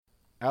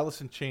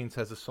Alice in Chains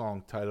has a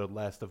song titled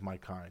Last of My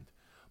Kind.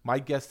 My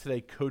guest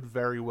today could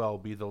very well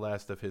be the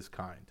last of his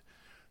kind.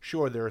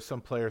 Sure, there are some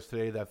players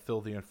today that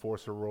fill the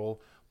enforcer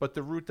role, but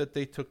the route that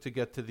they took to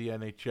get to the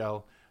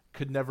NHL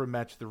could never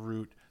match the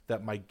route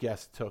that my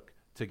guest took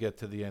to get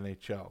to the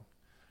NHL.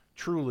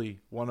 Truly,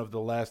 one of the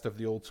last of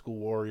the old school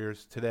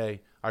warriors.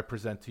 Today, I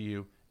present to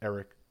you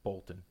Eric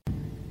Boulton.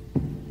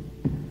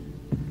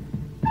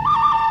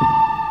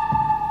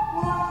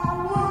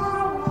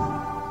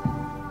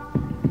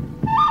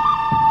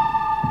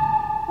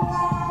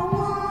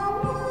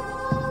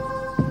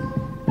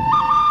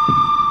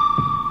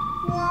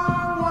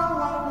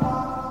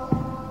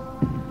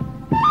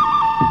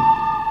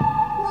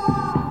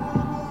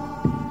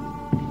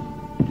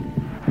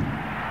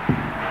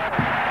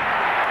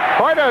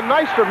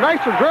 Nystrom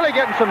really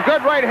getting some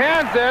good right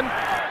hands in.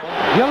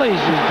 Gillies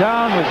is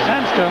down with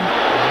Sandstrom.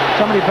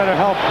 Somebody better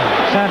help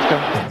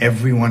Sandstrom.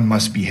 Everyone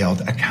must be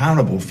held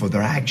accountable for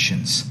their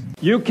actions.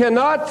 You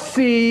cannot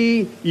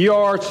see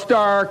your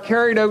star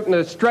carried out in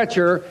a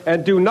stretcher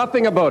and do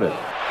nothing about it.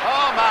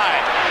 Oh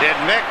my! Did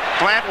Mick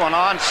plant one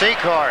on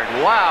C-card?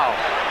 Wow!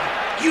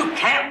 You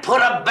can't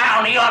put a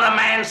bounty on a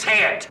man's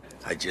head.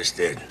 I just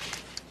did. Spinning.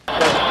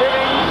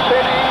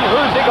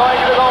 Who's he going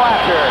to go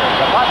after?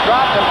 The puck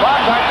drops and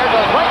Baumgartner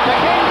goes right to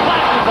King,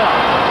 flashes him.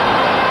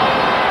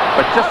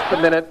 But just a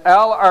minute,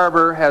 Al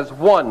Arbour has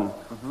won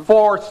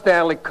 4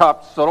 Stanley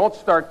Cups, so don't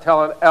start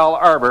telling Al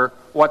Arbour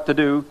what to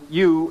do,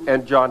 you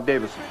and John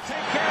Davison. Take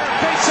care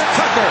of Mason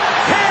Tucker.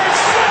 Here's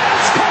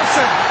Franz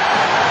Carlson.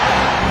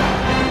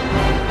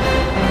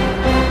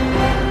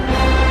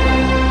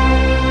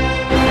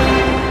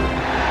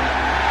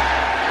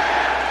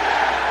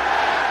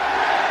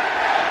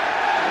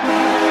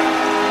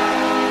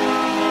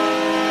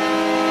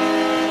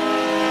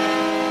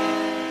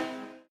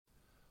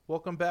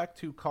 Welcome back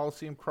to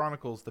Coliseum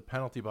Chronicles, the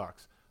Penalty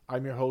Box.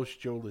 I'm your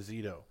host, Joe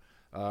Lazito.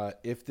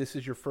 If this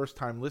is your first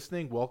time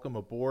listening, welcome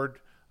aboard.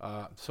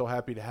 I'm so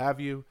happy to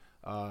have you.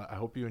 I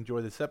hope you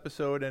enjoy this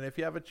episode, and if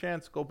you have a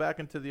chance, go back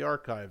into the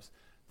archives.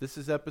 This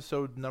is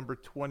episode number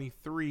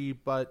 23,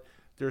 but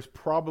there's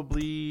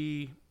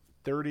probably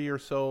 30 or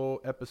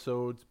so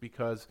episodes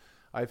because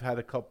I've had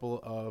a couple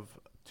of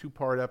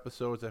 2-part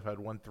episodes. I've had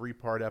one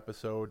 3-part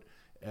episode,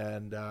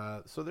 and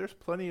so there's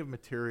plenty of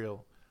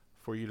material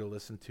for you to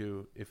listen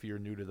to if you're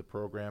new to the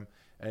program.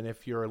 And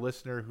if you're a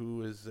listener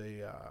who is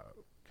a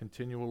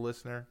continual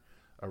listener,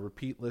 a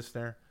repeat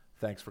listener,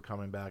 thanks for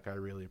coming back. I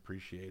really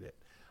appreciate it.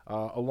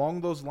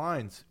 Along those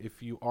lines,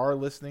 if you are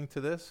listening to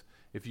this,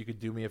 if you could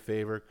do me a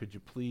favor, could you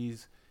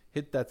please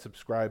hit that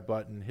subscribe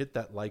button, hit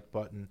that like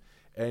button,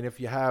 and if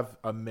you have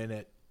a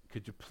minute,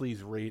 could you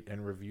please rate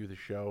and review the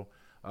show?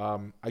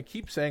 I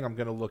keep saying I'm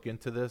going to look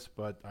into this,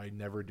 but I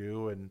never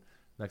do, and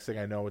next thing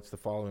I know, it's the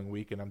following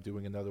week, and I'm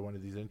doing another one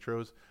of these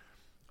intros.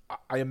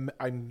 I'm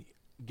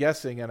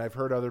guessing, and I've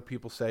heard other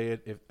people say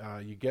it, if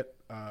you get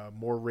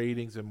more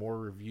ratings and more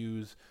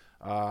reviews,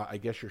 I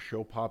guess your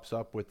show pops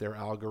up with their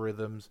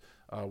algorithms.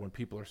 When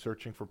people are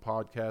searching for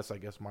podcasts, I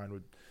guess mine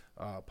would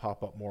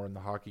pop up more in the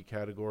hockey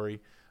category.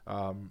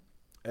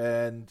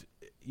 And,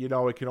 you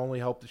know, it can only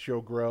help the show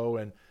grow,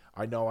 and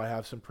I know I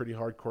have some pretty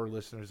hardcore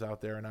listeners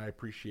out there, and I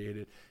appreciate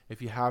it. If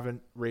you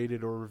haven't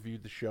rated or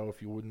reviewed the show,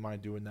 if you wouldn't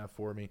mind doing that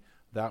for me,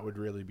 that would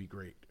really be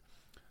great.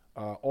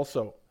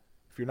 Also,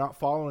 if you're not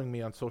following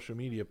me on social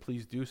media,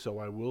 please do so.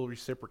 I will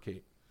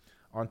reciprocate.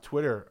 On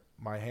Twitter,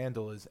 my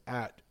handle is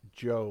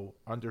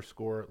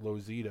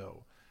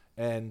 @Joe_Lozito.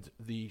 And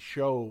the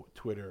show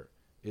Twitter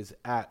is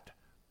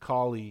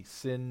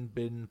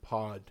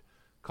 @CollySinBinPod.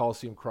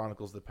 Coliseum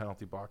Chronicles, the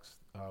Penalty Box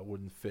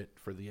wouldn't fit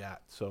for the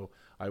 @ so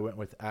I went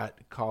with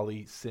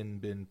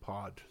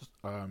 @CollySinBinPod.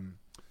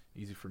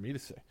 Easy for me to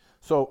say.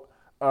 So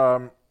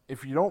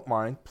if you don't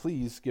mind,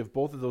 please give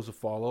both of those a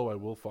follow. I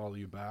will follow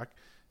you back.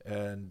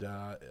 And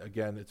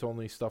again, it's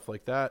only stuff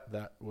like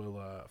that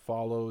will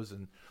follows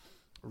and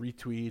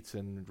retweets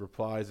and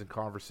replies and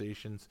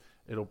conversations.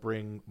 It'll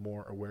bring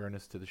more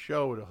awareness to the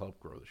show. It'll help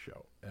grow the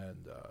show,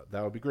 and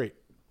that would be great.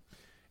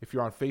 If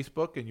you're on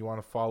Facebook and you want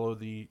to follow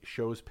the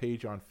show's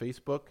page on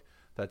Facebook,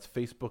 that's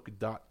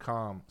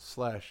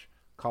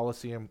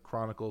facebook.com/Coliseum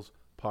Chronicles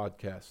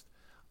Podcast.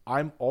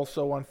 I'm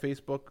also on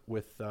Facebook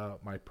with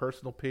my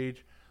personal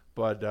page,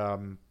 but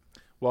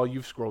well,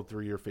 you've scrolled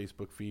through your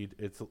Facebook feed.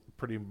 It's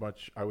pretty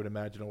much, I would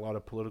imagine, a lot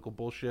of political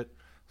bullshit,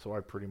 so I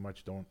pretty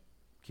much don't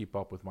keep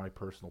up with my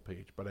personal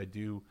page. But I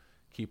do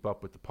keep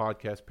up with the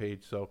podcast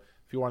page, so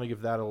if you want to give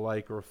that a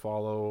like or a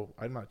follow,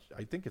 I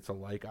think it's a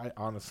like. I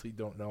honestly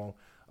don't know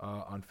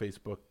on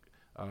Facebook.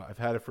 I've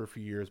had it for a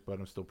few years, but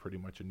I'm still pretty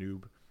much a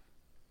noob.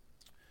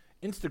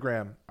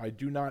 Instagram, I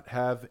do not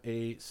have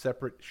a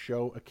separate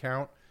show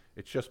account.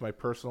 It's just my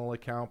personal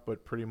account,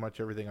 but pretty much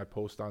everything I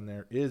post on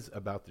there is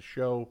about the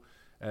show.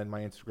 And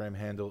my Instagram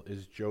handle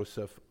is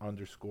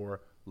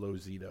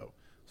Joseph_Lozito.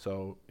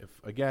 So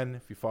if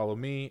you follow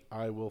me,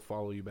 I will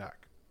follow you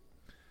back.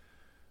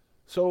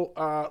 So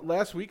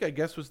last week, I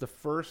guess, was the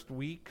first full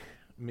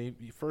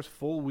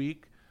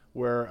week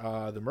where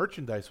the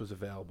merchandise was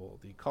available,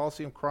 the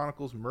Coliseum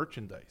Chronicles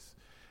merchandise.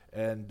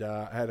 And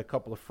I had a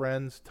couple of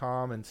friends,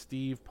 Tom and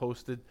Steve,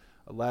 posted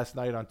last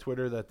night on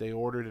Twitter that they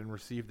ordered and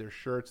received their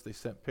shirts. They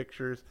sent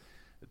pictures.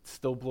 It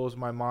still blows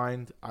my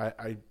mind.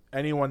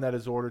 Anyone that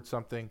has ordered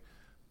something,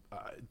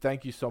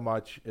 thank you so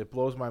much. It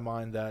blows my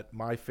mind that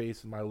my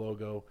face and my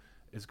logo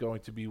is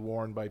going to be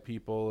worn by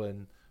people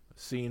and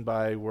seen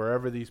by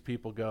wherever these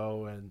people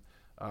go. And,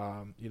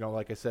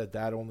 like I said,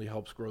 that only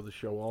helps grow the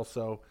show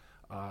also.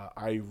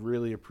 I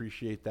really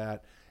appreciate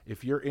that.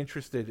 If you're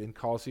interested in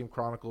Coliseum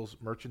Chronicles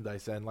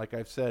merchandise, and like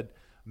I've said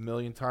a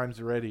million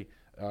times already,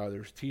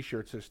 there's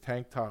T-shirts, there's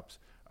tank tops,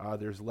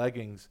 there's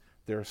leggings,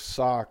 there's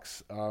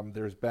socks,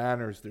 there's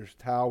banners, there's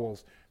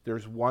towels,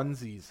 there's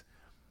onesies.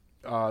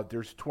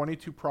 There's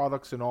 22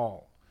 products in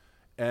all.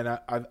 And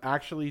I've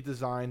actually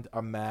designed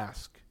a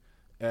mask.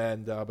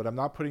 But I'm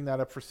not putting that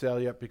up for sale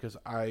yet because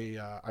I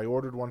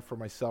ordered one for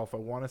myself. I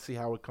want to see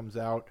how it comes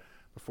out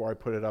before I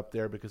put it up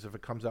there, because if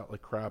it comes out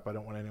like crap, I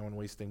don't want anyone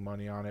wasting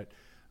money on it.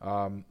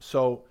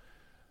 So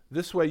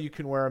this way you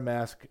can wear a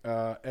mask.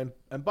 And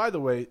by the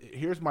way,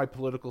 here's my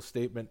political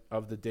statement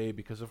of the day,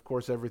 because of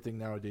course everything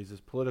nowadays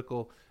is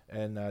political,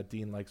 and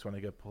Dean likes when I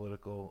get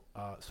political.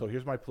 So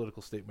here's my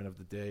political statement of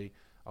the day.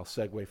 I'll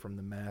segue from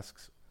the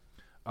masks.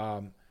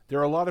 There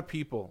are a lot of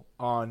people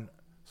on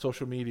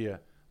social media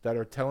that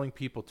are telling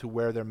people to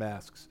wear their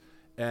masks.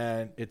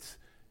 And it's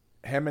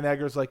ham and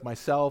eggers like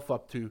myself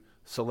up to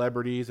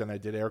celebrities, and I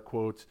did air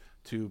quotes,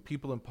 to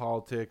people in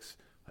politics,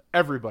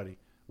 everybody.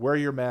 Wear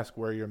your mask,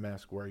 wear your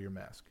mask, wear your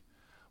mask.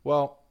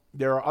 Well,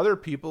 there are other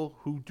people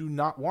who do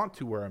not want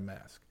to wear a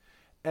mask.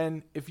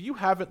 And if you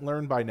haven't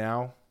learned by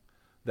now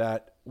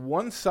that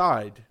one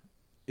side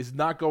is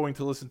not going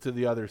to listen to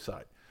the other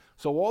side.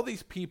 So all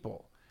these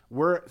people,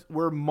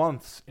 we're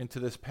months into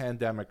this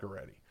pandemic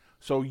already.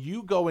 So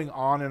you going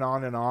on and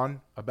on and on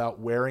about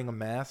wearing a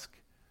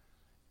mask,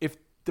 if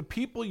the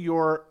people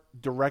you're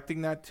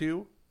directing that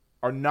to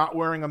are not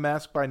wearing a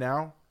mask by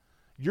now,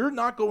 you're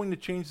not going to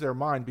change their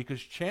mind,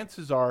 because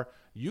chances are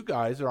you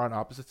guys are on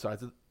opposite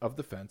sides of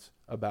the fence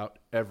about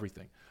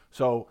everything.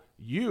 So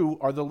you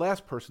are the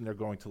last person they're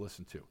going to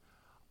listen to.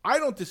 I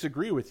don't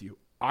disagree with you.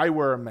 I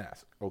wear a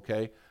mask,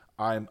 okay?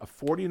 I'm a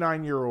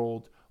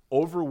 49-year-old,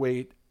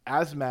 overweight,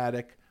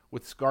 asthmatic,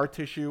 with scar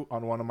tissue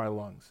on one of my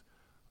lungs.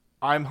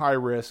 I'm high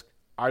risk.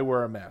 I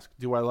wear a mask.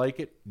 Do I like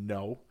it?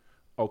 No.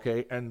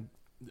 Okay, and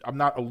I'm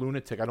not a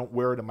lunatic. I don't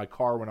wear it in my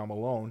car when I'm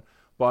alone.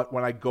 But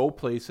when I go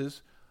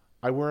places,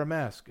 I wear a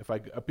mask.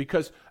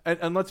 Because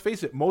let's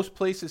face it, most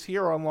places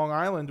here on Long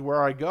Island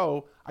where I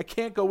go, I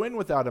can't go in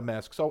without a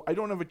mask. So I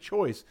don't have a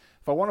choice.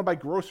 If I want to buy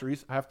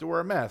groceries, I have to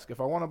wear a mask.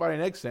 If I want to buy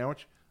an egg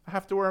sandwich, I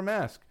have to wear a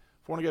mask.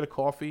 If I want to get a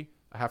coffee,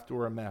 I have to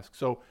wear a mask.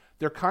 So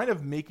they're kind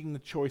of making the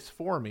choice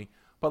for me.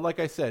 But like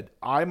I said,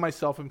 I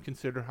myself am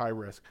considered high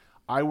risk.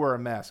 I wear a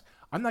mask.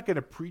 I'm not going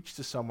to preach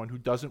to someone who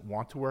doesn't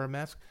want to wear a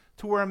mask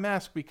to wear a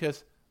mask,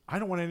 because I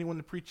don't want anyone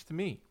to preach to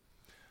me.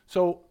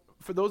 So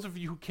for those of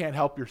you who can't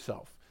help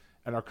yourself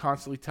and are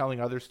constantly telling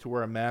others to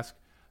wear a mask,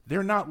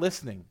 they're not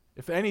listening.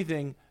 If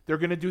anything, they're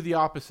going to do the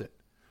opposite.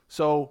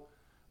 So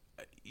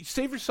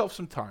save yourself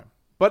some time.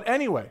 But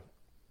anyway,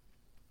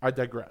 I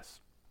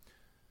digress.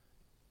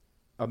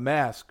 A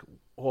mask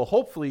will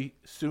hopefully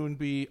soon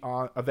be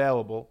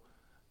available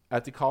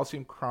at the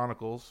Coliseum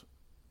Chronicles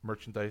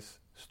merchandise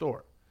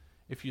store.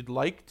 If you'd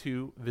like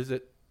to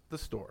visit the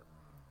store,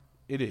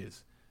 it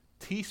is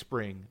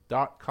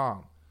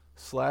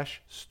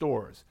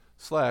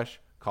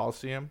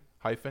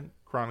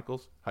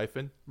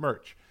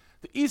teespring.com/stores/Coliseum-Chronicles-merch.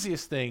 The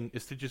easiest thing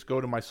is to just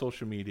go to my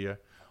social media,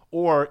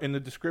 or in the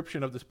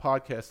description of this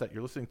podcast that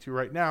you're listening to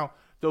right now,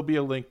 there'll be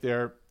a link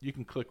there. You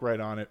can click right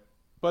on it.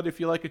 But if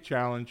you like a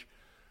challenge,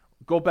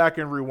 go back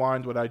and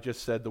rewind what I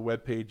just said the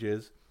webpage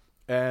is,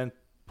 and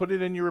put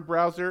it in your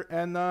browser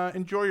and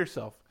enjoy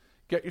yourself.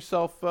 Get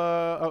yourself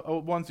a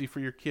onesie for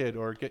your kid,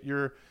 or get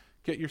your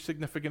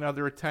significant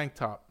other a tank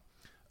top,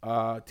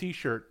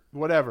 T-shirt,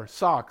 whatever,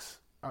 socks.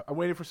 I'm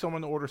waiting for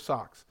someone to order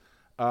socks.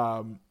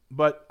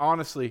 But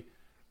honestly,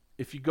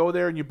 if you go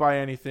there and you buy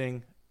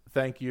anything,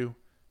 thank you.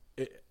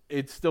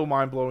 It's still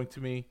mind-blowing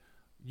to me.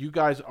 You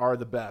guys are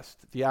the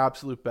best, the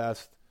absolute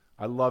best.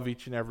 I love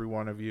each and every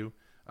one of you.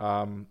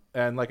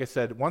 And like I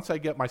said, once I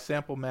get my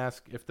sample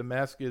mask, if the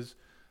mask is,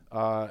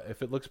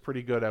 if it looks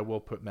pretty good, I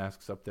will put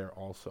masks up there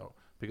also,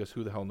 because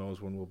who the hell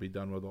knows when we'll be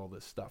done with all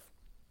this stuff.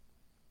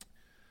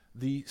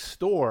 The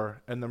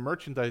store and the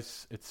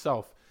merchandise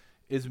itself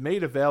is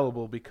made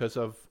available because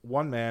of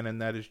one man,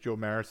 and that is Joe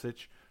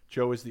Maricic.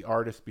 Joe is the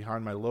artist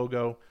behind my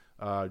logo.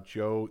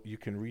 Joe, you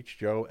can reach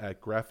Joe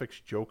at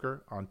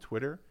GraphicsJoker on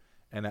Twitter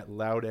and at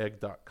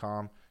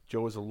loudegg.com.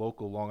 Joe is a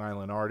local Long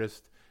Island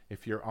artist.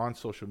 If you're on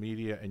social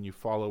media and you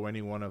follow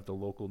any one of the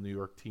local New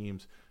York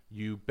teams,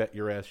 you bet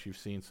your ass you've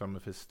seen some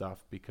of his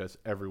stuff, because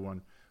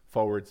everyone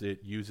forwards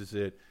it, uses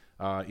it.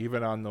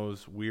 Even on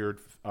those weird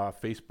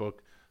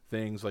Facebook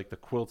things, like the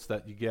quilts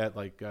that you get,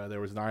 like there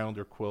was an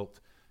Islander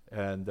quilt,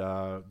 and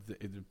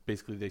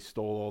basically they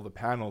stole all the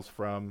panels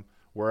from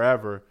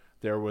wherever.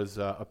 There was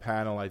a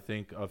panel, I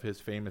think, of his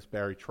famous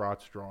Barry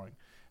Trotz drawing,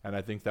 and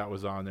I think that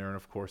was on there, and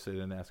of course they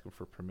didn't ask him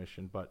for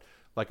permission. But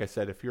like I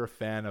said, if you're a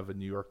fan of a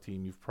New York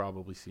team, you've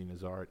probably seen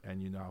his art,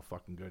 and you know how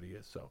fucking good he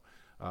is. So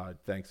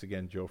thanks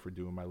again, Joe, for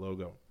doing my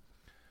logo.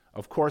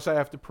 Of course, I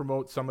have to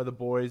promote some of the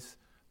boys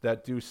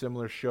that do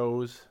similar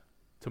shows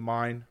to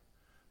mine.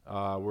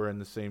 We're in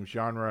the same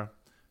genre.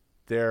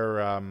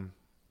 Their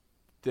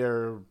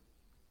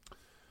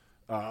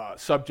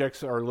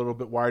subjects are a little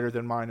bit wider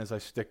than mine, as I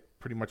stick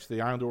pretty much to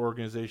the Islander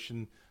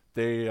organization.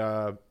 They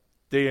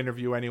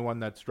interview anyone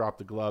that's dropped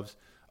the gloves.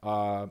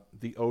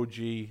 The OG,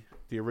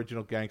 the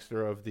original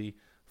gangster of the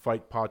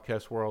fight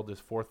podcast world, is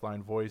Fourth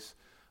Line Voice.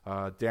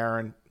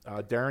 Darren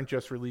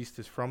just released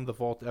his From the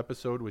Vault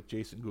episode with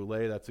Jason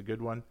Goulet. That's a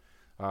good one.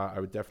 I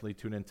would definitely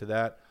tune into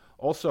that.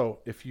 Also,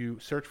 if you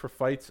search for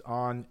fights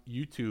on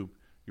YouTube,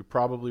 you're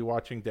probably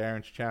watching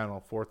Darren's channel,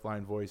 Fourth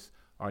Line Voice,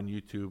 on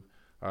YouTube.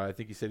 I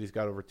think he said he's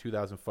got over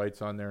 2,000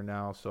 fights on there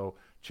now. So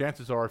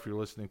chances are, if you're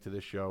listening to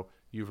this show,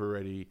 you've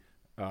already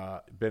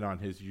been on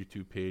his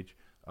YouTube page.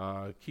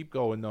 Keep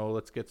going, though.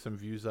 Let's get some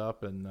views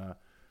up. And,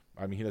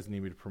 I mean, he doesn't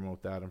need me to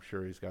promote that. I'm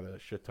sure he's got a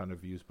shit ton of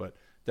views. But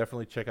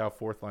definitely check out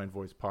Fourth Line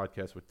Voice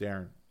podcast with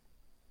Darren.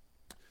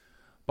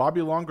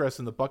 Bobby Longgrass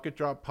and the Bucket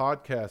Drop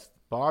podcast.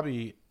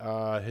 Bobby,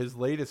 his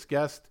latest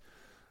guest,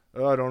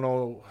 I don't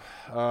know,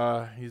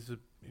 he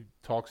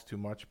talks too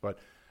much, but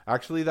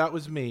actually that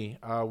was me.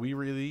 We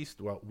released,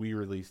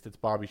 it's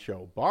Bobby's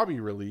show. Bobby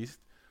released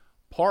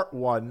part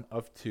 1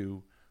 of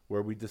 2,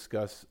 where we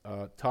discuss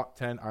top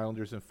 10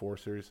 Islanders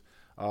enforcers.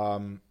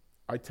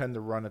 I tend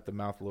to run at the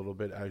mouth a little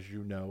bit, as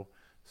you know,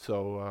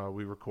 so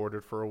we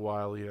recorded for a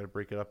while. You had to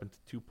break it up into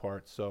 2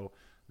 parts. So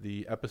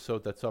the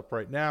episode that's up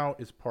right now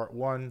is part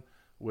 1,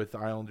 with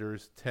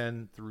Islanders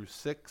 10 through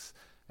 6,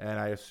 and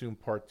I assume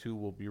part 2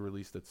 will be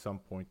released at some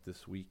point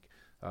this week.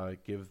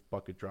 Give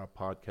Bucket Drop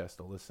Podcast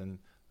a listen,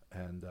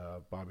 and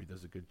Bobby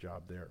does a good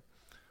job there.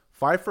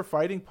 Five for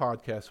Fighting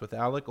Podcast with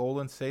Alec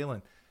Olin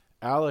Salin.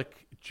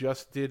 Alec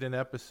just did an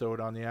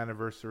episode on the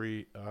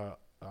anniversary,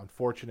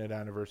 unfortunate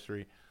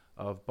anniversary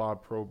of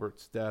Bob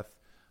Probert's death.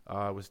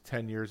 It was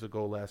 10 years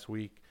ago last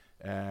week,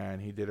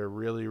 and he did a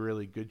really,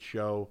 really good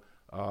show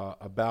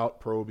about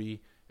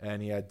Proby. And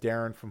he had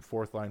Darren from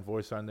Fourth Line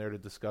Voice on there to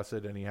discuss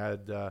it. And he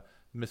had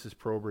Mrs.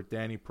 Probert,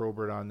 Danny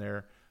Probert, on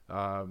there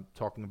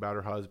talking about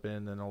her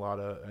husband and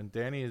and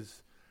Danny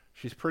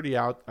she's pretty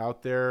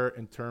out there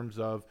in terms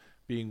of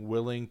being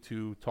willing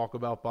to talk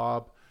about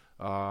Bob.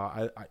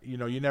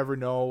 You never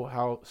know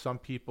how some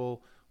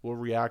people will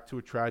react to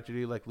a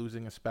tragedy like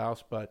losing a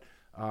spouse, but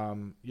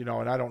and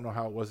I don't know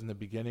how it was in the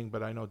beginning,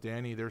 but I know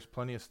Danny, there's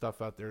plenty of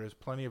stuff out there. There's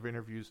plenty of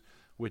interviews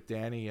with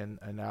Danny, and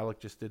Alec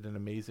just did an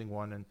amazing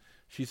one, and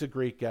she's a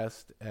great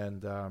guest.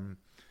 And,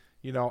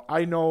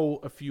 I know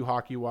a few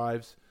hockey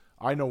wives.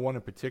 I know one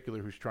in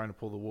particular who's trying to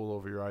pull the wool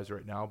over your eyes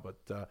right now,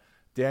 but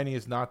Danny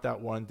is not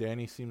that one.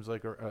 Danny seems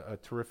like a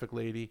terrific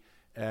lady,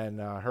 and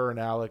her and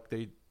Alec,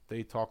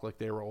 they talk like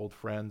they were old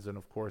friends, and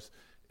of course,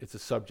 it's a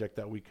subject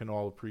that we can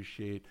all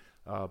appreciate,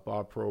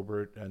 Bob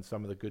Probert and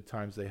some of the good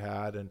times they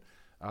had, and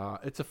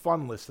it's a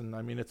fun listen.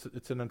 I mean,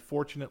 it's an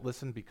unfortunate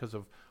listen because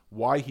of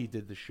why he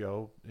did the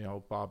show,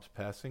 Bob's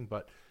passing,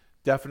 but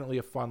definitely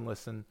a fun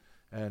listen,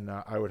 and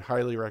I would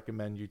highly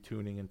recommend you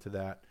tuning into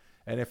that.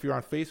 And if you're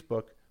on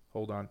Facebook,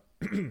 hold on,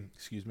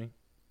 excuse me.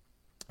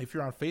 If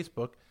you're on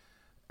Facebook,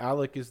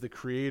 Alec is the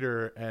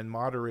creator and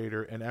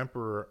moderator and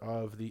emperor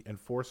of the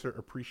Enforcer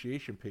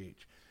Appreciation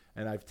page,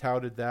 and I've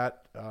touted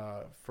that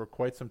for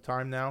quite some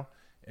time now,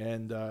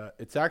 and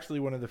it's actually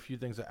one of the few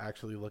things I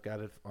actually look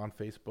at it on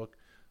Facebook.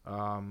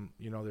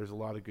 There's a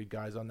lot of good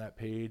guys on that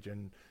page,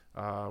 and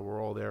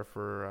we're all there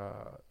for,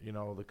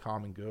 the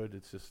common good.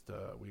 It's just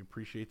we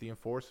appreciate the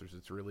enforcers.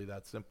 It's really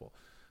that simple.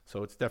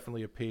 So it's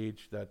definitely a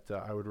page that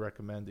I would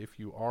recommend if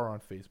you are on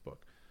Facebook.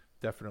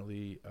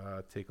 Definitely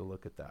take a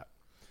look at that.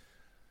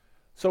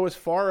 So as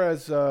far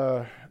as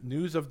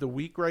news of the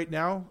week right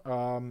now,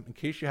 in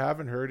case you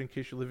haven't heard, in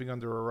case you're living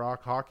under a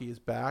rock, hockey is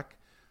back.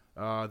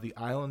 The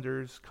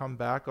Islanders come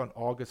back on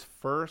August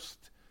 1st.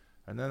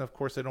 And then, of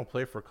course, they don't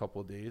play for a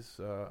couple of days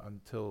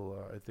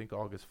until, I think,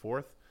 August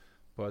 4th.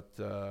 But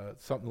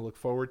something to look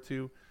forward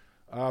to.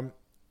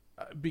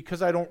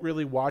 Because I don't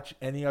really watch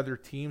any other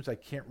teams, I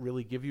can't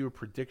really give you a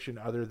prediction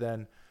other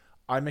than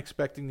I'm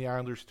expecting the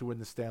Islanders to win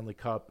the Stanley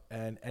Cup.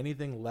 And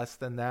anything less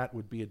than that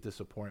would be a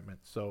disappointment.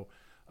 So,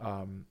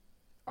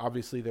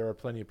 obviously, there are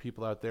plenty of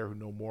people out there who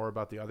know more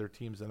about the other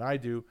teams than I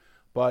do.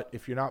 But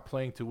if you're not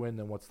playing to win,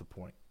 then what's the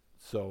point?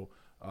 So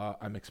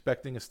I'm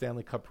expecting a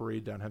Stanley Cup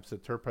parade down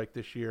Hempstead Turnpike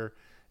this year.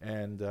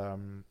 And,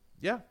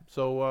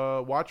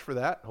 so watch for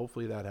that.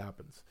 Hopefully that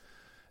happens.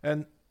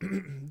 And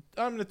I'm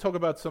going to talk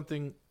about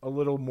something a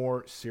little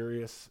more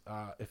serious.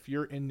 If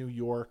you're in New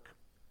York,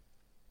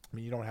 I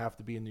mean, you don't have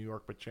to be in New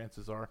York, but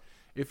chances are,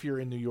 if you're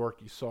in New York,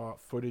 you saw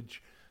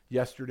footage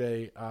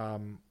yesterday.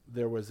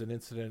 There was an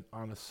incident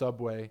on a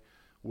subway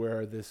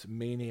where this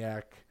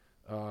maniac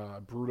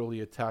brutally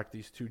attacked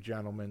these two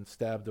gentlemen,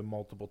 stabbed them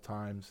multiple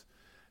times.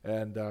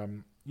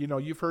 And,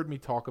 you've heard me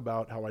talk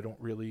about how I don't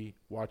really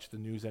watch the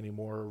news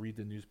anymore or read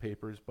the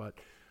newspapers, but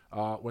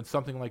when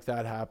something like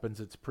that happens,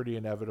 it's pretty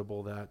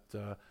inevitable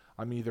that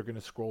I'm either going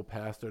to scroll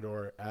past it,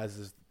 or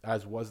as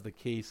was the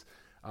case,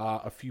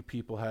 a few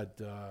people had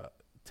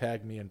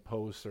tagged me in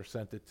posts or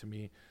sent it to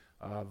me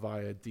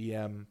via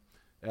DM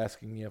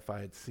asking me if I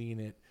had seen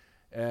it.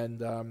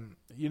 And,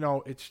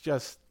 it's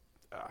just,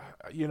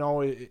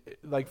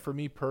 like for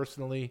me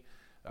personally,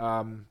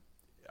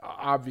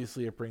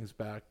 obviously it brings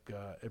back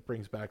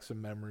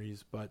some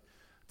memories, but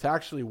to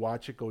actually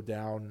watch it go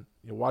down,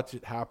 watch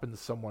it happen to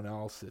someone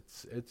else,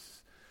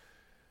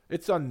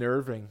 it's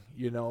unnerving,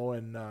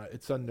 and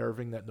it's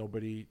unnerving that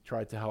nobody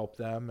tried to help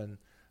them. And,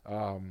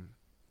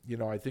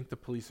 I think the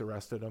police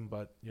arrested him,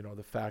 but,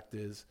 the fact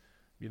is,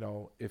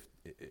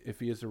 if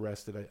he is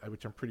arrested,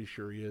 which I'm pretty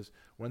sure he is,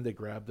 when they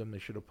grabbed him, they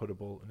should have put a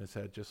bullet in his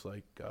head, just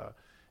like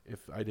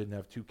if I didn't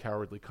have two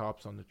cowardly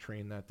cops on the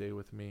train that day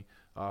with me,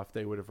 if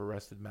they would have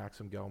arrested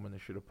Maxim Gelman, they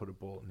should have put a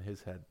bullet in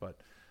his head. But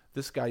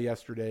this guy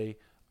yesterday,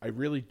 I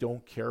really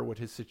don't care what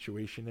his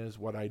situation is.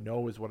 What I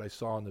know is what I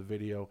saw in the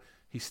video.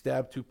 He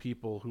stabbed two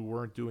people who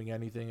weren't doing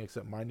anything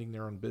except minding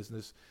their own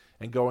business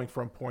and going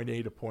from point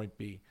A to point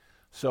B.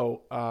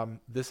 So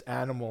this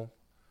animal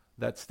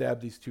that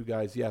stabbed these two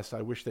guys, yes,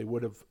 I wish they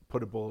would have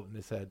put a bullet in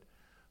his head.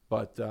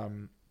 But,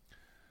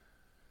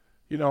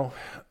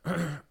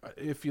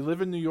 if you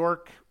live in New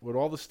York with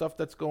all the stuff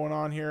that's going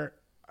on here,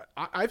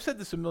 I've said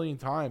this a million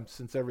times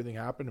since everything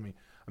happened to me.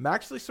 I'm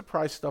actually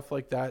surprised stuff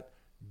like that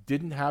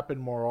didn't happen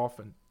more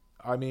often.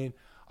 I mean,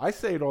 I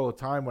say it all the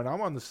time when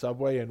I'm on the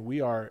subway and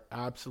we are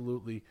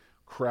absolutely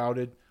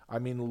crowded. I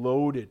mean,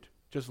 loaded,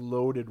 just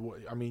loaded.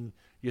 I mean,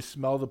 you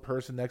smell the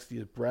person next to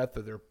your breath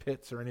or their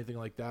pits or anything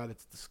like that.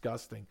 It's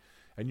disgusting.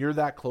 And you're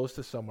that close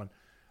to someone.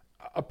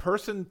 A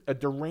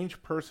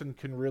deranged person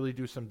can really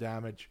do some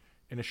damage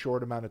in a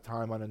short amount of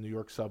time on a New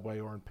York subway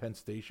or in Penn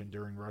Station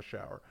during rush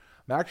hour.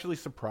 I'm actually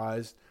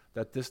surprised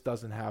that this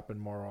doesn't happen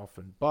more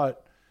often.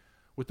 But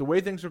with the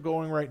way things are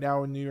going right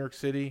now in New York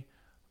City,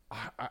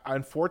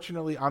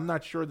 unfortunately, I'm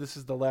not sure this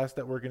is the last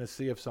that we're going to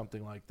see of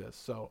something like this.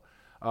 So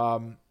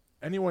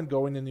anyone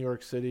going to New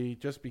York City,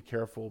 just be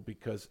careful,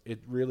 because it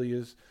really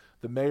is.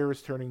 The mayor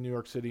is turning New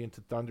York City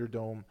into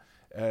Thunderdome,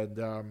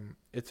 and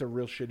it's a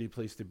real shitty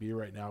place to be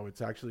right now.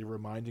 It's actually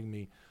reminding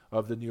me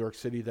of the New York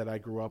City that I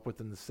grew up with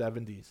in the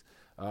 70s,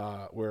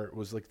 where it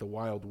was like the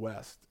Wild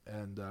West,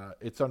 and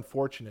it's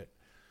unfortunate.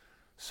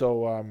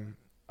 So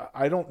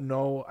I don't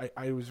know.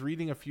 I was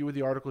reading a few of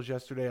the articles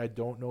yesterday. I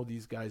don't know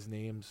these guys'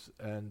 names,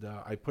 and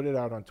I put it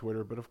out on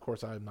Twitter. But of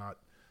course, I'm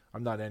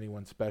not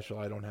anyone special.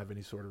 I don't have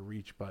any sort of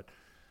reach. But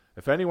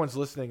if anyone's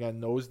listening and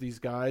knows these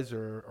guys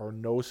or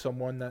knows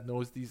someone that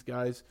knows these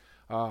guys,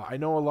 I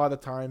know a lot of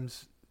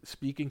times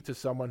speaking to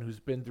someone who's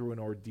been through an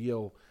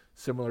ordeal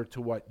similar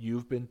to what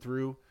you've been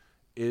through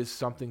is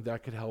something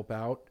that could help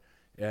out.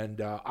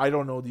 And I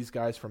don't know these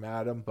guys from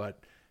Adam,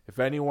 but if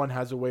anyone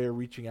has a way of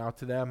reaching out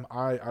to them,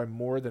 I'm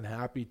more than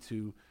happy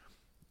to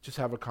just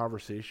have a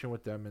conversation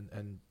with them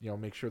and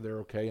make sure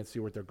they're okay and see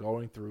what they're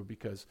going through,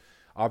 because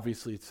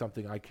obviously it's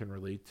something I can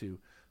relate to.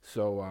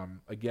 So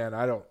again,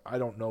 I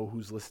don't know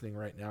who's listening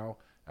right now,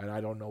 and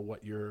I don't know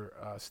what your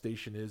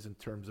station is in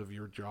terms of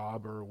your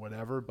job or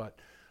whatever, but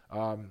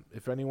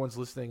if anyone's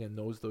listening and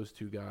knows those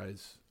two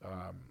guys,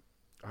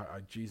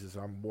 Jesus,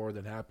 I'm more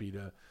than happy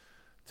to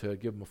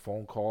give them a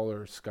phone call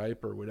or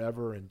Skype or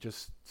whatever and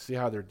just see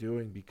how they're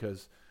doing,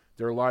 because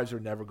their lives are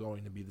never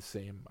going to be the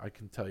same. I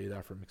can tell you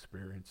that from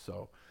experience.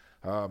 So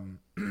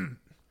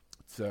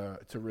it's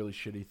a really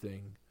shitty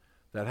thing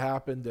that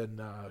happened,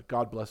 and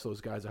God bless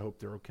those guys. I hope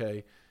they're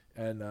okay.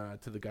 And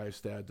to the guy who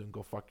stabbed them,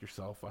 go fuck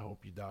yourself. I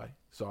hope you die.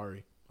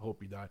 Sorry. I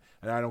hope you die.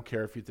 And I don't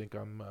care if you think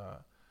I'm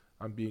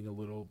being a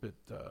little bit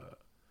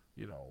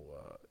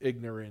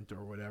ignorant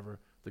or whatever.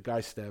 The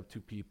guy stabbed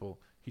two people.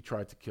 He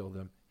tried to kill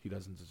them. He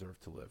doesn't deserve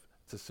to live.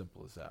 It's as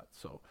simple as that.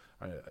 So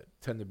I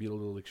tend to be a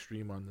little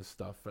extreme on this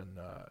stuff, and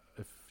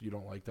if you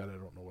don't like that, I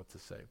don't know what to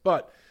say.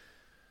 But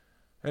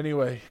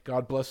anyway,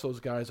 God bless those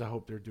guys. I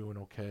hope they're doing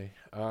okay.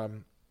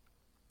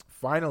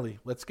 Finally,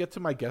 let's get to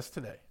my guest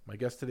today. My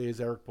guest today is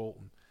Eric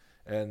Boulton,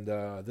 and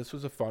this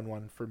was a fun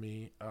one for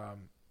me.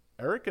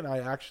 Eric and I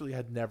actually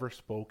had never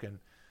spoken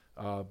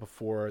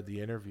before the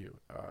interview.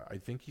 I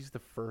think he's the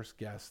first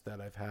guest that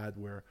I've had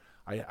where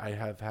I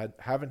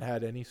haven't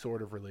had any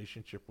sort of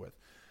relationship with.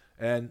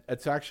 And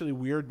it's actually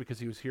weird because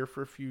he was here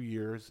for a few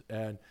years,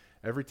 and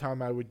every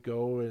time I would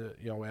go,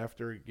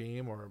 after a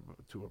game or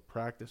to a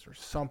practice or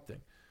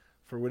something,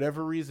 for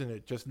whatever reason,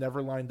 it just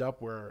never lined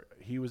up where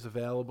he was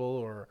available,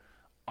 or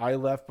I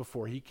left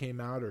before he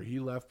came out, or he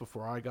left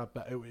before I got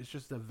back. It was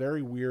just a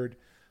very weird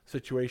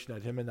situation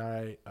that him and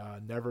I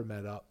never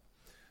met up.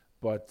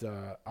 But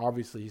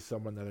obviously, he's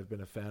someone that I've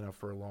been a fan of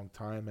for a long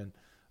time,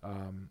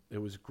 and it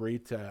was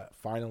great to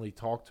finally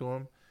talk to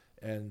him.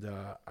 And,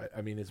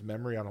 I mean, his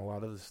memory on a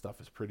lot of this stuff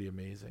is pretty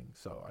amazing.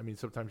 So, I mean,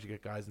 sometimes you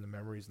get guys and the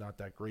memory's not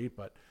that great,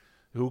 but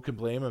who can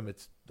blame him?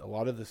 A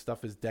lot of this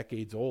stuff is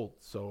decades old.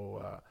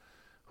 So,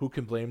 who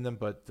can blame them?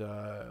 But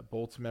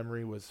Bolt's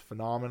memory was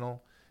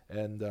phenomenal.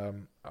 And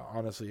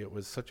honestly, it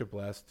was such a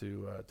blast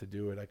to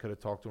do it. I could have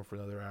talked to him for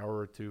another hour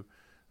or two.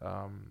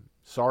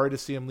 Sorry to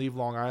see him leave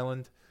Long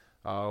Island.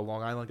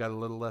 Long Island got a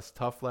little less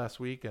tough last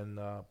week, and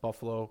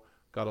Buffalo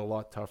got a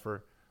lot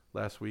tougher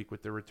last week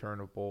with the return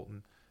of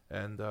Boulton.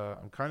 And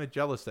I'm kind of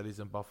jealous that he's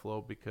in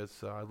Buffalo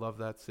because I love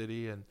that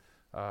city, and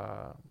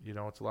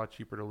it's a lot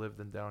cheaper to live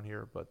than down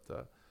here.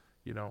 But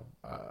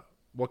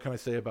what can I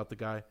say about the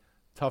guy?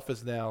 Tough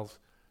as nails.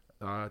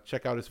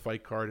 Check out his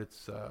fight card;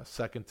 it's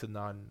second to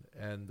none.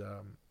 And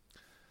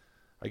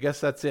I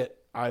guess that's it.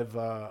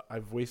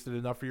 I've wasted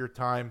enough of your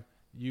time.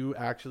 You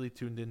actually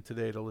tuned in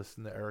today to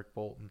listen to Eric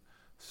Boulton,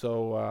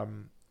 so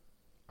I'm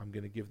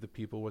going to give the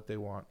people what they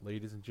want.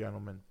 Ladies and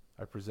gentlemen,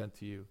 I present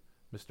to you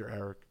Mr.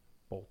 Eric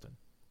Boulton.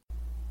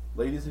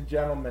 Ladies and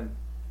gentlemen,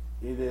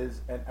 it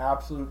is an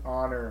absolute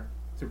honor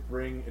to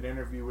bring an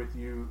interview with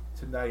you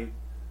tonight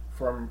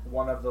from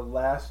one of the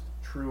last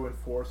true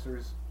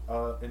enforcers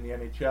in the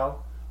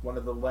NHL, one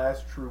of the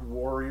last true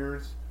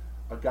warriors,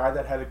 a guy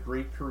that had a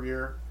great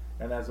career,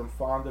 and as I'm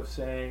fond of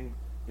saying,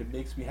 it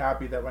makes me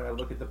happy that when I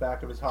look at the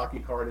back of his hockey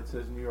card, it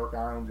says New York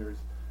Islanders.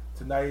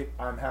 Tonight,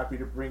 I'm happy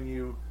to bring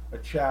you a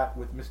chat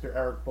with Mr.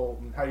 Eric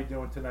Boulton. How you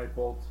doing tonight,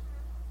 Bolt?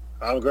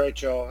 I'm great,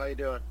 Joe. How you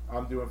doing?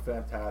 I'm doing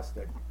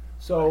fantastic.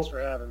 So, thanks for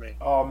having me.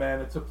 Oh,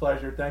 man, it's a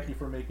pleasure. Thank you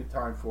for making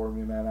time for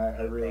me, man.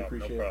 I really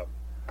appreciate it.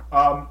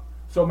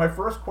 So my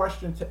first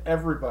question to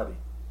everybody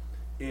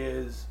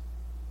is,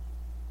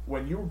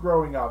 when you were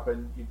growing up,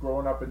 and you're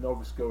growing up in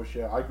Nova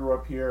Scotia, I grew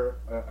up here,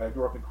 I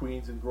grew up in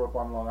Queens and grew up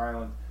on Long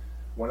Island.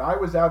 When I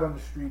was out on the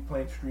street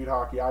playing street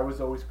hockey, I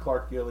was always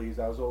Clark Gillies.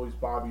 I was always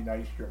Bobby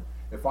Nystrom.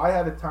 If I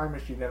had a time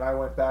machine and I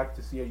went back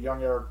to see a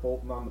young Eric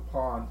Boulton on the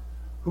pond,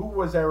 who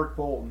was Eric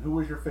Boulton? Who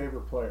was your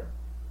favorite player?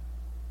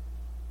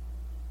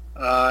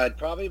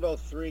 Probably about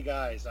three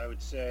guys. I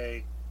would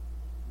say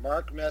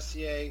Mark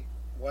Messier,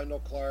 Wendell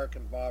Clark,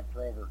 and Bob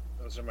Probert.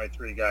 Those are my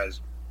three guys.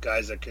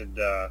 Guys that could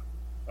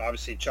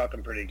obviously chuck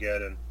them pretty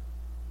good and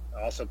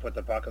also put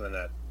the puck in the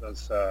net.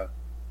 Those are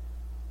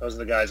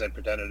the guys I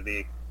pretended to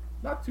be.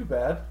 Not too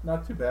bad.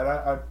 Not too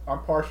bad.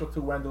 I'm partial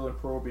to Wendell and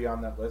Proby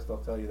on that list. I'll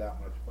tell you that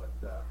much.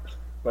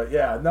 But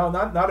yeah, no,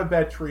 not a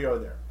bad trio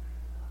there.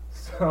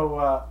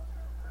 So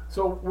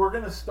we're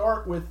gonna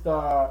start with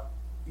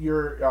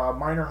your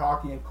minor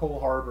hockey in Cole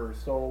Harbour.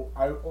 So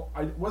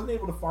I wasn't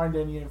able to find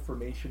any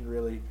information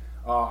really.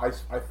 I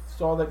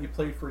saw that you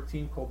played for a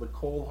team called the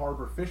Cole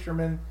Harbour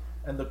Fishermen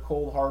and the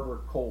Cole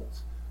Harbour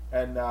Colts.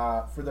 And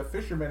for the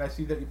Fishermen, I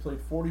see that you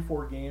played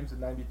 44 games in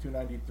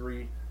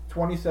 92-93,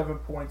 27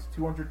 points,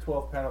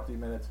 212 penalty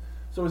minutes.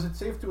 So is it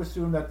safe to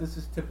assume that this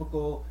is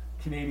typical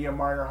Canadian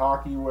minor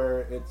hockey,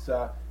 where it's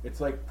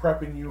like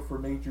prepping you for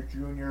major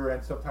junior,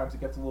 and sometimes it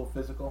gets a little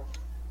physical?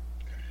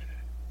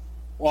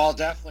 Well,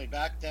 definitely.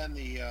 Back then,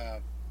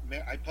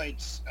 I played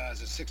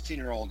as a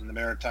 16-year-old in the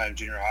Maritime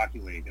Junior Hockey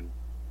League, and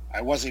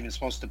I wasn't even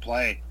supposed to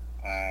play.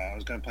 I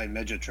was going to play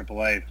midget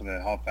AAA for the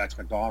Halifax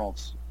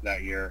McDonald's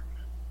that year,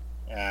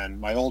 and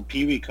my old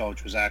Pee Wee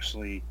coach was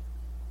actually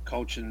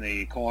coaching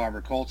the Cole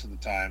Harbour Colts at the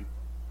time,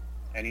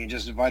 and he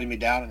just invited me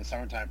down in the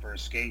summertime for a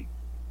skate.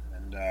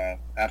 And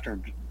after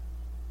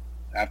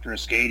a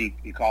skate,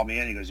 he called me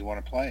in. He goes, "You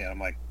want to play?" And I'm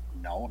like,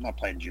 "No, I'm not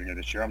playing junior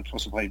this year. I'm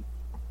supposed to play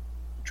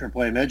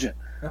AAA midget."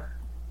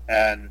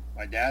 And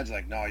my dad's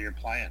like, "No, you're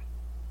playing."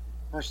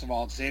 First of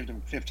all, it saved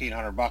him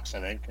 $1,500,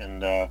 I think, and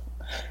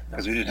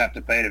because we didn't have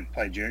to pay to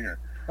play junior.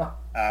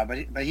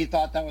 But he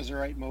thought that was the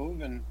right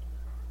move, and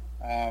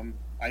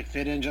I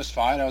fit in just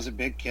fine. I was a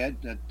big kid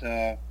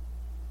that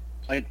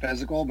played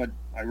physical, but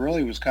I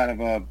really was kind of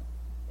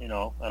an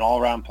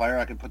all-around player.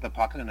 I could put the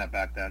puck in the net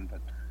back then.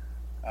 But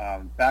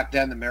back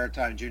then, the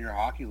Maritime Junior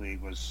Hockey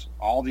League was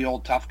all the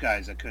old tough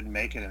guys that couldn't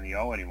make it in the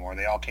O anymore.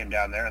 They all came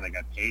down there and they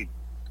got paid.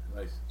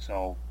 Nice.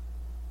 So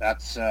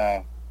that's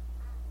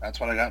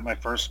when I got my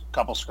first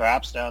couple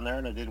scraps down there,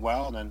 and I did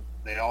well, and then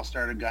they all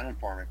started gunning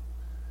for me.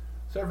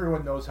 So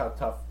everyone knows how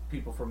tough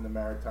people from the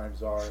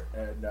Maritimes are,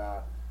 and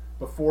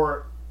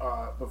before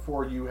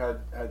you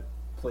had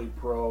played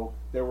pro,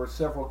 there were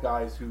several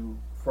guys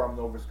from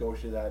Nova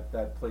Scotia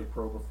that played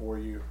pro before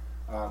you.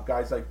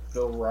 Guys like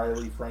Bill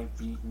Riley, Frank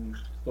Beaton,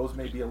 those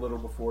may be a little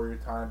before your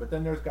time, but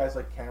then there's guys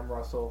like Cam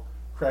Russell,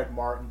 Craig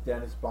Martin,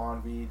 Dennis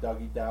Bonvie,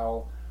 Dougie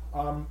Dowell.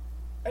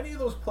 Any of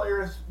those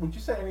players, would you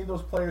say any of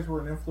those players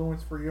were an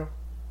influence for you?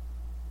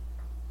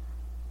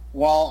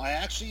 Well, I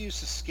actually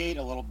used to skate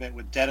a little bit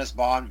with Dennis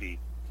Bonvie.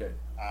 Okay.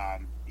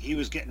 He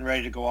was getting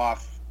ready to go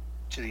off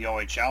to the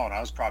OHL, and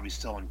I was probably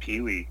still in Pee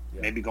Wee,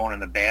 maybe going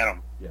in the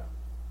Bantam. Yeah.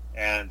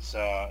 And it's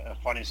a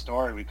funny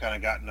story. We kind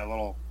of got in a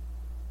little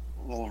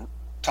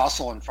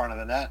tussle in front of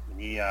the net, and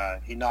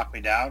he knocked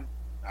me down.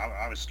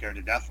 I was scared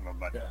to death of him,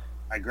 but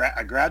I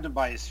grabbed him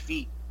by his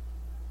feet,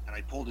 and I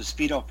pulled his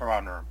feet out from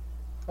under him.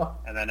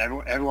 And then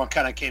everyone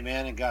kind of came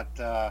in and got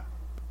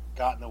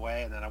in the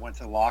way, and then I went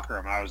to the locker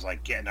room. I was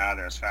like getting out of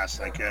there as fast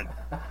as I could.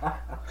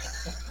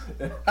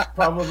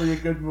 Probably a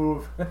good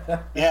move.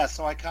 Yeah,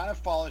 so I kind of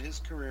followed his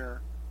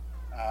career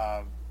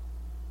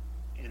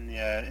in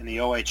the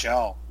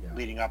OHL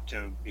leading up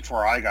to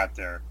before I got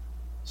there.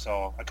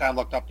 So I kind of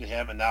looked up to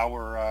him, and now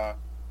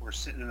we're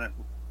sitting in it.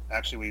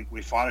 Actually,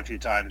 we fought a few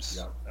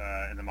times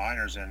in the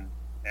minors and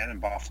in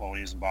Buffalo when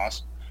he was in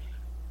Boston.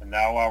 And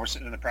now we're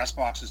sitting in the press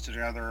boxes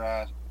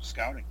together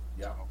scouting.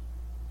 Yeah. So,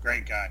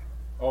 great guy.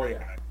 Oh, Great yeah,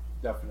 guy.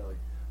 definitely.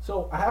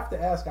 So I have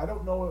to ask, I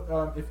don't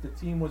know if the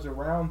team was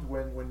around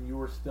when you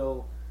were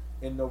still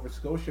in Nova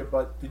Scotia,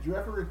 but did you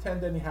ever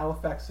attend any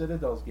Halifax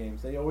Citadels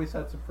games? They always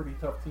had some pretty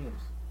tough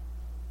teams.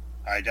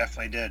 I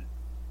definitely did.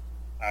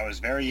 I was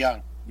very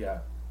young. Yeah.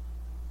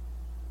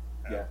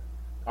 Yeah.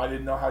 I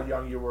didn't know how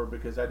young you were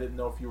because I didn't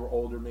know if you were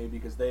older maybe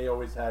because they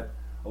always had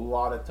a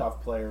lot of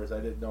tough players. I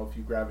didn't know if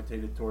you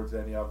gravitated towards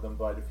any of them,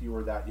 but if you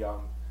were that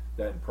young,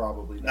 then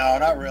probably not.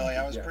 No, not really.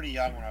 I was pretty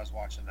young when I was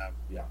watching them.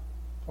 Yeah.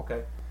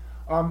 Okay.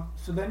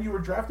 So then you were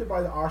drafted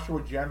by the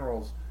Oshawa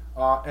Generals.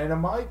 And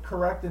am I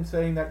correct in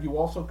saying that you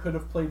also could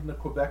have played in the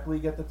Quebec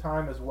League at the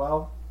time as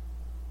well?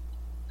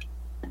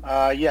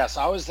 Yes,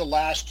 I was the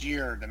last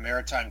year the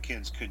Maritime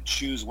kids could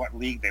choose what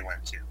league they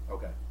went to.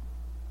 Okay.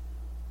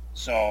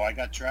 So I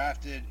got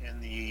drafted in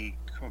the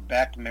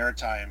Quebec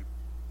Maritime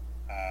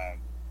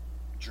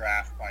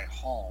draft by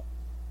Hull.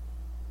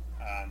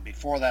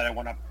 Before that, I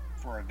went up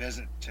for a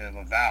visit to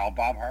Laval.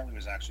 Bob Hartley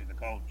was actually the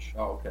coach.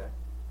 Oh, okay.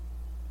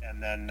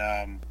 And then,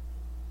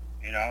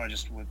 I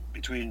just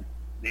between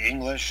the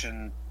English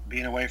and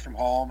being away from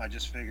home, I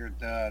just figured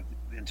the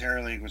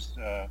Interior League was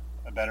a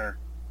better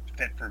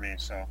fit for me.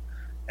 So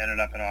ended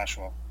up in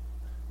Oshawa.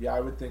 Yeah, I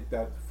would think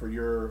that for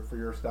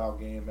your style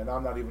game, and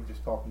I'm not even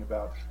just talking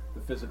about the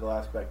physical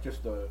aspect,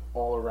 just the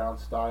all-around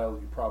style,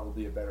 you're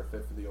probably a better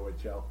fit for the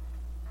OHL.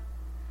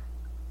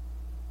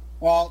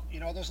 Well,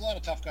 there's a lot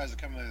of tough guys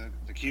that come to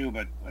the Q,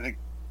 but I think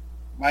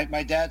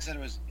my dad said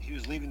he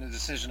was leaving the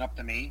decision up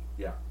to me.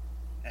 Yeah.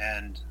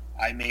 And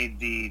I made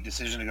the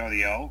decision to go to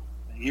the O.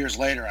 Years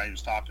later, I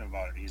was talking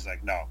about it. He's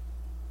like, no.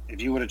 If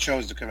you would have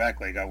chose the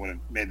Quebec League, I would have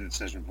made the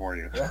decision for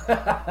you.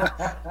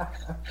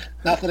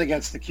 Nothing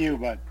against the Q,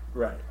 but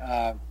right.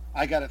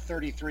 I got a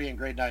 33 in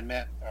grade 9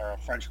 or a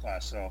French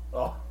class, so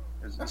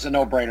it's a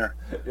no-brainer.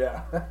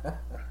 Yeah.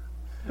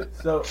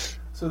 So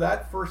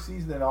that first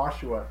season in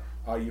Oshawa,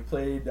 you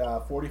played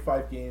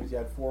 45 games. You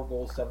had 4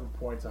 goals, 7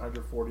 points,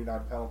 149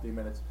 penalty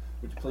minutes,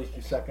 which placed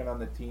you second on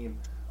the team.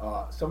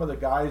 Some of the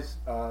guys,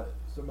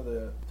 some of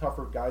the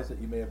tougher guys that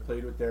you may have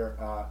played with there,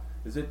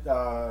 is it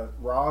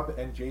Rob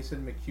and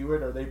Jason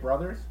McHewitt? Are they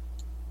brothers?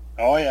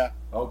 Oh, yeah.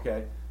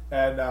 Okay.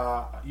 And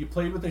you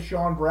played with the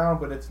Sean Brown,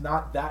 but it's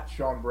not that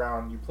Sean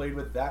Brown. You played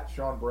with that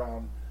Sean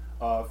Brown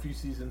a few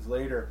seasons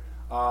later.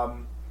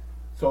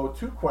 So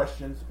 2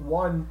 questions.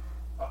 One,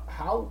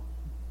 how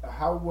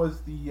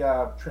was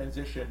the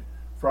transition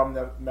from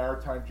the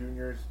Maritime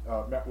Juniors,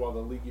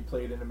 the league you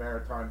played in the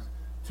Maritimes,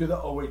 to the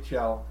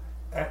OHL?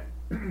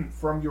 And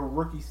from your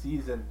rookie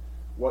season,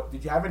 what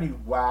did you have any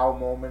wow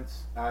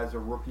moments as a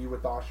rookie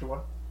with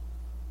Oshawa?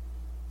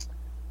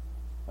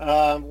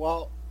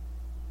 Well,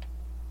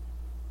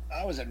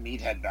 I was a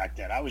meathead back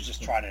then. I was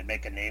just trying to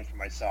make a name for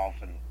myself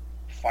and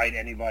fight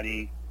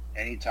anybody,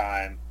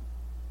 anytime.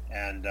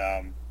 And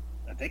I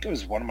think it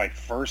was one of my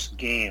first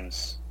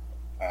games.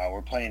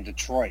 We're playing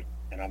Detroit,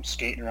 and I'm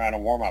skating around a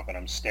warm-up, and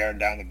I'm staring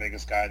down the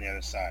biggest guy on the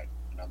other side,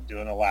 and I'm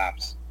doing the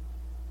laps.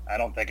 I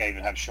don't think I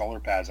even have shoulder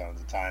pads on at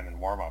the time in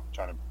warm-up,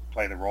 trying to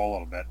play the role a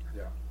little bit.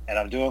 Yeah. And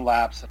I'm doing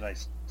laps, and I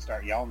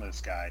start yelling at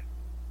this guy,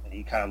 and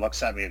he kind of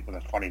looks at me with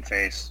a funny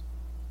face.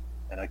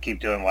 And I keep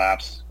doing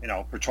laps,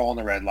 patrolling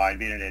the red line,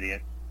 being an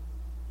idiot.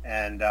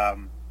 And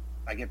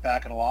I get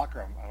back in the locker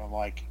room, and I'm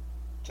like,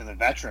 to the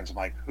veterans, I'm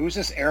like, who's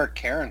this Eric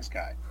Cairns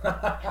guy?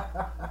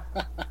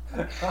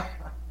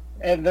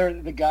 And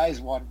the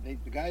guys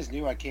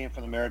knew I came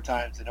from the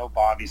Maritimes. They know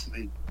Bobby, so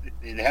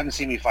they haven't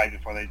seen me fight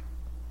before.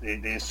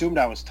 They assumed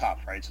I was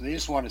tough, right? So they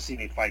just wanted to see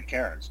me fight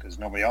Cairns because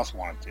nobody else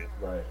wanted to.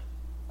 Right.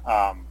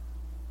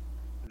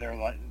 They're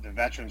like, the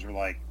veterans were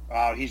like,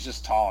 oh, he's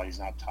just tall. He's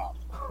not tough.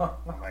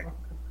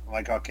 I'm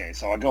like, okay.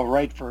 So I go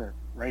right for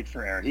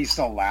Eric. He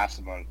still laughs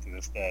about it to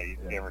this day.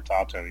 If you ever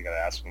talk to him, you got to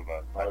ask him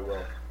about it. I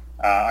will.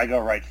 I go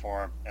right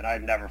for him, and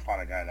I've never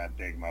fought a guy that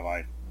big in my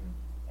life.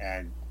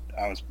 And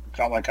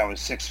felt like I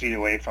was 6 feet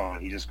away from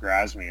him. He just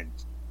grabs me and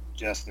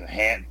just the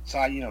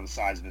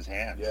size of his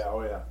hands. Yeah.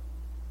 Oh yeah.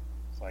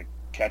 It's like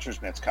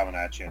catcher's mitts coming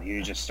at you, and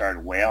he just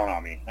started wailing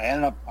on me.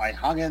 I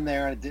hung in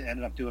there and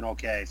ended up doing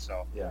okay.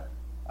 So yeah.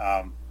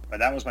 But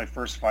that was my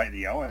first fight in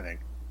the O, I think.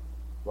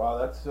 Wow,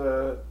 that's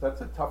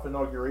a tough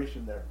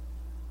inauguration there.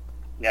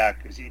 Yeah,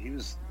 because he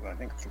was, I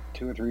think,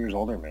 2 or 3 years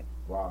older than me.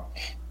 Wow.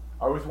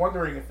 I was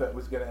wondering if that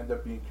was going to end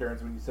up being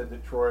Cairns when you said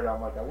Detroit.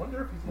 I'm like, I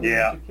wonder if he's going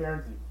to get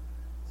Cairnsy.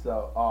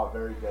 So,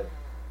 very good.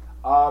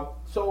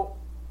 So,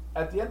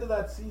 at the end of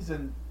that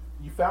season,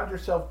 you found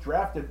yourself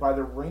drafted by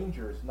the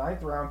Rangers,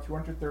 9th round,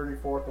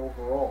 234th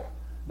overall.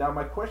 Now,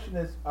 my question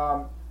is,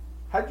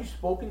 had you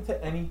spoken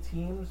to any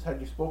teams?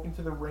 Had you spoken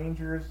to the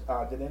Rangers?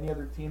 Did any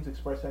other teams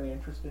express any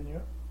interest in you?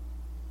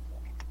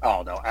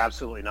 Oh, no,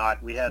 absolutely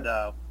not. We had,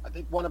 I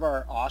think one of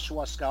our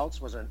Oshawa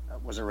scouts was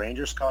a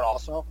Ranger scout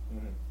also.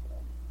 Mm-hmm.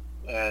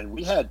 And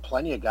we had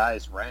plenty of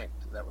guys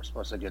ranked that were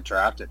supposed to get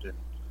drafted. And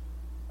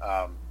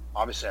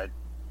obviously, I'm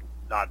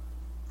not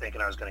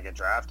thinking I was going to get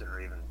drafted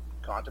or even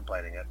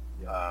contemplating it.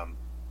 Yeah.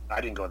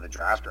 I didn't go to the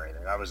draft or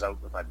anything. I was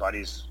out with my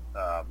buddies,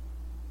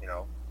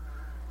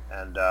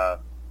 And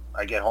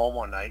I get home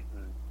one night,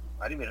 and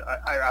I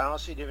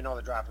honestly didn't even know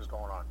the draft was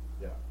going on.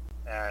 Yeah.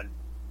 And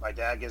my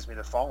dad gives me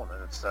the phone,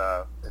 and it's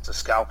a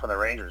scout from the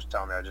Rangers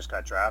telling me I just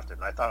got drafted.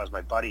 And I thought it was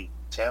my buddy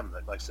Tim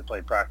that likes to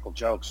play practical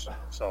jokes.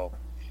 So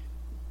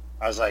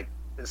I was like,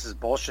 "This is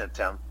bullshit,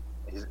 Tim."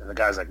 And the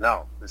guy's like,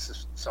 "No, this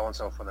is so and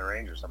so from the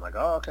Rangers." I'm like,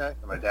 "Oh, okay."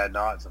 And my dad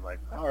nods. I'm like,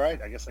 "All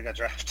right, I guess I got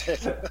drafted."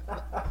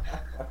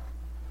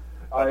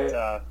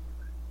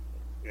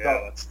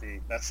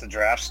 That's the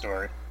draft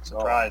story.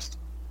 Surprised.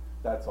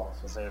 That's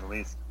awesome. To say the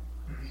least.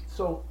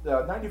 So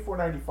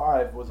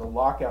 94-95 was a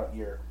lockout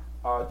year.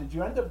 Did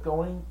you end up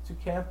going to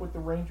camp with the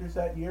Rangers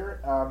that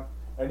year?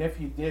 And if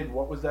you did,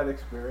 what was that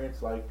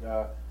experience like,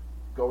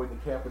 going to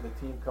camp with a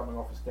team coming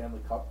off a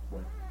Stanley Cup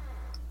win?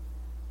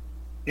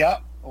 Yeah,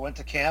 I went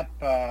to camp.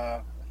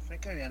 I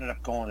think I ended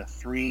up going to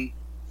three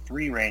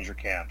Ranger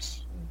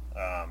camps.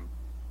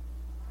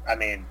 I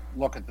mean,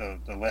 look at the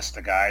list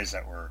of guys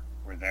that were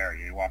there.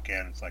 You walk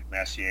in, it's like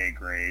Messier,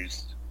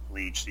 Graves,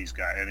 Leach, these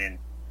guys. I mean,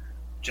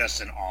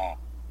 just in awe.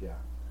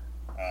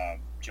 Yeah.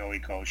 Joey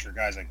Kosher,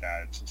 guys like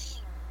that.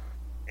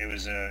 It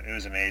was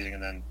amazing.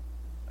 And then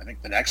I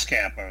think the next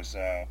camp I was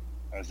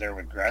there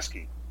with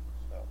Gretzky.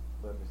 So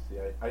let me see.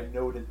 I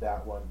noted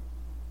that one.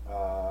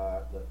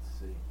 Let's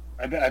see.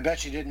 I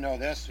bet you didn't know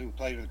this. Who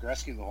played with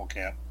Gretzky the whole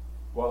camp?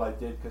 Well, I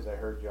did because I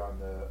heard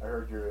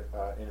your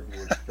interview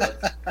with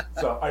Struts.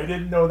 So I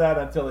didn't know that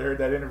until I heard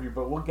that interview.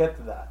 But we'll get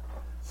to that.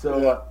 So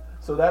yeah.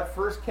 So that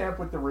first camp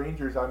with the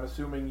Rangers, I'm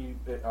assuming you.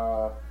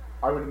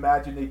 I would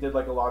imagine they did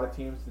like a lot of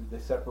teams. Did they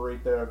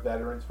separate their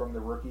veterans from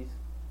the rookies?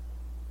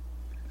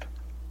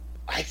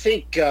 I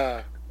think,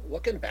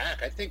 looking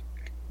back, I think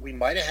we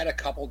might have had a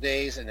couple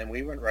days, and then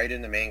we went right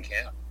in the main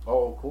camp.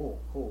 Oh,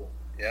 cool.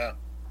 Yeah.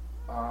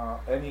 I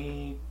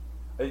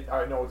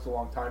know it's a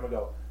long time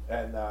ago,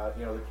 and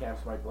the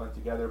camps might blend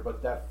together.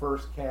 But that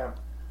first camp,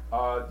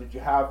 did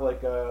you have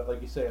like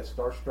you say, a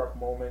starstruck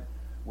moment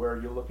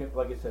where you're looking?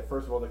 Like I said,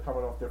 first of all, they're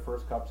coming off their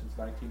first cup since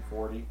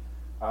 1940.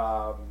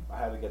 I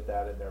had to get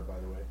that in there, by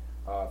the way.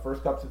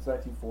 First cup since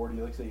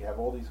 1940. Like I say, you have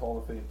all these Hall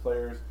of Fame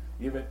players.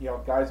 Even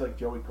guys like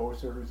Joey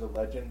Kosar, who's a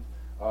legend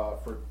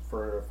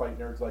for fight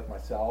nerds like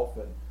myself,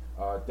 and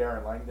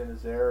Darren Langdon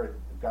is there, and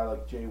a guy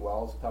like Jay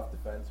Wells, tough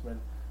defenseman.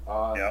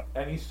 Yeah.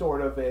 Any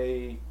sort of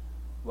a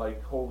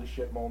like holy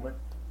shit moment?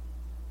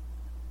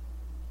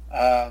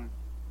 Well,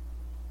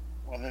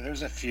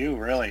 there's a few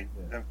really.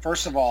 Yeah.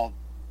 First of all,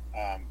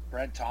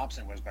 Brad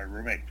Thompson was my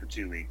roommate for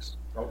 2 weeks.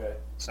 Okay.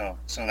 So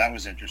that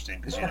was interesting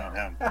because you know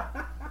him.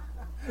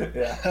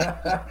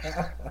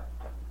 Yeah.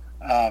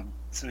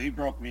 So he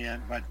broke me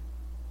in, but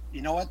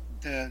you know what?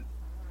 The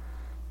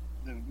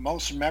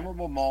most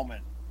memorable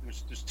moment.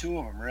 There's two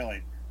of them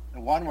really.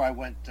 The one where I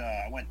went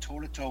toe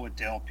to toe with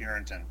Dale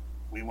Purinton.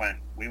 We went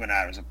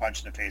out. It was a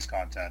punch in the face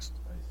contest.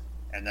 Nice.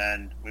 And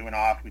then we went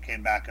off. We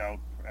came back out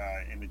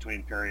in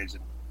between periods,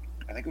 and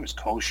I think it was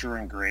Kosher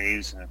and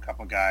Graves and a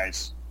couple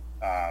guys.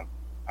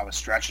 I was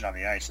stretching on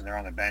the ice, and they're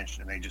on the bench,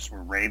 and they just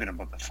were raving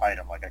about the fight.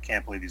 I'm like, I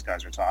can't believe these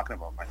guys are talking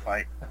about my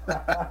fight.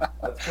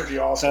 That's pretty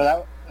awesome.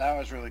 So that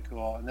was really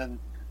cool. And then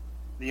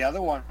the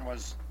other one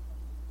was,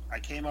 I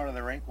came out of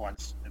the rink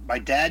once. My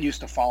dad used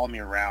to follow me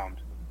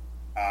around.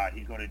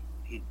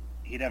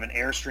 He'd have an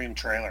Airstream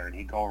trailer, and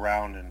he'd go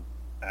around and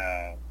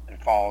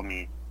follow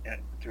me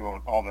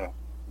through all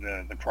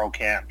the pro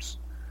camps.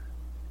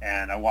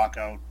 And I walk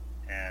out,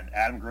 and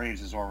Adam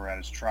Graves is over at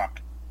his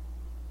truck.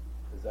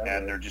 And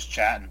right? They're just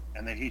chatting.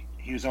 And then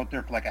he was out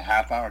there for like a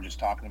half hour just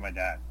talking to my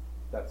dad.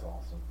 That's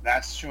awesome.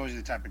 That shows you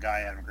the type of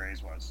guy Adam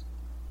Graves was.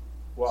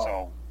 Well,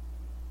 so,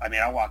 I mean,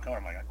 I walk out,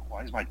 I'm like,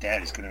 why is my dad?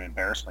 He's going to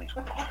embarrass me.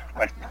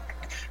 But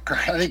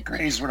I think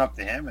Graves went up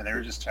to him, and they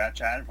were just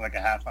chatting for like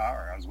a half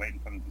hour. I was waiting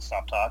for them to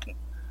stop talking.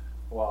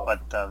 Well,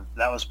 but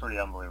that was pretty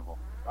unbelievable.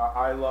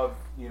 I love,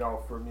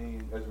 for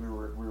me, as we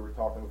were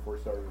talking before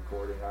we started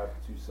recording, I have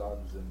two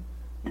sons, and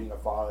being a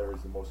father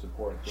is the most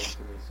important thing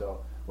to me.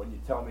 So when you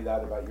tell me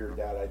that about your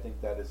dad, I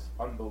think that is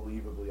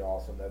unbelievably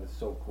awesome. That is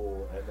so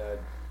cool. And then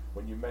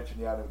when you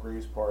mention the Adam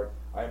Graves part,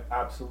 I'm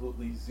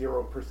absolutely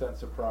 0%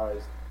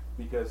 surprised,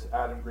 because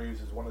Adam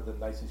Graves is one of the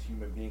nicest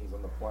human beings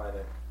on the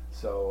planet.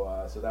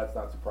 So that's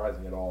not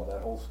surprising at all.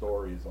 That whole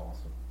story is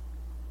awesome.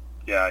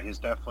 Yeah, he's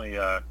definitely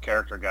a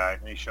character guy.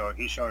 He showed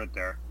it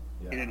there.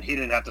 Yeah. He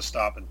didn't have to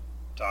stop and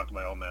talk to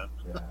my old man.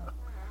 Yeah.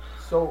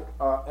 So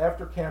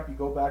after camp, you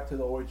go back to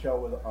the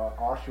OHL with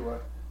Oshawa.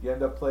 You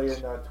end up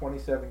playing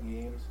 27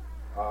 games.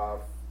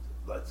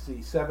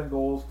 7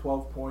 goals,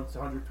 12 points,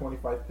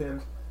 125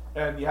 PIMs,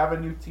 and you have a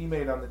new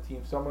teammate on the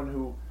team, someone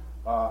who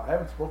I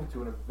haven't spoken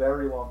to in a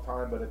very long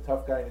time, but a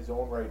tough guy in his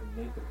own right,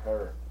 Nathan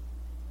Parrott.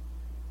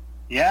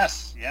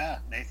 Yes, yeah,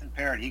 Nathan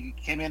Parrott. He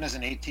came in as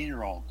an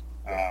 18-year-old.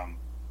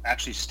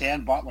 Actually,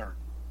 Stan Butler,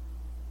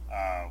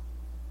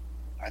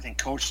 I think,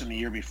 coached him the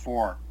year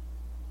before.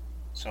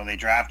 So they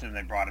drafted him,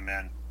 they brought him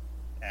in,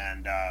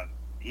 and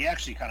he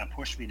actually kind of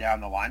pushed me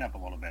down the lineup a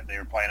little bit. They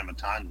were playing him a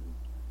ton.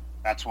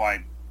 That's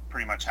why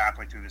pretty much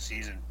halfway through the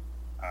season,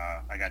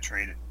 I got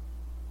traded.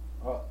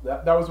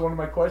 That was one of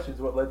my questions.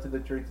 What led to the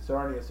trade to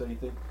Sarnia? So you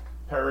think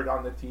Parrott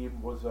on the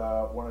team was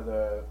one of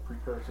the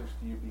precursors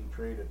to you being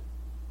traded.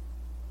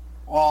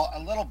 Well, a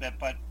little bit,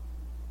 but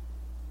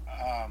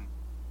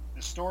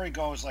the story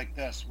goes like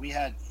this. We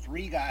had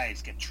 3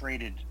 guys get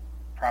traded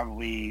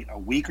probably a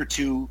week or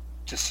two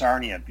to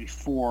Sarnia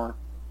before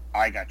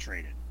I got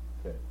traded.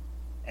 Okay.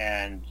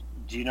 And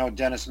do you know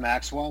Dennis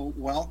Maxwell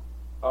well?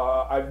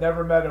 I've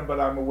never met him,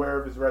 but I'm aware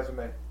of his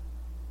resume.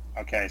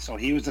 Okay, so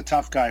he was the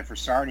tough guy for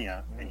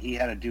Sarnia, and he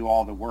had to do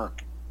all the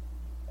work.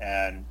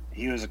 And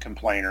he was a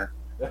complainer.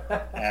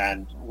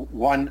 And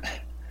one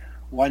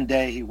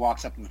day he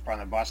walks up in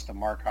front of the bus to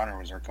Mark Hunter,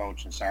 was our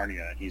coach in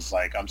Sarnia, and he's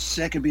like, I'm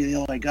sick of being the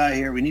only guy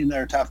here. We need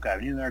another tough guy.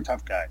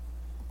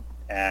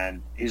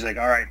 And he's like,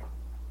 all right,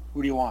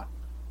 who do you want?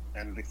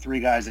 And the 3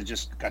 guys that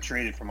just got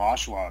traded from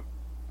Oshawa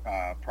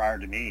prior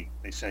to me,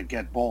 they said,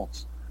 get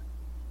Boulton.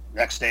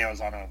 Next day I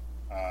was on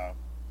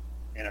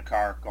in a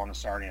car going to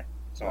Sarnia.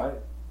 So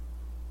Right.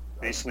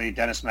 basically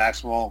Dennis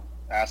Maxwell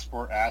asked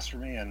for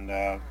me,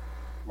 and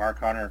Mark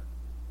Hunter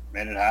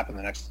made it happen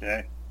the next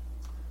day.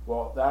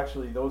 Well,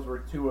 actually, those were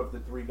 2 of the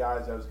 3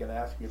 guys I was going to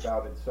ask you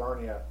about in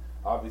Sarnia.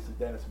 Obviously,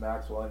 Dennis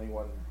Maxwell,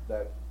 anyone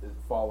that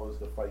follows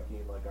the fight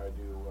game like I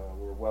do,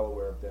 we're well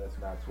aware of Dennis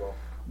Maxwell.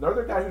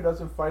 Another guy who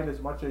doesn't fight as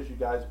much as you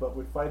guys, but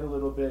would fight a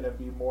little bit and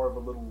be more of a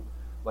little,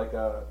 like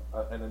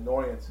an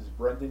annoyance, is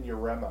Brendan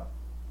Urema.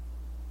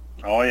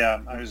 Oh,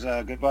 yeah. I was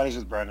good buddies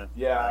with Brendan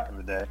Yeah. back in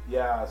the day.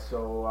 Yeah,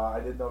 so I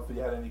didn't know if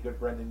you had any good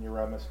Brendan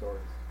Urema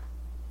stories.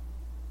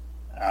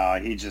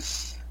 He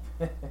just...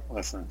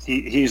 Listen,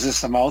 he was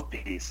just a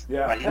mouthpiece.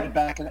 Yeah. But he would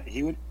back it up.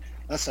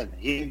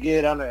 He'd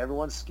get under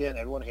everyone's skin.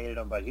 Everyone hated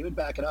him, but he would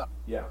back it up.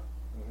 Yeah.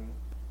 Mm-hmm.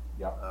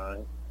 Yeah.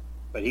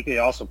 But he could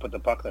also put the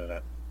puck in the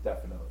net.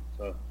 Definitely.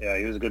 So, yeah,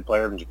 he was a good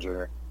player in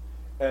junior.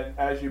 And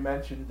as you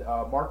mentioned,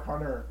 Mark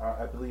Hunter,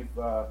 I believe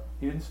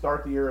he didn't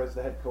start the year as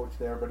the head coach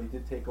there, but he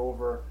did take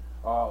over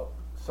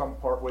some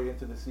part way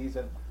into the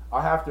season.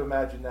 I have to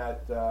imagine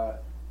that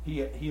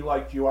he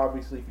liked you,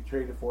 obviously, if he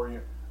traded for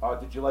you.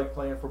 Did you like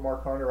playing for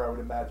Mark Hunter? I would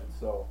imagine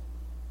so.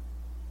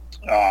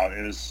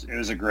 It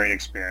was a great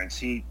experience.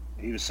 He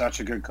was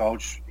such a good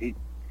coach.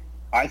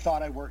 I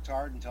thought I worked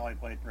hard until I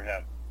played for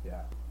him.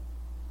 Yeah.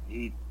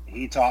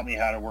 He taught me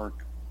how to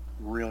work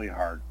really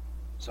hard.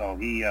 So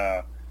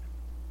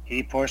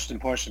he pushed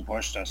and pushed and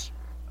pushed us.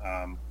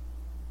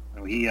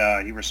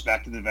 He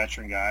respected the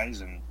veteran guys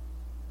and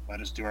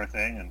let us do our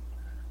thing, and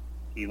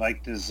he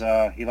liked his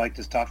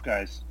tough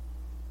guys.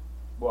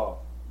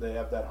 Well, they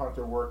have that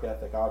Hunter work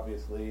ethic,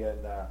 obviously,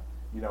 and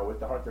with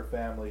the Hunter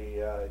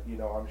family,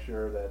 I'm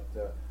sure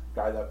that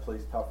guy that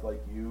plays tough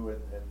like you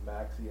and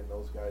Maxie and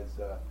those guys,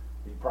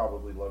 he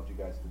probably loved you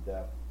guys to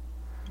death.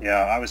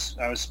 Yeah, I was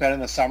spending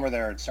the summer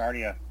there in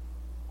Sarnia,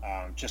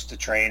 just to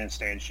train and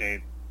stay in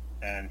shape,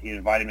 and he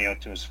invited me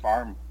out to his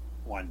farm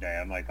one day.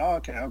 I'm like, oh,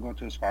 okay, I'll go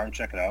to his farm,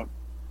 check it out.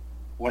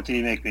 What did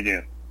he make me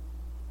do?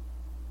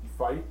 You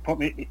fight?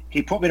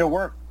 He put me to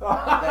work.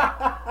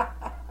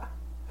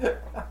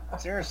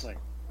 Seriously.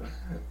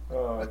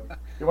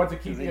 He wants to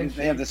keep you in shape.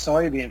 They have the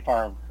soybean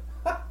farm.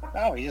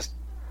 No,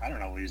 I don't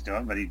know what he's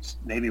doing, but he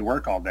just made me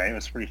work all day. It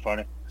was pretty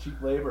funny. Cheap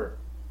labor.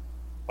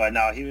 But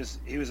no, he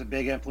was a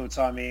big influence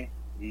on me.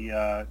 He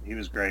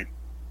was great.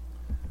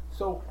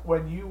 So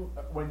when you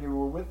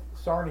were with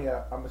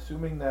Sarnia, I'm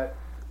assuming that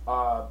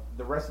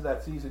the rest of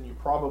that season you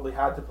probably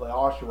had to play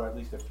Oshawa at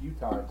least a few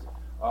times.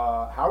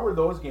 How were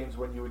those games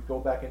when you would go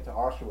back into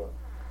Oshawa?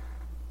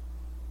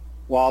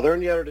 Well, they're in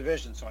the other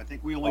division, so I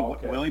think we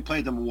only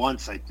played them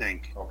once, I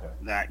think,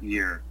 that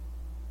year.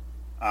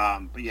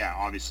 But yeah,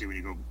 obviously when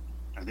you go,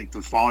 I think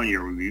the following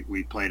year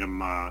we played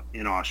them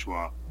in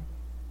Oshawa.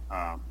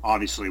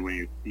 Obviously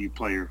when you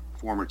play your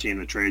former team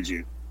that trades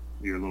you,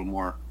 you're a little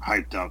more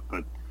hyped up,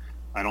 but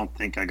I don't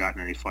think I got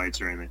in any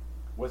fights or anything.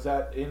 Was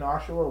that in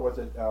Oshawa or was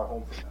it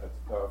home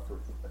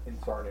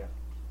in Sarnia?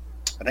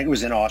 I think it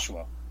was in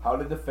Oshawa. How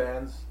did the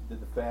fans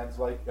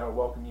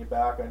welcome you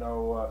back? I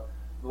know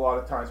a lot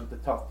of times with the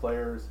tough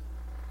players,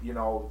 if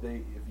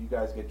you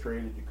guys get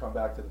traded, you come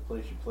back to the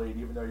place you played,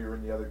 even though you're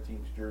in the other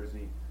team's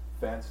jersey.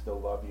 Fans still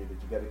love you. Did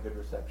you get a good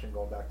reception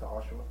going back to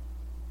Oshawa?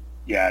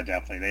 Yeah,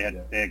 definitely.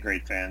 They had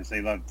great fans.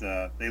 They loved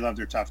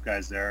their tough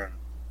guys there.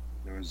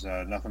 There was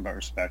nothing but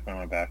respect when I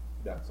went back.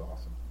 That's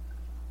awesome.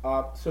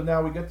 So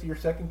now we get to your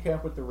second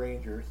camp with the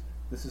Rangers.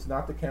 This is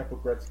not the camp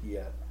with Gretzky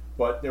yet,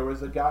 but there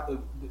was a guy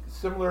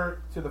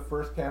similar to the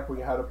first camp where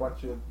you had a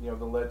bunch of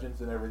the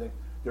legends and everything.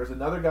 There's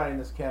another guy in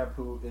this camp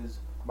who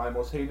is my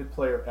most hated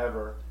player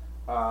ever.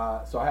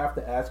 So I have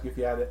to ask if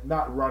you had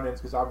not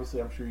run-ins, because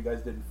obviously I'm sure you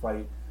guys didn't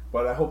fight,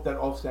 but I hope that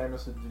Ulf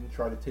Samuelsson didn't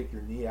try to take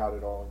your knee out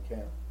at all in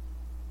camp.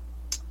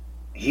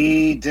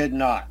 He did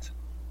not.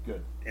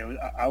 Good.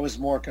 I was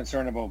more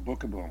concerned about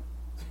Bookaboom.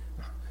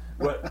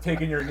 What,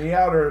 taking your knee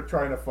out or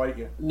trying to fight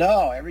you?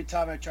 No, every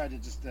time I tried to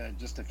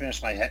just to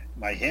finish my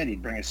head,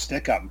 he'd bring his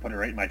stick up and put it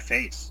right in my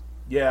face.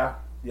 Yeah.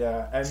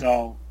 And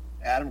so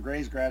Adam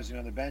Graves grabs me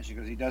on the bench. He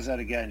goes, he does that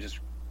again, just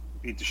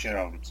beat the shit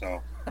out of him.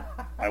 So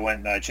I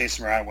went chased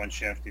him around one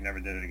shift. He never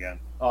did it again.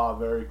 Oh,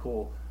 very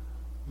cool.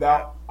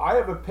 Now, I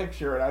have a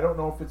picture, and I don't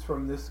know if it's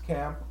from this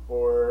camp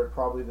or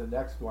probably the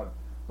next one,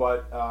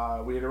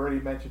 but we had already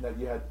mentioned that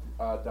you had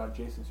done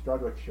Jason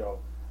Strudwick's show,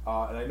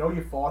 and I know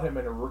you fought him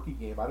in a rookie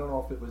game. I don't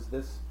know if it was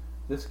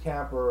this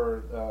camp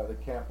or the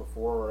camp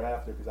before or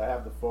after, because I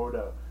have the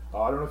photo.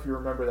 I don't know if you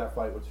remember that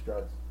fight with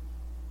Struds.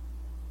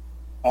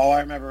 Oh,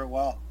 I remember it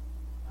well.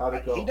 How'd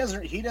it go?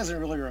 He doesn't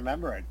really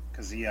remember it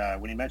because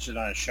when he mentioned it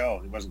on his show,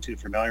 he wasn't too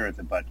familiar with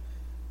it. But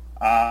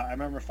I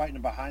remember fighting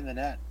him behind the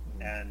net,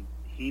 and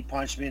he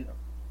punched me.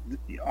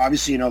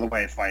 Obviously, you know the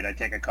way I fight. I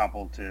take a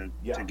couple to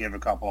give a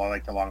couple. I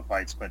like the long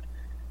fights, but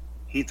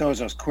he throws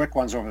those quick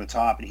ones over the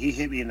top, and he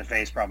hit me in the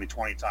face probably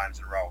 20 times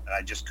in a row, and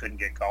I just couldn't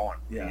get going.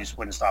 Yeah. He just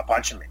wouldn't stop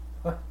punching me.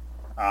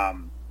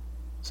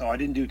 So I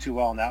didn't do too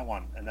well in that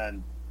one. And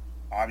then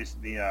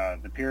obviously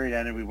the period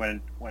ended. We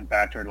went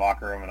back to our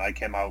locker room, and I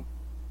came out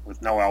with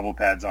no elbow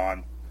pads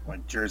on, my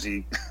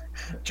jersey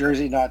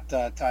not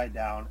tied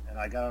down, and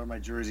I got out of my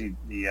jersey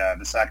the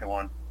second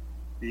one.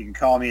 You can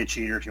call me a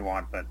cheater if you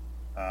want, but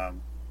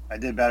I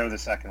did better the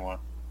second one.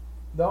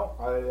 No,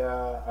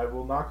 I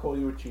will not call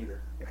you a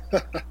cheater.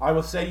 I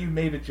will say you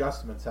made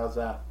adjustments. How's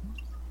that?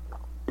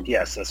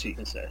 Yes, that's what you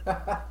can say.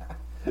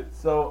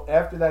 So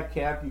after that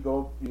camp,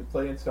 you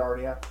play in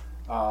Sarnia.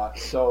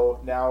 So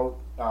now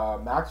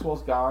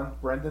Maxwell's gone,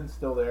 Brendan's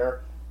still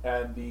there,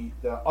 and the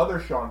other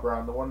Sean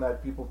Brown, the one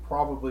that people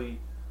probably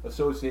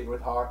associate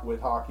with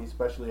hockey,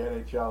 especially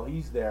NHL,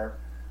 he's there.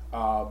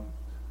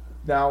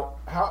 Now,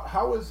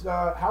 how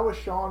was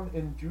Sean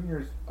in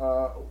juniors?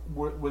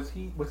 Was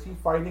he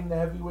fighting the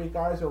heavyweight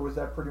guys, or was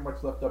that pretty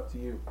much left up to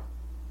you?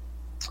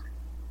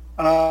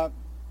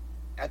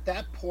 At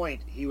that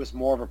point, he was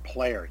more of a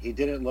player. He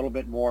did it a little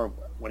bit more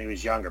when he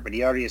was younger, but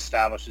he already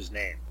established his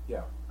name.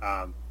 Yeah.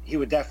 He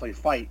would definitely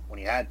fight when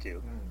he had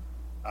to.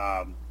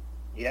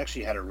 He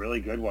actually had a really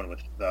good one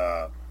with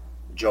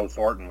Joe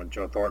Thornton when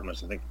Joe Thornton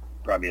was, I think,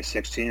 probably a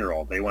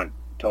 16-year-old. They went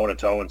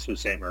toe-to-toe in Sault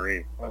Ste.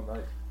 Marie. Oh,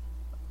 nice.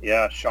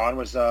 Yeah, Sean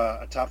was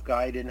a tough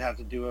guy. He didn't have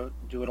to do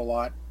it a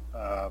lot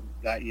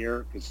that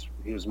year because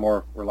he was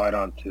more relied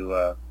on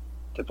to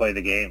play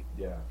the game.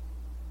 Yeah.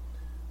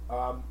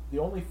 The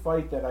only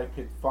fight that I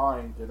could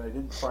find, and I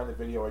didn't find the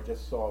video, I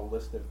just saw a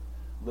list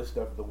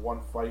of the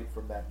one fight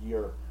from that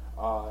year.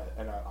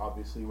 And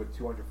obviously with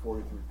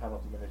 243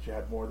 penalty minutes, you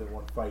had more than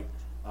one fight.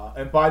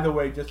 And by the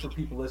way, just for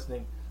people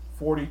listening,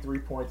 43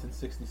 points in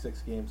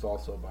 66 games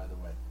also, by the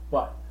way.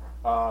 But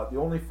the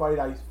only fight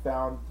I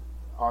found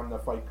on the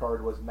fight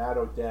card was Matt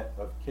Odette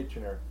of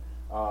Kitchener.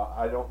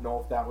 I don't know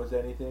if that was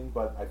anything,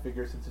 but I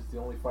figure since it's the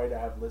only fight I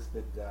have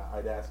listed,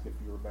 I'd ask if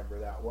you remember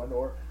that one,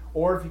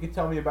 or if you could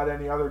tell me about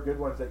any other good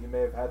ones that you may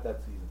have had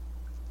that season.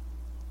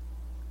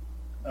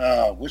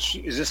 Which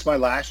is this my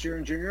last year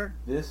in junior?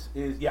 This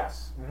is,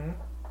 yes. Mm-hmm.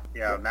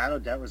 Yeah, Matt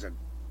Odette was a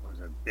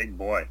big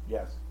boy.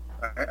 Yes.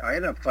 I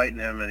ended up fighting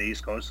him in the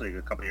East Coast League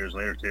a couple of years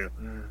later too.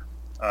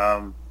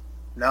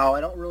 No,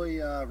 I don't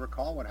really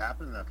recall what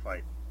happened in that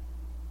fight,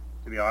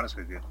 to be honest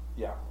with you.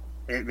 Yeah.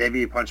 Maybe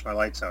he punched my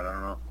lights out. I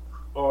don't know.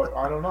 Or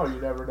I don't know. You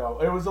never know.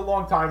 It was a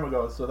long time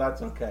ago, so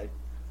that's okay.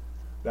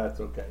 That's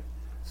okay.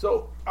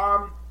 So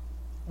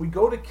we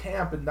go to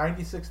camp in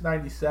 96,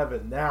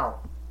 97.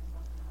 Now,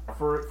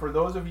 for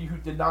those of you who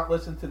did not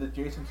listen to the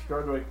Jason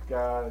Strudwick,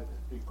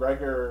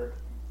 Gregor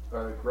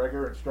and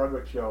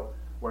Strudwick show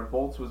when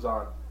Bolts was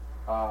on,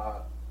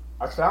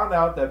 I found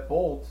out that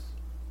Bolts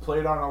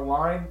played on a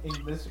line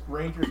in this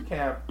Rangers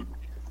camp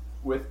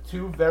with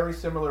two very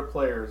similar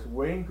players,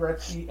 Wayne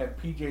Gretzky and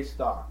PJ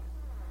Stock.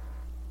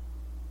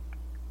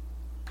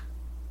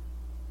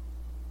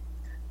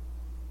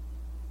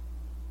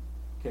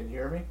 Can you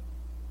hear me?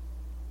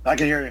 I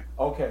can hear you.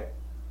 Okay.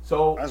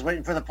 So I was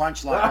waiting for the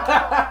punchline.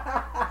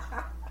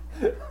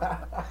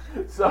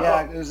 So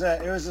yeah,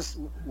 it was just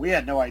we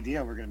had no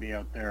idea we were going to be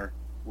out there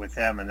with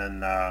them, and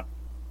then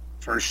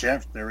first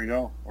shift, there we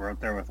go. We're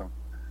out there with them.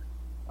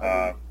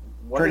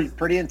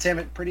 Pretty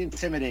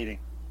intimidating.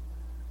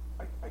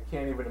 I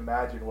can't even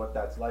imagine what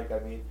that's like. I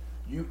mean,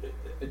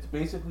 it's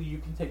basically you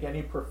can take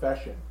any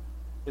profession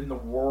in the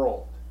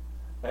world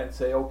and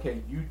say,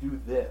 okay, you do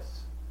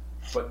this,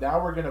 but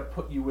now we're going to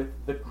put you with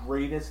the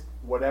greatest,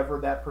 whatever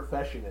that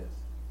profession is.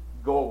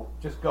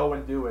 Just go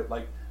and do it.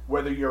 Like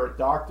whether you're a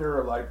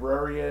doctor, a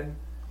librarian,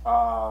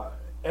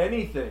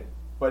 anything.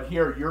 But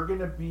here, you're going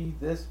to be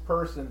this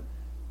person.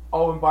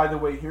 Oh, and by the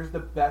way, here's the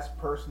best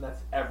person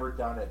that's ever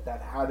done it.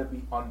 That had to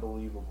be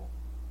unbelievable.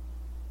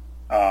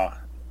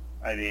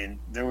 I mean,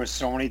 there was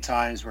so many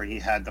times where he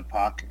had the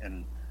puck,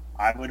 and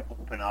I would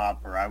open up,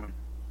 or I would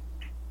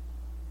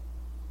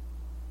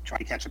try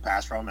to catch a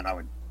pass from him, and I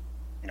would,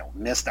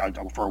 miss out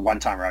for one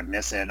time, where I'd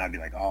miss it, and I'd be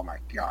like, "Oh my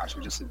gosh,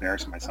 I'm just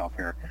embarrassing myself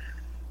here."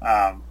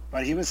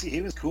 But he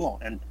was cool,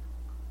 and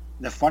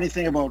the funny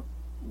thing about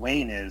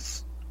Wayne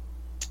is,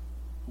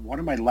 one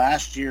of my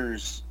last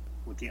years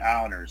with the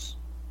Islanders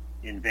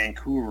in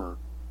Vancouver,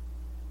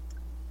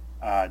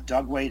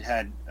 Doug Wade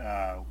had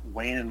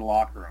Wayne in the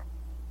locker room.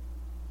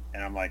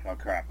 And I'm like, oh,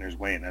 crap, there's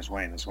Wayne.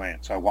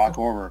 So I walk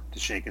over to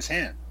shake his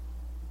hand.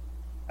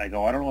 I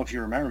go, I don't know if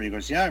you remember me. He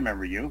goes, yeah, I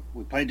remember you.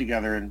 We played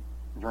together in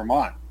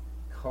Vermont.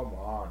 Come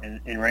on.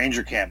 In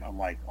Ranger camp. I'm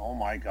like, oh,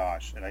 my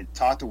gosh. And I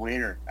talked to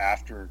Wader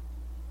after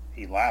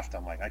he left,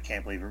 I'm like, I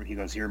can't believe it. He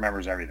goes, he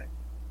remembers everything.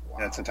 Wow.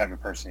 That's the type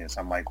of person he is.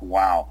 I'm like,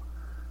 wow.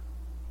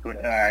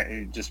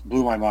 It just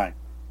blew my mind.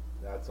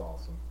 That's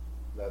awesome.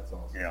 That's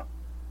awesome. Yeah.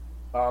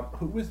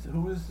 Who was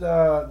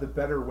the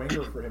better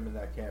winger for him in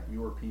that camp?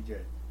 You or PJ?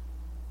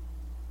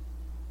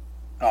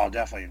 Oh,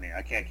 definitely me.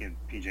 I can't give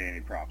PJ any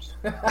props.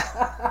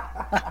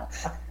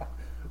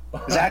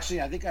 Because actually,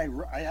 I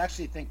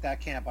actually think that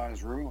camp I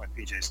was rooming with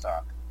PJ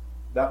Stock.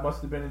 That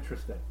must have been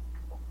interesting.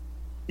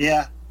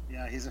 Yeah,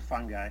 he's a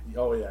fun guy.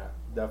 Oh yeah,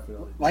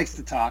 definitely. Likes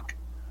to talk.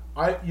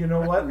 You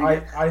know what?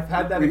 I've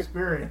had that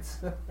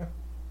experience.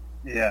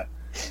 Yeah.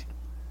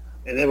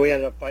 And then we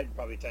ended up fighting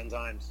probably 10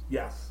 times.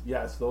 Yes.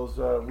 Those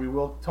we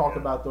will talk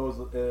about those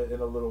in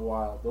a little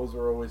while. Those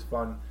are always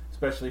fun,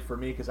 especially for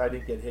me because I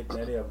didn't get hit in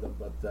any of them.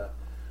 But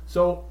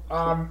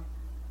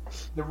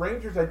the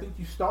Rangers, I think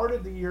you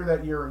started the year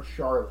that year in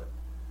Charlotte,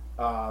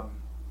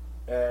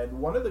 and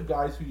one of the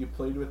guys who you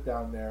played with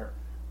down there,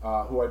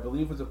 who I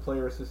believe was a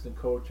player assistant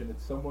coach, and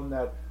it's someone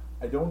that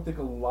I don't think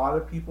a lot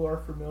of people are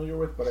familiar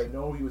with, but I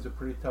know he was a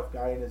pretty tough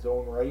guy in his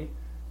own right.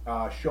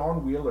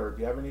 Sean Wheeler.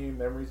 Do you have any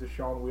memories of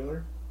Sean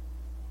Wheeler?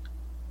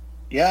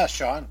 Yeah,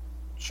 Sean.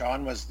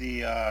 Sean was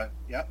he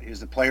was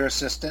the player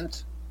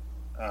assistant.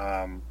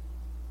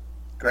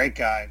 Great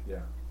guy. Yeah.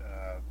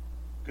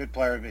 Good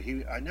player, but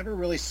I never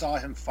really saw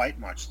him fight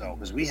much though,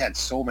 because we had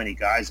so many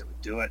guys that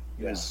would do it.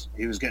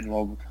 He was getting a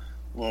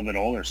little bit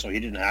older, so he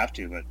didn't have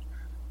to. But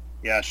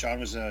yeah, Sean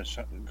was a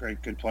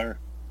good player.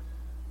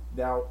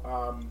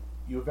 Now,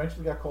 you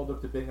eventually got called up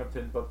to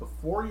Binghamton, but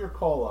before your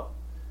call up,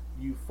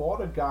 you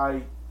fought a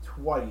guy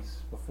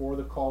twice before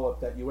the call up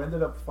that you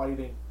ended up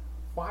fighting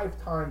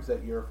 5 times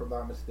that year, if I'm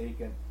not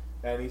mistaken.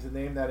 And he's a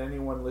name that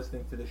anyone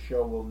listening to the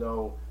show will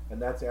know,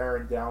 and that's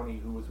Aaron Downey,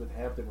 who was with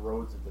Hampton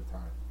Roads at the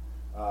time.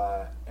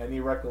 Any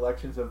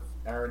recollections of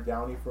Aaron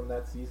Downey from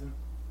that season?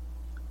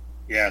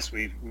 Yes,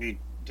 we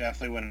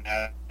definitely went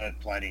at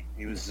plenty.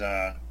 He was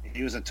a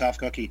tough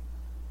cookie.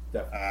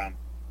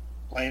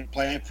 Definitely.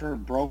 Playing for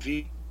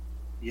Brophy,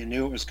 you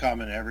knew it was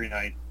coming every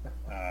night.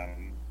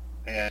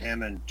 They had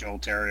him and Joel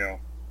Terrio.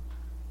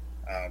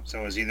 So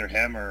it was either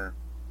him or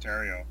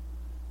Terrio.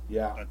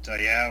 Yeah. But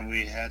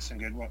we had some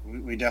good.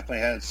 We definitely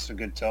had some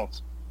good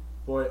tilts.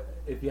 Boy,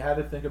 if you had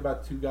to think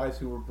about 2 guys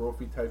who were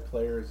Brophy type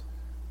players,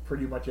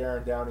 pretty much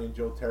Aaron Downey and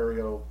Joe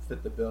Terrio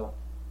fit the bill.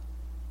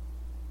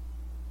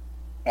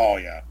 Oh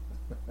yeah.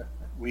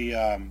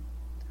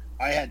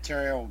 I had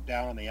Terrio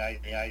down on the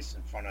ice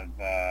in front of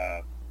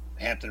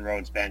Hampton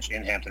Roads bench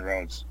in Hampton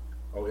Roads.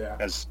 Oh yeah.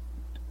 Because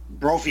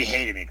Brophy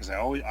hated me because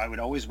I would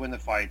always win the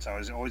fights. I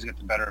was always get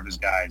the better of his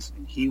guys,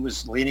 and he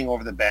was leaning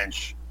over the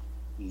bench,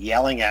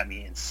 yelling at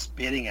me and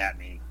spitting at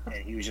me,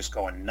 and he was just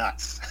going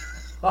nuts.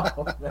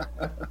 Oh, man.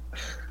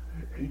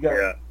 You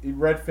got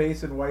red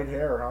face and white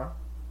hair, huh?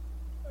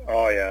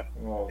 Oh yeah.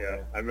 Oh, yeah.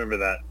 Man. I remember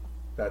that.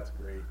 That's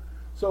great.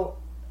 So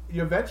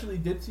you eventually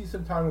did see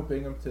some time with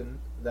Binghamton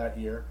that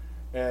year,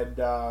 and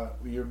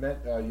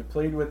you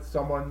played with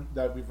someone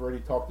that we've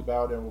already talked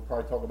about, and we'll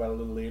probably talk about a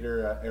little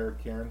later,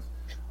 Eric Cairns.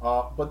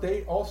 But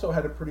they also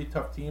had a pretty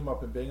tough team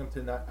up in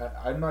Binghamton.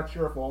 I'm not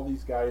sure if all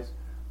these guys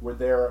were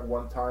there at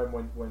one time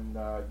when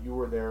you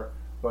were there,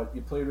 but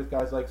you played with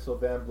guys like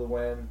Sylvain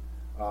Blouin,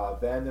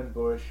 Van den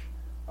Busch,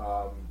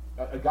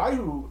 a guy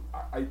who,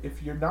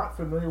 if you're not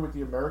familiar with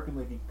the American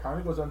League, he kind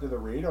of goes under the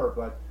radar,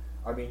 but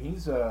I mean,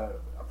 he's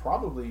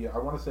probably, I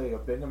want to say, a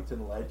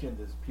Binghamton legend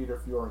is Peter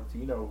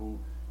Fiorentino, who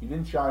he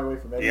didn't shy away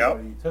from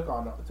anybody. He took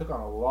on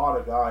a lot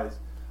of guys,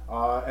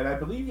 and I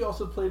believe he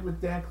also played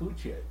with Dan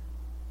Cloutier.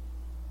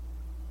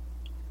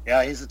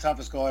 Yeah, he's the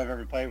toughest goalie I've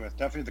ever played with.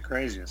 Definitely the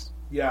craziest.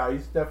 Yeah,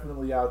 he's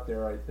definitely out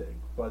there, I think.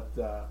 But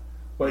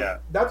yeah.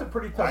 That's a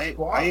pretty tough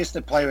squad. I used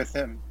to play with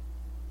him.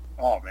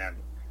 Oh man.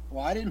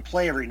 Well, I didn't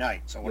play every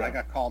night, so when I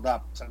got called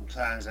up,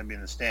 sometimes I'd be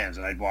in the stands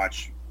and I'd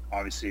watch,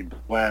 obviously,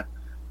 Blouin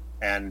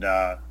and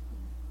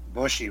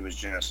Bushy was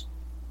just,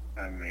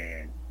 I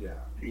mean,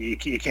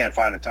 you can't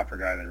find a tougher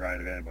guy than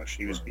Ryan Van Bush.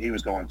 He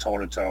was going toe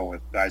to toe with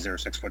guys that were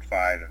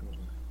 6'5", and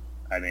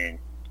I mean,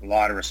 a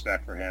lot of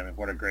respect for him. And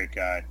what a great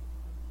guy.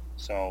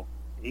 So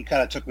he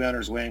kind of took me under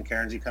his wing.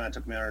 Cairns, he kind of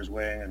took me under his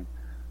wing, and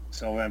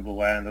Sylvain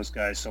Blouin, those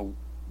guys. So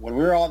when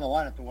we were all in the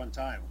lineup at one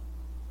time,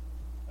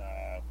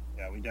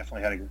 we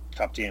definitely had a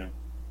top team.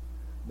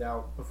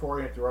 Now, before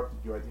I interrupted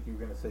you, I think you were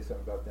going to say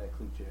something about Dan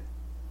Cloutier.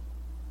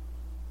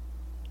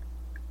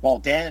 Well,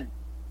 Dan,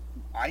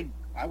 I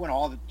went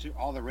all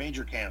the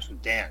Ranger camps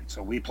with Dan,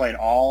 so we played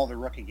all the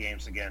rookie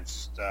games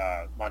against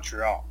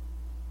Montreal.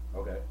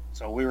 Okay.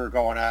 So we were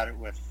going at it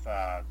with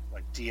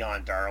like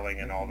Dion Darling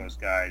and all those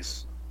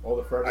guys. All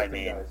the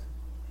Fredericton guys.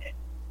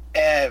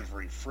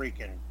 Every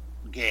freaking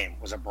game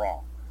was a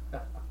brawl.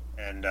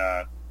 And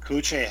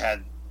Cloutier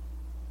had,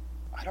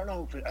 I don't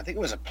know, I think it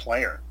was a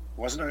player. It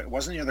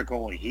wasn't the other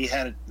goalie. He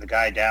had the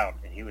guy down,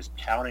 and he was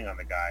pounding on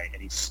the guy,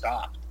 and he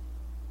stopped.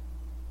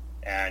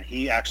 And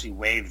he actually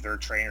waved their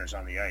trainers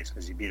on the ice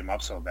because he beat him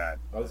up so bad.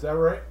 Oh, is that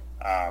right?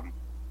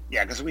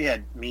 Yeah, because we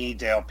had me,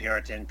 Dale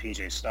Puritan,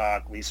 PJ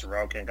Stock, Lisa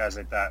Roca, and guys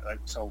like that.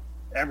 So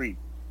every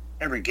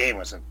game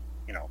was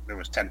there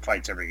was 10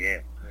 fights every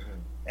game.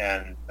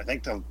 And I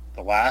think the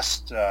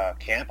last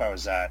camp I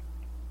was at,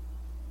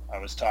 I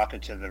was talking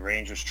to the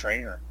Rangers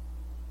trainer.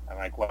 I'm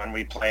like, when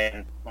we play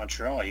in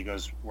Montreal, he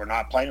goes, we're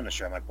not playing them this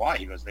year. I'm like, why?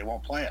 He goes, they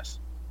won't play us.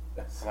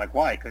 I'm like,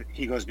 why?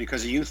 He goes,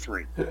 because of you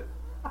three.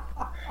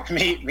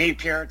 me,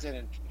 Puritan,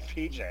 and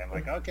PJ. I'm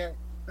like, okay.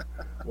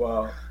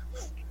 Well,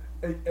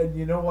 and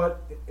you know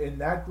what? In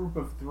that group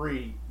of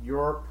three,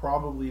 you're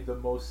probably the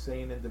most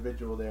sane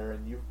individual there,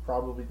 and you've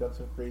probably done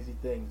some crazy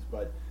things,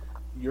 but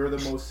you're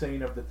the most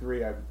sane of the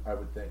three, I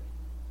would think.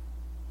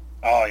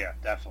 Oh, yeah,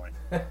 definitely.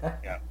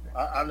 Yeah.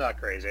 I'm not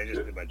crazy. I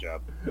just do my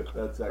job.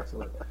 That's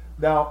excellent.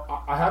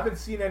 Now, I haven't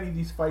seen any of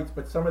these fights,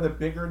 but some of the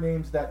bigger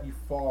names that you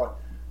fought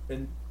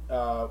in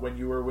when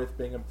you were with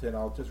Binghamton,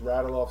 I'll just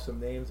rattle off some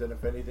names, and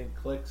if anything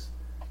clicks,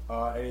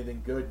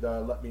 anything good,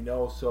 let me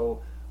know.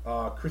 So,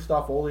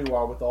 Christoph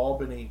Oliwa with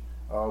Albany,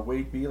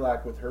 Wade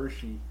Belak with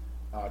Hershey,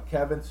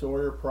 Kevin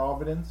Sawyer,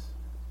 Providence,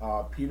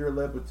 Peter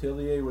Le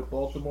Boutillier with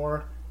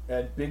Baltimore,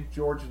 and Big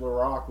George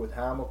Larocque with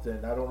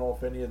Hamilton. I don't know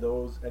if any of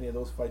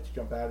those fights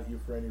jump out at you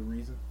for any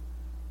reason.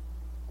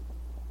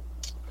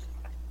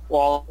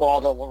 Well,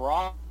 the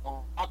Larocque,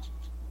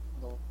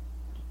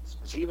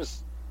 he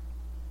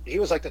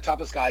was like the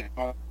toughest guy.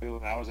 I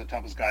was the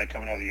toughest guy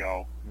coming out of the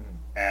O,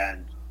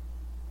 and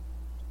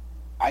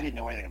I didn't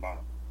know anything about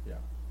him.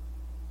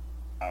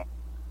 Yeah.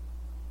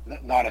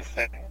 Not a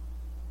thing.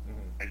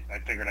 I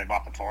figured I'd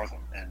mop the floor with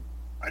him, and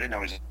I didn't know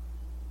he was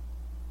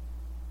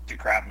to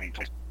crap me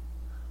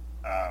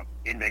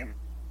in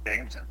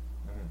Binghamton.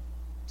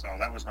 So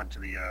that was went to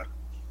the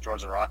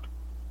George Larocque.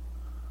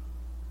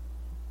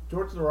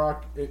 George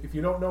Larocque, if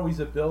you don't know he's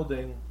a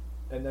building,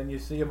 and then you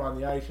see him on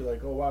the ice, you're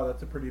like, oh wow,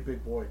 that's a pretty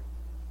big boy.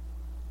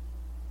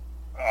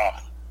 Oh,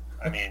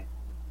 I mean,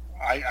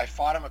 I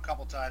fought him a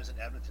couple times in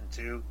Edmonton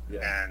too,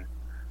 and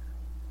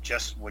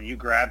just when you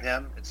grab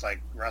him, it's like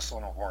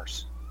wrestling a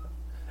horse.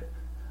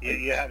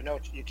 You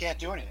can't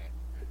do anything.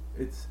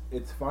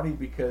 It's funny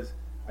because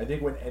I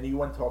think when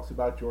anyone talks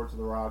about George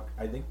Larocque,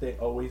 I think they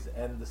always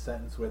end the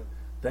sentence with,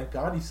 "Thank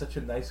God he's such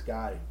a nice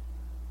guy."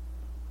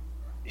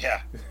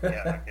 Yeah.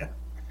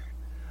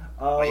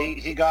 Well,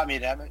 he got me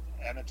at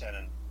Edmonton,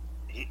 and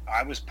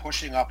I was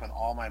pushing up with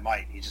all my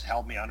might. He just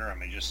held me under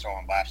him. He just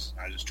throwing lefts.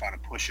 I was just trying to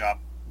push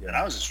up, and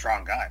I was a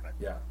strong guy, but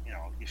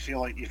you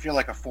feel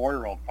like a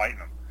 4-year-old fighting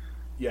him.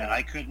 Yeah. And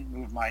I couldn't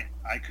move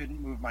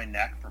my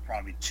neck for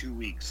probably 2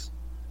 weeks.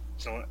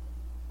 So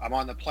I'm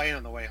on the plane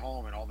on the way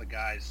home, and all the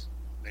guys,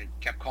 they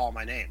kept calling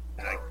my name,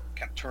 and I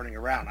kept turning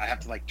around. I have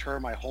to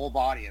turn my whole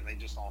body, and they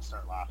just all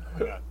start laughing. Oh,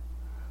 my God.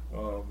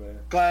 Oh man!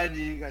 Glad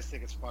you guys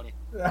think it's funny.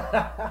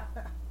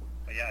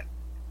 But yeah.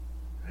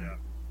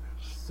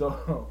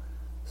 So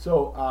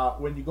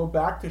when you go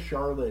back to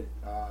Charlotte,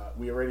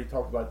 we already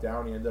talked about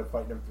Downey. Ended up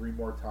fighting him 3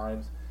 more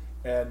times,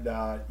 and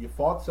you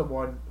fought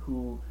someone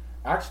who.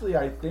 Actually,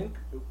 I think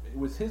it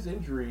was his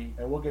injury,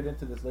 and we'll get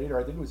into this later.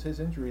 I think it was his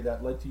injury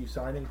that led to you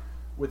signing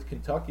with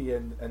Kentucky,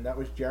 and that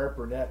was Jarrett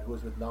Burnett, who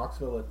was with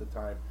Knoxville at the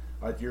time.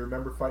 Do you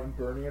remember fighting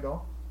Bernie at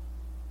all?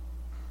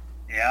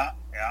 Yeah.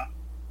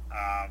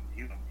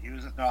 He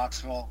was at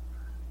Knoxville.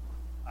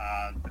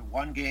 The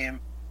one game,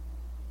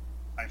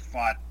 I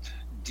fought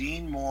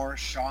Dean Moore,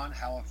 Sean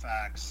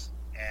Halifax,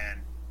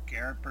 and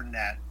Garrett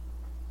Burnett,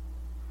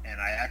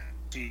 and I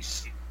actually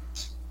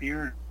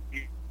speared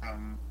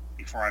him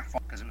before I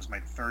fought because it was my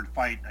 3rd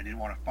fight. I didn't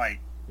want to fight.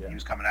 Yeah. He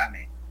was coming at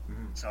me.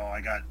 So I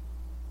got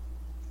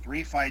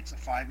 3 fights, a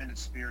 5-minute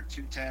spear,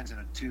 2 10s, and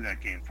a 2 that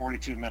game,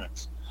 42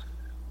 minutes.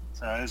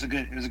 So it was a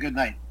good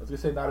night. I was gonna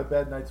say, not a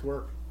bad night's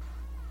work.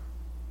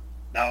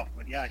 No,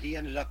 but yeah, he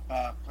ended up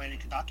playing in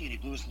Kentucky, and he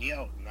blew his knee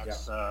out, and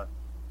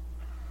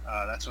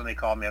that's when they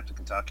called me up to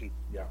Kentucky.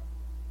 Yeah.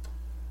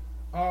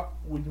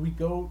 When we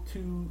go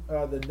to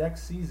the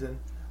next season,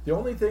 the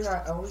only thing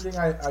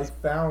I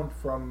found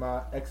from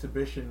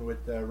exhibition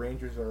with the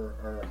Rangers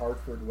or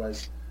Hartford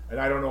was, and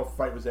I don't know if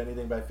fight was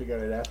anything, but I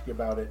figured I'd ask you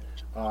about it.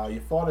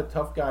 You fought a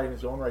tough guy in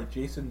his own right,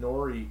 Jason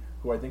Norrie,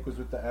 who I think was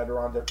with the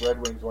Adirondack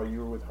Red Wings while you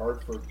were with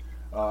Hartford.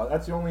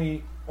 That's the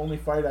only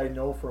fight I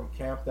know from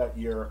camp that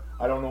year.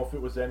 I don't know if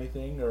it was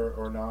anything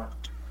or not.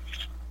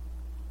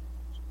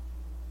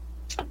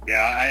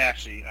 Yeah, I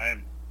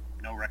have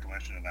no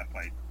recollection of that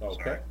fight.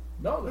 Okay. Sorry.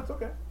 No, that's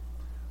okay.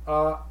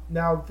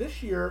 Now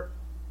this year,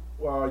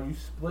 you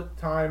split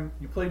time.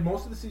 You played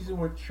most of the season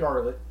with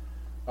Charlotte.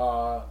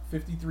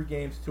 53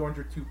 games,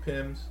 202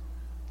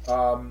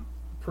 PIMs.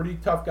 Pretty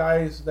tough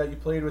guys that you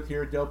played with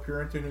here. Dale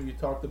Purinton, who you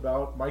talked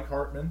about, Mike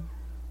Hartman,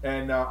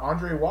 and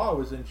Andre Waugh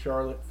was in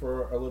Charlotte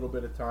for a little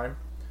bit of time.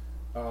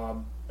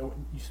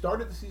 You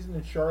started the season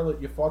in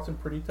Charlotte. You fought some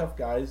pretty tough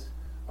guys.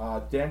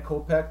 Dan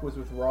Kopech was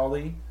with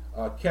Raleigh.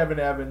 Kevin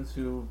Evans,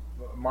 who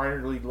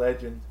minor league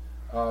legend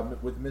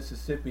with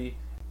Mississippi,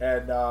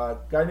 and a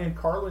guy named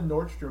Carlin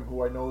Nordstrom,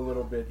 who I know a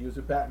little bit. He was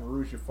at Baton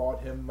Rouge. You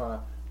fought him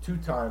 2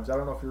 times. I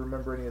don't know if you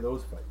remember any of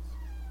those fights.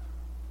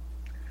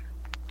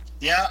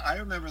 Yeah, I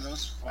remember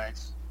those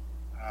fights.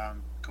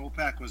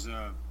 Kopech was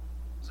a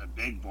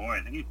big boy.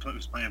 I think he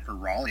was playing for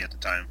Raleigh at the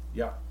time.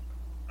 Yeah.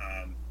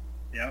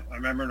 Yeah, I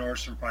remember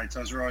Nordstrom fights.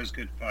 Those were always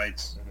good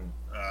fights.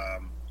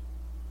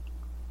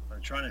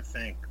 I'm trying to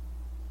think.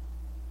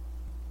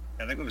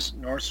 I think it was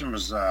Nordstrom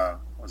was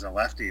a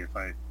lefty, if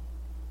I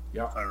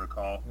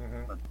recall.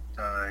 Mm-hmm. But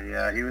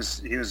yeah, he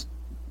was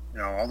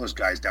all those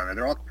guys down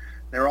there.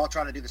 They're all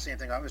trying to do the same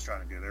thing I was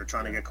trying to do. They were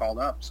trying to get called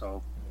up.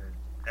 So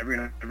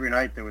every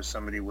night there was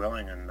somebody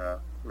willing and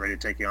ready to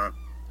take you on.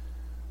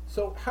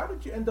 So how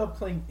did you end up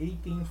playing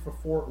 8 games for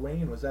Fort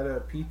Wayne? Was that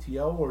a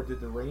PTO, or did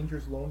the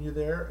Rangers loan you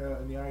there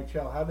in the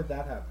IHL? How did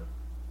that happen?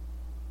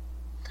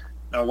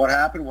 No, what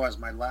happened was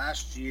my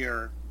last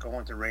year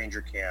going to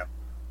Ranger camp,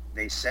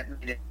 they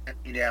sent me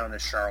down to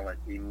Charlotte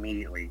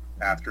immediately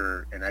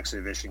after an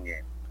exhibition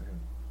game. Mm-hmm.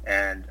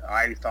 And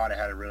I thought I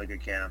had a really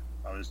good camp.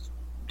 I was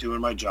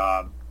doing my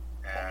job.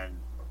 And,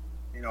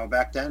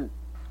 back then,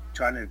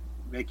 trying to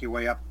make your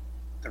way up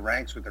the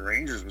ranks with the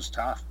Rangers was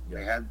tough. Yeah.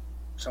 They had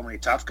so many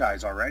tough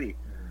guys already.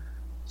 Mm-hmm.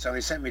 So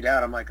they sent me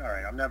down. I'm like, all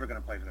right, I'm never going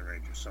to play for the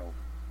Rangers. So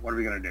what are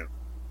we going to do?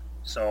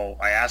 So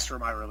I asked for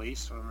my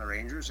release from the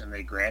Rangers, and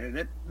they granted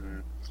it.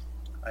 And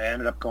I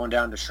ended up going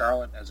down to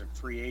Charlotte as a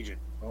free agent.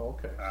 Oh,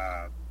 okay.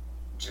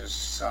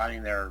 Just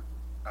signing there,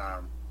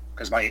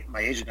 because my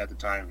agent at the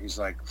time, he's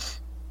like,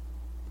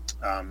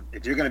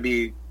 if you're going to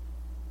be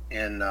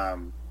in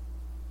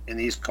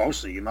the East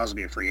Coast League, you must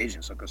be a free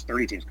agent. So because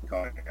 30 teams can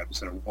call it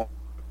instead of one.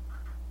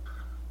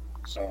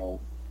 So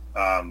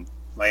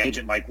my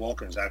agent Mike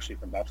Boulton is actually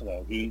from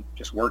Buffalo. He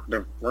just worked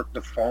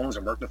the phones,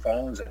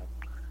 and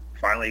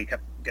finally he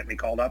kept getting me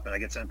called up, and I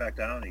get sent back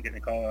down. And he get me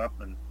called up,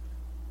 and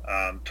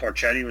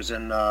Torchetti was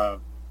in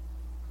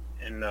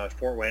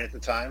Fort Wayne at the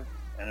time.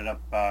 Ended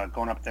up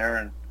going up there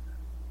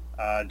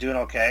and doing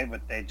okay,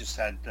 but they just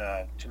had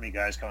too many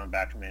guys coming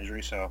back from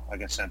injury, so I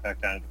got sent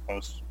back down to the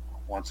post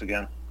once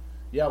again.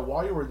 Yeah,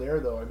 while you were there,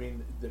 though, I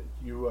mean,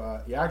 you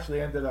actually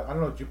ended up, I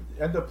don't know, did you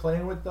end up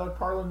playing with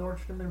Carla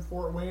Nordstrom in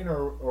Fort Wayne,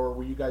 or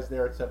were you guys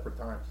there at separate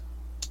times?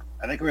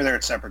 I think we were there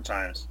at separate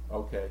times.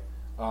 Okay.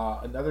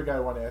 Another guy I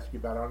want to ask you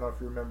about, I don't know if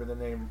you remember the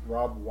name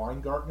Rob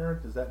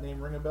Weingartner. Does that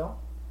name ring a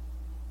bell?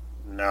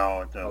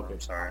 No, it doesn't. Okay. I'm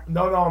sorry.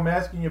 No, I'm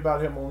asking you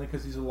about him only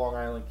because he's a Long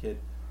Island kid,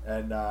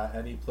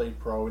 and he played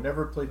pro. He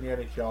never played in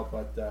the NHL,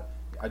 but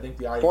I think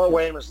the IHL... Fort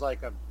Wayne was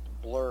like a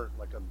blur,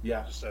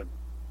 just a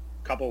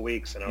couple of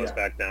weeks, and I was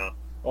back down.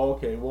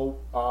 Okay, well,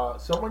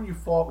 someone you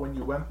fought when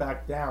you went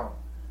back down,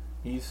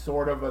 he's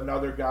sort of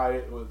another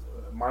guy with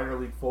minor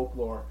league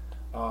folklore,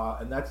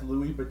 and that's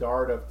Louis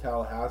Bedard of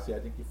Tallahassee. I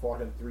think you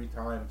fought him 3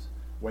 times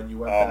when you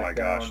went back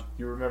down. Gosh. Do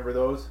you remember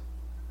those?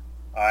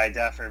 I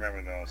definitely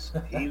remember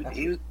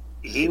those.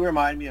 He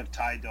reminded me of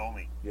Ty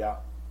Domi. Yeah.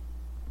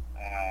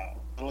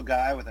 Little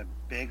guy with a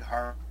big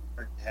hard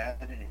head,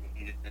 and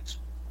he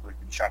just would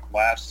chuck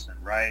lefts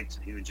and rights,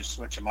 and he would just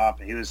switch them up.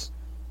 And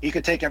he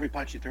could take every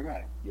punch you threw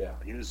at him. Yeah.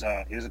 He was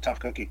a tough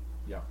cookie.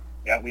 Yeah.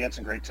 Yeah, we had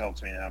some great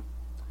tilts, me and him.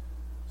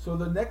 So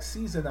the next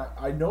season,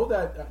 I know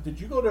that. Did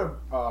you go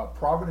to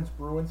Providence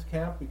Bruins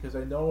camp? Because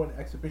I know in an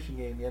exhibition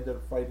game you ended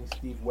up fighting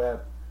Steve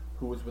Webb,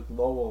 who was with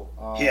Lowell.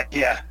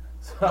 Yeah.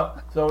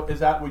 So is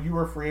that when you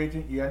were a free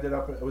agent? You ended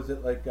up, was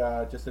it like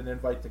just an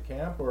invite to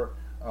camp, or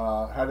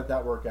how did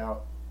that work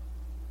out?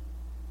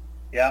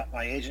 Yeah,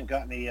 my agent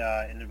got me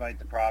an invite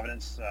to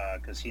Providence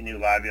because he knew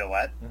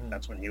Laviolette. Mm-hmm.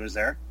 That's when he was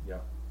there. Yeah.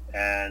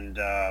 And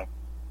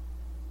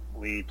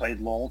we played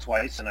Lowell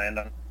twice, and I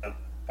ended up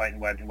fighting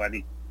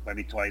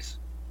Webby twice.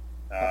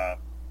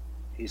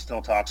 He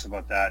still talks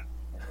about that.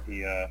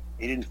 He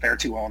didn't fare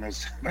too well in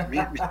those.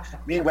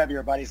 me and Webby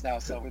are buddies now,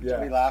 so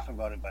we laugh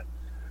about it.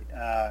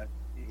 But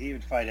he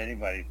would fight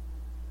anybody.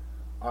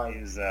 He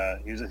was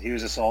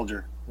a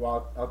soldier.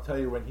 Well, I'll tell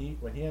you, when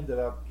he ended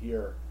up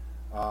here,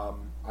 I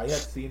had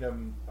seen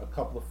him a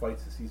couple of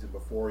fights the season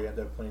before. He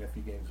ended up playing a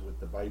few games with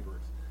the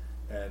Vipers,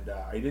 and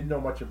I didn't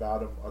know much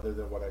about him other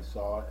than what I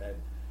saw. And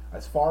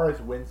as far as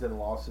wins and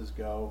losses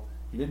go,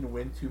 he didn't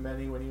win too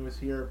many when he was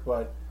here.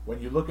 But when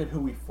you look at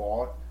who he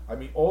fought, I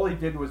mean, all he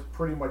did was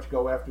pretty much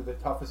go after the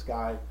toughest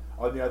guy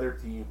on the other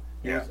team.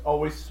 He was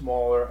always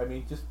smaller. I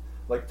mean, just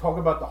like, talk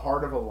about the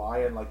heart of a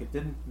lion. Like, it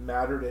didn't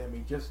matter to him.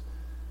 He just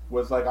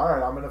was like, all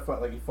right, I'm gonna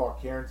fight. Like, he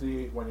fought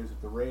Cairnsey when he was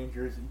with the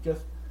Rangers. He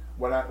just,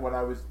 when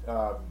I was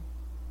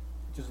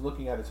just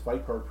looking at his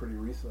fight card pretty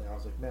recently, I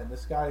was like, man,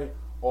 this guy,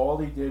 all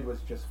he did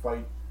was just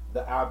fight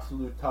the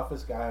absolute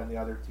toughest guy on the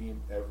other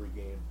team every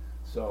game.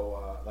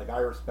 So like, I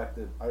respect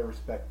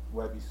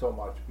Webby so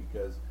much,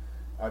 because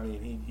I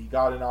mean, he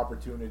got an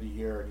opportunity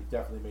here, and he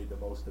definitely made the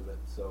most of it.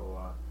 So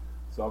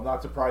so I'm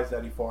not surprised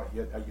that you fought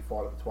him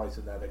twice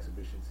in that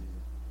exhibition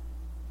season.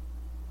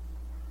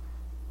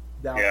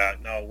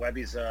 Now,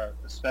 Webby's a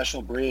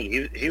special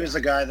breed. He was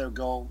the guy that would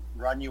go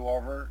run you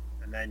over,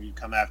 and then you'd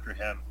come after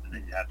him, and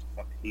then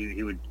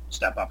he would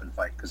step up and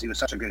fight, because he was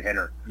such a good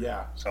hitter.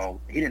 Yeah.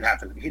 So he didn't have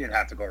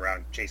to go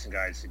around chasing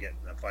guys to get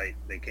in a fight.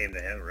 They came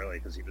to him, really,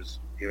 because he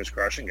was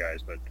crushing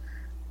guys. But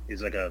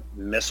he's like a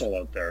missile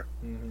out there.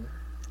 Mm-hmm.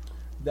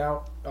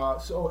 Now,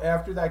 so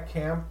after that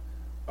camp,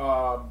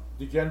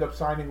 did you end up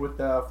signing with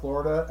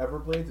Florida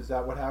Everblades? Is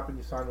that what happened?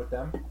 You signed with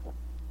them?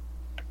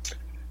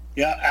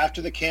 Yeah,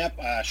 after the camp,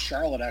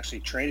 Charlotte actually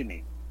traded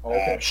me. Oh,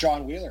 okay.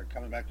 Sean Wheeler,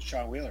 coming back to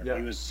Sean Wheeler.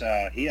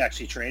 Yeah. He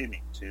actually traded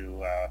me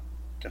to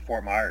to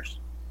Fort Myers.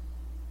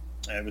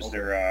 And it was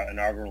their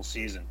inaugural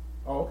season.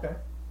 Oh, okay.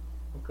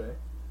 Okay.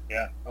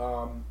 Yeah.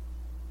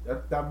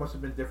 That must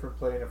have been different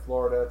playing in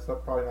Florida. It's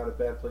probably not a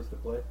bad place to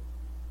play.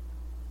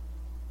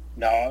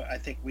 No, I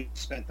think we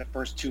spent the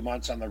first 2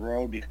 months on the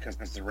road because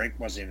the rink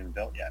wasn't even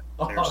built yet.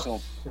 They were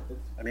still,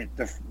 I mean,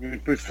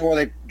 before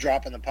they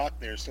drop in the puck,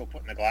 they were still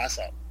putting the glass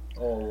up.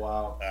 Oh,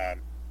 wow.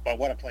 But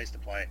what a place to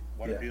play.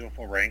 What a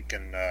beautiful rink.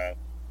 And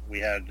we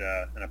had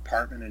an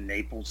apartment in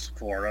Naples,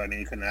 Florida. I mean,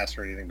 you couldn't ask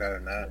for anything better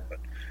than that. Yeah. But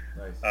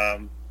Nice.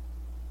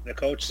 the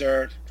coach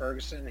there,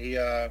 Ferguson,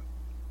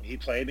 he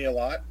played me a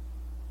lot.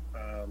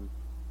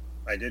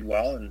 I did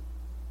well and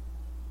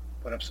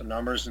put up some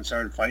numbers and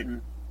started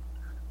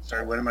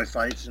winning my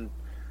fights, and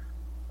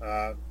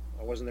I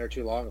wasn't there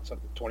too long. It's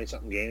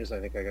 20-something games. I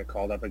think I got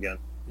called up again.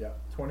 Yeah,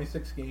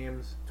 26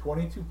 games,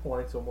 22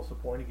 points, almost a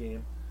point a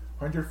game,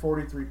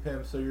 143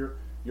 PIMs. So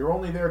you're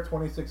only there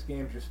 26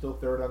 games. You're still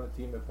third on the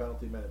team in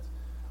penalty minutes.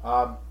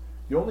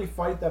 The only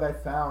fight that I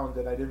found,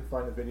 and I didn't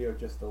find the video,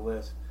 just the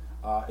list.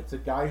 It's a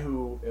guy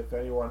who, if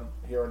anyone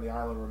here on the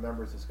island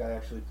remembers, this guy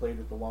actually played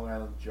with the Long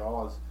Island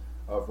Jaws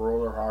of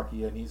roller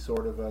hockey, and he's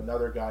sort of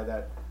another guy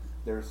that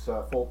there's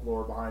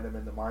folklore behind him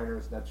in the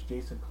minors, and that's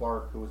Jason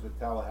Clark, who was with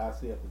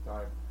Tallahassee at the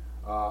time.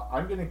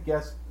 I'm going to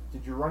guess,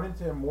 did you run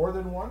into him more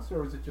than once,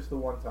 or was it just the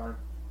one time?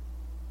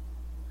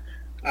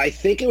 I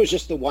think it was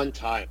just the one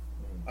time.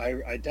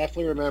 I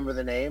definitely remember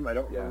the name. I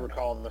don't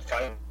recall the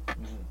fight.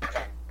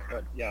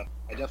 But, yeah,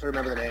 I definitely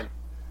remember the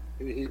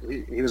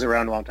name. He was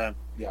around a long time.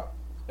 Yeah.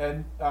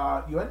 And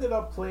you ended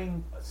up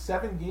playing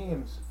 7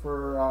 games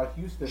for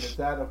Houston. Is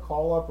that a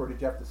call-up, or did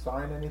you have to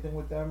sign anything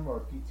with them,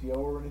 or PTO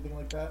or anything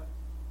like that?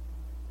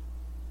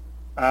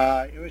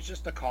 It was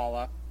just a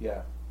call-up.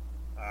 Yeah.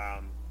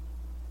 I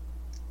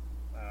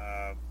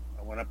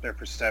went up there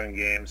for 7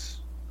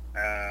 games.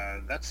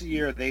 That's the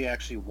year they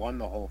actually won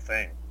the whole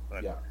thing.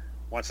 But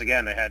once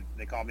again,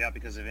 they called me up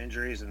because of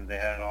injuries, and they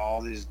had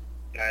all these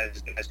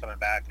guys coming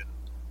back, and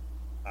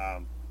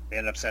they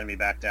ended up sending me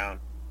back down.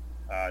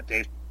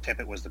 Dave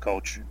Tippett was the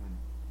coach.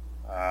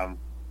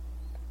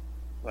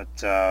 But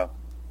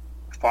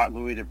fought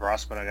Louis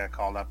DeBrusque, but I got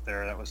called up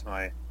there. That was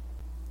my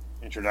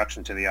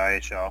introduction to the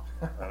IHL.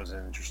 That was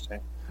interesting.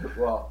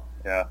 Well,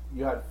 yeah.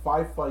 You had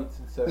 5 fights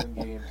in 7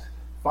 games.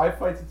 5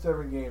 fights in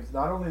 7 games.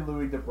 Not only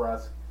Louis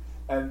DeBrusque,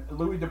 and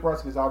Louis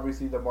DeBrusque is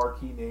obviously the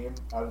marquee name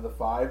out of the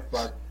 5,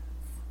 but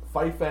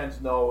fight fans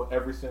know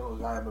every single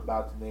guy I'm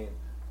about to name.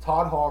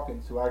 Todd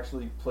Hawkins, who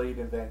actually played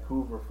in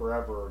Vancouver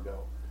forever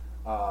ago.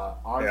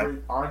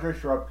 Andre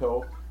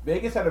Shrubko.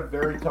 Vegas had a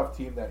very tough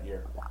team that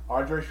year.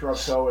 Andre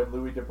Shrubko and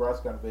Louis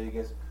DeBrusque on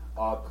Vegas.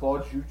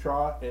 Claude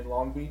Jutras in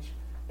Long Beach.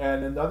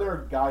 And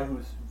another guy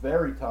who's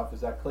very tough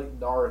is that Clayton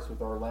Norris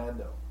with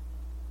Orlando.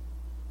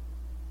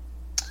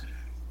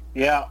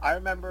 Yeah, I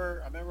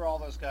remember all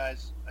those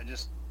guys. I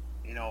just,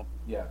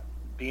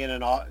 being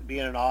in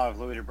awe of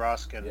Louis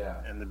DeBrusque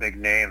and the big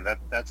name.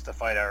 That's the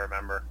fight I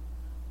remember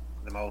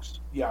the most.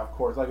 Yeah, of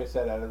course. Like I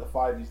said, out of the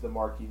 5, he's the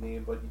marquee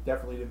name, but you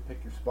definitely didn't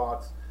pick your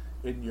spots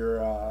in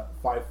your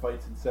 5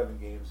 fights in 7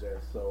 games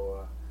there.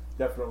 So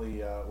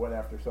definitely went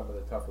after some of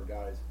the tougher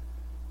guys.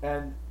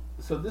 And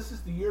so this is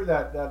the year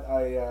that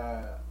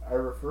I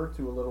referred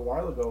to a little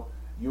while ago.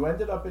 You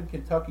ended up in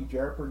Kentucky,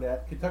 Jarrett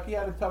Burnett. Kentucky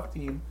had a tough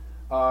team.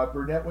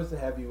 Burnett was the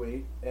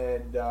heavyweight,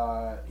 and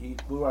he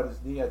blew out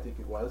his knee, I think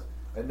it was.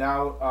 And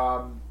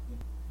now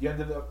you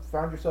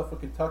found yourself in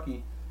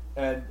Kentucky,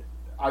 and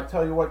I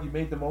tell you what, you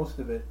made the most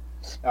of it.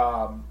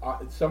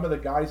 Some of the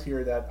guys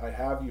here that I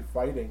have you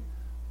fighting.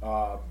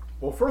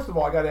 Well, first of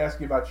all, I got to ask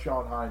you about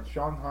Sean Hines.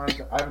 Sean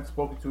Hines, I haven't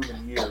spoken to him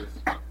in years,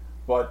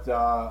 but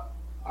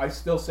I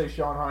still say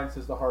Sean Hines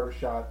is the hardest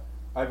shot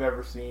I've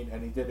ever seen,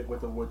 and he did it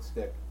with a wood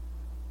stick.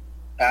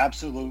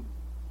 Absolute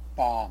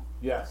bomb.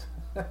 Yes.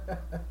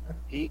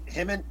 Nicky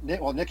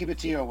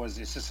Patillo was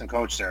the assistant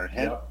coach there.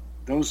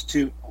 Those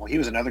two. Well, he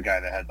was another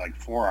guy that had like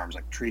forearms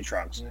like tree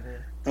trunks.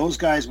 Mm-hmm. Those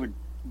guys would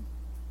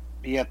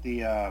be at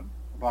the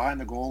behind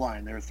the goal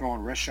line. They were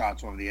throwing wrist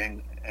shots over the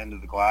end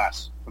of the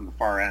glass from the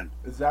far end.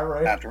 Is that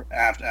right?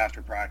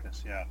 After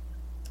practice, yeah.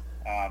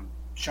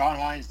 Sean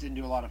Hines didn't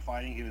do a lot of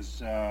fighting. He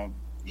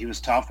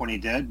was tough when he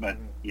did, but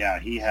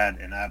he had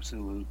an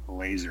absolute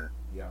blazer.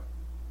 Yeah.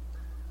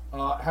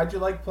 How'd you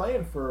like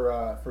playing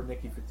for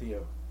Nicky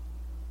Patillo?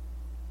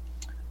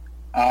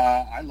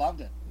 I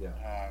loved it.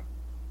 Yeah.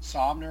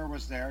 Somner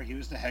was there. He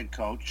was the head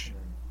coach.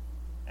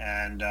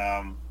 And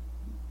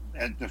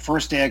at the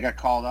first day I got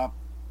called up,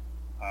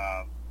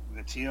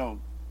 Patillo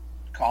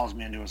calls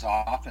me into his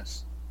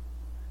office.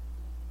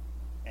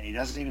 And he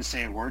doesn't even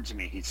say a word to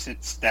me. He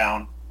sits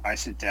down, I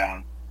sit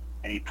down,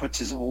 and he puts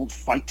his old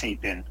fight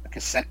tape in, a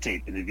cassette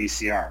tape in the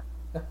VCR.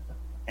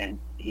 And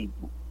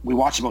we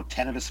watched about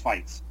 10 of his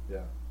fights.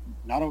 Yeah.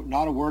 Not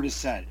a word is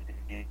said.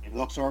 He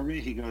looks over me,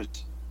 he goes,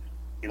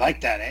 "You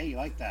like that, eh? You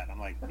like that?" I'm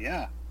like,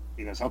 "Yeah."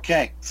 He goes,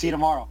 "Okay, see you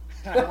tomorrow."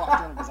 I walked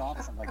out of his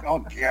office. I'm like, "Oh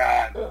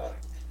God."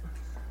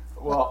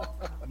 Well,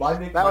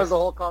 that was the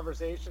whole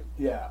conversation.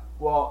 Yeah.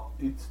 Well,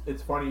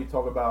 it's funny you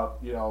talk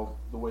about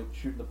the way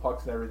shooting the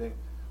pucks and everything.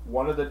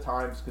 one of the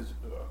times, because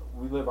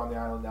we live on the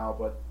island now,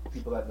 but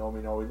people that know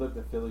me know we lived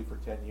in Philly for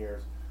 10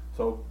 years.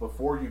 So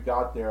before you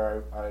got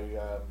there,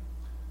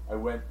 I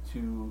went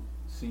to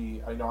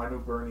see. I knew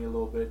Bernie a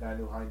little bit, and I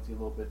knew Heinze a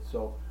little bit.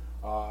 So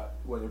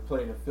when they were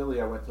playing in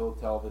Philly, I went to the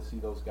hotel to see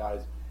those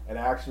guys, and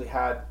I actually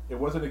had. It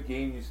wasn't a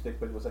game use stick,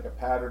 but it was like a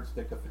patterned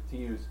stick of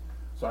Fatiu's.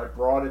 So I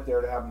brought it there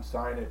to have him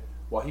sign it.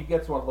 Well, he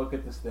gets one look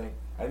at this thing,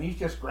 and he's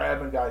just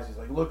grabbing guys. He's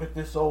like, "Look at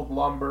this old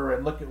lumber,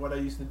 and look at what I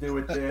used to do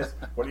with this,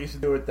 what I used to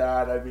do with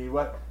that." I mean,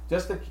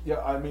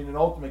 an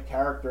ultimate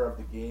character of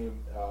the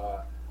game.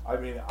 I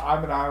mean,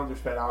 I'm an Islanders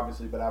fan,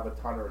 obviously, but I have a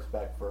ton of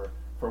respect for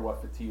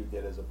what Fatiu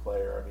did as a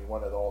player. I mean,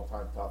 one of the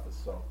all-time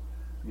toughest. So,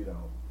 you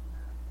know,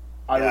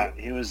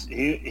 he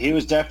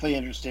was definitely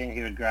interesting.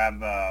 He would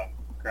grab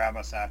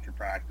us after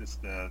practice,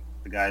 the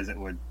guys that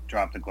would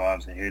drop the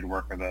gloves, and he'd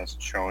work with us,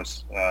 show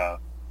us,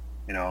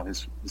 you know,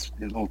 his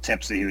little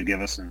tips that he would give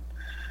us and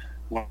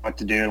what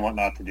to do and what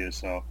not to do.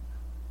 So,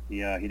 he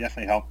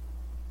definitely helped.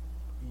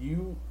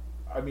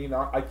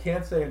 I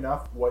can't say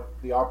enough what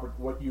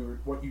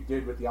you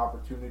did with the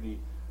opportunity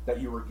that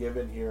you were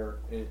given here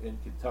in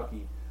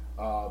Kentucky.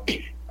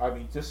 I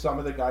mean, just some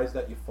of the guys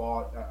that you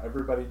fought.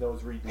 Everybody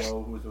knows Reed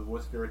Lowe, who was with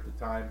Worcester at the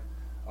time.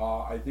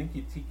 I think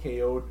you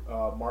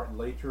TKO'd Martin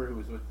Later, who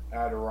was with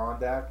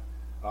Adirondack.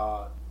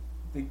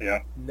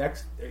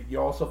 Next,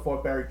 you also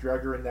fought Barry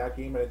Dreger in that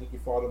game, and I think you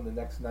fought him the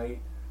next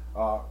night.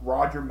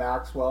 Roger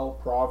Maxwell,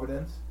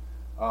 Providence.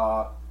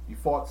 You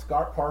fought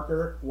Scott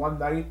Parker one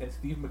night and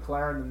Steve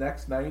McLaren the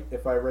next night,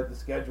 if I read the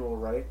schedule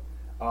right.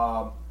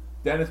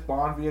 Dennis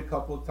Bonvie a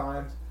couple of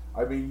times.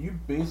 I mean, you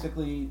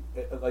basically,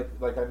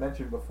 like I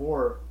mentioned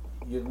before,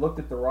 you looked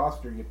at the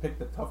roster, you picked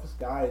the toughest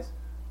guys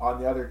on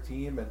the other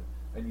team,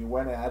 and you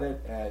went at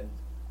it. And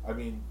I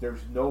mean,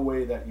 there's no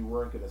way that you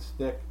weren't going to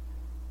stick.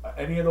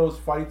 Any of those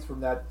fights from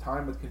that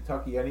time with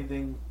Kentucky,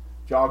 anything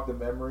jog the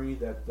memory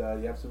that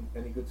you have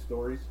any good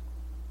stories?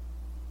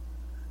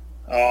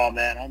 Oh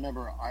man,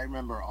 I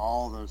remember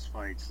all those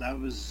fights. That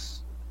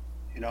was,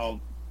 you know,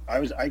 I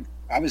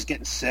was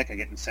getting sick of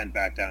getting sent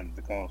back down to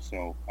the coast,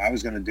 so I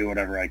was going to do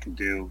whatever I could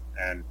do.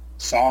 And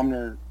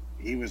Somner,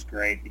 he was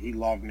great. He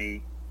loved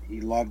me.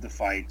 He loved the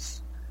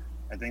fights.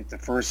 I think the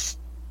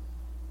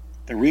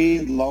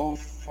Reed Lowe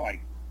fight,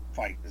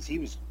 because he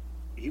was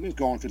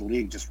going through the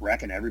league just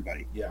wrecking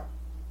everybody. Yeah.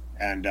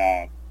 And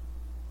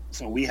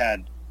so we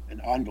had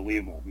an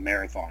unbelievable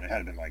marathon. It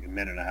had been like a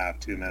minute and a half,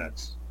 2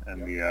 minutes,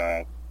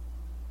 and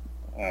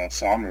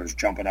Somner was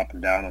jumping up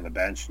and down on the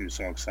bench. He was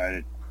so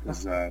excited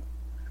because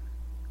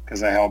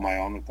I held my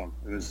own with him.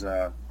 It was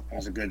a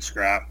good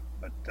scrap.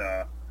 But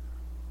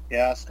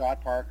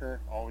Scott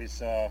Parker,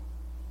 always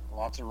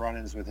lots of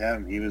run-ins with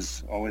him. He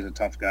was always a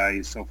tough guy.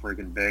 He's so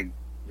freaking big.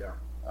 Yeah.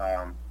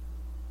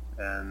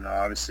 And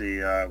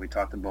obviously we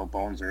talked about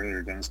Bones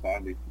earlier, Dennis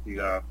Bonvie.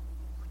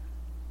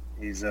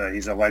 He's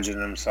a legend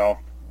himself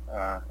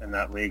in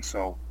that league.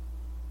 So.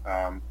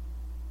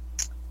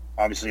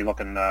 Obviously,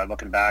 looking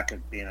back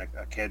at being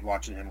a kid,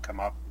 watching him come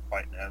up and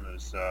fighting him, it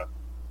was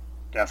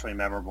definitely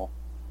memorable.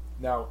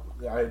 Now,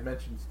 I had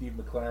mentioned Steve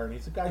McLaren.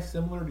 He's a guy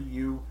similar to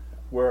you,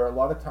 where a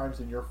lot of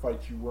times in your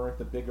fights you weren't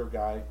the bigger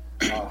guy,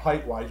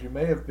 height-wise. You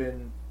may have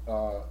been,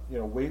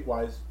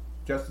 weight-wise,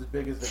 just as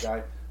big as the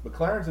guy.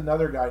 McLaren's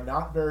another guy,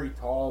 not very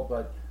tall,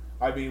 but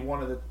I mean,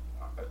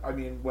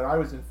 when I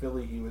was in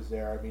Philly, he was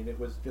there. I mean, it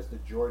was just a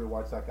joy to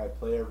watch that guy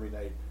play every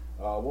night.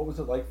 What was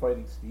it like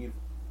fighting Steve?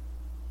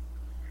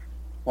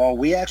 Well,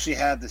 we actually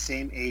had the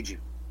same agent,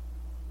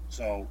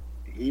 so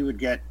he would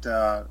get.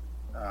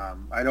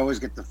 I'd always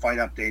get the fight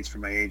updates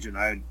from my agent.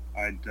 I'd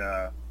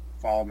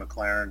follow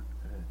McLaren,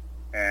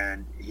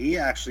 and he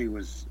actually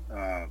was.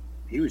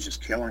 He was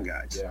just killing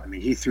guys. Yeah. I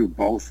mean, he threw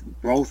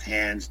both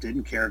hands.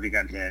 Didn't care if he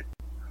got hit.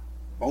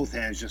 Both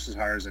hands just as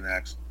hard as the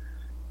next,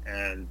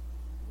 and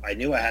I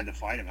knew I had to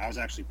fight him. I was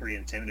actually pretty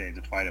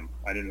intimidated to fight him.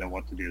 I didn't know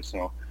what to do,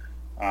 so.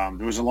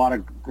 There was a lot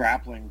of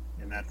grappling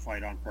in that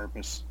fight on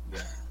purpose.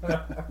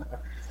 Yeah.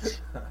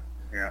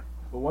 Yeah.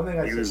 Well, one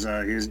thing he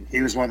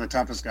was one of the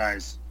toughest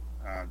guys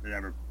that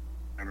ever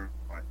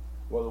fought.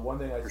 Well, the one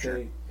thing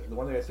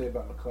I say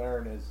about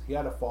McLaren is he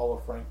had to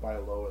follow Frank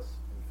Bialowas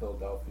in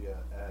Philadelphia,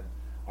 and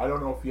I don't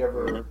know if you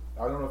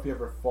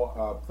ever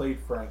played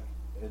Frank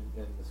in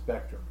the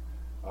Spectrum.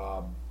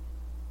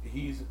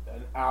 He's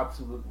an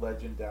absolute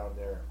legend down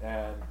there,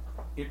 and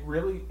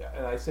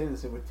and I say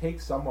this, it would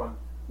take someone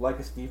like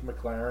a Steve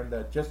McLaren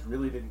that just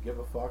really didn't give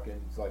a fuck,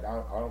 and it's like,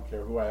 I don't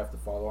care who I have to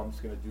follow, I'm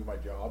just going to do my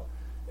job.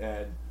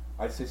 And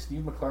I say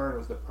Steve McLaren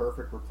was the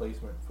perfect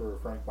replacement for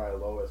Frank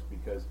Bialowas,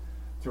 because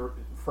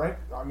Frank,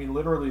 I mean,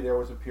 literally there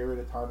was a period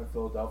of time in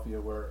Philadelphia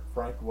where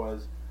Frank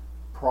was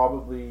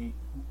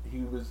he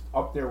was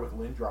up there with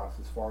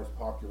Lindros as far as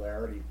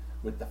popularity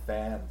with the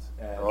fans.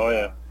 And,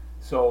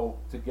 so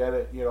to get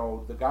it,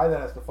 the guy that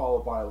has to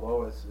follow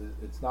Bialowas,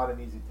 it's not an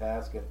easy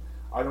task, and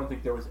I don't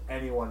think there was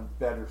anyone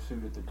better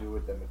suited to do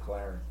it than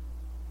McLaren.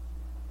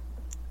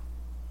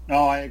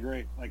 No, I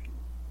agree. Like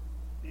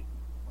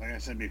I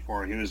said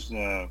before, he's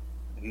one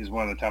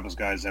of the toughest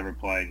guys ever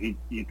played.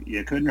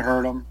 You couldn't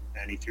hurt him,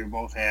 and he threw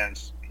both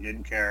hands. He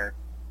didn't care.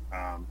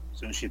 As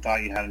soon as you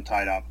thought you had him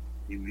tied up,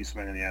 he'd be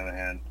swinging the other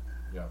hand.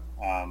 Yeah.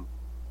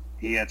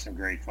 He had some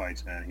great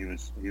fights, man. He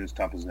was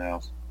tough as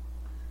nails.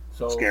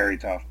 So Scary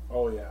tough.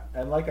 Oh yeah,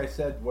 and like I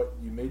said, what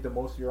you made the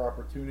most of your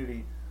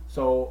opportunity.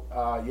 So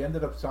you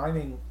ended up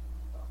signing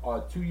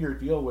a 2-year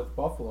deal with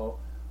Buffalo.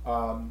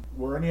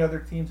 Were any other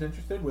teams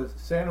interested? Was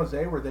San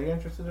Jose, were they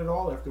interested at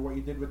all after what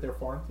you did with their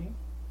farm team?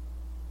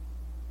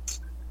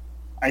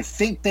 I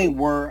think they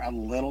were a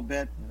little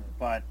bit,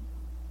 but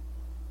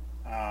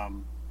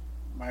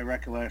my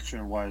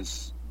recollection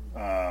was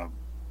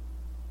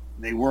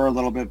they were a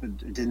little bit, but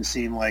it didn't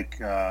seem like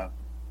the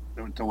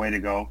way to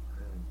go.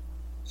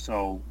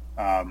 So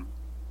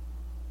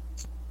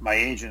my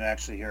agent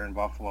actually here in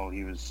Buffalo,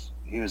 he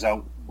was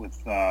out with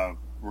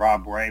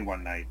Rob Ray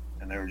one night,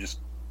 and they were just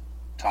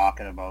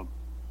talking about,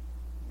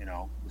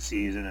 the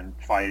season and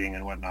fighting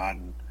and whatnot,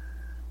 and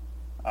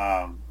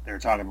they were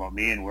talking about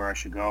me and where I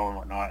should go and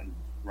whatnot. And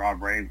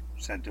Rob Ray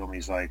said to him,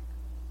 he's like,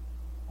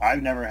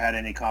 "I've never had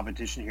any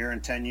competition here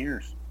in 10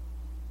 years."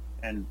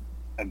 And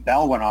a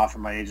bell went off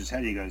in my agent's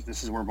head. He goes,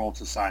 "This is where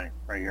Bolt's signing,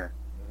 right here."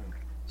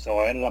 So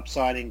I ended up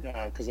signing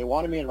because they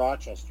wanted me in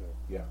Rochester.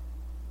 Yeah.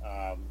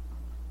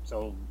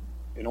 So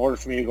in order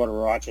for me to go to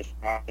Rochester,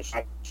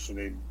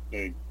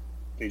 they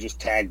just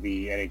tagged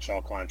the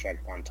NHL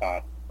contract on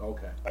top.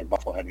 Okay. Like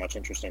Buffalo had much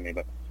interest in me,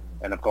 but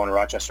ended up going to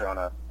Rochester on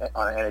an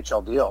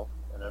NHL deal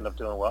and ended up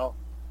doing well.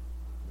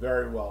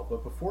 Very well.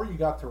 But before you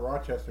got to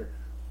Rochester,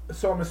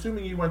 so I'm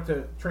assuming you went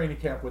to training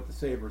camp with the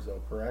Sabres,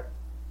 though, correct?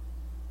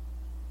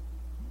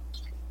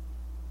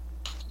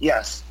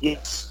 Yes.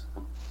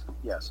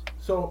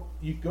 So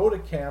you go to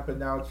camp, and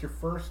now it's your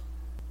first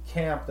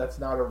camp that's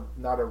not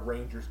a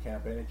Rangers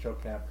camp,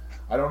 NHL camp.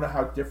 I don't know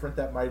how different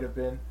that might have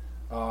been.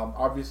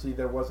 Obviously,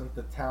 there wasn't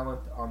the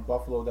talent on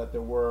Buffalo that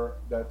there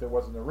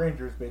wasn't the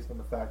Rangers, based on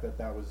the fact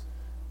that was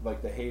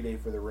like the heyday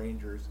for the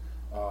Rangers.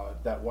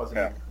 That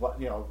wasn't,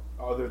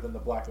 other than the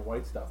black and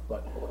white stuff.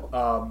 But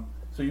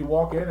so you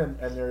walk in,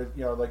 and there's,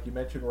 like you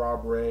mentioned,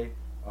 Rob Ray,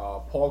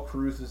 Paul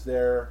Cruz is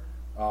there,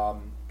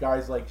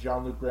 guys like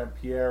Jean-Luc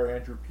Grandpierre,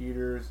 Andrew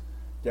Peters,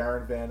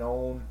 Darren Van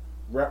Oen,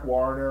 Rhett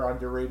Warner,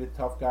 underrated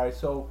tough guy.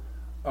 So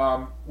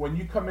when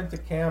you come into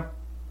camp,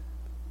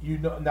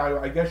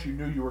 now I guess you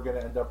knew you were going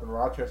to end up in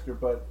Rochester,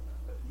 but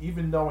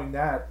even knowing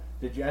that,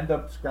 did you end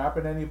up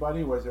scrapping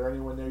anybody? Was there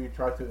anyone there you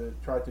tried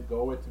to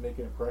go with to make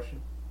an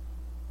impression?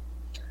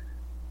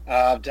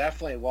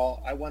 Definitely.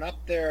 Well, I went up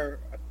there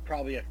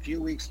probably a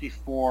few weeks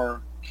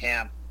before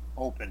camp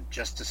opened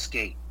just to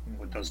skate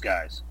with those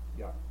guys.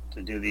 Yeah.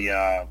 To do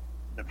the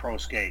pro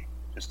skate,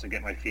 just to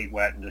get my feet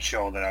wet and to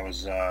show that I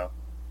was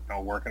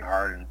working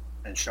hard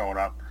and showing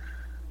up.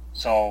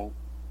 So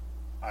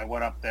I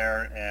went up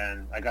there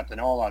and I got to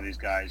know a lot of these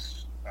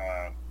guys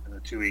in the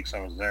 2 weeks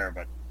I was there.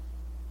 But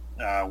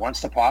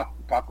once the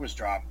puck was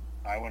dropped,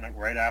 I went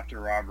right after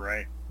Rob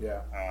Ray.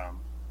 Yeah.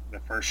 The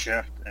first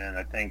shift, and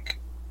I think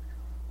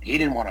he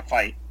didn't want to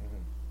fight.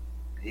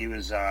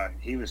 Mm-hmm.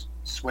 He was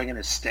swinging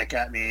his stick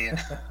at me, and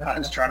I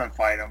was trying to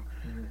fight him.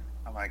 Mm-hmm.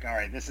 I'm like, all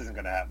right, this isn't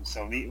going to happen.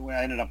 So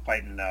I ended up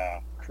fighting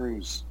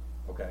Cruz.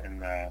 Okay.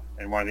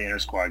 In one of the inter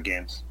squad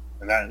games,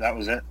 and that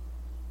was it.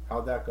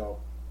 How'd that go?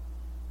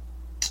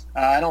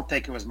 I don't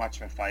think it was much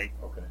of a fight.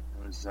 Okay.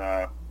 It was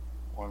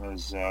one of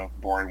those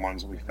boring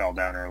ones that we fell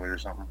down early or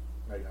something.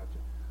 I got you.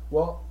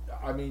 Well,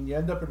 I mean, you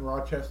end up in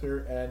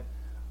Rochester, and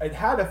it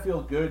had to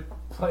feel good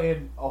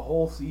playing a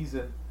whole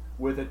season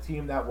with a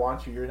team that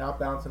wants you. You're not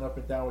bouncing up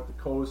and down with the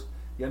coast.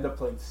 You end up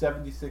playing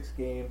 76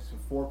 games for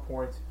 4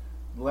 points,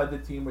 led the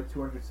team with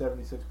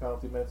 276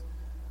 penalty minutes.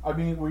 I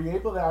mean, were you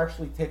able to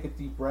actually take a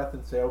deep breath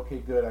and say, okay,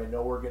 good, I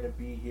know we're going to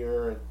be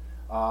here? And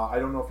I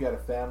don't know if you had a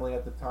family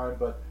at the time,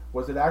 but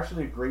was it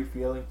actually a great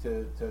feeling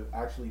to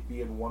actually be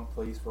in one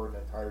place for an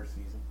entire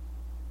season?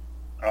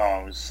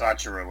 Oh, it was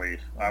such a relief.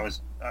 I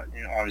was,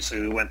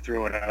 obviously we went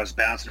through it. I was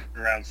bouncing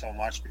around so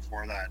much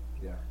before that.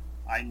 Yeah.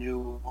 I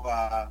knew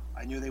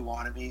they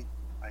wanted me.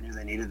 I knew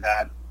they needed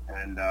that,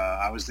 and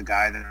I was the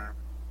guy there.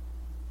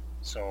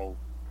 So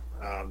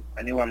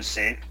I knew I was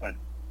safe. But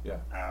yeah,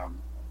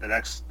 the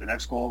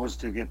next goal was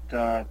to get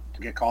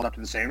called up to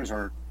the Sabres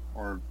or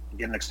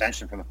get an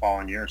extension for the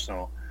following year.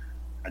 So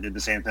I did the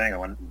same thing. I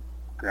went and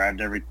grabbed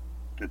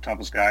the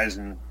toughest guys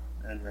in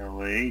the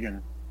league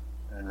and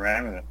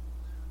ran with it.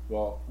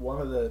 Well,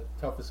 one of the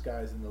toughest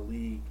guys in the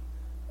league,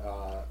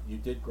 you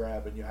did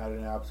grab, and you had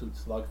an absolute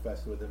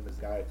slugfest with him. This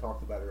guy I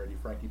talked about already,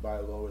 Frankie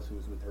Bialowas, who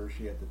was with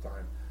Hershey at the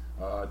time.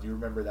 Do you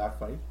remember that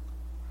fight?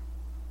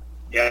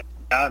 Yeah,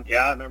 I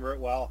remember it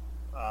well.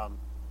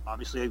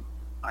 Obviously,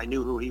 I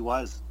knew who he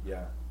was.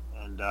 Yeah.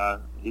 And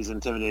he's an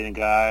intimidating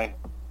guy.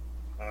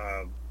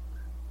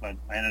 But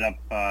I ended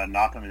up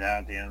knocking him down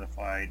at the end of the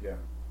fight. Yeah.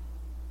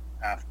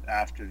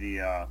 After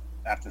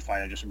the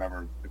fight, I just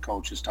remember the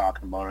coaches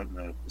talking about it and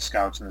the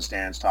scouts in the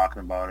stands talking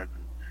about it.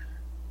 And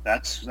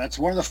that's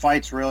one of the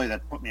fights really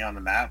that put me on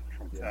the map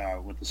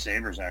with the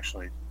Sabres,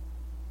 actually.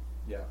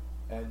 Yeah,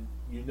 and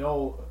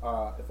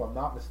if I'm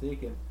not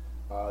mistaken,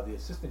 the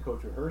assistant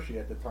coach at Hershey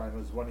at the time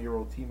was one of your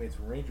old teammates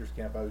from Rangers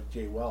camp. I was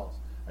Jay Wells.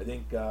 I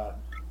think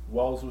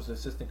Wells was the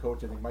assistant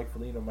coach. I think Mike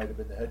Foligno might have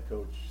been the head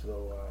coach.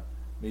 So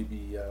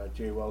maybe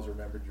Jay Wells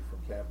remembered you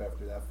from camp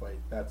after that fight.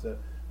 That's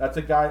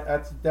a guy.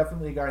 That's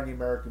definitely a guy in the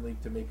American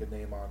League to make a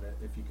name on it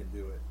if you can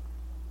do it.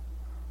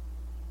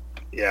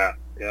 Yeah,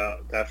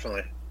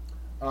 definitely.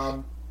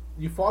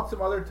 You fought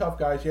some other tough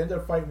guys. You ended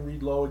up fighting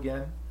Reed Lowe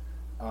again.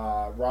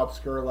 Rob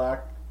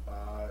Skurlak.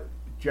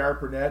 Jared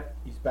Burnett,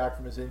 he's back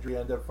from his injury.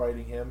 Ended up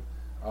fighting him.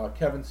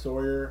 Kevin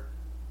Sawyer.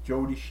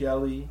 Jody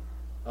Shelley.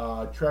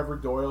 Trevor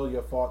Doyle,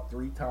 you fought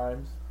 3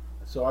 times.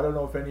 So I don't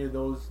know if any of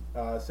those,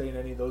 saying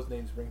any of those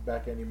names bring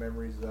back any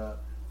memories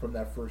from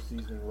that first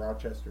season in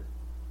Rochester.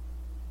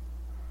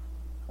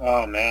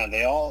 Oh man,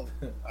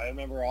 I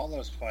remember all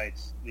those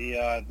fights.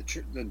 The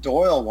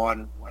Doyle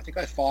one, I think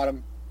I fought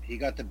him. He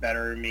got the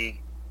better of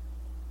me.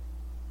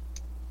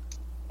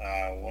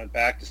 Went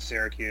back to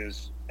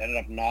Syracuse, ended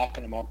up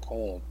knocking him out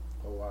cold.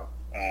 Oh wow.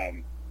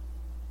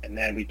 And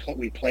then we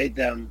played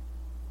them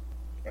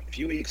a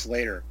few weeks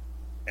later,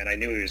 and I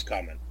knew he was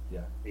coming.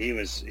 Yeah. He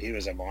was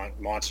a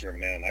monster of a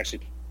man. I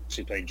actually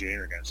played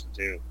junior against him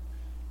too.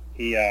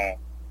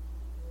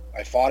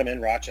 I fought him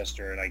in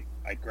Rochester, and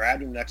I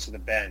grabbed him next to the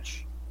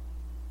bench,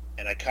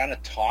 and I kind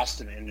of tossed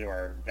him into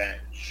our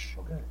bench.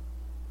 Okay.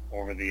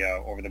 Over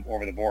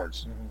the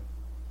boards. Mm-hmm.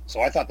 So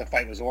I thought the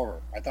fight was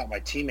over. I thought my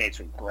teammates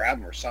would grab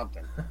him or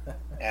something,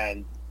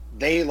 and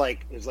they it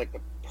was like the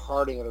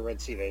parting of the Red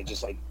Sea. They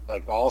just like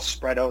all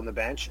spread out on the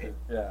bench.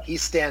 Yeah. He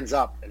stands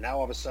up, and now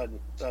all of a sudden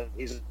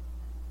he's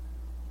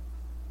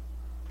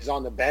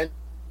on the bench.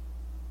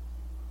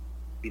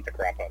 Beat the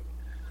crap out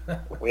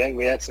of me.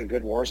 we had some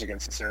good wars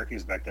against the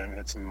Syracuse back then. We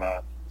had some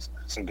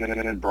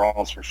good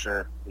brawls for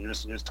sure. It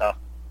was tough.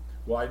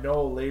 Well, I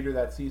know later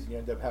that season you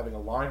ended up having a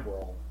line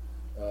brawl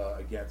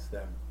against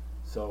them.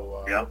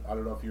 So yeah. I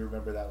don't know if you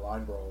remember that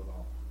line brawl at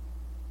all.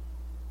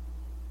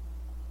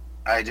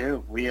 I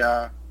do.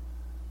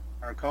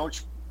 Our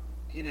coach,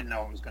 he didn't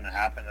know what was going to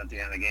happen at the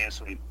end of the game,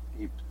 so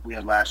we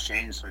had last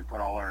change, so we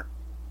put all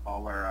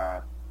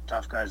our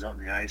tough guys out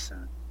in the ice,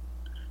 and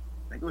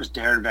I think it was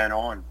Darren Van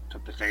Owen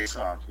took the face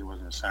off. He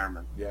wasn't a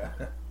centerman. Yeah.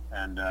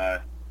 And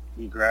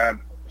he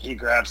grabbed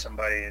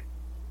somebody,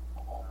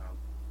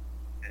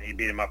 and he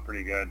beat him up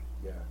pretty good.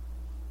 Yeah.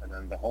 And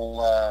then the whole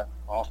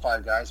all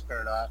 5 guys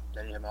paired off.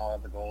 Denny Hamel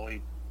had the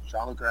goalie.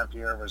 Jean-Luc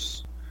Rampierre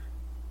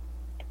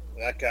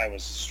that guy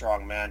was a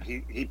strong man.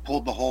 He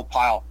pulled the whole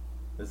pile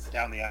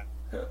down the ice.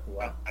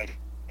 Wow.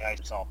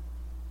 So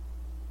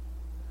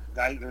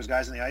there was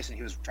guys on the ice, and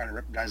he was trying to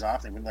rip guys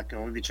off. They wouldn't let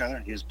go of each other,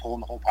 and he was pulling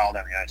the whole pile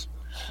down the ice.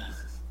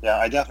 Yeah,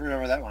 I definitely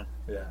remember that one.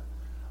 Yeah.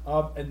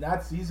 And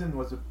that season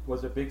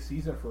was a big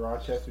season for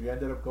Rochester. You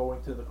ended up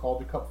going to the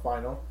Calder Cup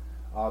final,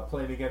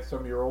 playing against some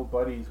of your old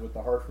buddies with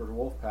the Hartford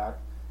Wolfpack.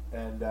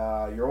 And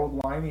your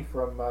old liney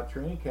from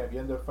training camp, you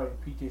ended up fighting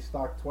PJ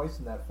Stock twice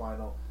in that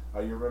final.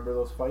 You remember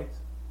those fights?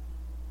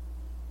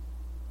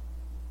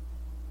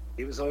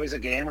 He was always a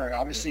gamer.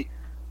 Obviously,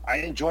 I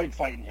enjoyed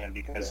fighting him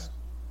because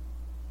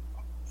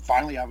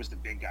finally I was the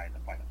big guy in the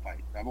fight.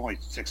 I'm only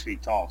 6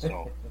 feet tall,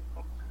 so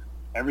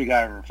every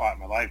guy I ever fought in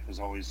my life was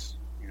always,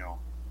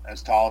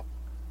 as tall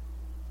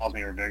as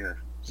me or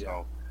bigger.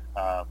 So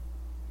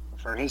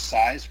for his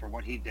size, for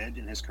what he did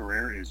in his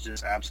career, is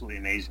just absolutely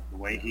amazing. The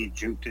way he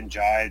juked and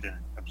jived and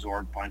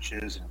absorbed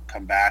punches and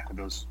come back with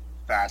those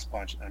fast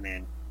punches. I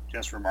mean,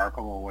 just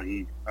remarkable what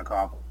he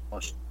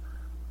accomplished.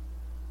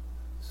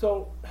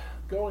 So,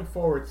 going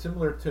forward,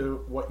 similar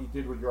to what you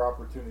did with your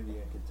opportunity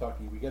in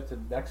Kentucky, we get to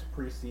next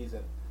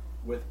preseason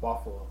with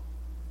Buffalo.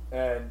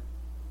 And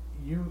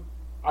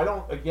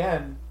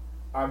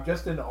I'm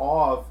just in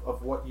awe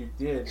of what you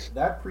did.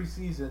 That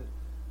preseason,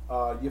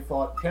 you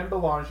fought Ken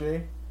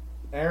Belanger,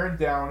 Aaron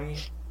Downey,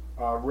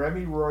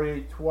 Remy Royer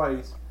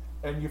twice,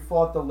 and you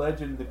fought the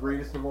legend, the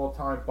greatest of all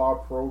time,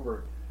 Bob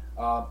Probert.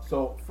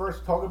 So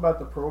first, talk about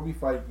the Proby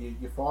fight.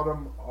 You fought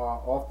him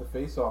off the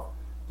face-off.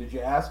 Did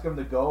you ask him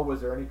to go?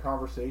 Was there any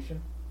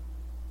conversation?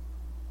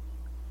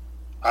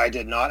 I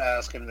did not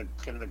ask him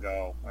to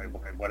go. I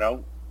went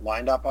out,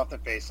 lined up off the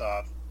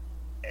face-off,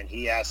 and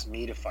he asked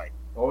me to fight.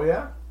 Oh,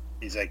 yeah?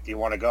 He's like, do you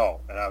want to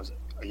go? And I was,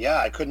 yeah,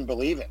 I couldn't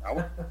believe it.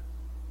 I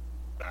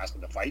asked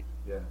him to fight.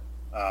 Yeah.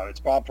 It's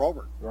Bob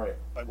Probert. Right.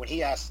 But when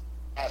he asked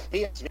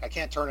me, I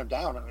can't turn him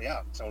down.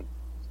 Yeah. So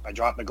I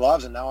dropped the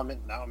gloves, and now I'm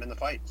in the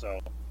fight.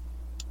 So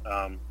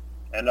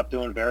ended up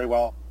doing very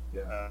well.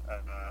 Yeah.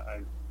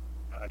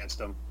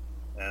 Against him,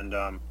 and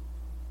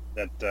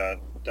that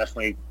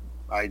definitely,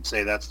 I'd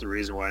say that's the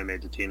reason why I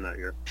made the team that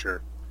year.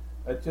 Sure.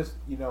 It just,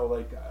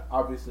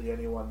 obviously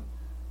anyone,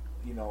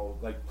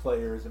 like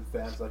players and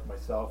fans like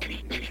myself,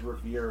 he's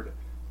revered,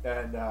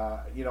 and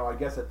I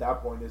guess at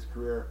that point in his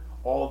career,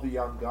 all the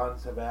young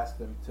guns have asked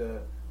him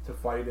to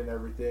fight and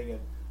everything, and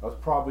I was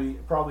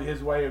probably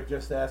his way of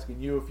just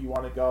asking you if you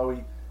want to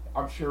go.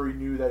 I'm sure he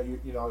knew that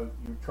you're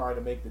trying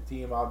to make the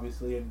team,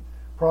 obviously, and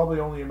probably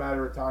only a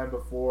matter of time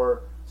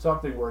before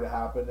something were to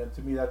happen. And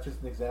to me, that's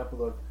just an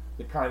example of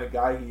the kind of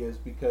guy he is,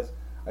 because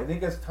I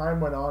think as time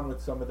went on with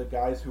some of the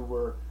guys who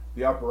were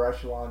the upper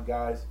echelon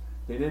guys,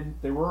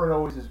 they weren't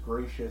always as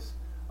gracious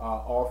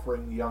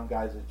offering the young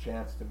guys a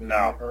chance to maybe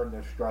No. earn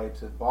their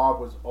stripes, and Bob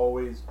was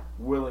always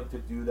willing to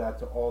do that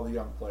to all the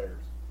young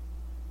players.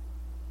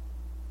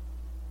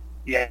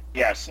 Yeah,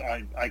 yes,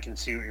 I can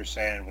see what you're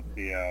saying with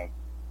the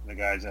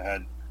guys that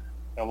had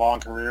the long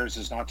careers.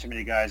 There's not too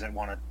many guys that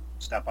want to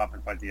step up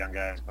and fight the young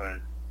guys, but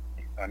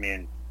I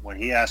mean, when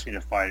he asked me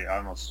to fight, I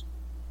almost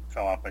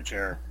fell off my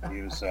chair.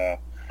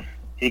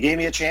 He gave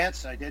me a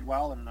chance. I did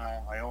well, and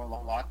I owe a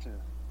lot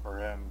for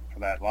him for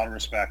that. A lot of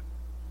respect.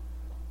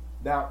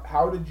 Now,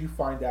 how did you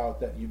find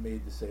out that you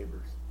made the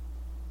Sabres?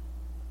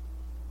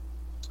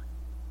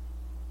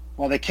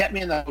 Well, they kept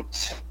me in the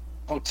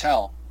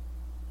hotel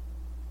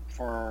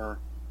for,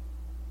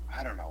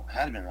 I don't know, it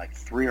had been like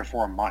 3 or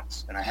 4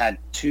 months, and I had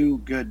two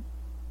good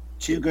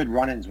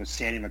run-ins with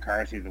Sandy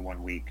McCarthy the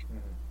one week,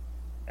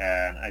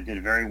 and I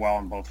did very well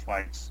in both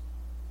fights.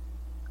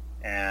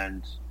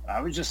 And I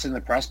was just in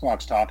the press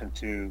box talking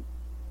to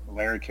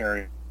Larry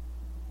Carey,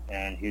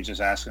 and he was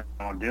just asking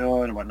how I'm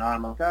doing and whatnot.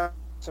 I'm like, oh,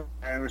 it's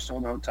okay, we're still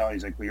in the hotel.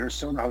 He's like, well, you're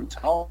still in the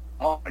hotel?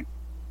 Oh, I'm like,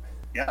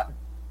 yeah.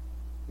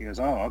 He goes,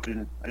 oh, okay,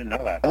 I didn't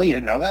know that. Really, you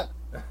didn't know that?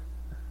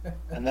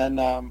 And then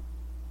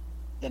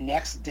the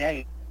next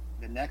day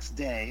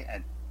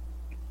at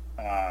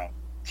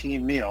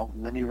team meal,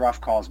 Lindy Ruff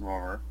calls me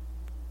over,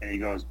 and he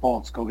goes,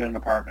 Boulton, go get an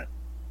apartment.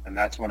 And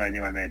that's when I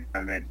knew I made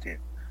the team.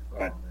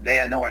 But they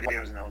had no idea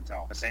I was in the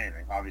hotel. I say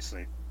anything,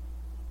 obviously.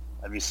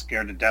 I'd be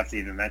scared to death to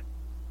even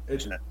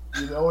mention it.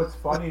 You know, it's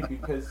funny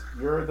because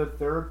you're the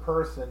third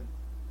person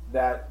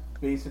that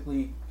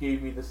basically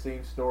gave me the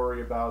same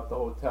story about the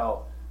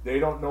hotel. They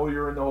don't know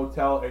you're in the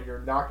hotel, and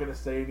you're not going to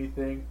say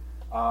anything.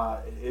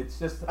 It's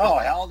just... Oh,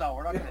 hell no.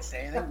 We're not going to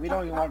say anything. We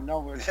don't even want to know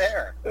we're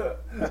there.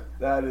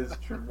 That is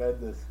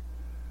tremendous.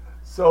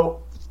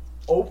 So,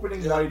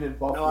 opening night in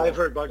Buffalo. No, I've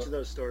heard a bunch of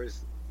those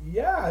stories.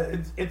 Yeah,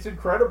 it's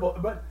incredible.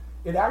 But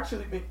it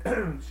actually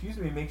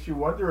makes you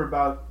wonder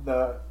about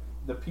the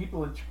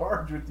people in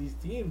charge with these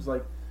teams.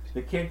 Like,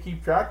 they can't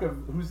keep track of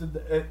who's in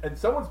the... And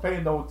someone's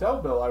paying the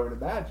hotel bill, I would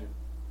imagine.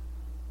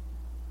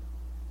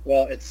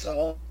 Well, it's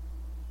all...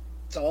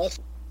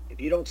 If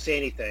you don't say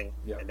anything,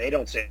 and they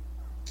don't say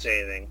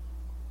anything,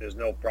 there's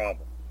no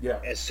problem. Yeah.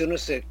 As soon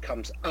as it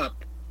comes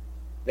up,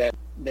 then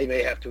they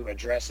may have to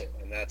address it,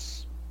 and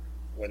that's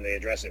when they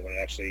address it. When you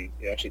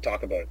actually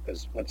talk about it,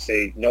 because once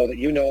they know that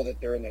that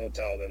they're in the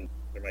hotel, then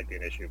there might be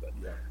an issue. But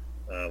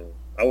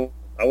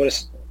I would have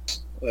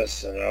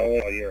listened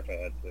all year if I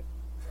had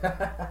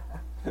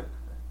to.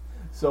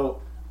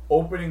 So,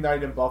 opening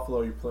night in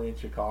Buffalo, you play in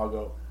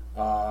Chicago.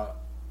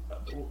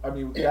 I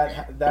mean,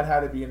 that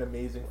had to be an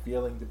amazing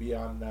feeling to be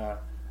on.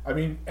 I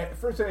mean,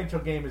 first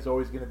NHL game is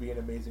always going to be an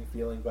amazing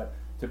feeling, but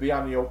to be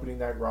on the opening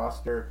night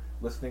roster,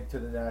 listening to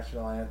the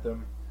national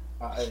anthem,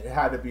 it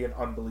had to be an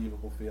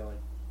unbelievable feeling.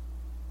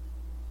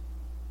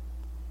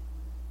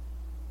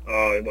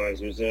 Oh, it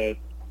was. It was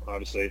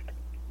obviously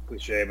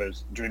cliche, but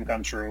it's a dream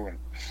come true, and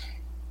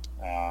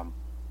a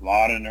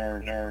lot of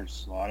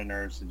nerves.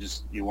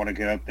 Just you want to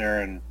get out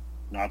there and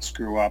not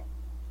screw up.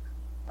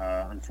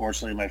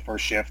 Unfortunately, my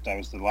first shift, I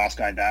was the last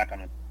guy back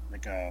on a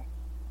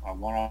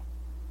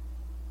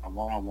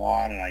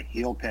one-on-one, and I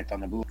heel picked on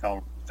the boot,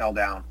 fell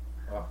down.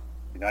 Oh.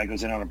 The guy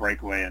goes in on a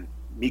breakaway, and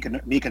Mika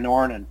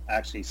Nornen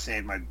actually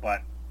saved my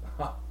butt.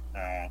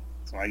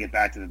 So I get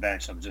back to the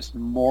bench. I'm just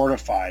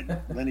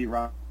mortified. Lindy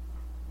Ruff,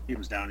 he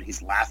was down, and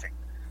he's laughing.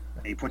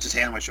 And he puts his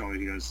hand on my shoulder.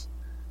 He goes,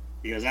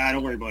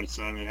 don't worry about it,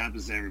 son. It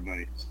happens to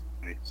everybody.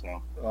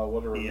 So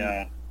what a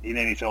relief. He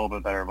made me feel a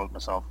bit better about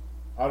myself.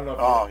 I don't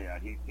know.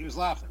 If he was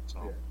laughing.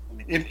 So Yeah. I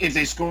mean, if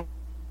they scored,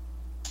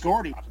 he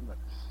laughing. But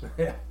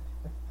Yeah.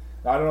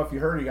 I don't know if you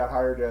heard, he got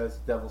hired as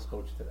Devils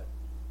coach today.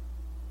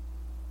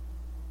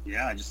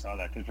 yeah, I just saw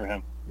that. Good for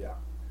him. Yeah.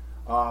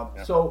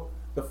 So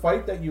the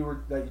fight that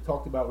you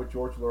talked about with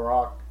George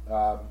Laraque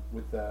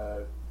with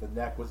the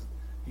neck, was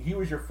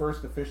your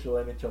first official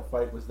NHL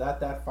fight? Was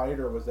that fight,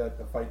 or was that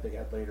the fight that you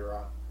had later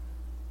on?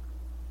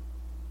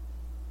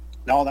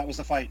 No, that was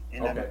the fight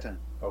in Edmonton.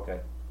 Okay.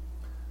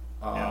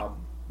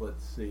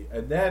 Let's see.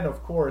 And then,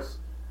 of course,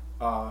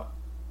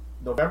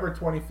 November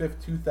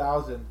 25th,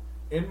 2000,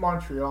 in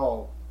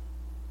Montreal,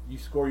 you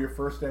score your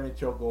first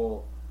NHL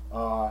goal.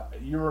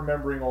 You're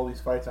remembering all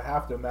these fights. I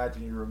have to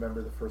imagine you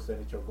remember the first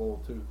NHL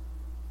goal, too.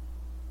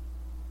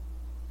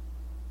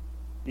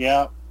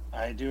 Yeah,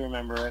 I do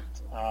remember it.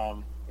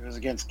 It was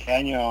against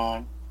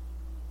Gagnon.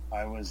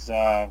 I was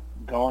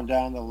going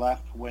down the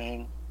left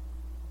wing.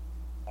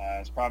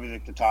 It's probably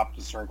like the top of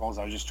the circles.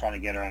 I was just trying to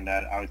get around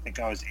that. I think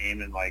I was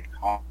aiming like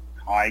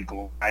high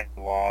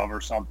glove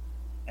or something,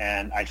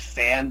 and I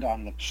fanned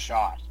on the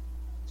shot.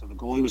 So the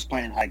goalie was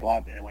playing high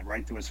glove, and it went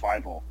right through his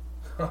 5-hole.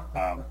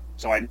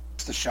 So I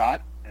missed the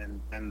shot,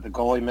 and the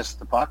goalie missed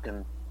the puck,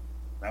 and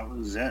that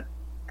was it.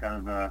 Kind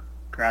of a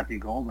crappy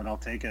goal, but I'll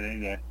take it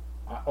any day.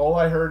 All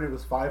I heard, it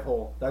was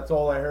 5-hole. That's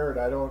all I heard.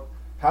 I don't...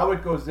 How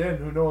it goes in,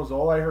 who knows?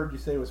 All I heard you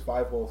say was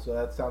 5-hole, so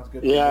that sounds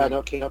good. Yeah,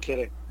 no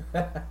kidding.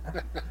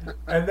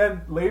 And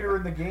then later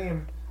in the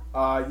game,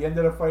 you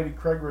ended up fighting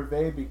Craig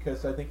Rivet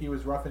because I think he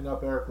was roughing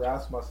up Eric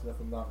Rasmussen, if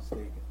I'm not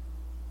mistaken.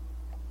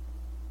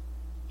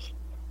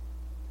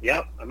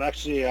 Yep, I'm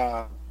actually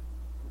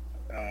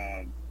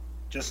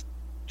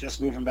just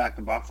moving back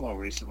to Buffalo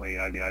recently.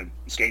 I'm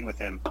skating with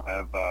him. I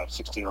have a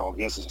 16-year-old.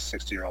 He has a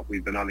 16-year-old.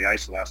 We've been on the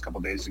ice the last couple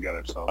of days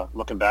together. So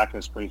looking back,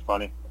 it's pretty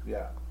funny.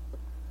 Yeah.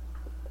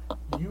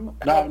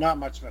 Not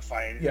much of a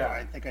fight. Yeah.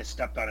 I think I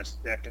stepped on his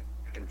stick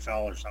and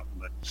fell or something,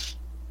 but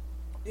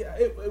yeah,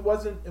 it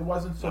wasn't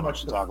so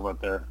much to talk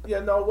about there. Yeah,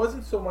 no, it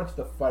wasn't so much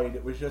the fight.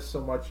 It was just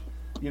so much,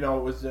 it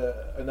was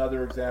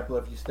another example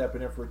of you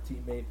stepping in for a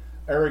teammate.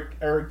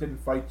 Eric didn't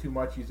fight too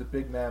much. He's a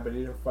big man, but he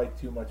didn't fight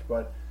too much.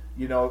 But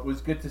it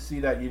was good to see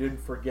that you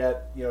didn't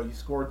forget. You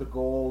scored the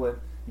goal and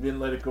you didn't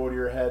let it go to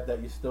your head.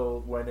 That you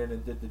still went in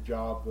and did the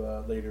job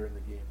later in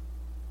the game.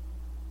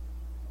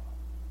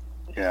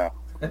 Yeah,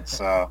 it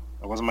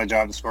wasn't my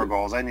job to score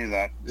goals. I knew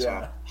that.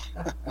 Yeah.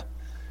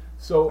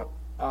 So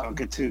don't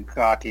get too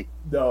cocky.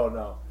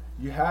 No.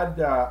 You had,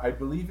 I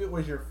believe it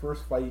was your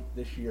first fight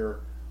this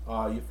year.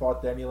 You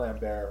fought Danny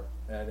Lambert,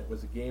 and it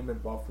was a game in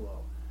Buffalo,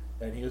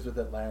 and he was with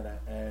Atlanta.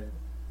 And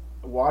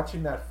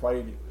watching that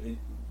fight,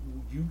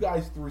 you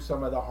guys threw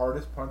some of the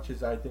hardest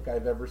punches I think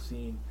I've ever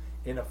seen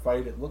in a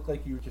fight. It looked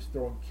like you were just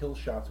throwing kill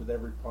shots with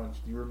every punch.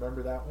 Do you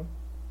remember that one?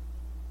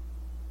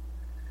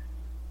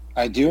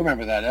 I do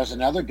remember that. There was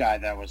another guy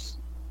that was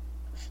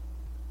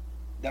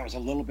a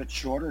little bit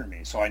shorter than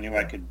me, so I knew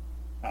I could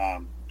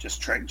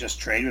just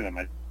trade with him.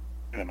 I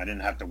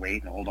didn't have to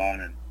wait and hold on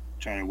and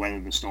try to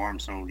weather the storm.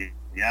 So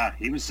yeah,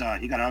 he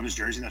got out of his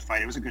jersey in that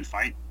fight. It was a good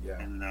fight. Yeah.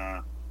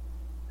 And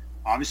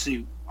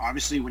obviously,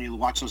 when you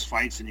watch those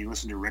fights and you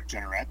listen to Rick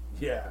Jenneret,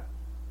 yeah,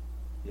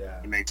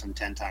 he makes them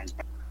 10 times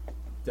better.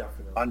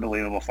 Definitely.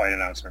 Unbelievable fight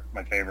announcer.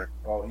 My favorite.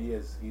 Oh, he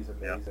is. He's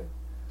amazing. Yeah.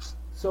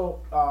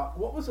 So,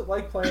 what was it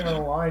like playing on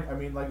the line? I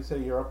mean, like I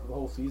said, you're up the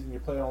whole season.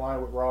 You're playing on the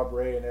line with Rob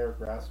Ray and Eric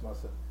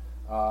Rasmussen.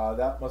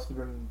 That must have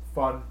been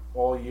fun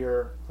all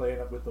year playing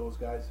up with those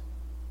guys.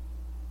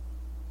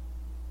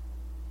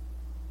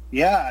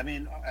 Yeah, I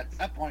mean, at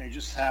that point, you're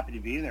just happy to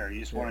be there. You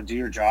just want to do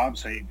your job,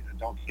 so you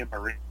don't give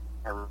a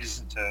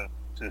reason to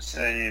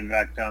send you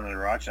back down to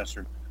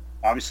Rochester.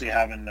 Obviously,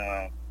 having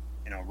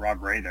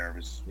Rob Ray there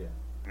was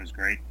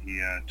great.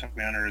 He took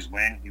me under his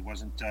wing. He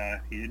wasn't.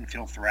 He didn't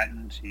feel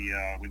threatened.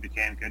 We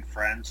became good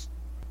friends.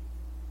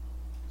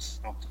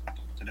 Still talk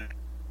today.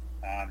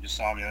 Just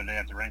saw him the other day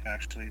at the rink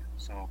actually.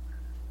 So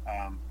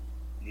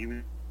he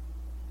was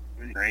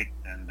really great,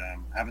 and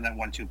having that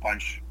 1-2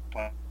 punch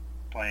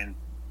playing.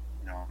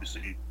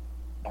 Obviously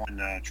going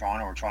to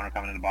Toronto or Toronto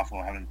coming into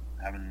Buffalo, having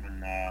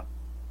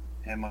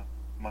him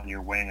on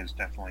your wing is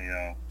definitely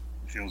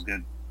feels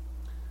good.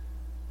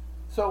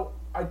 So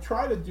I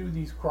try to do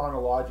these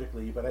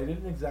chronologically, but I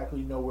didn't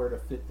exactly know where to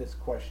fit this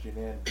question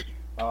in.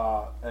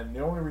 And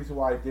the only reason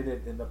why I did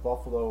it in the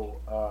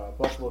Buffalo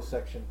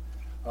section,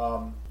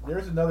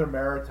 there's another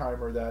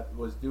Maritimer that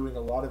was doing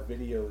a lot of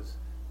videos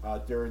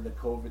during the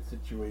COVID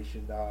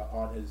situation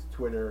on his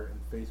Twitter and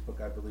Facebook,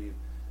 I believe,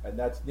 and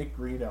that's Nick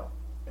Greeno.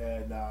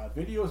 And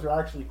videos are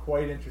actually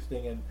quite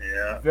interesting and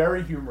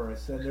very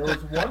humorous. And there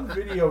was one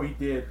video he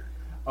did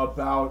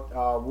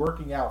about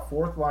working out,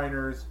 fourth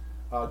liners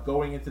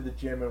going into the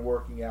gym and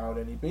working out.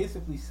 And he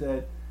basically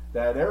said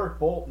that Eric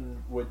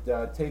Boulton would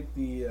take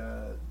the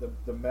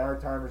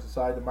Maritimers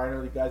aside, the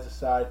minor league guys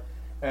aside,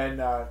 and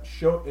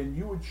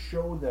you would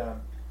show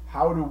them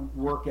how to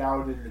work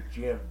out in the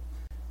gym.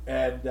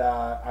 And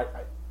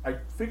I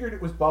figured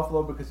it was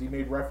Buffalo because he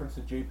made reference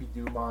to J.P.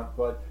 Dumont,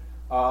 but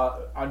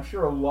I'm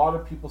sure a lot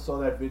of people saw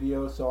that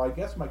video, so I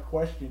guess my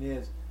question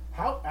is,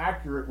 how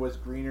accurate was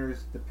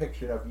Greener's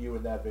depiction of you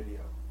in that video?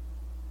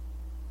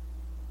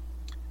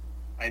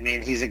 I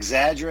mean, he's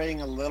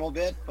exaggerating a little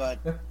bit, but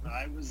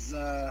I was...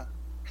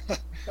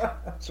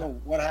 So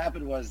what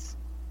happened was,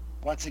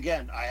 once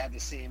again, I had the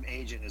same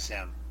agent as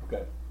him.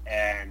 Okay.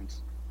 And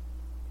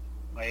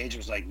my agent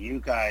was like, you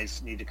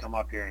guys need to come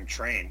up here and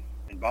train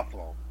in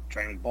Buffalo,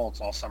 train with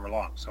Bolts all summer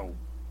long. So...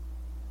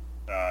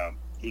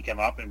 he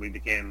came up and we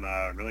became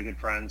really good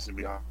friends, and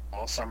we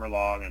all summer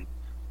long and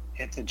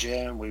hit the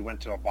gym. We went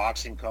to a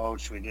boxing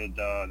coach. We did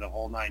the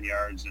whole 9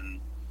 yards,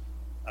 and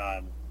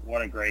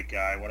what a great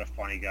guy, what a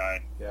funny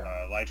guy,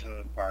 life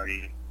of the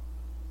party.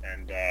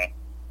 And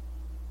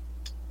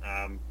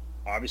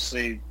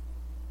obviously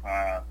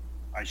I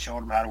showed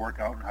him how to work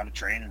out and how to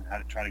train and how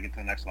to try to get to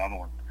the next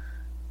level.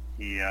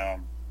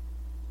 And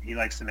he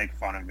likes to make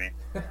fun of me,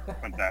 put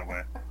it that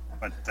way.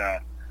 But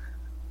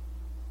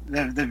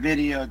the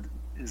video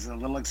is a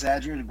little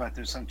exaggerated, but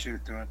there's some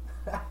truth to it.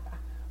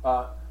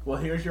 Well,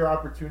 here's your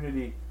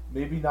opportunity.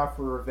 Maybe not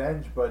for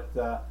revenge, but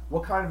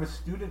what kind of a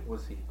student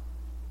was he?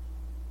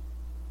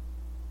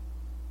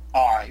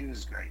 Oh, he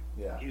was great.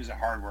 Yeah. He was a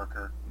hard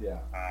worker. Yeah.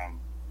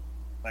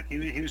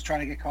 He was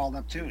trying to get called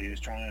up too. He was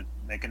trying to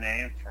make a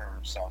name for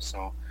himself.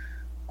 So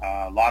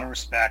a lot of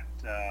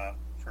respect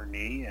for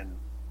me, and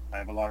I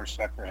have a lot of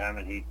respect for him.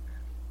 And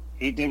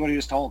he did what he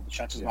was told.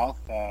 Shuts his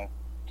mouth.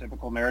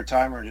 Typical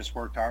Maritimer, just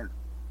worked hard.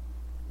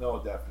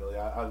 No, definitely.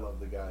 I love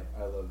the guy.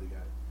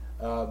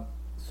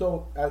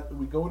 So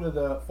we go to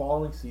the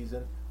following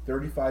season,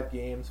 35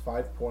 games,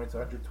 5 points,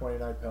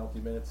 129 penalty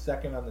minutes,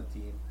 second on the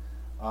team.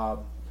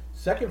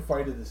 Second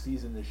fight of the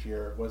season this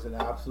year was an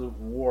absolute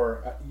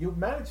war. You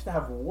managed to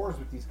have wars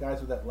with these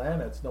guys with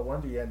Atlanta. It's no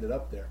wonder you ended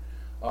up there.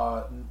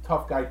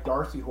 Tough guy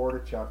Darcy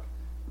Hordichuk,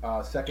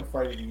 second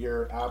fight of the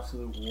year,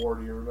 absolute war.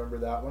 Do you remember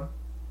that one?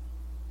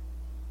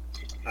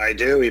 I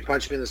do. He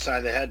punched me in the side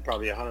of the head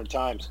probably 100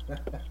 times.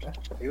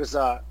 He was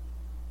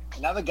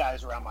another guy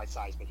was around my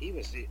size, but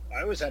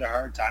I always had a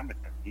hard time with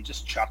him. He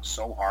just chucked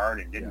so hard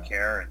and didn't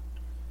care,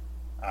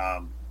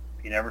 and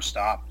he never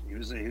stopped. He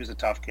was a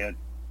tough kid.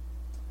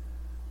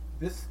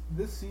 This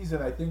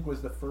season, I think,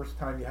 was the first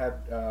time you had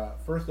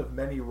first of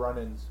many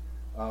run-ins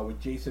with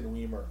Jason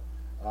Weimer.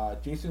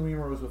 Jason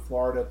Weimer was with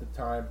Florida at the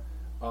time.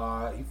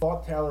 He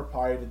fought Taylor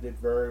Pyatt and did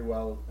very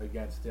well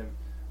against him.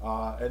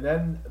 And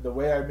then the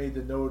way I made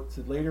the note,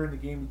 said later in the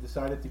game, he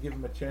decided to give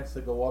him a chance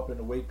to go up in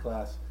the weight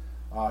class.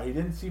 He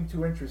didn't seem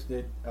too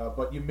interested,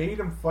 but you made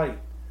him fight.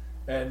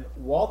 And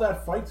while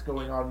that fight's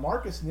going on,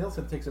 Marcus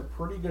Nielsen takes a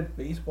pretty good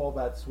baseball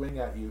bat swing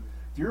at you.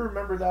 Do you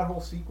remember that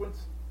whole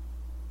sequence?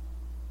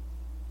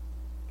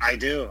 I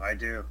do.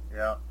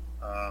 Yeah.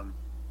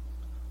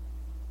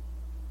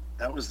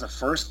 That was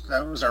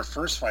our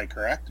first fight,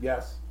 correct?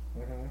 Yes.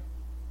 Mm-hmm.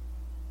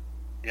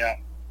 Yeah,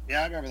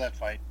 I remember that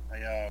fight.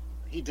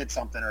 He did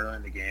something early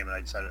in the game, and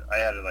I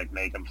had to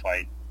make him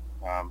fight.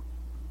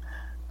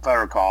 If I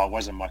recall, it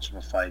wasn't much of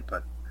a fight,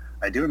 but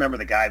I do remember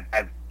the guy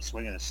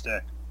swinging a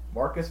stick.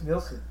 Marcus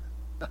Nielsen.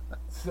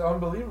 It's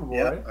unbelievable,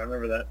 yeah, right? I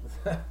remember that.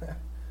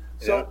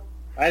 So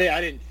I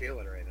didn't feel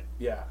it or anything.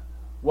 Yeah.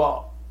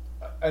 Well,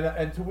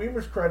 and to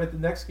Weimer's credit, the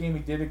next game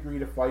he did agree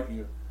to fight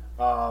you.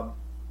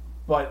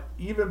 But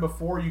even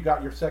before you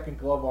got your second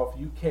glove off,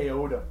 you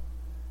KO'd him.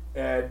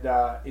 And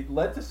it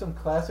led to some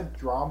classic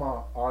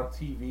drama on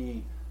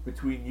TV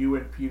between you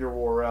and Peter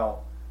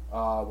Worrell,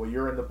 where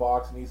you're in the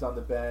box and he's on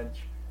the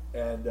bench.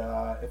 And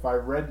if I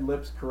read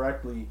lips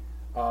correctly,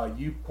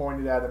 you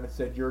pointed at him and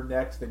said, "You're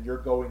next, and you're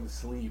going to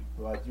sleep."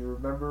 Do you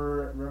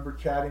remember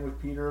chatting with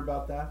Peter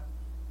about that?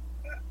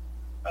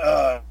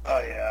 Oh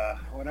yeah.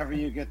 Whenever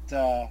you get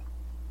a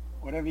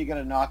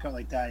knockout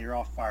like that, you're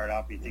all fired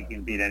up. You think you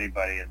can beat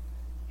anybody. And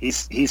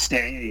he's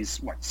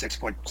what,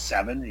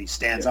 6'7"? He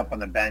stands up on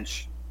the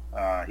bench.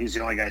 He's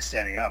the only guy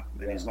standing up,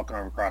 and he's looking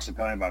over across the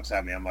penalty box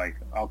at me. I'm like,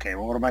 okay,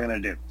 well, what am I going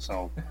to do?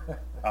 So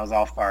I was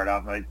all fired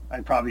up.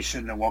 I probably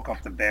shouldn't have woke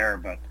up the bear,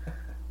 but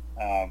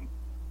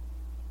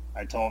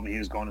I told him he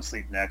was going to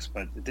sleep next,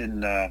 but it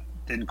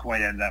didn't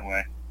quite end that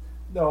way.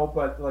 No,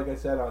 but like I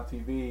said on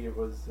TV, it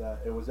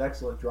was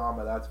excellent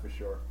drama, that's for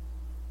sure.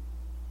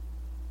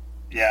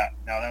 Yeah,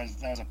 no, that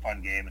was a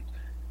fun game.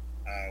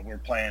 We're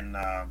playing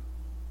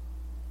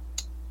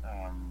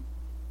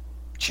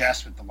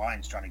chess with the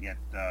lines, trying to get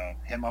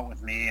him out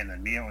with me, and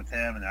then me out with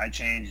him, and I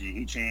changed,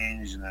 he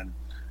changed, and then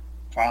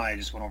finally I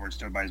just went over and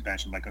stood by his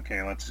bench. I'm like,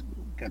 okay, let's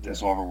get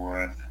this over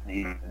with.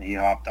 And he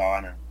hopped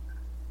on,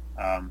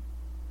 and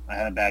I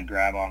had a bad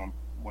grab on him.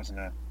 Wasn't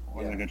a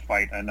good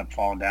fight. I ended up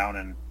falling down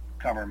and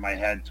covering my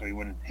head so he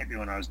wouldn't hit me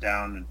when I was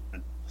down.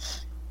 And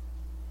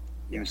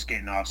he was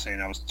skating off saying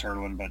I was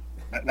turtling, but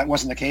that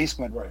wasn't the case.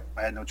 But right.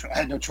 I had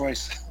no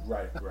choice.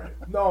 Right.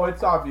 No,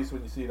 it's obvious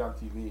when you see it on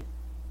TV.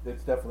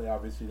 It's definitely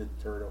obvious he didn't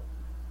turtle.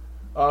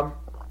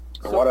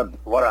 What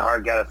a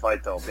hard guy to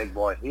fight, though, big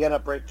boy. He ended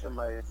up breaking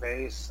my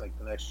face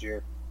the next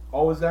year.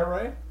 Oh, is that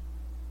right?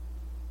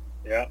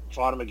 Yeah,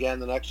 fought him again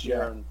the next year,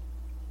 Yeah. and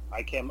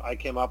I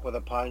came up with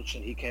a punch,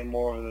 and he came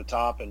more over the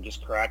top and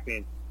just cracked me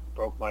and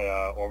broke my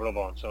orbital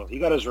bone. So he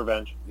got his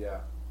revenge. Yeah.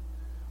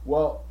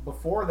 Well,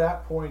 before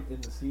that point in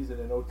the season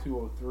in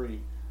 02-03,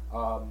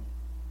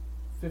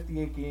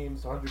 58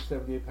 games,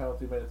 178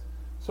 penalty minutes.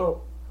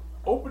 So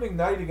opening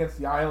night against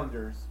the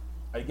Islanders,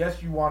 I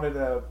guess you wanted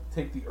to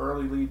take the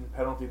early lead in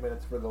penalty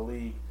minutes for the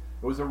league.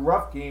 It was a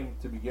rough game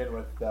to begin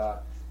with.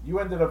 You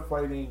ended up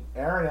fighting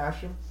Aaron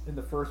Asham in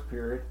the first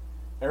period,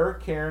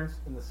 Eric Cairns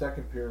in the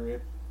second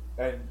period,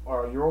 and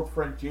your old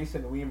friend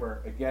Jason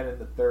Weimer again in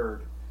the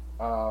third.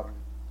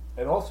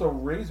 And also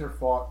Razor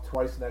fought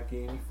twice in that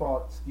game. He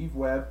fought Steve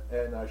Webb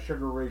and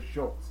Sugar Ray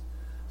Schultz.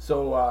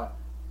 So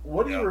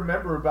what do you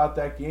remember about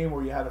that game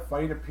where you had to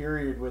fight a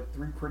period with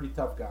three pretty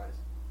tough guys?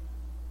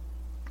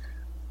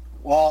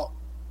 Well,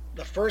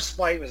 the first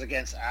fight was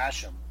against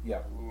Asham.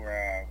 Yeah. Who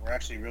we're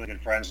actually really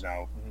good friends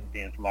now,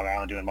 being from Long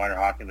Island, doing minor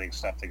hockey league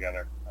stuff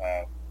together.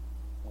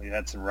 We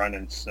had some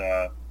run-ins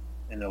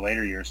in the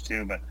later years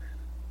too, but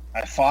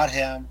I fought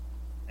him,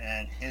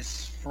 and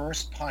his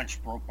first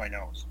punch broke my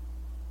nose.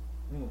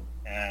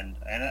 And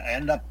I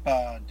ended up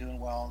doing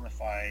well in the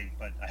fight,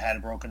 but I had a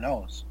broken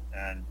nose.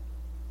 And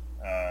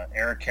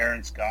Eric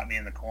Cairns got me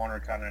in the corner,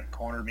 kind of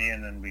cornered me,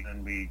 and then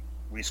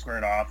we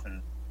squared off,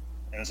 and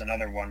it was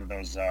another one of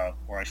those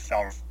where I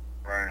fell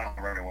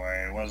right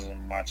away. It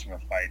wasn't much of a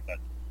fight, but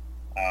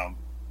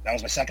that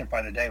was my second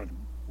fight of the day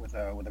with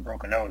a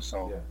broken nose.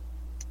 So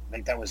I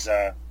think that was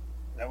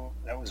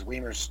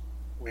Weimer's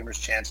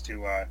chance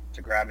to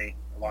grab me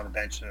along the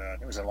bench.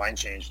 It was a line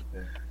change.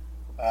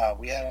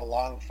 We had a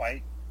long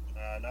fight.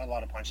 Not a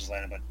lot of punches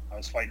landed, but I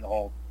was fighting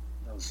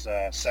those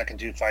second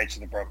two fights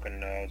with a broken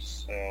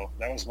nose. So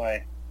that was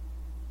my,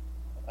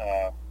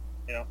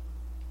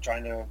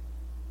 trying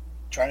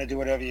to do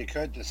whatever you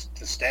could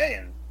to stay,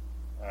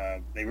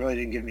 and they really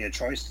didn't give me a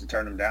choice to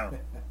turn them down.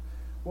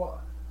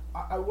 Well,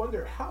 I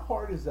wonder how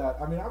hard is that?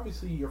 I mean,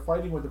 obviously you're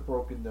fighting with a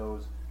broken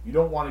nose. You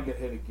don't want to get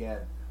hit again,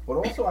 but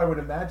also I would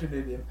imagine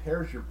it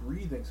impairs your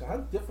breathing. So how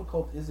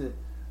difficult is it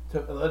to,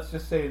 let's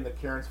just say in the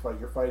Cairns fight,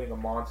 you're fighting a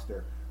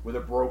monster with a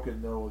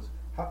broken nose,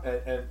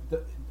 I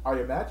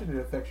imagine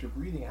it affects your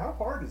breathing. How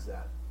hard is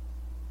that?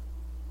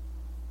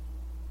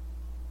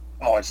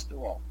 Oh,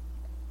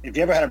 if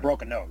you ever had a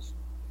broken nose,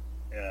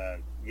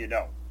 you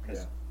know,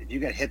 because if you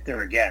get hit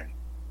there again,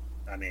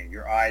 I mean,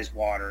 your eyes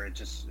water.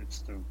 It's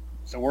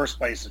the worst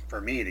place for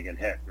me to get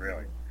hit,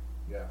 really.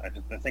 Yeah.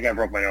 I think I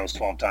broke my nose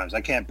 12 times.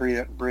 I can't breathe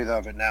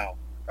of it now.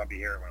 You'll probably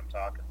hear it when I'm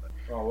talking. But,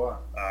 oh,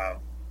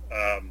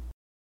 wow.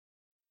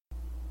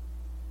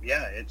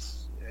 Yeah, it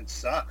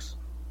sucks.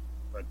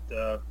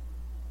 But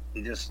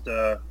you just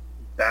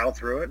battle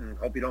through it and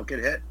hope you don't get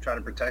hit. Try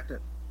to protect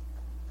it.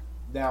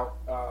 Now,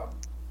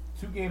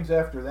 2 games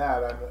after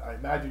that, I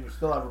imagine you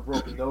still have a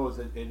broken nose.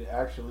 It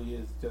actually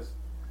is just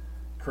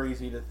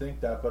crazy to think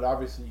that, but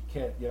obviously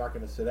you're not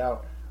going to sit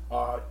out.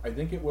 I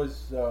think it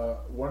was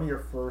one of your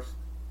first,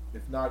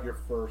 if not your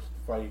first,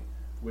 fight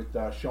with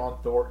Sean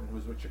Thornton, who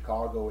was with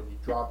Chicago, and you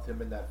dropped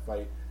him in that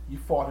fight. You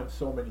fought him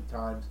so many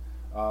times.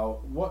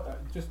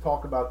 Just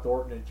talk about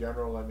Thornton in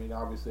general. I mean,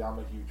 obviously I'm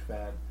a huge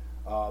fan,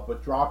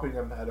 but dropping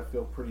him had to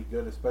feel pretty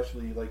good,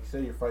 especially like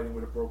say you're fighting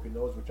with a broken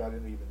nose, which I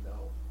didn't even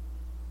know.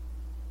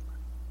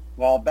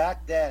 Well,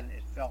 back then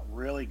it felt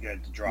really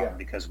good to drop him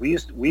because we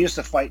used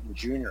to fight in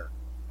junior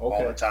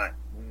all the time.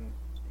 Mm-hmm.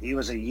 He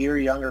was a year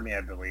younger than me,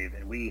 I believe,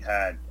 and we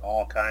had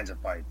all kinds of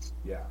fights.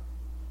 Yeah.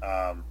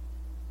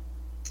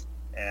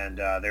 And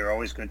they were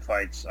always good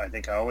fights. I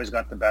think I always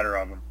got the better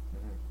of him.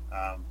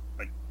 Mm-hmm.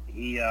 But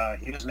he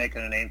was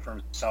making a name for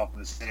himself at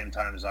the same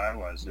time as I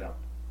was. Yeah.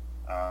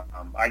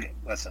 I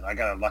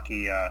got a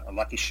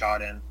lucky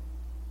shot in.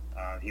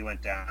 He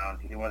went down.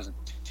 He wasn't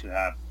too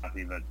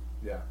happy, but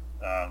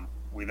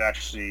we've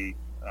actually,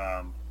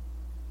 I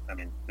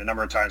mean, the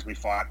number of times we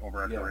fought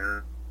over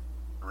our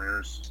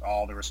careers,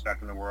 all the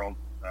respect in the world.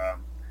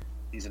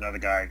 He's another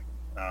guy,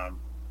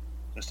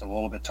 just a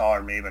little bit taller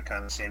than me, but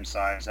kind of the same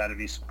size. Had to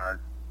be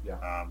smart.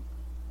 Yeah.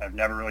 I've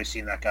never really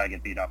seen that guy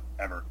get beat up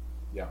ever.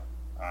 Yeah.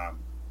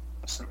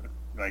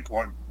 Like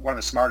one of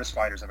the smartest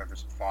fighters I've ever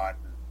fought.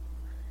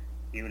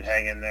 He would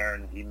hang in there,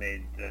 and he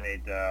made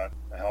a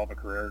hell of a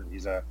career.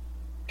 He's a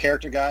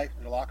character guy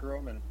in the locker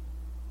room, and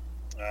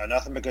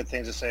nothing but good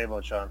things to say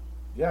about Sean.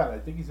 Yeah, and I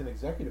think he's an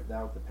executive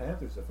now with the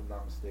Panthers, if I'm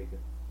not mistaken.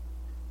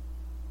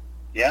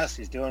 Yes,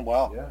 he's doing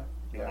well.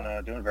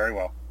 Yeah, doing very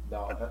well.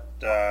 No,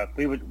 but,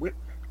 we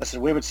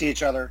would see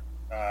each other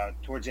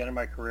towards the end of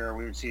my career.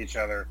 We would see each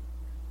other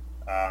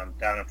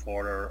down in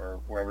Florida or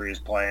wherever he was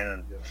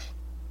playing,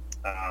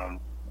 and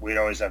we'd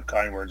always have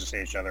kind words to say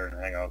to each other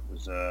and hang out.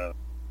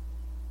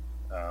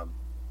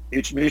 It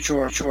was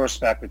mutual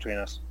respect between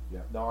us.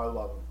 Yeah, no, I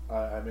love him.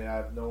 I mean,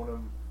 I've known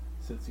him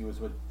since he was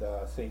with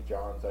St.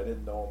 John's. I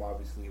didn't know him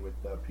obviously with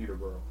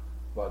Peterborough,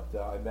 but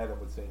I met him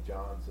with St.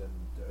 John's, and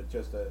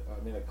just a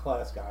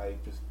class guy,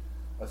 just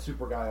a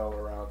super guy all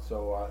around.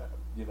 So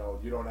you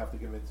don't have to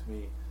convince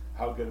me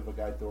how good of a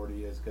guy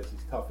Doherty is, because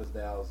he's tough as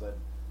nails, and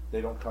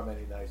they don't come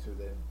any nicer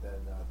than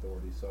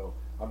Doherty. So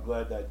I'm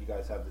glad that you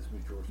guys have this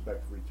mutual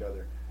respect for each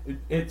other.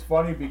 It's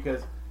funny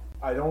because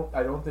I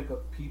don't think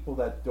of people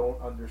that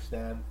don't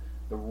understand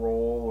the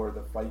role or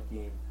the fight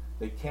game,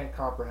 they can't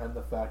comprehend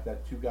the fact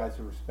that 2 guys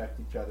who respect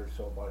each other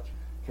so much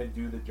can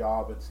do the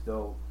job and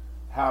still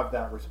have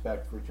that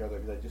respect for each other,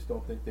 because I just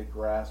don't think they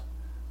grasp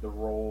the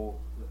role,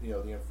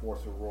 the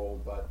enforcer role.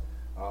 But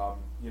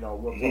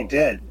he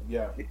did.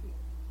 Yeah.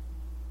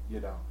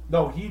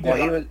 No, he did.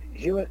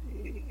 Well,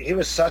 he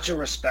was such a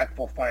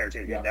respectful fighter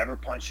too. He'd never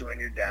punch you when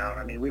you're down.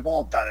 I mean, we've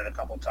all done it a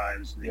couple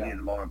times in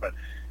the moment, but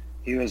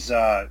he was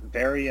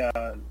very,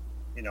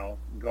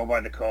 go by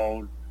the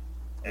code.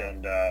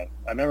 And I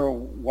remember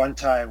one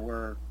time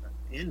we're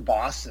in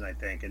Boston, I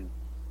think, and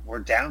we're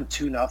down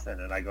 2-0,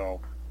 and I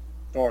go,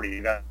 Doherty,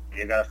 you got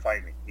to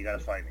fight me. You got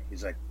to fight me.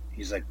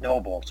 He's like,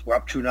 no, Bolts, we're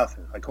up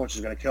 2-0. My coach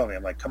is going to kill me.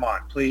 I'm like, come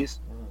on, please.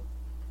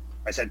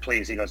 I said,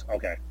 please. He goes,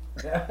 okay.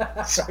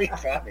 So he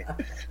fought me.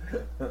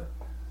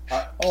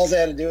 All they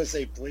had to do is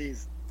say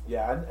please.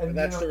 Yeah, and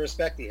that's the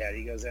respect he had.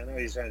 He goes, I know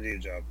he's trying to do a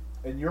job.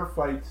 And your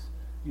fights,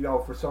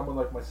 for someone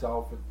like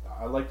myself,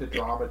 I like the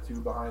drama too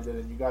behind it.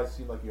 And you guys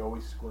seem like you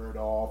always squared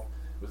off.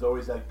 It was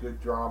always that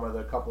good drama,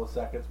 the couple of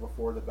seconds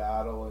before the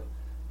battle, and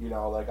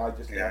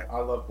I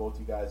love both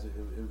you guys. It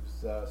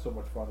was so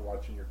much fun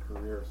watching your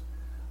careers.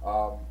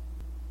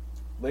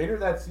 Later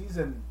that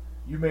season,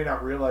 you may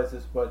not realize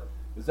this, but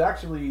it was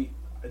actually,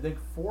 I think,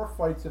 4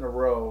 fights in a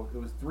row. It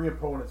was 3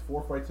 opponents,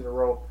 4 fights in a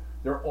row.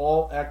 They're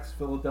all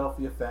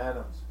ex-Philadelphia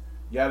Phantoms.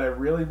 You had a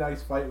really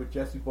nice fight with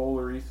Jesse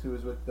Bowler-Reese, who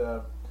was with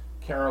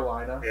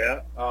Carolina.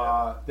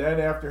 Yeah. Then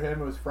after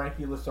him, it was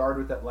Frankie Lassard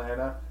with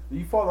Atlanta.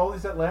 You fought all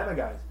these Atlanta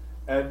guys.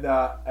 And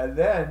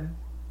then,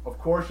 of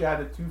course, you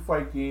had a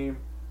 2-fight game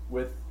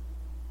with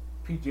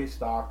PJ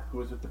Stock, who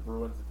was with the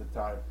Bruins at the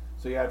time.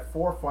 So you had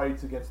 4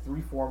 fights against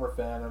 3 former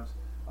Phantoms.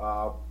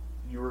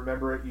 You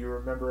remember it? You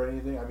remember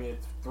anything? I mean,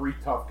 it's 3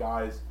 tough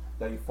guys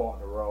that you fought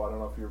in a row. I don't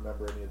know if you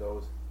remember any of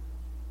those.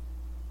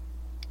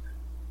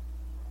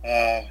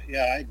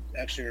 Yeah, I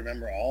actually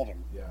remember all of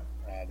them. Yeah.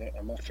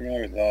 I'm not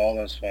familiar with all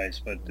those fights,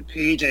 but the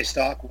PJ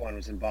Stock one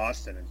was in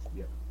Boston, and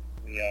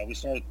we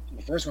started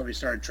the first one. We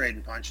started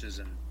trading punches,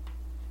 and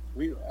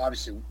we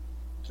obviously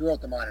throughout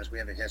the minors we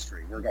have a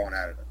history. We're going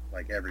at it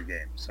like every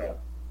game, so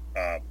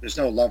there's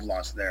no love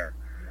lost there.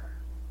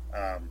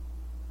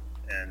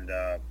 And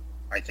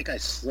I think I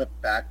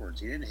slipped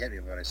backwards. He didn't hit me,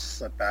 but I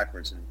slipped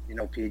backwards, and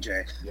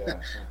PJ.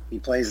 Yeah. He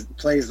plays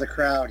the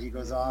crowd. He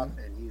goes off,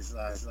 and he's.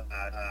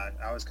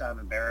 I was kind of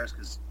embarrassed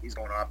because he's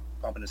going off,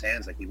 pumping his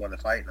hands like he won the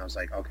fight, and I was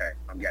like, okay,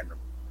 I'm getting him.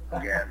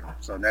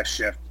 So next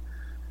shift,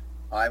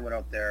 I went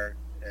out there,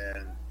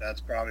 and that's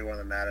probably one of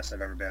the maddest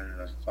I've ever been in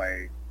a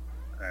fight,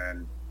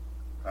 and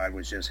I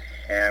was just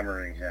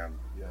hammering him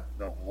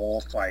the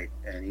whole fight,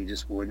 and he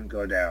just wouldn't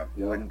go down.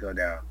 He wouldn't go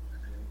down,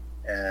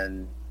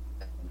 and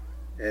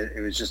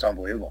it was just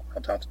unbelievable how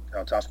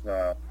tough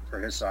for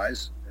his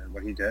size and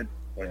what he did.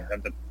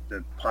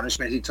 The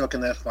punishment he took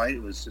in that fight,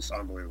 it was just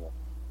unbelievable.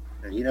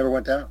 And he never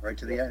went down right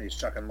to the end. He's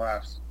chucking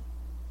laughs.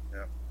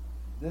 Yeah.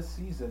 This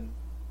season,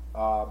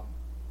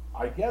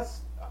 I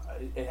guess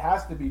it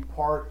has to be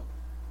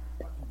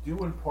due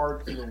in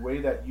part to the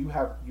way that you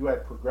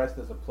had progressed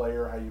as a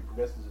player, how you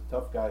progressed as a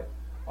tough guy.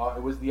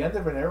 It was the end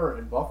of an era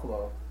in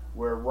Buffalo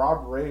where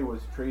Rob Ray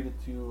was traded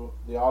to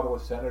the Ottawa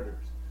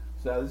Senators.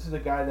 So this is a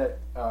guy that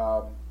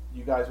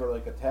you guys were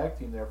like a tag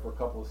team there for a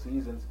couple of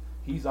seasons.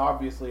 He's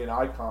obviously an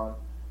icon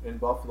in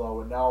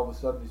Buffalo, and now all of a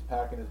sudden he's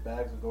packing his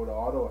bags and going to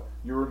Ottawa.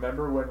 You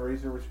remember when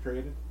Razor was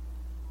traded?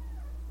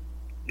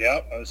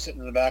 Yeah, I was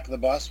sitting in the back of the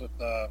bus with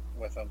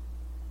him,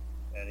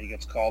 and he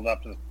gets called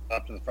up to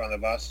the front of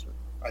the bus.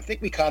 I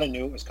think we kind of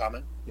knew it was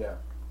coming. Yeah.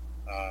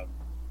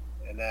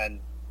 And then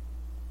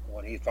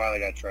when he finally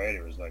got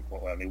traded, it was like,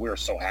 well, I mean, we were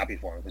so happy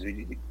for him because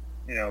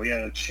we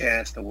had a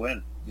chance to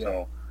win. Yeah.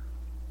 So,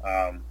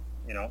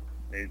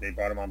 they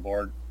brought him on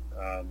board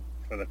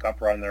for the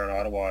Cup run there in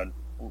Ottawa, and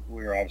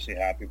we were obviously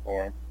happy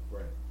for him.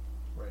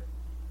 Right.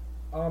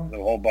 The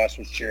whole bus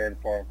was cheering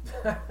for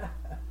him.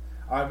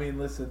 I mean,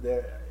 listen,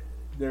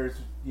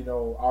 there's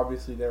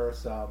obviously there are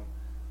some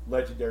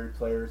legendary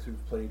players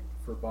who've played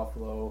for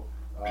Buffalo.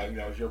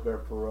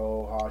 Gilbert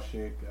Perreault,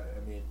 Hasek.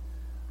 I mean,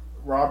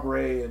 Rob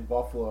Ray in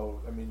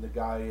Buffalo. I mean, the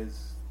guy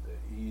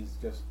he's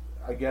just.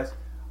 I guess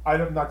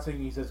I'm not saying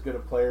he's as good a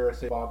player as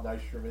say Bob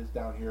Nystrom is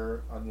down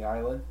here on the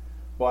island,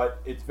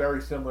 but it's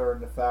very similar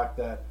in the fact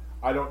that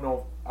I don't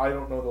know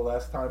the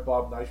last time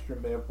Bob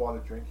Nystrom may have bought a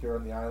drink here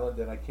on the island,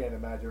 and I can't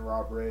imagine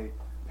Rob Ray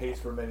pays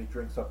for many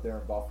drinks up there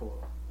in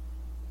Buffalo.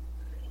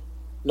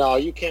 No,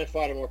 you can't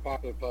find a more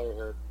popular player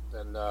here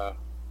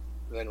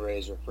than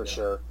Razor for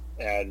sure.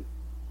 And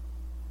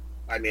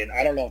I mean,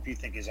 I don't know if you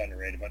think he's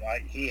underrated, but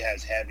he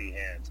has heavy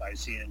hands. I've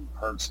seen him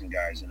hurt some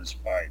guys in his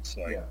fights.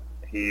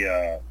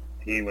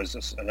 He was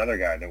just another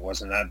guy that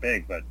wasn't that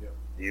big, but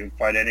he would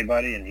fight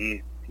anybody, and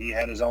he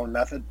had his own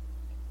method,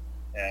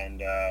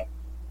 and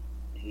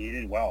he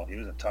did well. He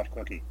was a tough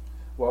cookie.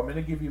 Well, I'm going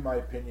to give you my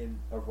opinion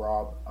of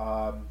Rob.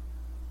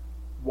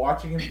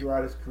 Watching him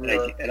throughout his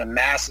career, and a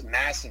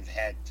massive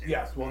head too.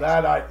 Yes, well,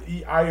 that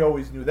I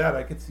always knew that.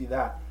 I could see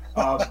that.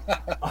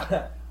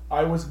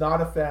 I was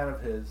not a fan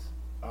of his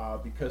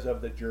because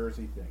of the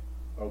jersey thing.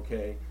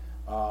 Okay,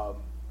 I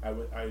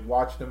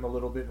watched him a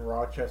little bit in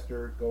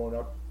Rochester, going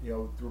up,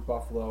 through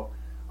Buffalo.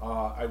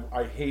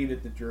 I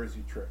hated the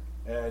jersey trick,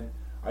 and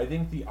I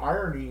think the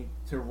irony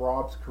to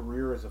Rob's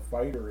career as a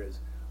fighter is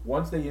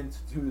once they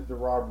instituted the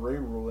Rob Ray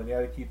rule and he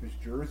had to keep his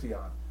jersey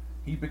on,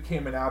 he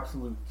became an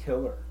absolute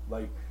killer.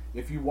 Like,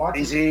 if you watch,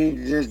 he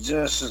did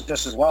just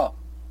as well.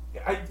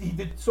 He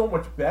did so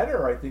much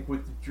better, I think,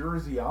 with the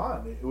jersey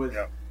on.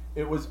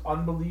 It was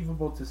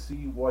unbelievable to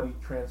see what he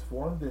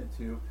transformed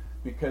into,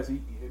 because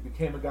he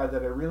became a guy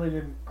that I really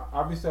didn't.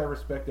 Obviously, I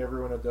respect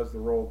everyone that does the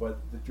role, but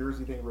the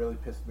jersey thing really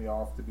pissed me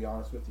off, to be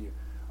honest with you.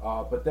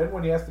 But then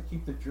when he has to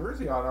keep the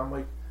jersey on, I'm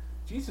like,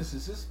 Jesus,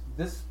 is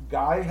this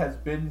guy has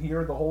been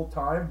here the whole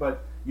time,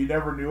 but you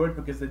never knew it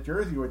because the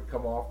jersey would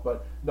come off.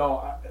 But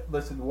no,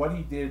 listen, what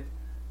he did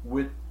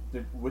with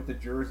the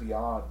jersey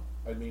on,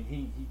 I mean,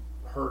 he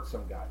hurt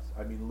some guys.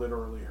 I mean,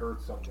 literally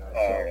hurt some guys.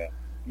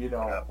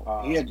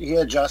 He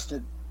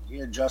adjusted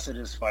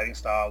his fighting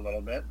style a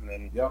little bit, and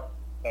then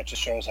that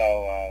just shows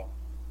how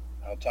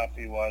tough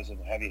he was and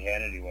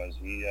heavy-handed he was.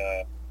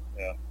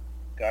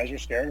 Guys were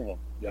scared of him.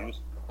 He was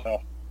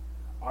tough.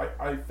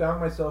 I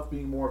found myself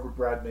being more of a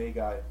Brad May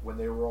guy when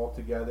they were all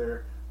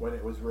together, when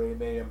it was Ray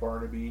May and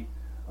Barnaby.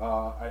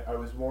 I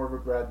was more of a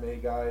Brad May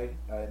guy,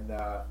 and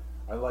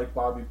I liked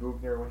Bobby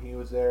Bugner when he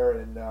was there,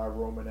 and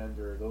Roman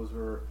Ender. Those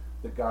were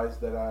the guys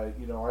that I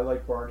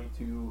like Barney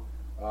too,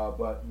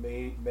 but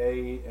May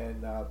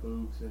and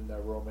Boogs and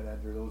Roman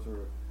Ender, those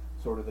were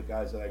sort of the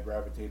guys that I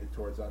gravitated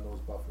towards on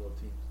those Buffalo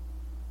teams.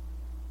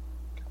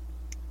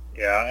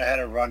 Yeah, I had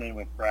a run-in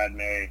with Brad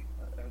May.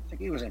 I think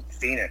he was in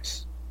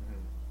Phoenix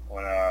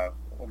when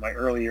my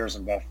early years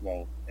in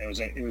Buffalo. It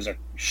was a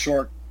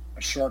short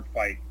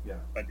fight. Yeah.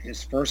 But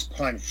his first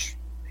punch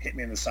hit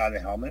me in the side of the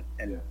helmet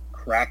and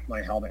cracked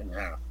my helmet in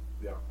half.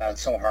 Yeah.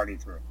 That's how hard he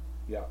threw.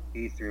 Yeah.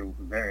 He threw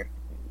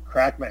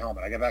cracked my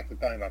helmet. I got back to the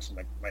penalty box and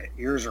my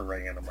ears are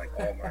ringing. I'm like,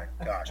 oh my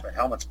gosh, my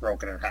helmet's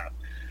broken in half.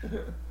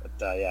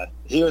 But yeah,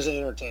 he was an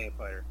entertaining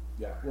fighter.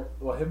 Yeah.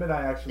 Well, him and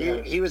I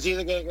actually he was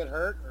either going to get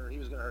hurt or he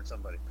was going to hurt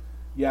somebody.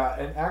 Yeah,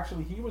 and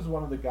actually he was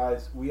one of the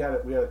guys we had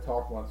a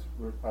talk once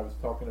where I was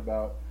talking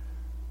about,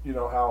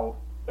 how,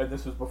 and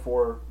this was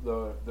before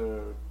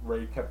the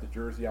Ray kept the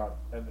jersey on,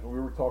 and we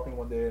were talking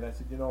one day and I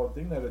said, the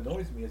thing that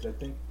annoys me is I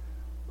think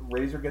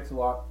Razor gets a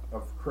lot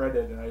of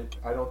credit and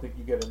I don't think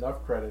you get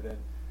enough credit, and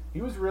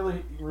he was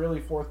really,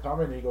 really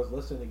forthcoming. He goes,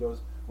 listen,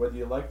 whether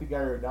you like the guy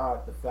or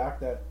not, the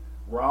fact that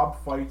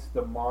Rob fights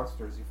the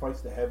monsters, he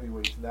fights the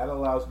heavyweights, and that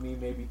allows me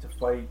maybe to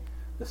fight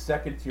the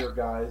second tier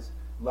guys,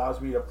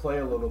 allows me to play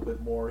a little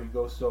bit more. He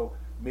goes, so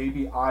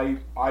maybe I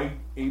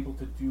able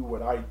to do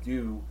what I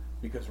do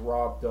because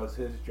Rob does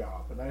his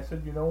job. And I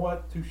said, you know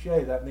what, touche,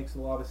 that makes a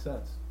lot of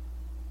sense.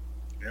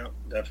 Yeah,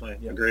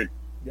 definitely. Agreed.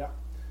 Yeah.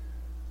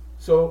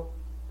 So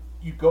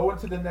you go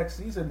into the next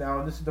season now,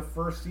 and this is the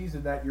first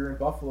season that you're in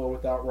Buffalo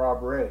without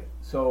Rob Ray.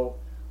 So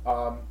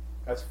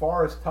as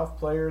far as tough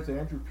players,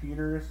 Andrew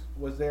Peters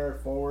was there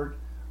at forward.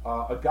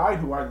 A guy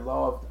who I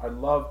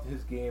loved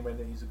his game, and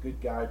he's a good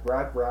guy.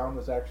 Brad Brown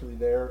was actually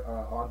there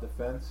on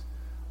defense.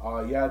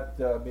 You had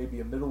maybe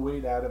a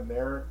middleweight, Adam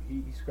Mayer.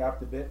 He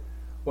scrapped a bit.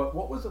 But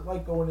what was it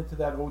like going into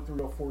that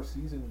 03-04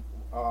 season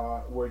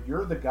where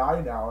you're the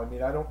guy now? I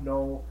mean, I don't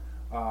know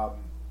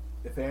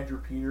if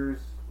Andrew Peters,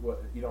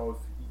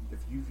 if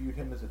you viewed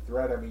him as a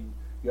threat. I mean,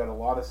 you had a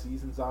lot of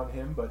seasons on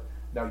him, but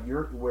now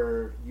you're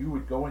where you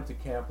would go into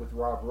camp with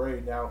Rob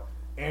Ray. Now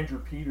Andrew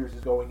Peters is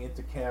going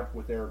into camp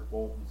with Eric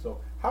Boulton. So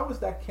how is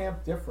that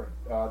camp different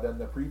than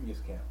the previous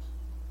camps?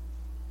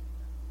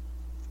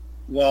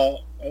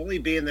 Well, only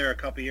being there a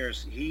couple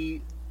years,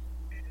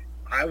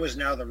 I was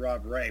now the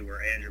Rob Ray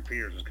where Andrew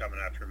Peters was coming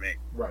after me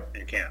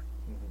in camp.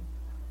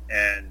 Mm-hmm.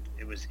 And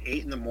it was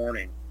 8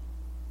 a.m,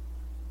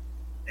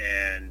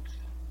 and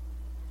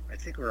I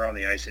think we were on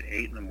the ice at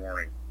 8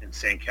 a.m. in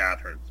St.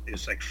 Catharines. It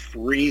was like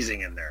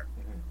freezing in there.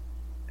 Mm-hmm.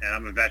 And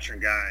I'm a veteran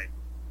guy.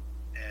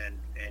 And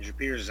Andrew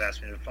Peters has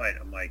asked me to fight.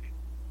 I'm like,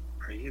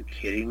 are you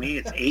kidding me?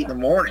 It's 8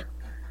 a.m.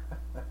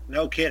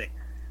 No kidding.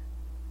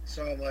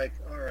 So I'm like,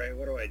 all right,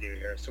 what do I do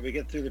here? So we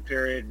get through the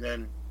period, and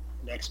then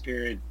next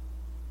period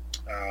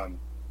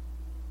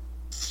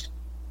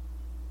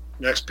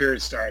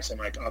starts. I'm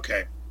like,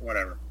 okay,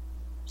 whatever.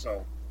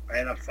 So I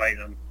end up fighting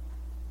him,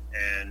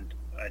 and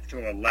I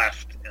throw a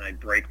left, and I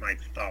break my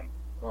thumb.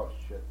 Oh,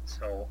 shit.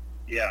 So,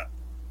 yeah.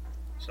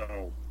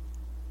 So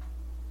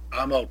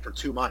I'm out for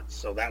 2 months.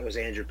 So that was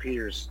Andrew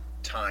Peters'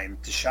 time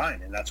to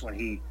shine, and that's when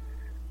he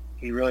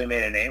really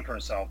made a name for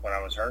himself when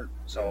I was hurt.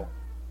 So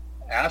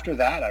after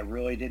that, I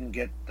really didn't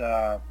get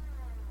back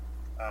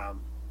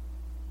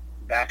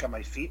on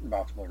my feet in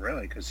Buffalo,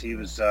 really, because he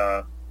was,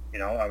 I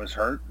was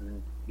hurt,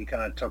 and he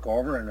kind of took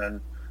over, and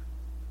then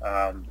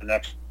the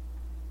next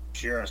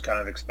year I was kind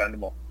of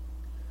expendable.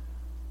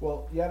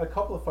 Well, you had a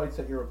couple of fights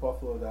that you were at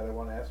Buffalo that I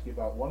want to ask you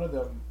about. One of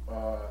them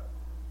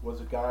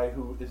was a guy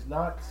who is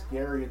not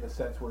scary in the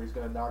sense where he's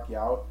going to knock you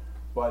out,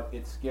 but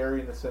it's scary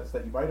in the sense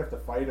that you might have to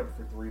fight him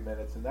for 3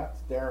 minutes, and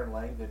that's Darren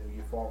Langdon, who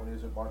you fought when he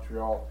was in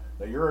Montreal.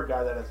 Now, you're a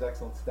guy that has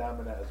excellent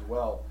stamina as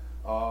well.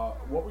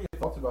 What were your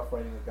thoughts about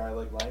fighting a guy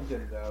like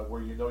Langdon,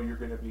 where you know you're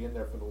going to be in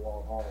there for the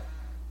long haul?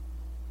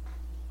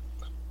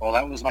 Well,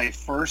 that was my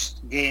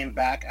first game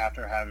back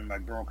after having my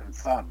broken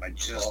thumb. I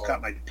just cut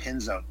my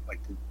pins out like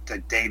the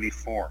day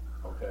before.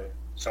 Okay.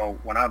 So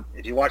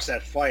if you watch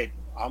that fight,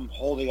 I'm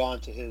holding on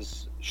to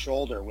his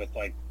shoulder with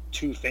like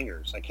 2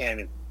 fingers. I can't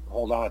even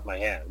hold on with my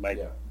hand. My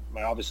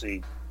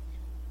obviously,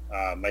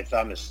 my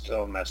thumb is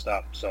still messed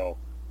up. So,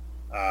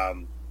 that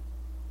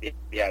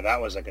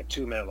was like a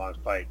 2-minute long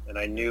fight, and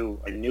I knew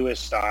his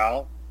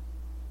style,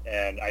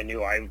 and I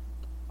knew I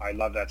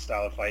love that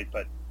style of fight,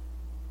 but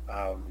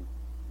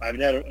I've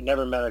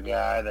never met a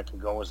guy that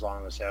could go as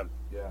long as him.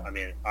 Yeah. I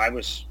mean, I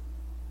was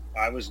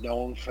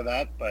known for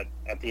that, but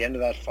at the end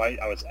of that fight,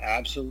 I was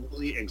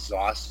absolutely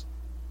exhausted,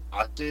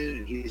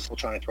 and he's still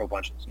trying to throw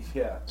punches.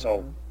 Yeah.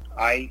 So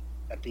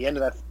at the end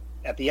of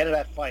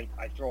that fight,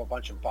 I throw a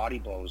bunch of body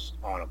blows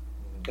on him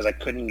because I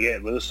couldn't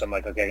get loose. I'm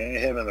like, okay, I'm gonna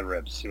hit him in the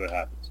ribs, see what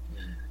happens.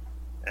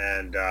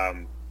 And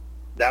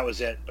that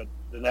was it. But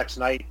the next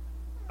night,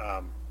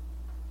 I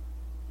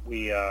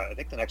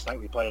think the next night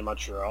we played in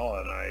Montreal,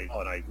 and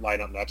I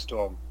lined up next to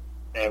him,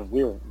 and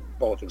we were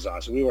both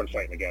exhausted. We weren't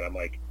fighting again. I'm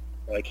like,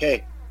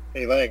 hey,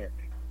 Langer,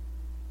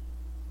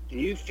 do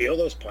you feel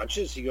those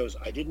punches? He goes,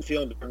 I didn't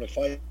feel them during the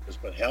fight,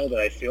 but hell, did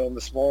I feel them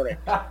this morning?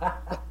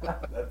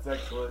 That's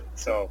excellent.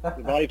 So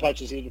the body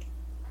punches, he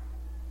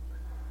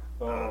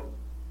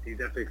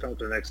definitely felt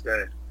the next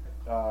day.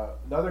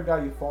 Another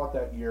guy you fought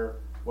that year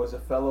was a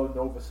fellow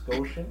Nova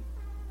Scotian,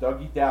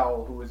 Dougie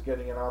Dowell, who was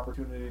getting an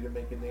opportunity to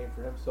make a name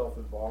for himself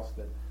in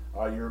Boston.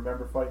 You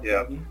remember fighting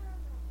Dougie?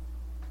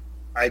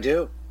 I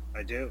do.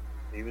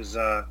 He was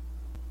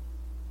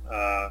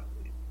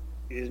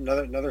He's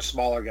another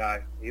smaller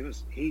guy. He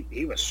was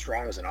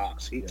strong as an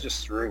ox. He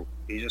just threw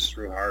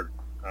hard.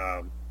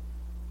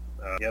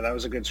 Yeah, that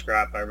was a good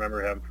scrap. I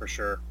remember him for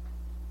sure.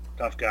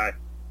 Tough guy.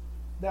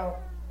 Now,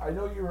 I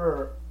know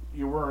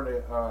you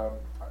weren't.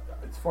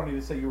 It's funny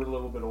to say you were a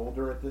little bit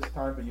older at this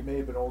time, but you may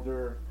have been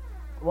older.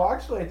 Well,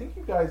 actually, I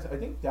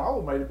think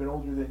Dowell might have been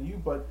older than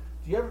you. But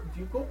do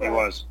you go back? He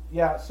was.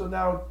 Yeah. So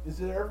now, is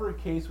there ever a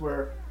case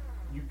where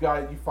you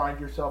find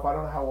yourself? I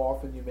don't know how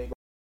often you may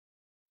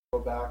go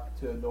back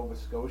to Nova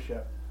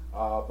Scotia,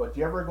 but do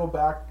you ever go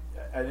back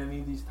at any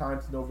of these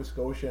times to Nova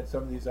Scotia and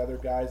some of these other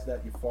guys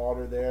that you fought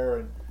are there,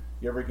 and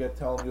you ever get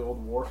telling the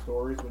old war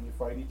stories when you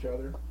fight each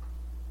other?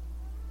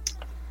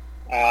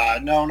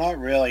 No, not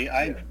really.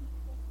 I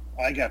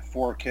got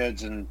 4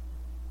 kids, and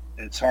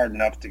it's hard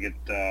enough to get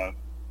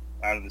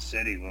out of the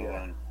city, let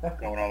alone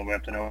going all the way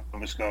up to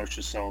Nova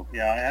Scotia. So,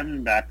 yeah, I haven't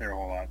been back there a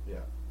whole lot.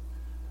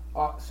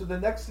 Yeah. So the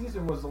next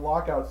season was the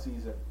lockout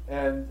season,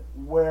 and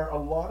where a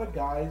lot of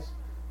guys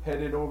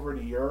headed over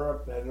to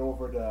Europe, headed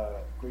over to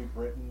Great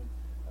Britain.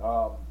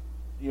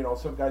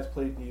 Some guys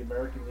played in the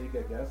American League,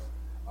 I guess.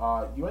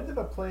 You ended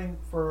up playing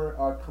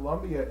for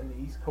Columbia in the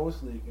East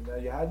Coast League,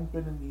 and you hadn't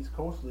been in the East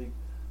Coast League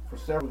for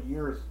several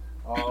years.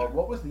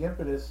 What was the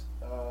impetus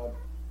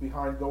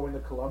behind going to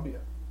Columbia?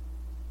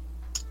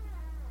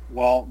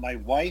 Well, my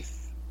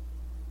wife,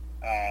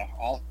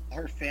 all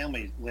her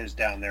family lives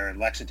down there in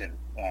Lexington,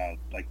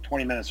 like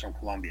 20 minutes from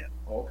Columbia.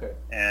 Okay.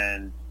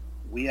 And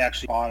we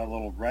actually bought a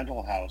little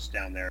rental house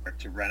down there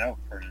to rent out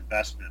for an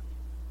investment.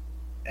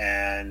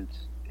 And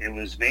it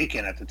was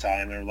vacant at the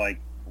time. And like,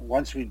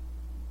 once we,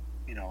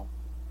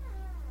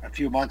 a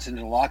few months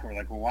into the locker, we're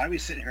like, well, why are we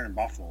sitting here in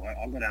Buffalo?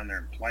 I'll go down there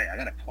and play. I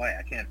got to play.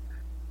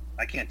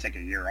 I can't take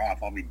a year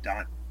off. I'll be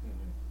done.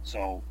 Mm-hmm.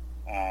 So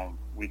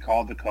we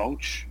called the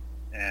coach,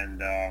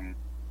 and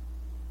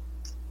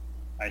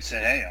I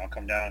said, hey, I'll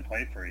come down and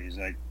play for you. He's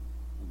like,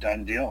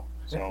 done deal.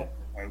 So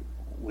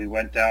we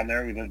went down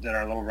there. We lived in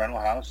our little rental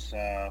house,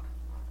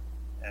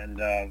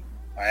 and I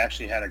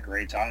actually had a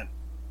great time.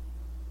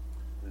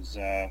 It was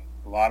a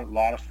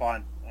lot of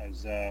fun. I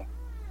was the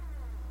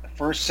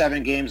first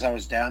 7 games I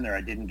was down there,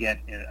 I didn't get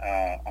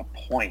a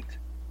point.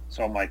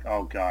 So I'm like,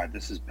 oh God,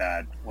 this is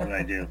bad. What did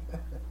I do?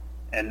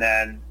 And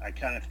then I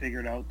kind of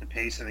figured out the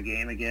pace of the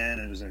game again.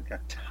 And it was like a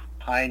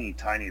tiny,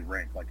 tiny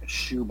rink, like a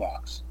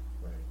shoebox.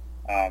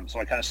 Right. So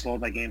I kind of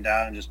slowed my game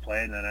down and just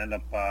played, and then I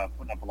ended up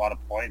putting up a lot of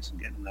points and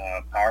getting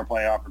power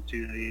play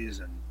opportunities,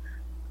 and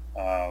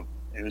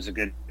it was a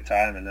good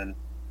time. And then,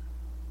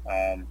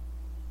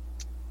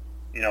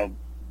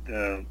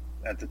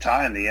 at the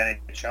time, the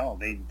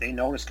NHL, they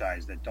notice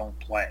guys that don't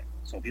play.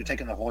 So if you're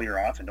taking the whole year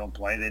off and don't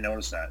play, they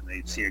notice that. And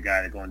they see a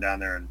guy going down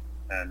there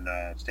and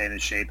staying in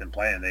shape and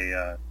playing.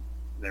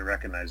 They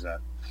recognize that.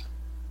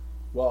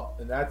 Well,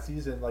 in that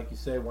season, like you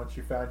say, once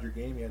you found your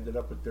game, you ended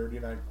up with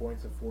 39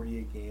 points in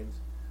 48 games,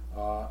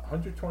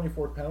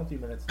 124 penalty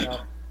minutes.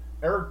 Now,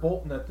 Eric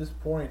Boulton at this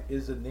point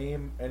is a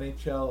name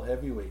NHL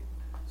heavyweight.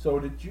 So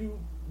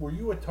were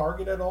you a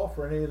target at all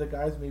for any of the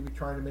guys maybe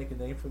trying to make a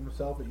name for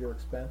themselves at your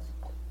expense?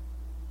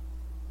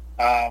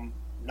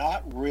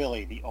 Not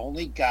really. The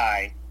only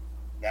guy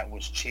that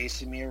was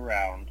chasing me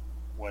around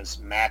was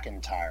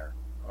McIntyre.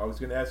 I was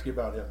going to ask you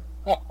about him.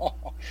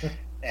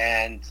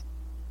 And,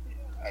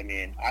 I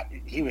mean,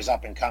 he was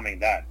up and coming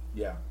then.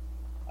 Yeah.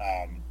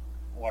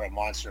 What a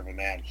monster of a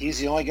man. He's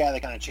the only guy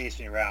that kind of chased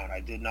me around.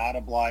 I did not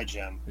oblige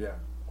him. Yeah.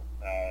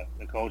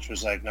 The coach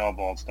was like, no,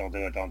 Bolts, don't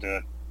do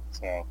it.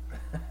 So,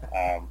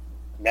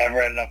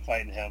 never ended up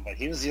fighting him. But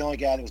he was the only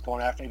guy that was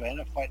going after me. But I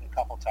ended up fighting a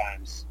couple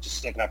times, just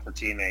sticking up for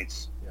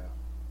teammates. Yeah.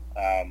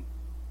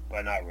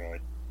 But not really.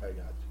 I got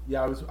you.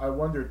 Yeah, I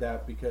wondered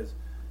that because,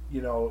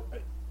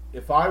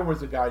 if I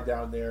was a guy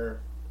down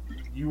there,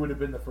 you would have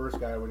been the first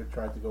guy I would have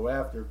tried to go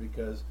after,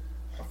 because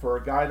for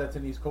a guy that's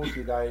an East Coast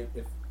guy,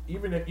 if he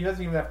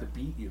doesn't even have to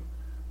beat you,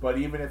 but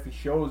even if he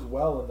shows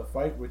well in the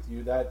fight with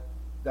you, that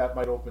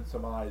might open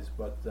some eyes.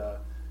 But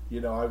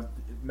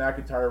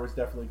McIntyre was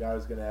definitely a guy I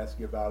was going to ask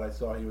you about. I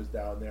saw he was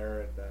down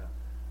there,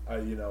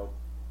 and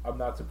I'm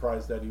not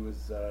surprised that he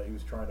was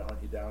trying to hunt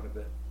you down a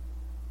bit.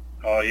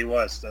 Oh, he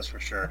was, that's for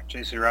sure.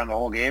 Chasing around the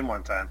whole game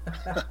one time.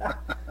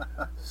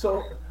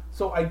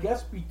 So I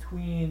guess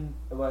between,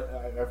 like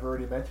I've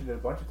already mentioned it a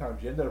bunch of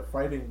times, you ended up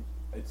fighting,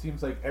 it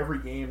seems like every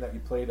game that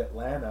you played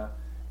Atlanta,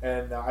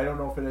 and I don't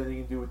know if it had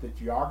anything to do with the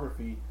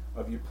geography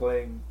of you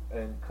playing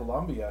in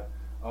Columbia.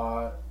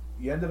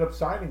 You ended up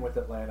signing with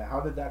Atlanta.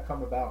 How did that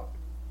come about?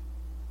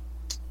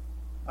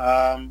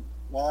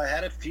 Well, I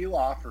had a few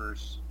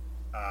offers.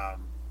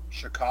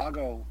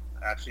 Chicago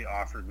actually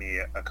offered me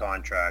a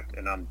contract,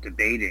 and I'm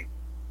debating.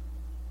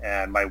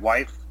 And my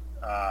wife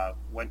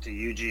went to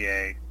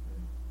UGA.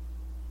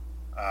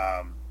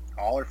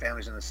 All her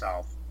family's in the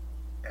South,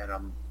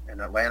 and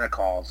Atlanta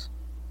calls,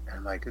 and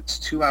I'm like, it's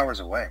 2 hours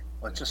away.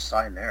 Let's just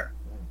sign there.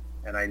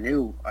 And I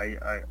knew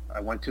I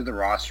went through the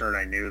roster, and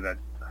I knew that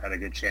I had a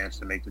good chance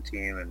to make the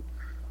team and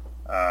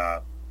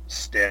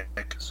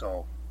stick.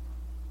 So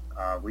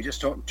we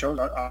just chose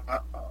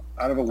out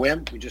of a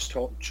whim. We just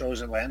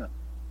chose Atlanta.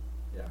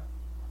 Yeah.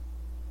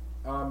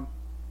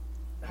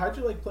 How'd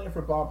you like playing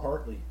for Bob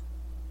Hartley?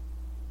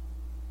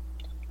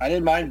 I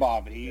didn't mind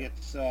Bob.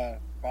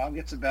 Bob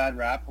gets a bad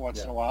rap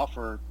once in a while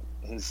for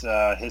his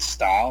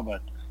style,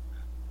 but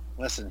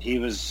listen, he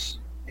was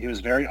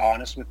very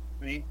honest with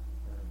me.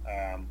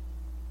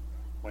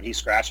 When he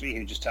scratched me, he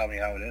would just tell me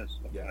how it is.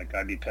 Yeah. Like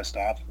I'd be pissed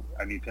off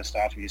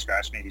if he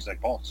scratched me. He's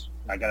like, "Bolts,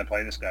 I got to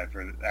play this guy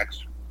for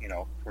X,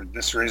 for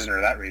this reason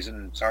or that reason.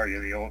 And sorry,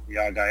 you're the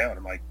odd guy out."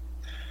 I'm like,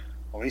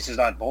 well, at least he's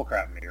not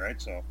bullcrapping me,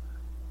 right? So,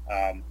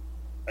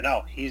 but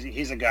no,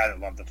 he's a guy that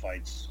loved the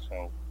fights,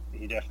 so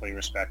he definitely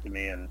respected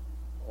me, and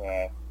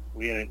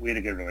we had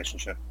a good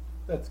relationship.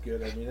 That's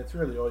good. I mean, it's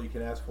really all you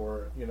can ask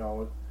for.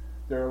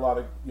 There are a lot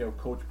of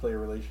coach-player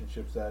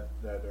relationships that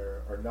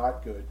are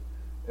not good,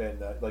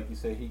 and like you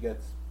say, he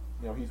gets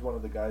he's one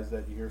of the guys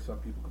that you hear some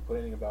people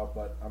complaining about.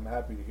 But I'm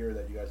happy to hear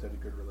that you guys had a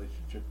good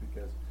relationship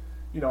because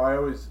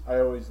I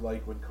always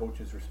like when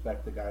coaches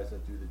respect the guys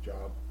that do the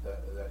job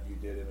that you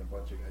did and a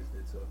bunch of guys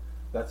did. So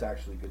that's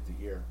actually good to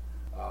hear.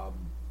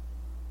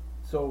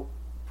 So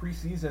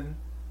preseason,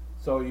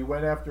 so you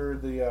went after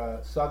the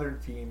Southern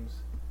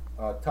teams,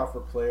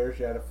 tougher players.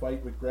 You had a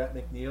fight with Grant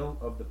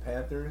McNeil of the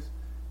Panthers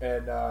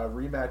and a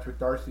rematch with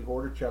Darcy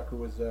Hordichuk, who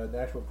was a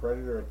Nashville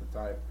Predator at the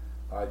time.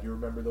 Do you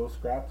remember those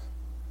scraps?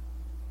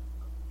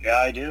 Yeah,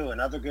 I do.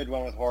 Another good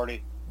one with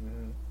Hordy.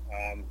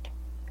 Mm-hmm.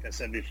 Like I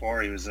said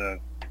before, he was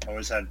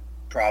always had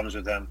problems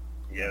with him.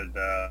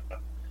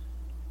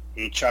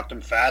 He chucked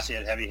him fast. He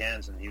had heavy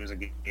hands, and he was a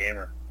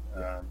gamer.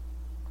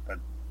 But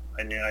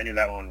I knew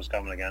that one was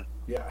coming again.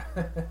 Yeah.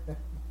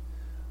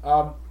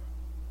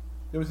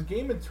 There was a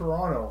game in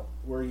Toronto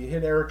where you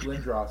hit Eric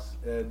Lindros,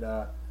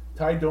 and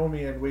Ty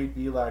Domi and Wade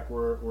Belak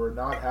were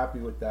not happy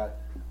with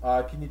that.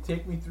 Can you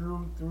take me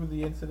through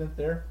the incident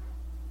there?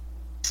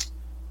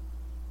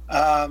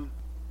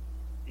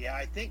 Yeah,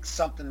 I think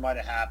something might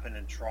have happened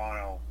in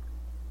Toronto,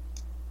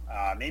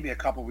 maybe a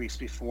couple weeks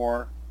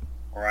before,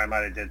 or I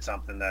might have did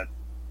something that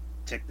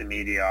ticked the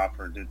media off,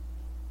 or did,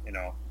 you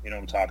know what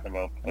I'm talking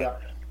about.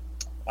 But,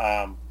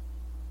 yeah.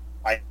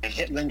 I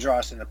hit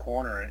Lindros in the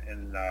corner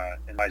in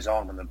my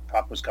zone when the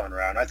puck was coming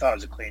around. I thought it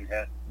was a clean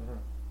hit.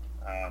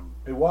 Mm-hmm.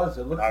 It was.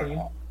 It looked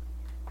clean.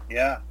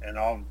 Yeah, and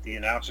all the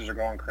announcers are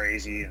going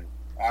crazy, and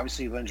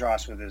obviously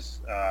Lindros with his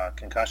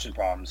concussion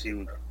problems,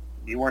 you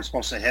weren't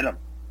supposed to hit him,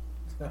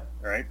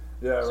 right?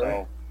 Yeah, so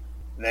right.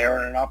 They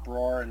were in an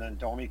uproar, and then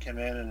Domi came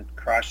in and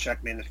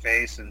cross-checked me in the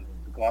face, and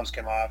the gloves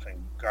came off,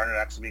 and Garnet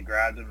Exelby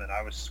grabbed him, and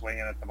I was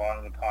swinging at the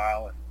bottom of the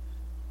pile, and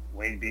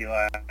Wade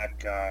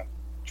Belak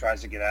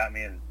tries to get at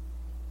me, and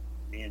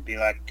me and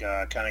Belak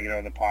kind of get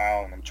over the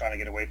pile, and I'm trying to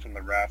get away from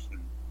the ref,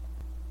 and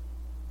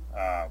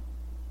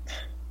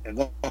it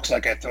looks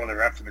like I throw the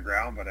ref to the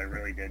ground, but I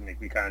really didn't.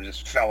 We kind of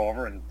just fell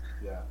over, and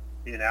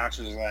the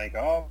announcers was like,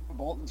 "Oh,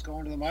 Boulton's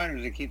going to the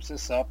minors. He keeps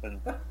this up," and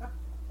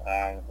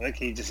like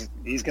he's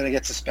going to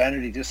get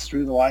suspended. He just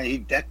threw the line. He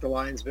decked the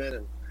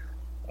linesman,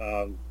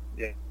 and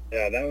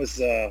that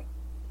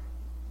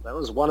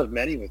was one of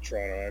many with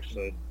Toronto,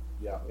 actually.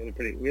 Yeah, we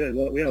had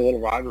a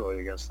little rivalry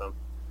against them.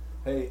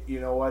 Hey, you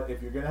know what?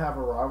 If you're going to have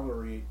a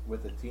rivalry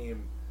with a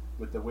team,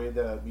 with the way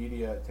the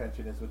media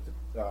attention is with the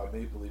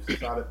Maple Leafs,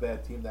 it's not a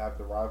bad team to have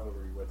the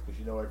rivalry with because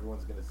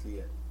everyone's going to see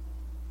it.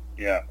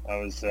 Yeah, I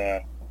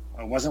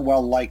wasn't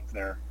well liked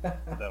there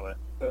that way.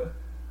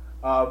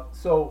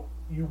 So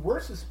you were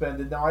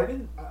suspended. Now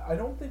I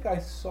don't think I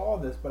saw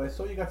this, but I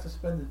saw you got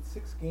suspended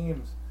 6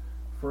 games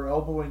for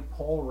elbowing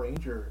Paul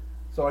Ranger.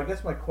 So I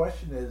guess my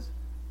question is,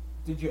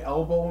 did you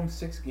elbow him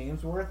 6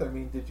 games worth? I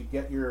mean, did you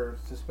get your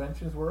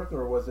suspensions worth,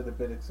 or was it a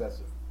bit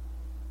excessive?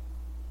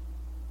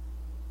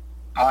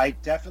 I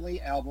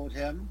definitely elbowed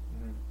him.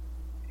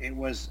 Mm-hmm. It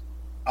was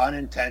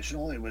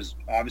unintentional. It was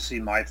obviously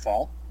my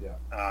fault.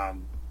 Yeah.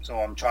 So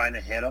I'm trying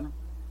to hit him.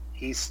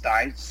 He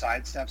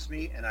sidesteps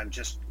me, and I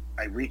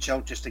reach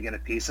out just to get a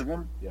piece of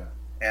him. Yeah.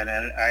 And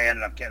then I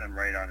ended up getting him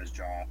right on his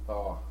jaw.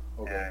 Oh,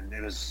 okay. And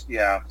it was,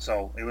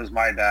 so it was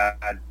my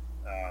bad.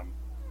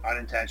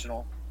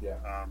 Unintentional. Yeah.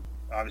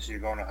 Obviously,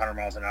 you're going 100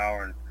 miles an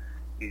hour, and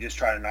you just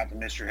try not to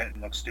miss your hit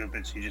and look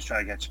stupid, so you just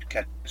try to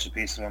catch a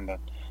piece of him,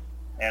 but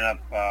he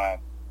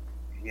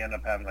ended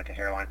up having like a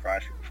hairline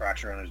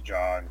fracture on his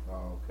jaw. And,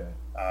 oh,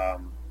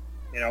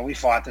 okay. We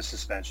fought the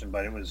suspension,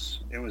 but it was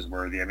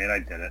worthy. I mean, I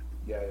did it.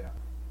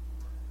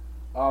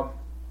 Yeah.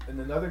 In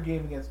another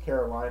game against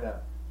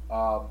Carolina,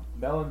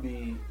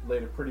 Mellenby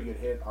laid a pretty good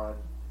hit on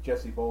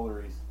Jesse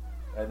Boulerice,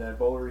 and then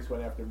Boulerice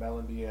went after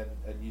Mellenby,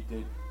 and you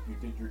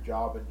did your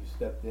job, and you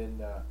stepped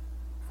in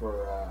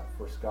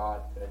for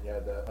Scott, and you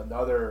had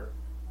another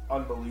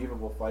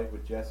unbelievable fight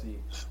with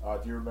Jesse.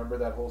 Do you remember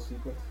that whole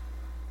sequence?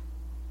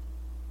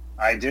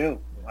 I do.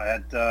 I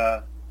had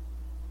the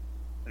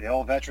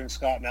old veteran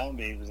Scott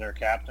Mellenby was their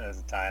captain at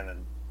the time,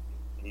 and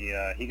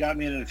he got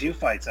me in a few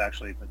fights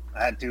actually, but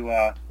I had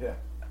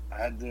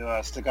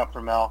to stick up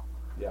for Mel.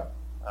 Yeah.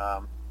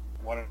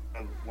 What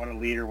a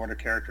leader, what a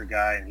character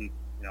guy, and he,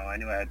 I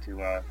knew I had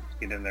to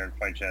get in there and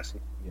fight Jesse.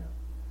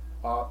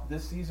 Yeah.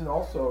 This season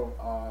also,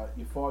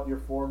 you fought your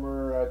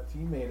former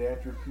teammate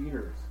Andrew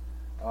Peters.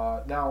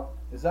 Now,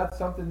 is that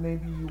something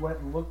maybe you went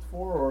and looked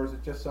for, or is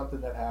it just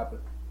something that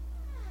happened?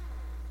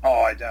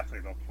 Oh, I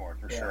definitely look for it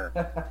for sure.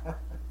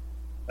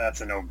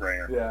 That's a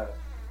no-brainer.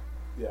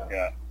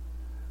 Yeah.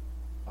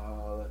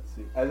 Let's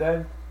see. And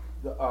then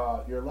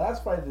your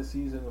last fight of the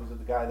season was with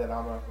the guy that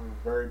I'm a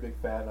very big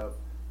fan of.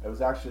 It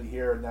was actually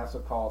here in Nassau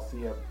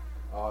Coliseum.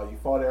 You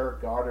fought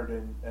Eric Goddard,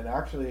 and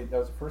actually that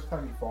was the first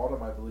time you fought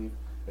him, I believe.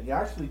 And you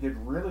actually did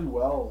really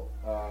well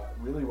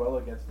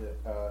against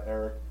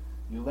Eric.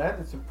 You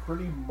landed some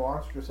pretty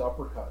monstrous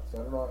uppercuts. I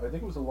don't know. I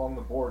think it was along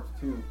the boards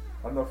too.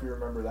 I don't know if you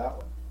remember that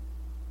one.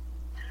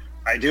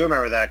 I do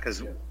remember that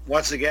because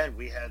once again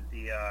we had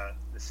the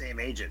same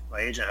agent. My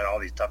agent had all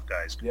these tough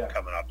guys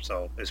coming up,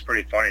 so it's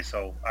pretty funny.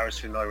 So I was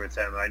familiar with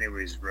him. I knew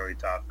he was really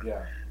tough. And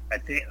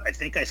I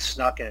think I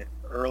snuck an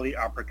early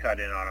uppercut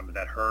in on him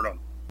that hurt him.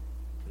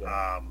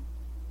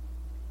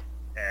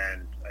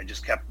 And I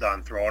just kept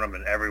on throwing them,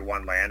 and every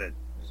one landed.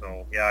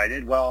 So I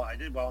did well. I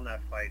did well in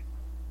that fight.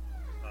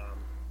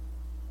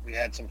 We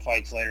had some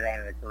fights later on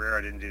in the career.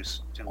 I didn't do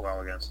too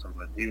well against him,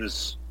 but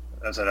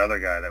that's another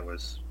guy that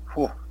was.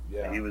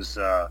 He was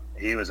a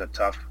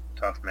tough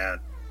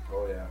man.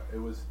 Oh yeah, it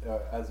was.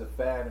 As a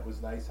fan, it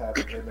was nice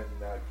having him and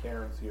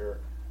Cairns here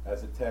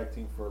as a tag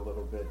team for a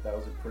little bit. That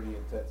was a pretty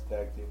intense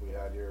tag team we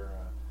had here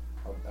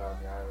on the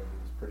island.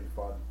 It was pretty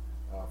fun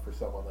for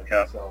someone like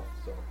myself.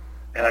 So.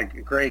 And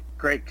a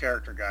great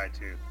character guy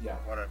too. Yeah.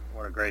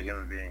 What a great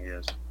human being he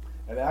is.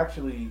 And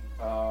actually,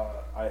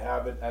 I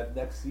have it at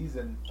next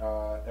season.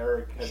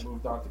 Eric had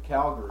moved on to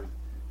Calgary,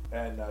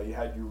 and you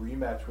had your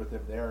rematch with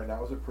him there, and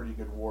that was a pretty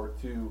good war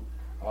too.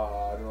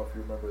 I don't know if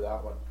you remember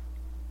that one.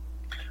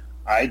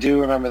 I do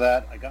remember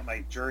that. I got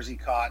my jersey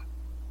caught.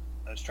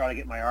 I was trying to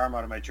get my arm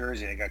out of my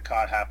jersey, and I got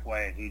caught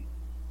halfway.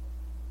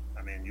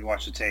 And you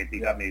watch the tape. He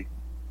got me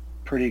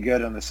pretty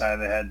good on the side of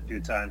the head a few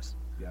times.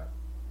 Yeah.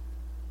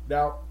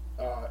 Now,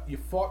 you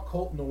fought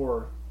Colton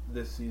Orr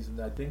this season.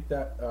 I think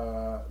that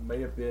may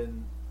have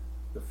been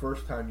the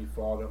first time you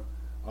fought him.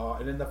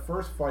 And in the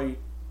first fight,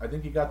 I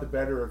think he got the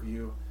better of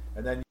you,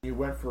 and then you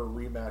went for a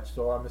rematch.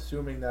 So I'm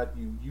assuming that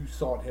you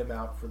sought him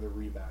out for the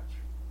rematch.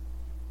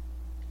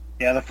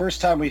 Yeah, the first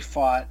time we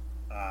fought,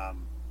 I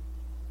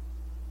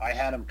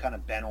had him kind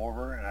of bent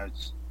over, and I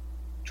was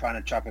trying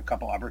to chuck a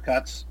couple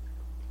uppercuts,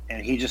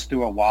 and he just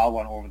threw a wild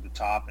one over the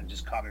top and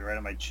just caught me right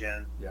on my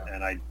chin,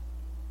 and I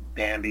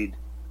bambied.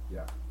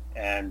 Yeah.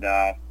 And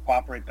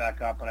popped right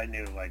back up, but I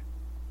knew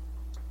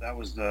that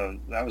was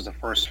the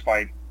first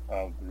fight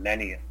of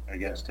many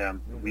against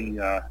him. Mm-hmm. We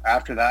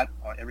after that,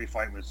 every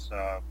fight was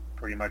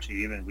pretty much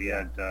even. We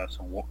had a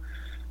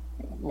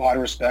lot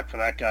of respect for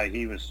that guy.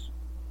 He was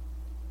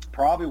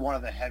probably one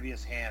of the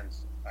heaviest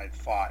hands I've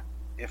fought,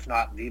 if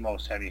not the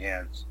most heavy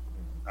hands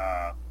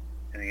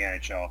in the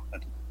NHL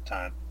at the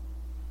time.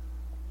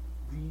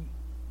 The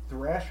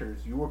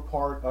Thrashers, you were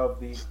part of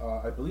the,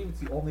 I believe it's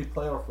the only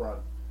playoff run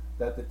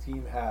that the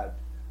team had.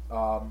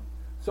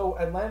 So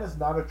Atlanta's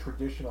not a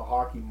traditional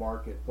hockey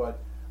market,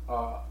 but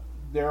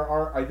there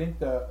are, I think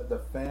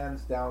the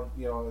fans down,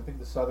 I think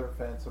the Southern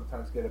fans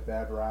sometimes get a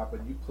bad rap,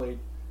 and you played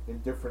in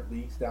different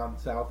leagues down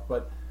south,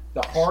 but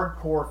the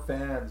hardcore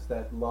fans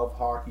that love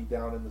hockey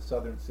down in the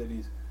southern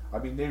cities,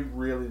 they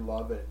really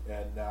love it.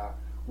 And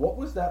what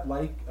was that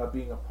like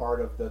being a part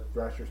of the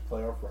Thrashers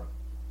playoff run?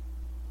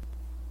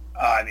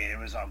 It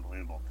was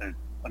unbelievable.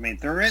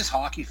 There is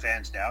hockey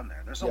fans down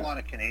there. There's a lot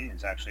of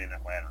Canadians actually in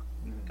Atlanta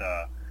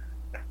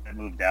that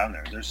moved down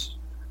there. There's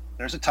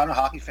a ton of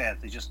hockey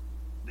fans.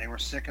 They were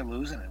sick of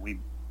losing it.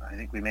 I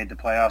think we made the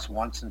playoffs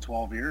once in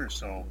 12 years.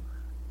 So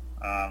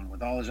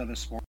with all these other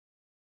sports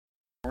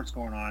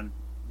going on,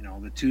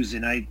 the Tuesday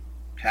night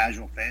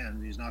casual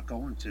fan, he's not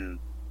going to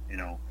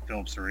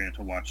Phillips Arena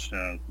to watch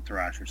the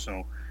Thrashers.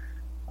 So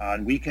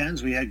on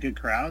weekends we had good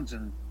crowds,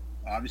 and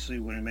obviously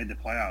when we made the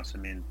playoffs,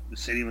 the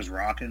city was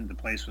rocking. The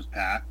place was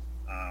packed.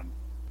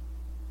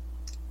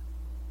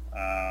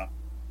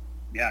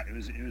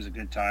 It was a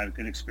good time,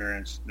 good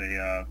experience. They,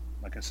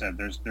 like I said,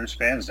 there's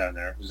fans down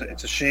there.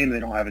 It's a shame they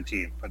don't have a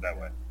team, put it that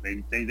way.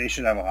 They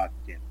should have a hockey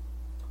team.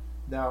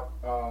 Now,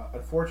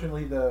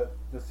 unfortunately, the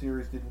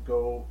series didn't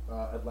go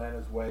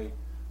Atlanta's way.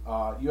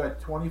 You had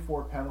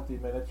 24 penalty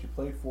minutes. You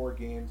played 4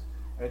 games,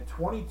 and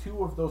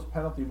 22 of those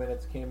penalty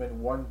minutes came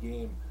in one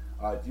game.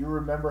 Do you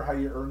remember how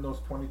you earned those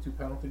 22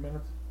 penalty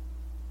minutes?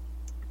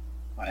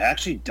 I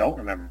actually don't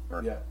remember.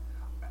 Yeah,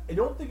 I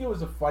don't think it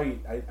was a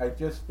fight. I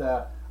just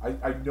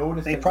I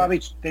noticed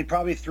they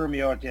probably threw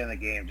me out at the end of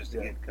the game just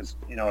to get, because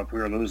if we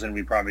were losing,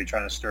 we'd probably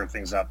trying to stir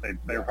things up.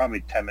 They were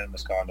probably 10-minute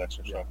misconducts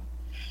or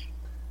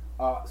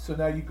something. So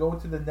now you go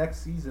to the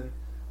next season.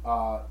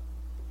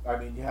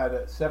 You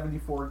had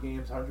 74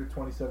 games,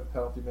 127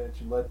 penalty minutes.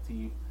 You led the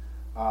team.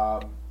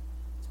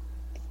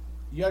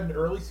 You had an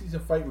early season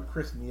fight with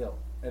Chris Neal,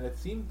 and it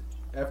seemed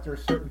after a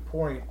certain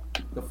point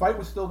the fight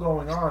was still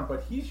going on,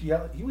 but he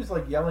was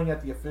yelling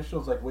at the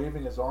officials,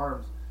 waving his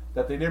arms,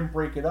 that they didn't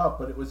break it up.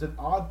 But it was an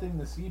odd thing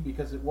to see,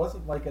 because it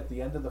wasn't like at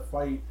the end of the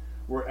fight,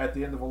 where at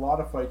the end of a lot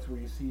of fights where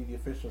you see the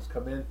officials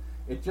come in.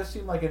 It just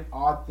seemed like an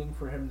odd thing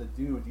for him to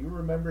do. Do you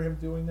remember him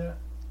doing that?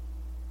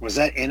 Was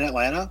that in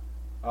Atlanta?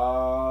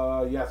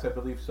 Yes, I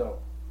believe so.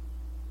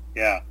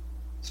 Yeah.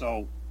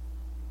 So,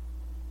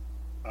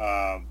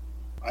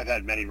 I've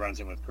had many runs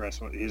in with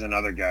Chris. He's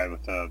another guy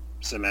with a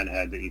cement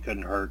head that you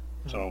couldn't hurt.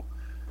 So,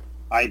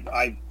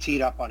 I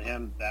teed up on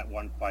him that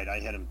one fight. I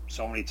hit him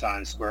so many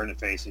times square in the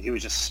face, and he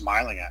was just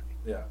smiling at me.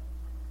 Yeah.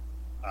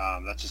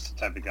 That's just the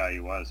type of guy he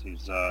was.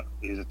 He's a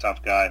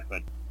tough guy,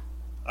 but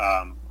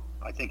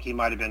I think he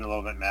might have been a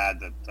little bit mad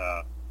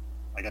that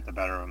I got the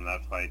better of him in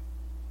that fight.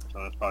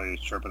 So that's probably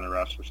chirping the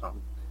refs or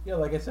something. Yeah,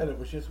 like I said, it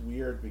was just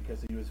weird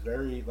because he was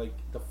very, like,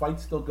 the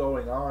fight's still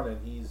going on and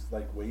he's,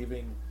 like,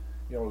 waving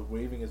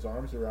his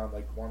arms around,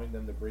 like, wanting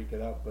them to break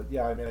it up. But,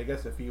 yeah, I mean, I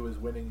guess if he was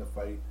winning the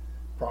fight,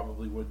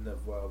 probably wouldn't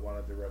have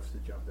wanted the refs to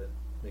jump in.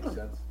 Makes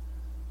sense.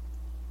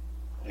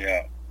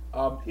 Yeah.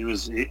 He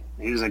was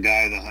a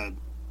guy that had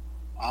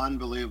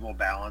unbelievable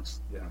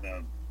balance.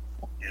 Yeah.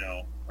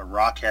 A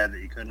rock head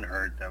that you couldn't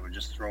hurt that would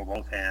just throw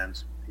both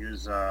hands. He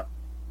was a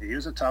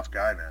tough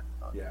guy, man.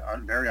 Yeah.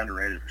 Very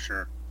underrated for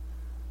sure.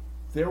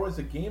 There was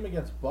a game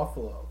against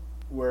Buffalo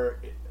where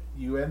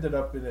you ended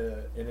up in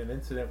an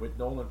incident with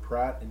Nolan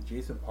Pratt and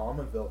Jason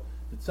Palmenville.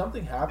 Did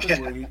something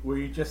happen where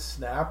you just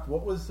snapped?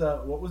 What was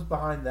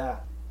behind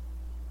that?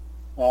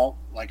 Well,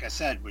 like I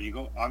said, when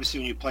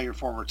you play your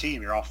former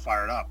team, you're all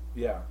fired up.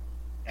 Yeah.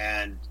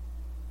 And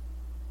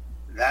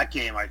that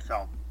game, I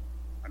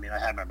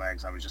had my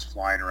legs. I was just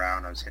flying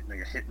around. I was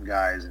hitting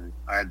guys, and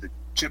I had to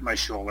chip my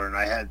shoulder. And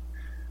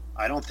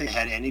I don't think I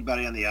had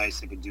anybody on the ice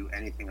that could do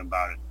anything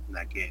about it in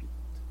that game.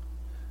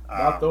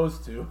 Not those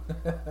two.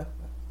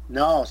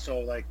 No, so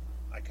like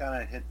I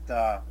kind of hit.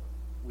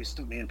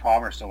 Me and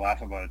Palmer still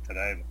laugh about it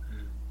today.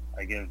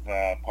 But I give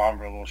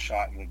Palmer a little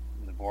shot in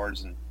the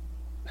boards, and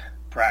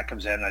Pratt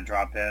comes in, and I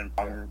drop in.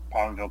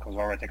 Palmerville comes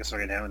over, I take a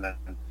swing at him, and then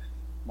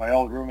my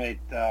old roommate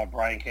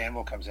Brian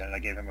Campbell comes in, and I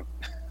gave him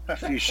a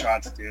few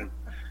shots, dude.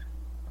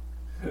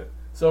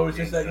 So it was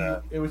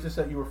just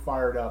that you were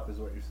fired up, is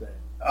what you're saying.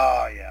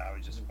 Oh yeah, I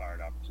was just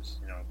fired up. Just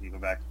you go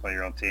back to play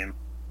your old team.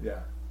 Yeah,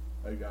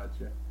 I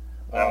gotcha.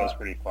 That was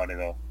pretty funny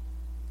though.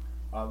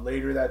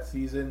 Later that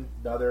season,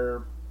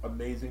 another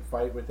amazing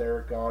fight with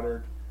Eric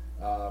Goddard.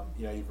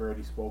 You've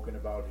already spoken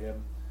about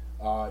him.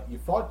 You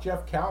fought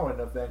Jeff Cowan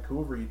of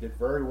Vancouver. You did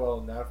very well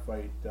in that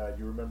fight. Do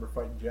you remember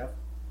fighting Jeff?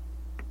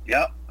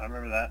 Yep, I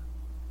remember that.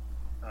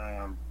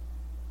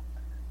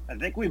 I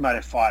think we might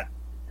have fought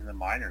in the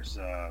minors.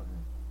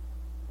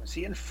 Was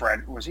he in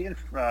Fredericton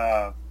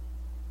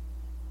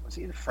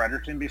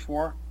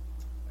before?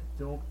 I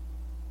don't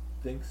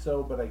think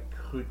so, but I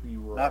could be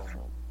wrong.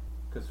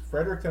 Because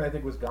Fredericton, I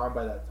think, was gone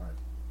by that time.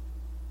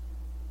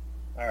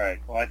 All right.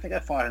 Well, I think I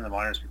fought in the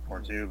minors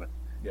before too, but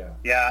yeah.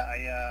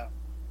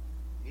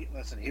 He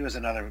was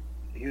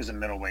a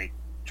middleweight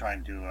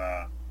trying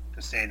to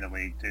stay in the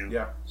league too.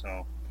 Yeah.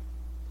 So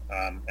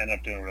ended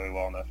up doing really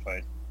well in that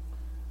fight.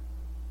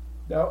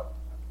 Now,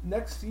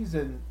 next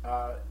season,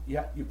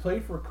 you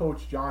played for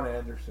Coach John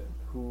Anderson,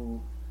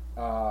 who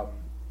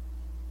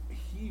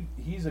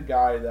he's a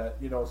guy that,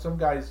 some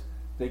guys,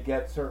 they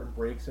get certain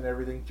breaks and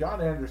everything. John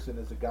Anderson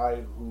is a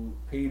guy who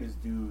paid his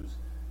dues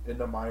in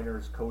the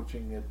minors,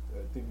 coaching at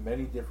I think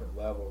many different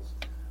levels.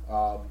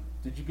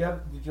 Did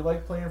you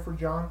like playing for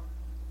John?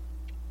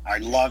 I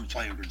loved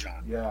playing for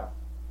John. Yeah.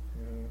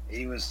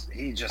 Mm-hmm.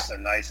 He's just the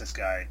nicest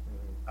guy.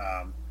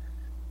 Mm-hmm.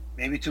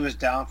 Maybe to his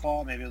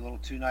downfall, maybe a little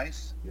too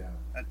nice. Yeah.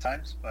 At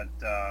times, but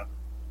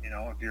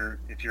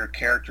if you're a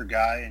character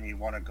guy and you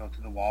want to go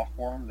to the wall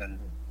for him, then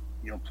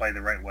you'll play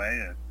the right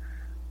way.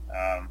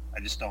 I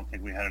just don't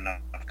think we had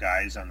enough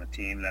guys on the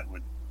team that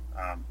would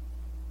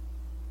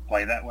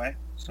play that way.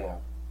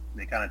 So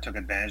they kind of took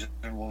advantage of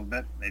it a little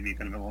bit. Maybe it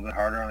could have been a little bit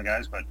harder on the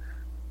guys, but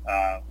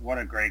what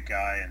a great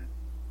guy and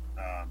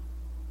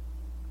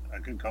a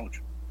good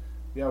coach.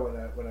 Yeah,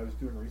 when I was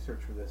doing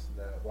research for this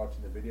and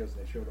watching the videos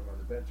and they showed him on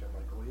the bench, I'm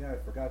like, oh yeah, I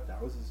forgot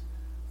that was his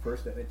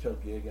first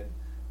NHL gig. And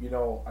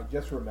I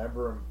just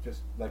remember him,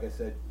 just like I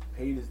said,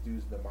 paid his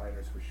dues in the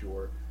minors for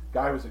sure.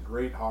 Guy was a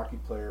great hockey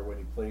player when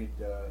he played,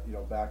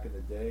 back in the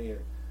day.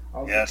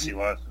 And he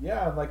was.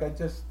 Yeah, and like I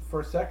just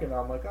for a second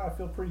I'm like, I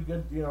feel pretty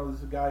good. This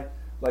is a guy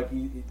like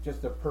he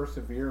just a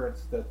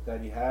perseverance that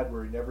he had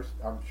where he never.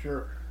 I'm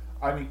sure.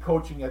 I mean,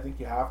 coaching. I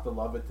think you have to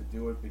love it to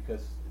do it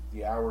because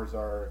the hours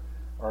are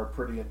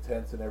pretty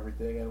intense and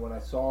everything. And when I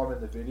saw him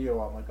in the video,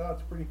 I'm like, oh,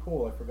 it's pretty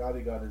cool. I forgot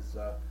he got his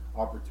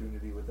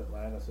opportunity with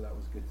Atlanta, so that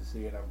was good to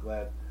see. And I'm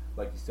glad,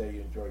 like you say,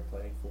 you enjoyed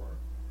playing for him.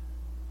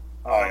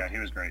 Oh yeah, he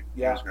was great.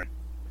 Yeah. He was great.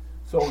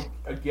 So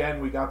again,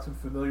 we got some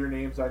familiar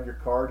names on your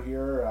card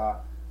here.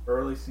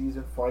 Early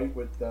season fight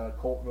with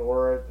Colt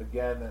Nora.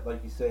 Again,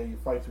 like you say, your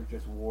fights were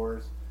just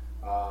wars.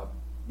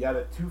 You had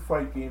a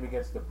 2-fight game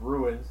against the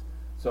Bruins.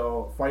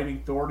 So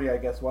fighting Doherty, I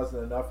guess,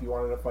 wasn't enough. You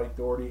wanted to fight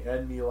Doherty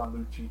and Milan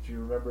Lucic. You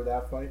remember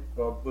that fight?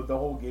 But the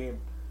whole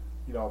game,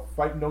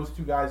 fighting those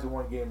two guys in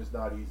one game is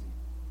not easy.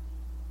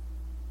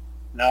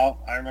 No,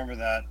 I remember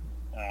that.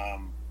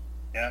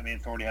 Me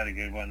and Doherty had a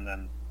good one.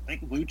 Then I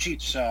think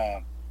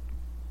Lucic,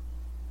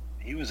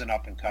 he was an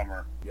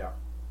up-and-comer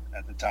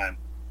at the time.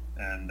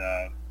 And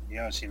he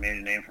obviously made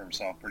a name for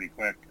himself pretty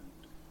quick.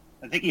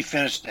 I think he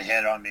finished the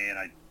hit on me, and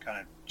I kind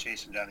of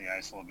chased him down the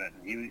ice a little bit.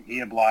 And he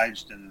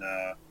obliged and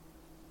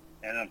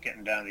ended up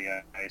getting down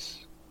the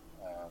ice.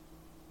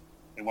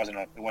 It wasn't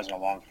a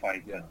long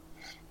fight, but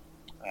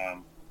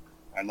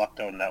I lucked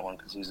out in that one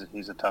because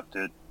he's a tough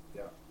dude.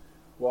 Yeah.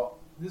 Well,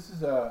 this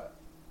is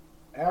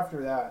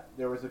after that,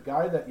 there was a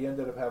guy that you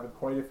ended up having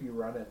quite a few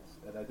run-ins,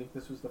 and I think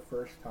this was the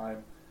first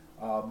time,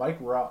 Mike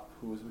Rupp,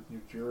 who was with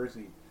New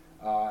Jersey.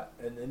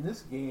 And in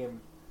this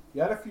game,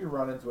 you had a few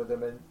run-ins with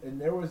him, and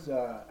there was,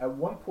 at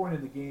one point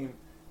in the game,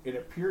 it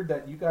appeared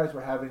that you guys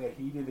were having a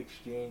heated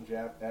exchange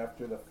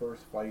after the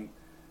first fight,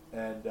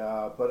 and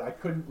but I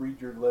couldn't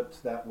read your lips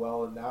that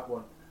well in that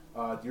one.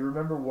 Do you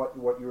remember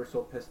what you were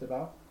so pissed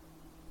about?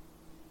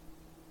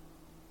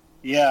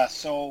 Yeah,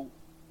 so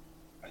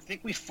I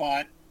think we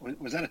fought.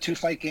 Was that a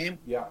 2-fight game?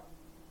 Yeah.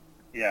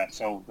 Yeah,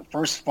 so the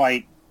first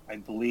fight, I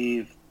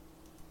believe,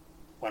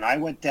 when I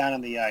went down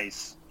on the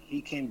ice,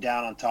 he came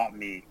down on top of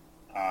me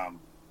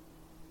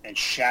and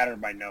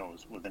shattered my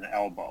nose with an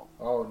elbow.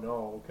 Oh,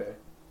 no, okay.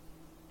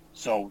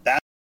 So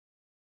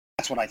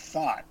that's what I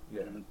thought.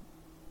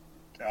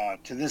 Yeah.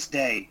 To this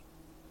day,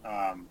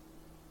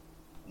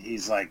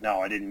 he's like,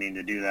 no, I didn't mean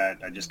to do that.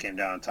 I just came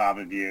down on top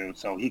of you.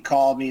 So he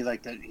called me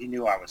like that. He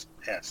knew I was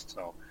pissed.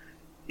 So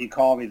he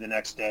called me the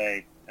next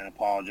day and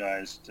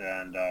apologized,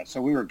 and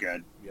so we were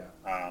good.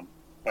 Yeah.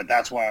 But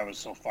that's why I was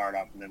so fired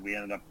up, and then we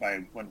ended up.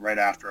 I went right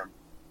after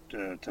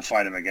him to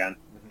fight him again.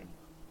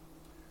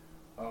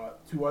 Mm-hmm.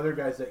 Two other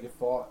guys that you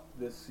fought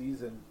this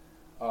season,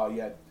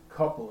 you had a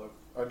couple of.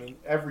 I mean,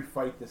 every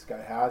fight this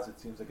guy has, it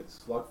seems like it's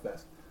a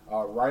slugfest.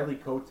 Riley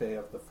Cote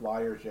of the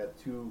Flyers, you had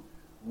two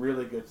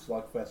really good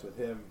slugfests with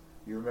him.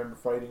 You remember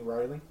fighting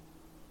Riley?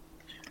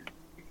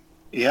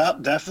 Yeah,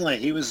 definitely.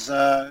 He was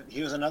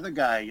another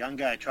guy, a young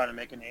guy, trying to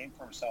make a name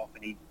for himself,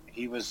 and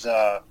he was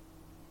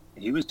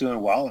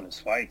doing well in his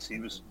fights. He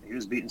was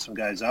beating some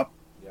guys up.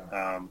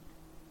 Yeah.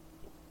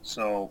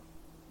 So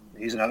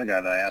he's another guy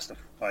that I asked to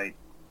fight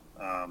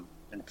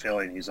in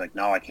Philly, and he's like,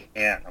 "No, I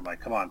can't." I'm like,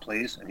 "Come on,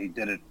 please," and he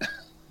did it.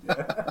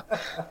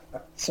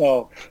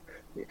 So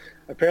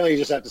apparently, you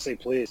just have to say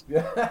please.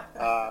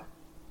 But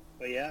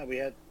yeah, me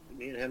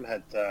and him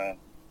had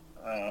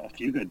a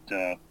few good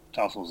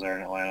tussles there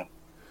in Atlanta.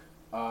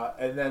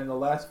 And then the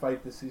last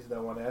fight this season I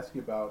want to ask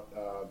you about,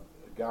 a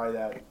guy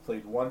that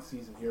played one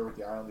season here with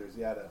the Islanders.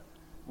 He had a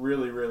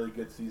really, really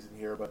good season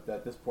here, but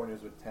at this point he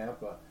was with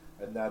Tampa,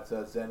 and that's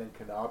Zenon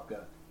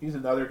Konopka. He's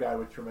another guy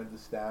with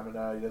tremendous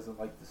stamina. He doesn't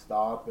like to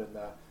stop, and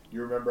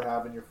you remember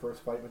having your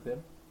first fight with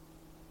him?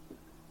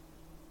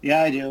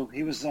 Yeah, I do.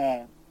 He was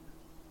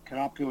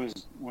Konopka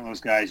was one of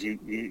those guys you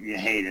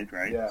hated,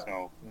 right? Yeah.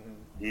 So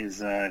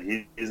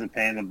Mm-hmm. he's a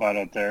pain in the butt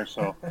out there.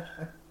 So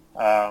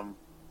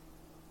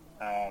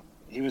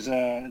he was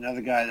another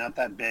guy, not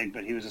that big,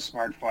 but he was a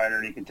smart fighter,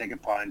 and he could take a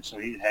punch, so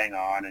he'd hang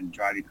on and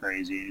drive you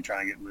crazy. You'd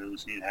try to get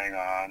loose, he'd hang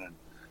on,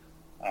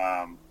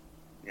 and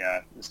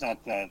yeah, it's not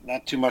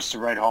too much to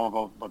write home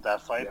about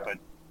that fight, but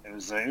it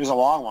was a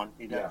long one.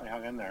 He definitely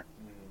hung in there.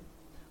 Mm-hmm.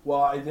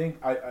 Well, I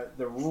think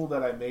the rule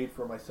that I made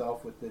for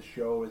myself with this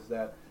show is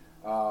that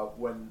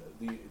when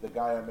the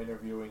guy I'm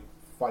interviewing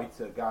fights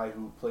a guy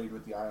who played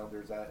with the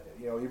Islanders,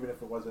 even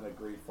if it wasn't a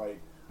great fight,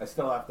 I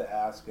still have to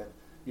ask. And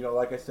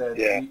like I said,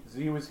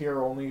 Z was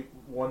here only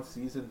one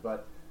season,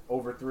 but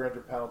over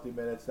 300 penalty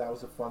minutes. That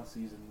was a fun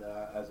season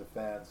as a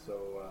fan.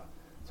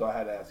 So I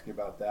had to ask you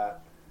about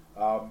that.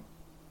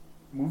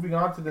 Moving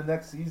on to the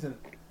next season,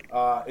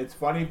 it's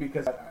funny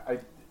because I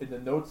in the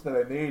notes that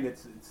I made,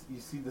 it's you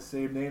see the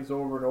same names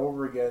over and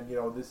over again.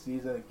 This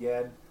season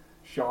again,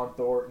 Sean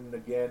Thornton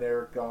again,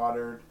 Eric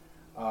Goddard.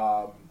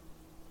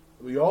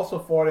 We also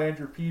fought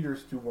Andrew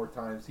Peters 2 more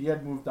times. He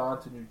had moved on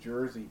to New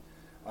Jersey.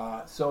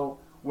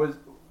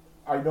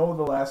 I know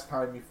the last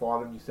time you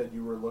fought him, you said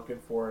you were looking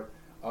for it.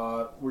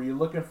 Were you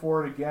looking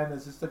for it again?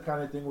 Is this the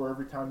kind of thing where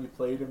every time you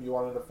played him, you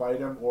wanted to fight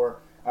him? Or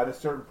at a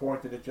certain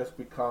point, did it just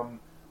become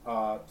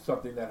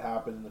something that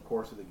happened in the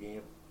course of the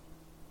game?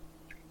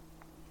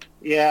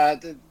 Yeah,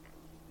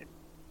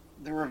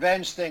 the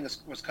revenge thing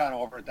was kind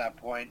of over at that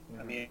point.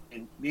 Mm-hmm. I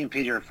mean, me and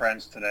Peter are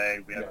friends today.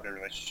 We have a good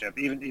relationship.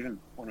 Even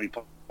when we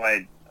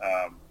played,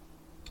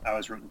 I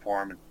was rooting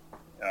for him.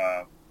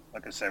 And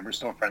like I said, we're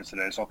still friends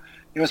today. So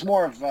it was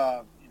more of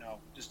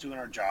just doing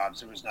our jobs.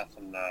 There was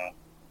nothing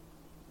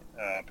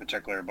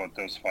particular about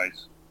those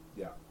fights.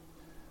 Yeah.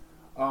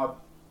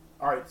 All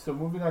right. So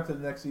moving on to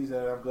the next season,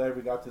 and I'm glad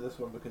we got to this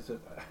one because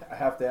I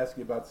have to ask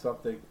you about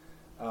something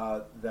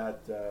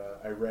that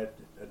I read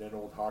in an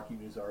old Hockey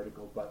News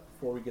article. But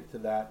before we get to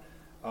that,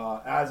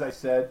 as I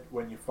said,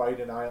 when you fight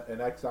an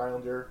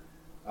ex-Islander,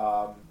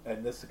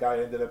 and this guy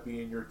ended up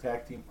being your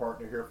tag team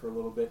partner here for a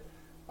little bit,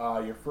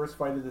 your first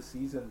fight of the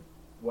season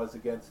was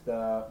against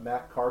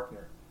Matt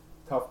Karkner.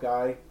 Tough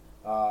guy.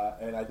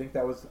 And I think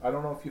that was, I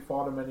don't know if you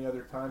fought him any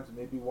other times,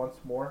 maybe once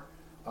more,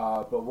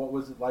 but what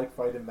was it like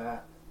fighting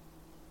Matt?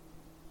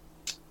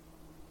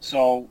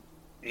 So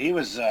he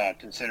was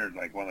considered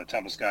like one of the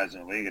toughest guys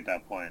in the league at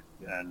that point.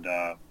 Yeah. And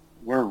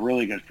we're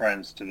really good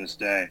friends to this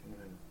day.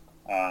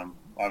 Mm-hmm.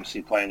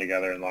 Obviously playing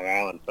together in Long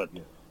Island, but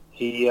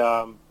he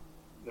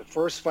the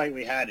first fight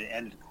we had, it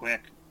ended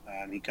quick.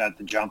 He got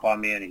the jump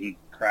on me, and he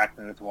cracked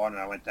me with one,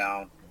 and I went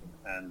down.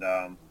 And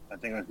I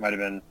think it might have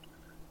been,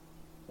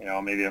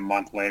 maybe a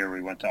month later,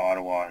 we went to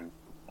Ottawa, and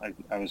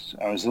I was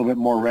a little bit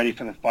more ready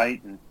for the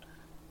fight. And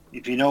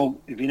if you know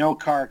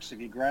Karks,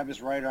 if you grab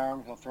his right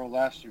arm, he'll throw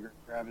left. You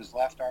grab his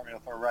left arm, he'll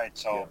throw right.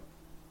 So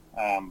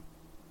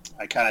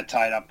I kind of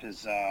tied up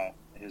his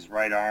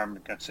right arm,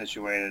 got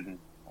situated, and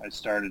I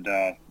started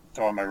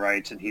throwing my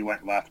rights, and he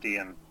went lefty,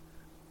 and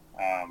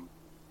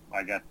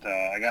I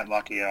got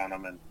lucky on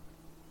him and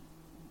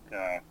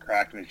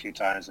cracked me a few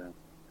times, and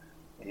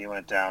he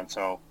went down.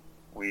 So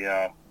we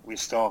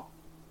still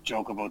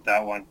joke about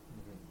that one.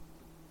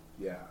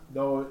 Mm-hmm. Yeah,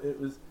 no, it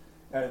was,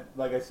 and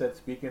like I said,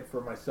 speaking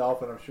for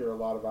myself, and I'm sure a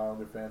lot of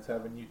Islander fans,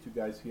 having you two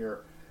guys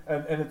here,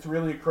 and it's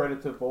really a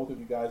credit to both of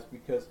you guys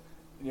because,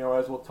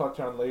 as we'll touch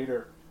on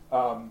later,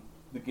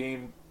 the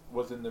game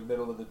was in the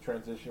middle of the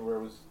transition where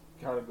it was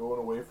kind of going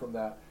away from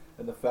that,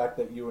 and the fact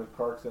that you and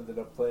Karks ended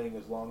up playing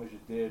as long as you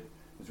did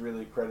is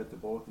really a credit to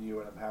both of you,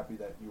 and I'm happy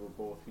that you were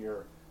both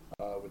here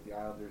with the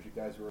Islanders. You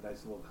guys were a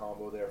nice little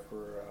combo there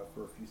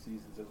for a few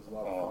seasons. It was a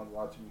lot of fun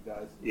watching you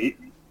guys.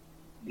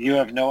 You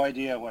have no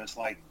idea what it's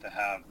like to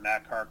have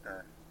Matt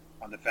Carkner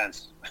on the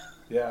fence.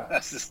 Yeah.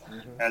 as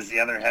the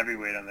other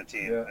heavyweight on the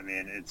team. Yeah. I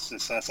mean, it's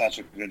just such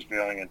a good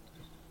feeling,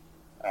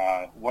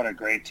 and what a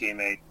great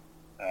teammate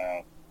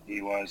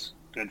he was.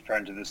 Good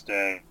friend to this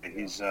day.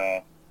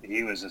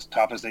 He was as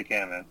tough as they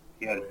can,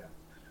 man.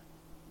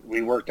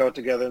 We worked out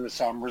together in the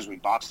summers. We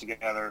boxed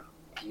together.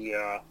 He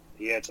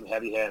had some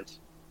heavy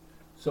hands.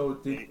 So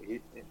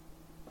did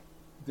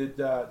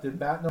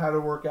Matt know how to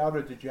work out,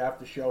 or did you have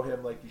to show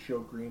him like you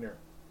showed Greener?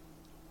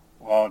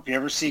 Well, if you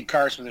ever see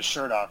Karst with his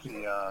shirt off,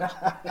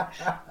 that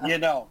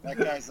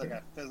guy's like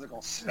a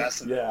physical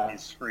specimen. Yeah.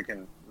 He's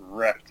freaking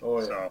ripped.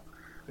 Oh yeah. So,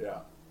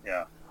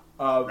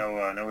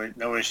 yeah.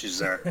 No issues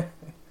there.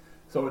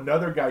 So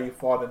another guy you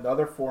fought,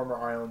 another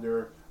former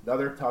Islander,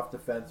 another tough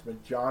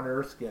defenseman, John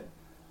Erskine.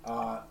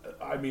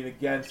 I mean,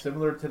 again,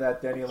 similar to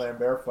that Denny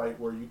Lambert fight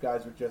where you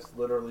guys were just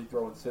literally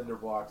throwing cinder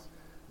blocks.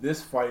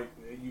 This fight,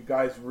 you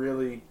guys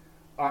really,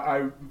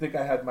 I think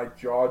I had my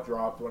jaw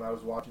dropped when I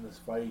was watching this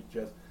fight.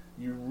 Just,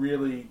 you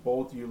really,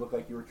 both of you looked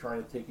like you were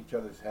trying to take each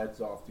other's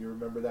heads off. Do you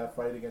remember that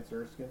fight against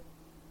Erskine?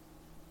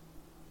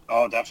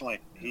 Oh, definitely.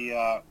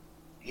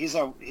 He's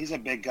a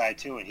big guy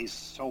too, and he's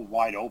so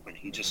wide open.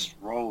 He just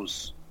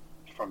throws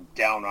from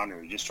down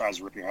under. He just tries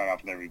to rip your head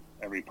off with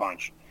every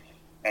punch.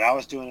 And I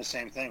was doing the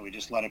same thing. We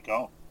just let it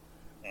go,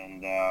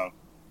 and I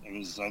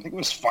think it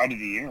was fight of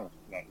the year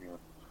that year.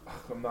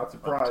 I'm not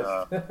surprised.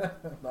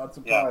 Not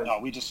surprised. Yeah, no,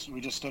 we just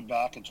stood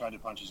back and tried to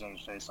punch each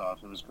other's face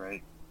off. It was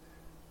great.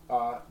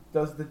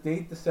 Does the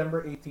date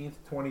December 18th,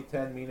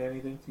 2010 mean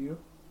anything to you?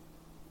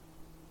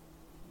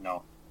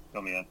 No,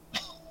 fill me in.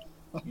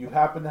 You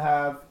happen to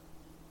have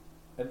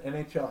an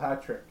NHL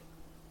hat trick.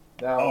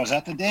 Now, is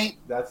that the date?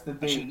 That's the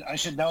date. I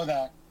should know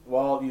that.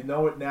 Well, you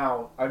know it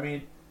now. I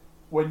mean,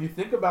 when you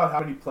think about how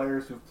many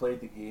players who've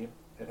played the game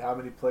and how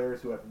many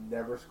players who have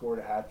never scored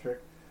a hat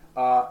trick,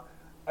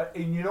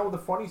 and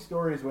the funny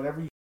story is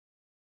whenever you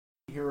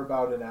hear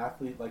about an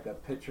athlete like a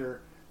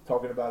pitcher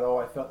talking about,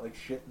 I felt like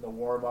shit in the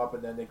warm-up,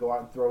 and then they go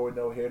out and throw a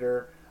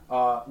no-hitter.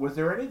 Was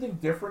there anything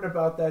different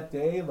about that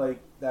day? Like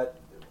that,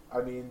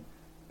 I mean,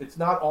 it's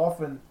not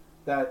often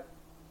that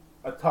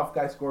a tough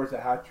guy scores a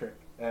hat trick,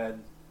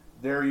 and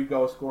there you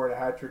go scoring a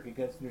hat trick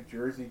against New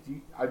Jersey.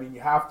 You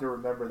have to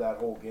remember that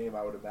whole game,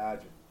 I would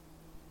imagine.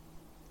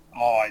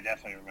 Oh, I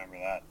definitely remember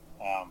that.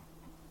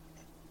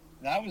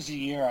 That was the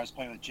year I was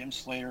playing with Jim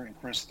Slater and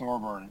Chris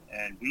Thorburn,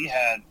 and we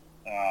had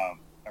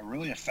a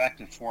really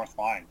effective fourth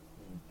line.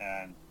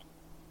 And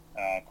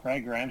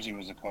Craig Ramsey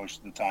was the coach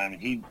at the time,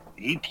 and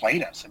he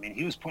played us. I mean,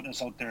 he was putting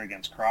us out there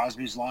against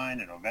Crosby's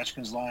line and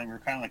Ovechkin's line. We were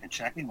kind of like a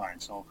checking line.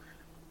 So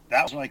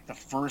that was like the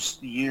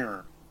first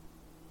year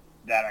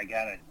that I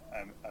got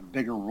a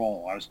bigger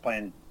role. I was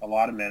playing a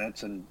lot of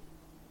minutes, and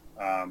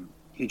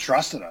he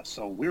trusted us.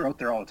 So we were out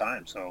there all the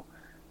time. So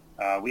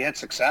we had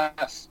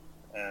success.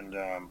 And,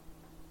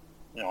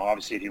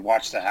 obviously if you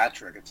watch the hat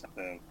trick, it's not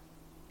the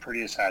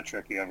prettiest hat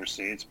trick you ever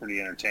see. It's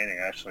pretty entertaining,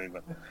 actually.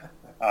 But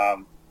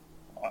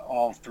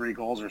all three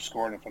goals were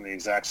scored from the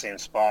exact same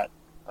spot,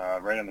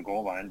 right on the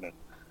goal line. But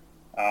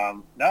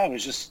no, it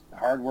was just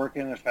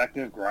hard-working,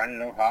 effective,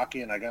 grinding out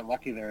hockey. And I got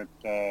lucky there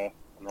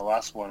in the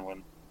last one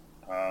when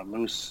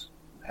Moose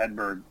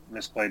Hedberg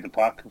misplayed the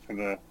puck for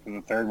the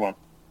third one.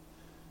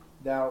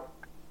 Now,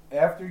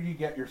 after you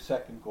get your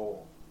second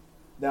goal,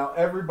 now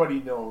everybody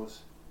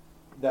knows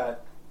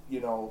that,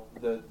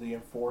 the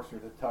enforcer,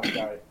 the tough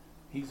guy,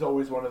 he's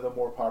always one of the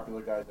more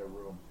popular guys in the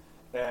room.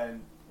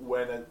 And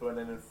when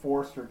an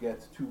enforcer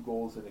gets 2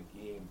 goals in a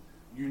game,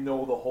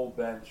 the whole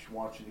bench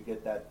wants you to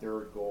get that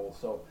third goal.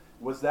 So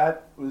was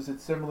it a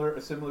similar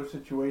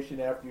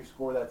situation after you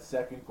score that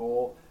second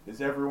goal?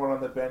 Is everyone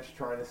on the bench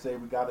trying to say,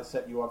 we got to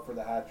set you up for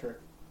the hat trick?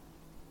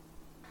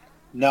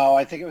 No,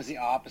 I think it was the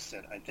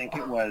opposite. I think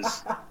it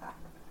was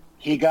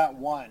he got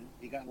one.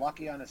 He got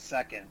lucky on his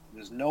second.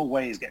 There's no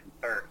way he's getting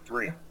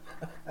three.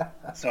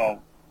 So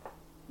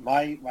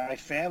my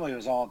family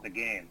was all at the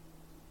game.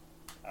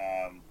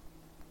 I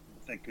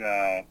think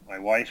my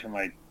wife and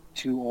my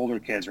 2 older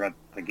kids were at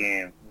the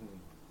game.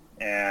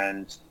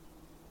 And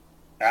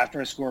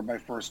after I scored my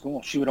first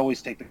goal, she would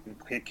always take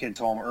the kids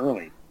home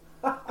early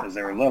because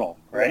they were little,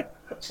 right?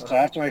 So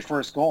after my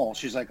first goal,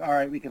 she's like, "All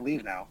right, we can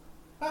leave now."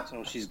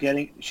 So she's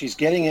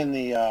getting in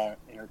the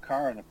in her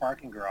car in the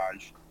parking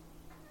garage,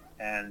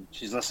 and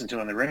she's listening to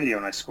it on the radio,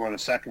 and I score the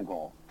second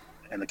goal,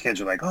 and the kids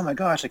are like, "Oh my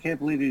gosh, I can't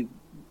believe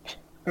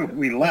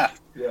we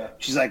left." Yeah.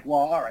 She's like, "Well,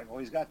 all right, well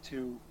he's got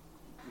 2.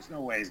 There's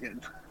no way he's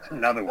getting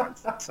another one."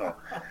 So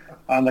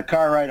on the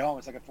car ride home,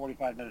 it's like a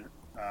 45-minute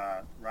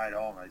ride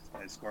home.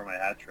 I score my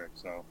hat trick.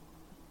 So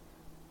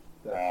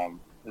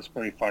it's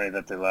pretty funny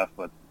that they left,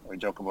 but we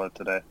joke about it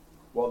today.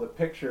 Well, the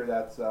picture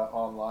that's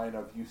online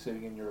of you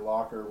sitting in your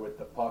locker with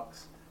the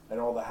pucks and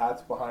all the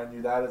hats behind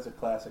you, that is a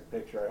classic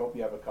picture. I hope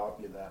you have a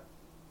copy of that.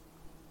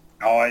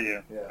 Oh, I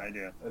do. Yeah, I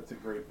do. That's a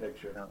great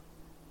picture. Yeah.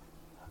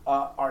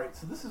 All right,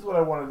 so this is what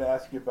I wanted to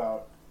ask you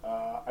about.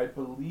 I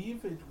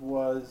believe it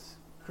was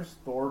Chris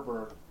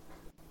Thorburn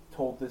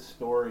told this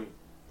story.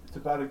 It's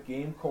about a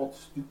game called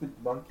Stupid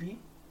Monkey.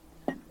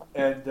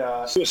 And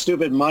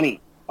Stupid Money.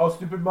 Oh,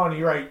 Stupid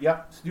Money, right.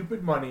 Yep,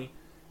 Stupid Money.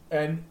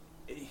 And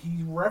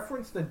he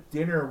referenced a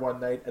dinner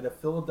one night at a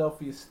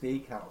Philadelphia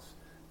steakhouse.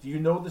 Do you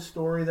know the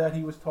story that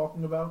he was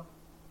talking about?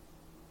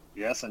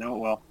 Yes, I know it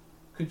well.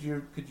 Could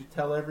you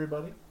tell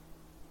everybody?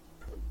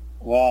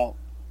 Well,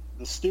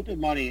 the Stupid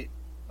Money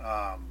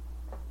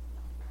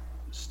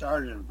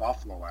started in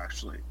Buffalo,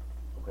 actually.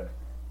 Okay.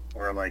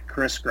 Where like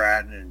Chris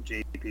Gratton and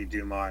J.P.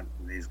 Dumont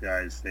and these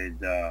guys, they'd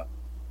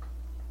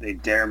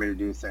dare me to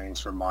do things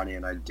for money,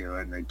 and I'd do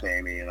it, and they'd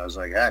pay me, and I was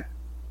like, heck,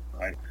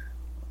 I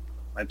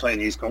played in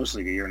the East Coast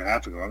League a year and a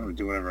half ago. I'm going to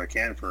do whatever I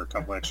can for a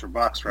couple extra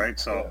bucks, right?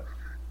 So,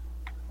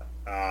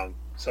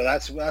 so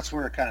that's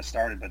where it kind of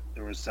started. But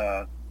there was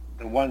the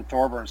one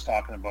Thorburns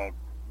talking about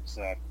was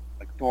like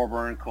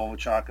Thorburn,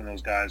 Kovalchuk, and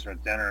those guys were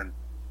at dinner, and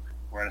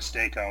we're at a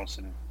steakhouse,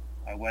 and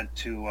I went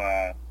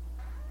to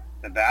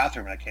the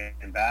bathroom, and I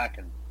came back,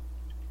 and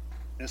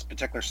this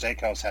particular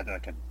steakhouse had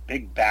like a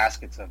big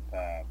baskets of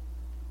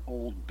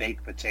old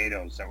baked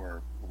potatoes that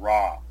were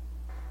raw.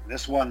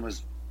 This one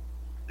was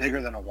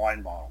bigger than a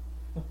wine bottle.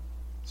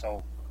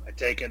 So I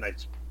take it and I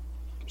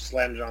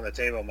slammed it on the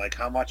table. I'm like,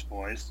 "How much,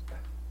 boys?"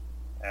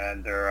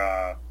 And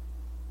they're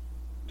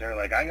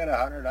like, "I got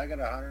 100, I got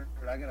 100,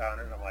 I got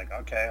 100. I'm like,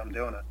 "Okay, I'm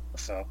doing it."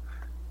 So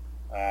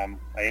I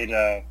ate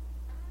a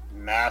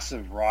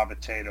massive raw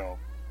potato.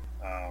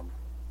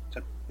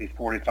 Took me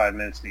 45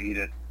 minutes to eat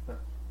it. But,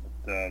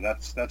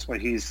 that's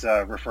what he's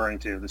referring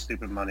to, the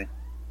Stupid Money.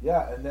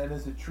 Yeah, and then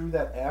is it true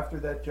that after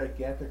that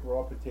gigantic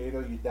raw potato,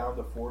 you downed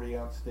a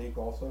 40-ounce steak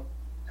also?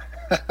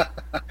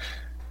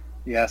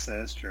 Yes, that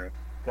is true.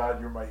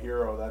 God, you're my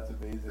hero. That's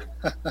amazing.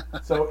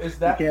 So is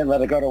that... You can't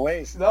let it go to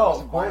waste. No,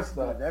 of course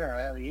not. Dinner,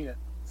 I have to eat it.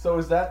 So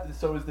is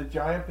the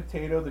giant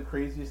potato the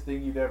craziest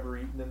thing you've ever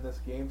eaten in this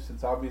game?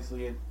 Since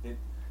obviously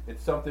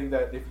it's something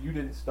that if you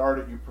didn't start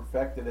it, you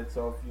perfected it.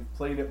 So if you've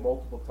played it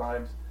multiple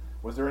times,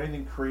 was there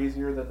anything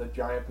crazier than the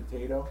giant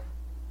potato?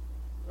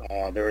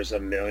 There was a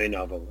million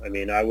of them. I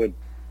mean, I'd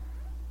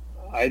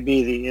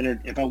be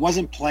if I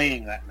wasn't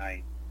playing that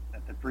night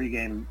at the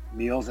pregame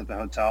meals at the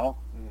hotel,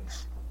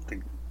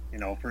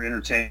 for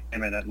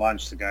entertainment at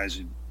lunch, the guys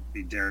would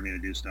be daring me to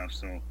do stuff.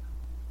 So,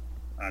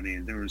 I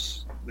mean,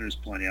 there's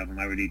plenty of them.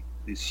 I would eat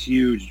these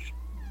huge,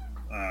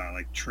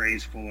 like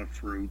trays full of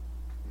fruit.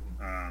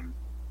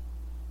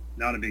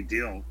 Not a big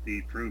deal to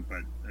eat fruit,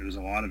 but it was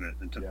a lot of it.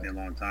 It took me a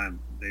long time.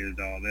 They'd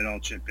all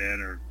chip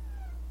in, or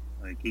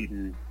like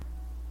eating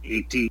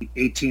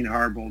 18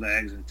 hard-boiled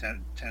eggs in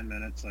 10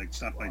 minutes, like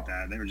stuff like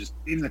that. They were just,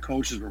 even the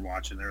coaches were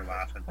watching. They were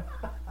laughing.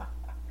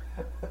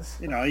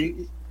 It's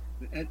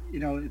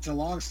a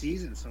long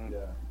season, so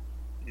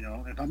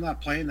if I'm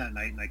not playing that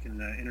night and I can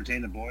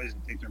entertain the boys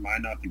and take their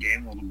mind off the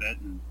game a little bit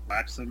and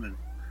relax them and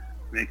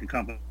make a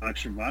couple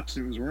extra bucks,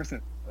 it was worth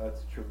it.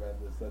 That's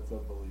tremendous. That's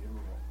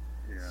unbelievable.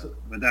 Yeah,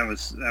 but that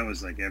was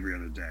like every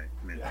other day.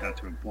 I mean, it got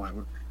to a point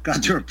where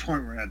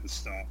I had to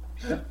stop.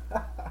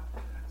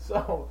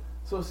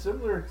 So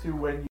similar to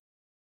when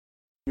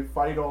you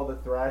fight all the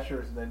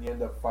Thrashers and then you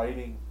end up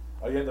signing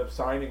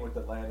with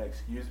Atlanta.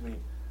 You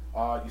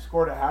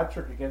scored a hat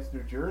trick against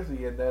New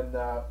Jersey, and then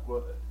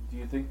do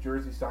you think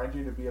Jersey signed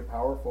you to be a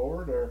power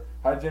forward, or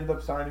how'd you end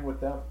up signing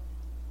with them?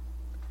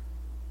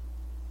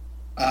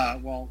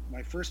 Well,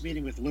 my first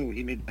meeting with Lou,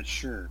 he made that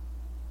sure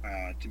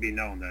to be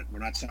known that we're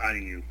not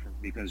signing you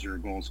because you're a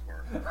goal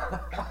scorer.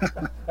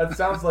 That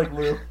sounds like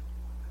Lou.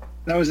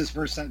 That was his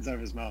first sentence out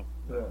of his mouth.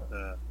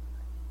 Yeah.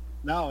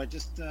 No, it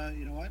just,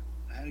 you know what?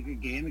 I had a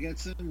good game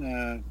against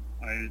them.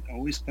 I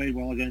always played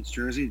well against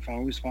Jersey.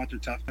 Always fought their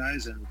tough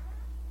guys, and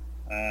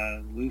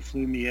Lou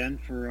flew me in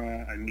for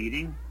a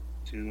meeting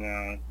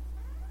to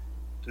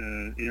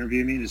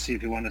interview me to see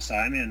if he wanted to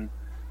sign me, and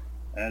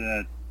I had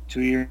a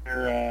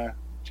two-year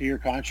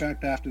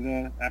contract after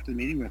the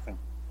meeting with him.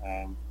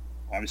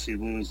 Obviously,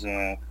 Lou's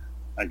a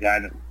guy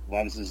that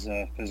loves his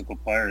physical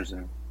players,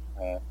 and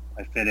I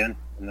fit in.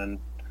 And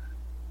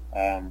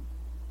then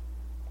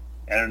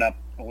ended up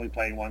only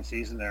playing one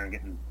season there and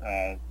getting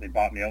they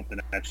bought me out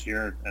the next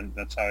year, and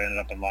that's how I ended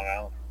up in Long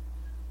Island.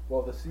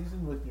 Well, the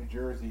season with New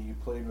Jersey, you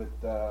played with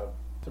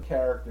two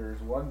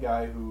characters. One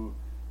guy who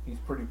he's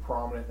pretty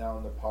prominent now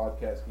in the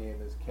podcast game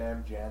is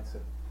Cam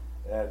Jansen,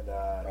 and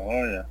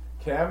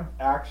Cam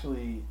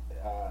actually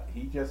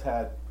he just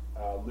had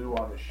Lou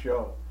on his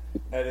show,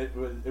 and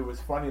it was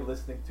funny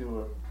listening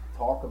to him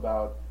talk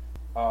about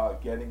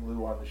getting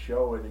Lou on the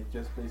show, and he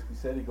just basically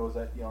said he goes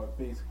that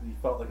basically he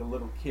felt like a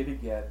little kid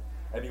again.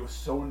 And he was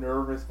so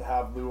nervous to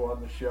have Lou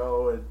on the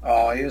show,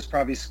 and he was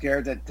probably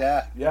scared to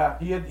death. Yeah,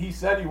 he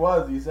said he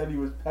was. He said he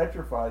was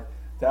petrified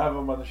to have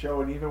him on the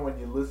show, and even when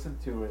you listen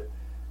to it,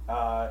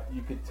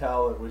 you could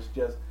tell it was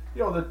just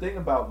the thing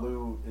about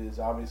Lou is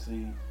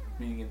obviously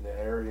being in the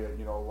area,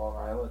 Long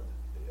Island,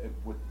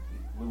 with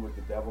Lou with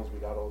the Devils, we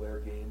got all their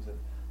games, and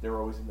they're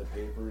always in the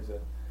papers,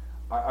 and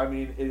I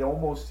mean, it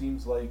almost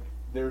seems like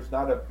there's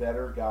not a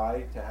better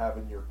guy to have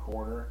in your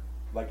corner.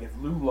 Like if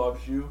Lou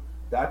loves you,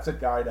 that's a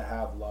guy to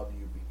have love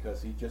you,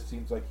 because he just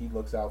seems like he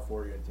looks out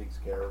for you and takes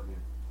care of you.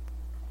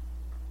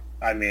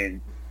 I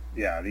mean,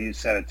 yeah, you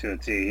said it to a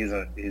T.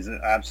 He's an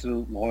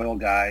absolute loyal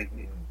guy.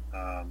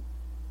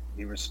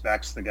 He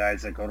respects the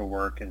guys that go to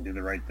work and do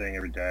the right thing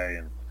every day,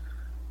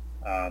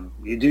 and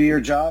you do your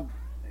job,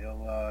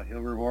 he'll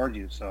reward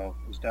you. So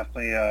he's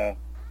definitely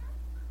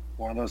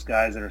one of those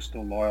guys that are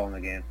still loyal in the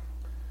game.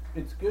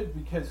 It's good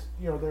because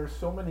there's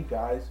so many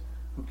guys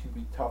who can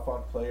be tough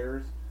on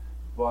players,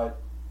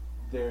 but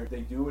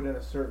they do it in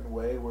a certain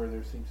way where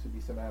there seems to be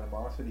some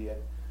animosity. And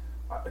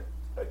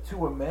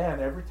to a man,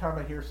 every time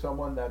I hear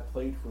someone that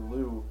played for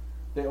Lou,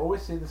 they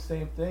always say the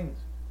same things.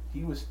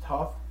 He was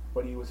tough,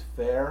 but he was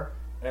fair,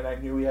 and I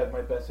knew he had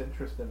my best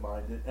interest in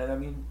mind. And I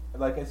mean,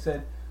 like I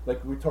said,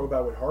 like we talked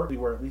about with Hartley,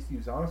 where at least he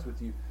was honest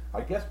with you.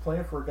 I guess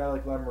playing for a guy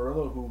like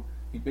Lamoriello, who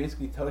he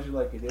basically tells you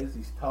like it is,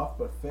 he's tough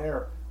but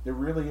fair, there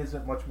really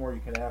isn't much more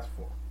you can ask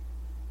for.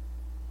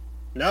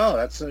 No,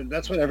 that's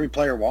what every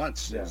player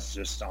wants. Yeah. It's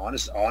just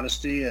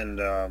honesty, and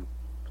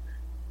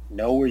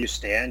know where you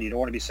stand. You don't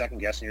want to be second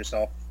guessing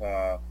yourself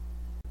the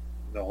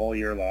whole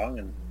year long.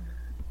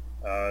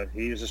 And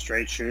he was a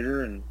straight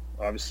shooter, and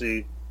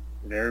obviously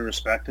very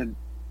respected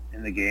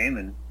in the game,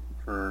 and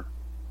for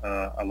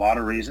a lot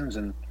of reasons.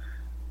 And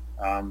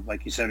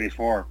like you said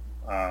before,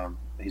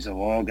 he's a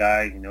loyal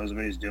guy. He knows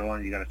what he's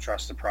doing. You got to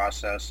trust the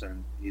process,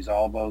 and he's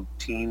all about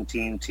team.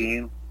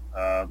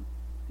 The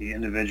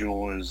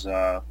individual is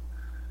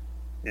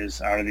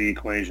out of the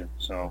equation,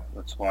 so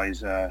that's why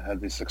he's had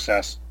the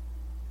success.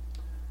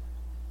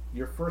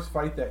 Your first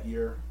fight that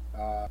year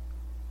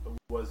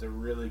was a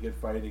really good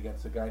fight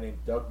against a guy named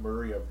Doug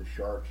Murray of the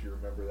Sharks. You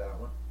remember that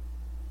one?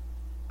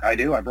 I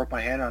do. I broke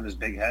my hand on his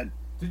big head.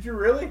 Did you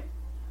really?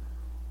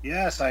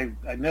 Yes, I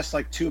missed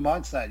like 2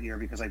 months that year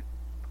because I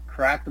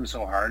cracked him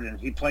so hard, and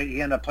he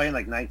ended up playing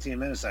like 19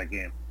 minutes that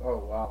game. Oh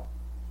wow!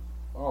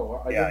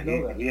 Oh, I yeah,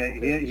 didn't know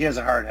that. He has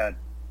a hard head.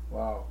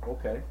 Wow.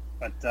 Okay.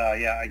 But I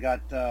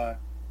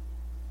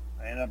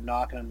ended up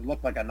knocking him. It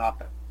looked like I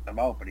knocked him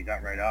out, but he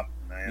got right up,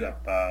 and I ended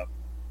up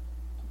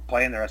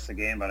playing the rest of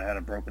the game. But I had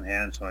a broken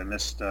hand, so I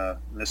missed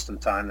some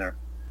time there.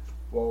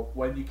 Well,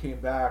 when you came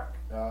back,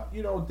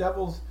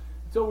 Devils.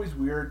 It's always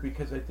weird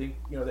because I think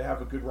they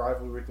have a good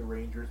rivalry with the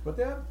Rangers, but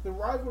the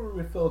rivalry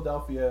with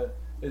Philadelphia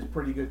is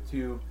pretty good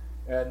too.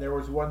 And there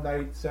was one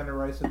night,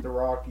 center ice at the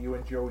Rock, you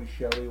and Jody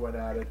Shelley went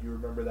at it. You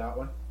remember that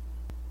one?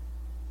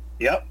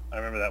 Yep, I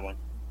remember that one.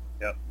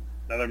 Yep,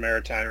 another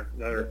Maritiner,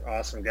 another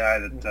awesome guy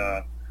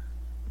that,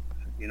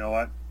 you know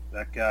what,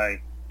 that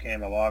guy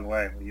came a long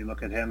way. When you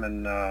look at him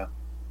and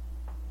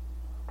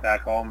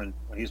back home, and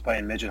when he was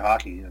playing midget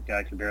hockey, the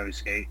guy could barely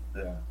skate.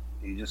 Yeah.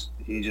 He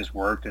just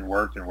worked,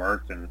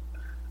 and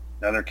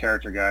another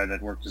character guy that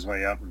worked his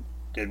way up and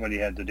did what he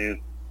had to do.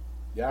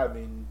 Yeah, I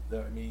mean,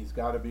 he's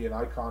got to be an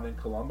icon in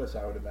Columbus,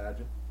 I would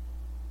imagine.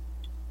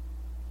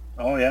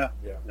 Oh yeah.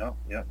 Yeah. No,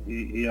 yeah.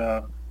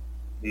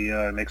 He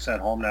makes that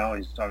home now.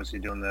 He's obviously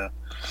doing the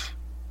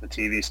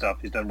TV stuff.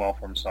 He's done well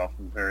for himself.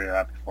 I'm very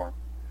happy for him.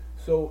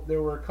 So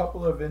there were a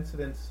couple of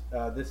incidents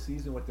this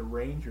season with the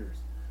Rangers.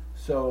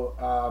 So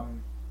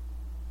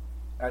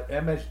at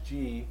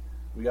MSG,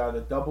 we got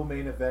a double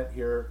main event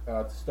here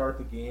to start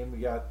the game. We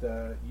got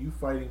you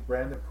fighting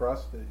Brandon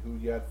Prust, who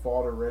you had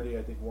fought already,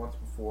 I think, once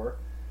before,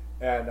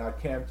 and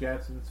Cam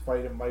Jansen's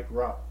fighting Mike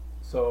Rupp.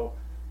 So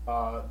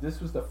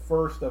this was the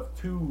first of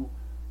two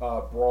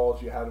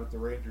brawls you had with the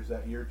Rangers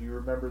that year. Do you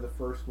remember the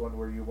first one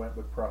where you went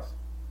with Prust?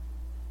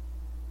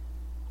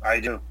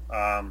 I do.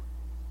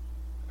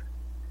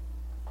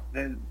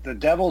 The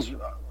Devils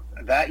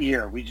that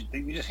year, we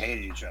just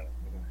hated each other,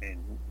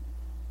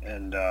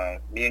 and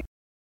me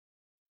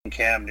and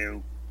Cam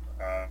knew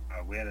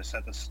we had to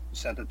set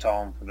the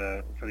tone for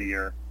the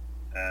year,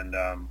 and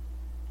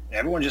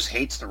everyone just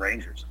hates the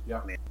Rangers. Yeah.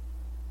 I mean,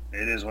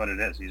 it is what it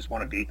is. You just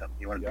want to beat them.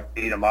 You want to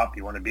beat them up.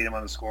 You want to beat them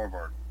on the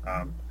scoreboard.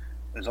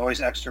 There's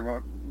always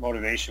extra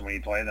motivation when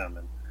you play them,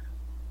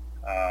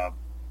 and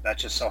that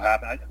just so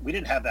happened. We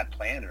didn't have that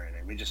planned or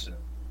anything. We just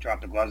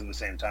dropped the gloves at the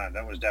same time.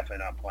 That was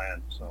definitely not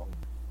planned. So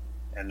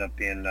ended up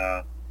being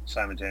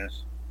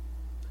simultaneous.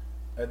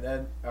 And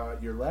then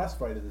your last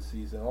fight of the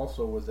season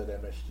also was at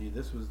MSG.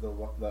 This was the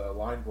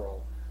line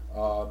brawl.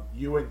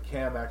 You and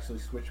Cam actually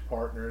switched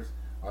partners.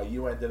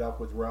 You ended up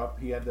with Rupp.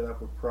 He ended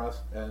up with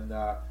Prust. And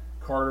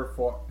Carter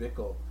fought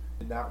Bickle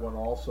in that one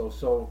also.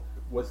 So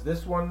was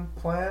this one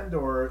planned,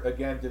 or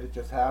again, did it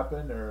just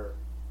happen? Or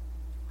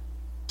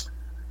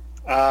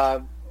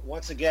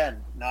once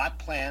again, not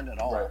planned at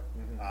all. Right.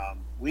 Mm-hmm.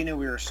 We knew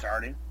we were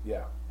starting.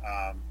 Yeah.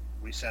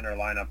 We sent our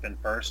lineup in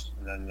first,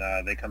 and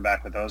then they come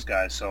back with those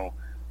guys. So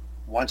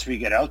once we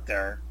get out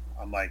there,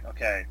 I'm like,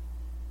 okay,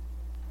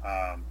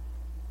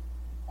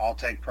 I'll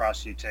take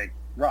Prust, you take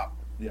Rupp.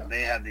 Yeah.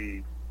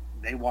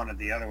 They wanted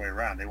the other way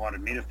around. They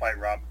wanted me to fight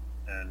Rupp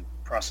and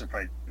Prust to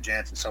fight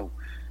Jansen. So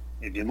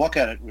if you look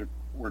at it,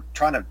 we're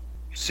trying to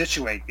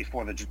situate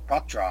before the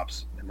puck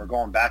drops, and we're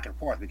going back and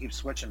forth. We keep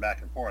switching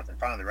back and forth, and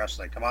finally the ref's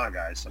like, come on,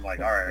 guys. I'm like,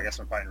 all right, I guess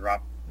I'm fighting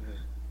Rupp. Mm-hmm.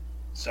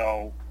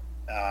 So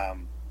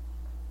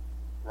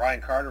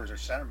Ryan Carter was our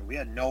centerman. We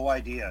had no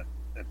idea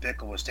that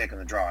Bickle was taking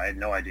the draw. I had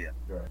no idea.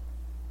 Right.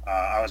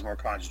 I was more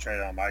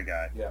concentrated on my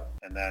guy. Yeah.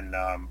 And then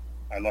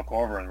I look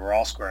over, and we're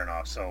all squaring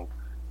off. So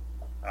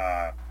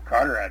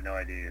Carter had no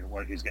idea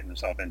what he's getting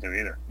himself into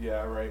either.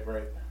 Yeah, right.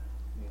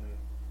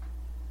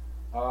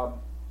 Mm-hmm.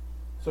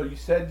 So you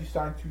said you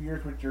signed 2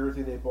 years with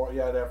Jersey. They bought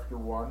you out after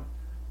one.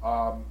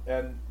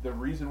 And the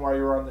reason why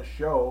you're on the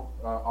show,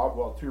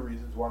 well, two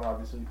reasons. One,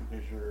 obviously,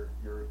 because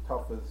you're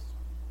tough as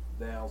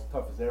nails,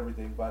 tough as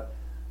everything. But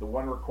the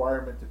one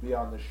requirement to be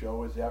on the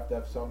show is you have to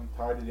have some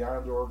tie to the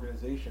Islander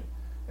organization.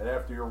 And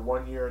after your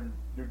 1 year in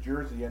New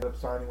Jersey, you end up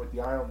signing with the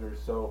Islanders.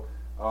 So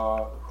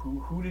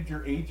who did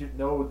your agent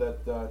know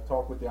that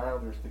talked with the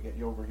Islanders to get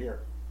you over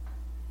here?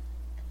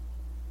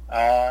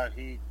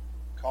 He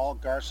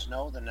called Gar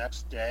Snow the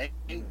next day,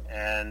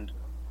 and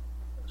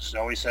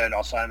Snowy said,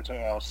 I'll sign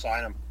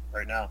him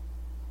right now.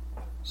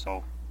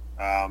 So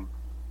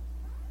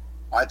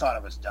I thought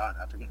it was done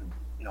after getting,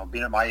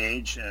 being at my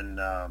age and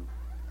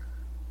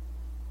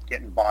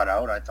getting bought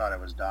out. I thought it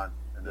was done,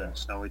 and then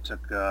Snowy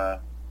took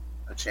a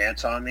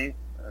chance on me,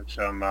 which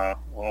will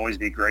always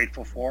be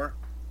grateful for.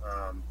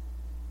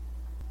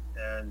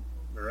 And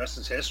the rest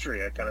is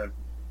history. I kind of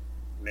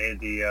made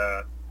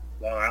the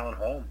Long Island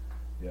home.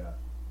 Yeah.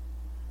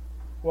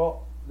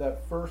 Well,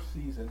 that first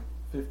season,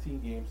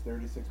 15 games,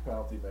 36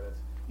 penalty minutes.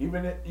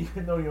 Even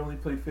though you only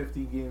played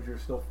 15 games, you're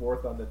still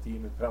fourth on the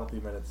team in penalty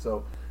minutes.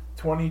 So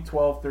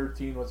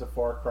 2012-13 was a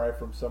far cry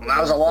from some. Well,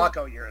 that was a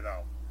lockout year,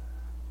 though.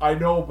 I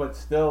know, but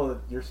still,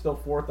 you're still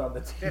fourth on the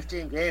team.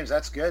 15 games,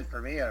 that's good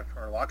for me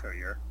for a lockout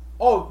year.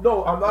 Oh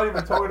no, I'm not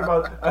even talking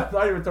about. I'm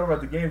not even talking about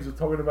the games. I'm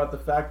talking about the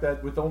fact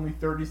that with only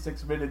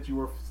 36 minutes, you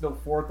were still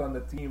fourth on the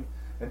team,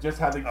 and just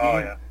how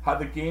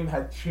the game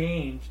had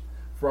changed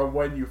from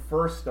when you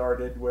first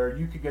started, where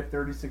you could get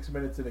 36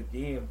 minutes in a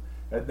game,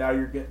 and now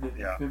you're getting it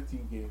in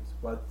 15 games.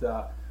 But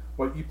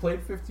you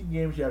played 15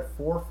 games. You had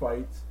 4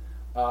 fights.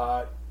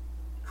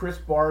 Chris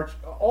Barch,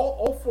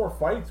 all 4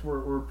 fights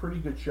were pretty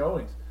good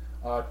showings.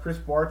 Chris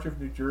Barch of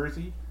New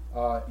Jersey.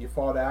 You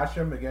fought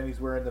Asham. Again, he's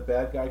wearing the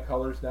bad guy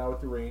colors now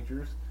with the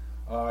Rangers.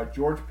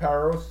 George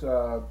Parros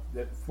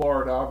at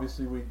Florida.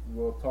 Obviously,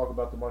 we'll talk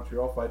about the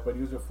Montreal fight, but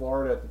he was at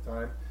Florida at the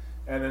time.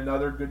 And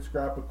another good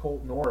scrap of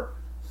Colton Orr.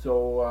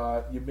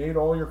 So you made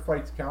all your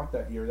fights count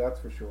that year, that's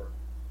for sure.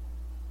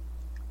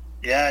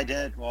 Yeah, I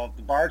did. Well,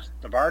 the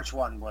Barch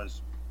one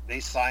was, they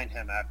signed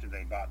him after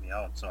they bought me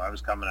out, so I was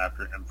coming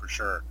after him for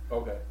sure.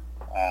 Okay.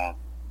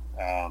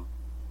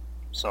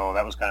 So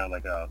that was kind of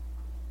like a,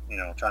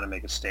 trying to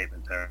make a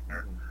statement there.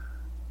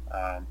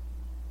 Mm-hmm.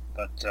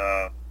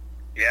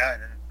 Yeah,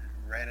 and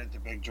ran into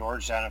Big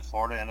George down in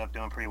Florida, ended up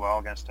doing pretty well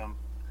against him.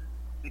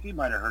 I think he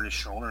might have hurt his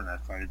shoulder in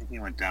that fight. I think he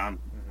went down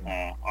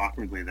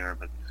awkwardly there,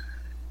 but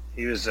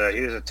he was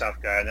a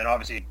tough guy. And then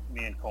obviously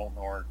me and Colton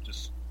Orr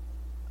just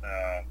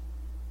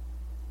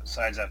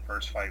besides that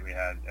first fight we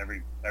had,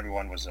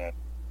 everyone was a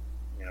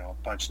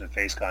punch in the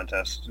face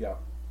contest. Yeah.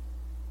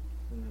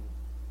 Mm-hmm.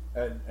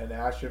 And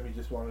Asham, you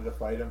just wanted to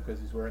fight him because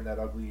he's wearing that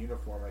ugly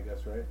uniform, I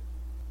guess, right?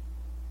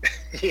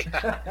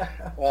 Yeah.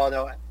 Well,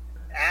 no,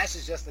 Ash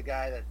is just the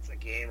guy that's a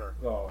gamer.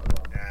 Oh,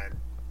 and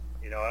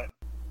you know what?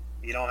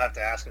 You don't have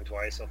to ask him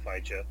twice; he'll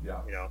fight you.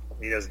 Yeah.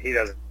 He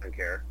doesn't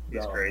care.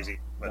 He's crazy.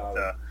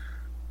 But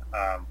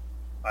I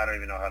don't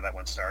even know how that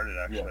one started,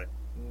 actually.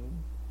 Yeah.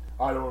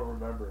 Mm-hmm. I don't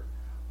remember.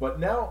 But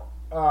now,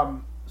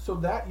 so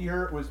that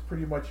year it was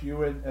pretty much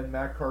you and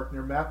Matt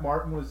Karkner. Matt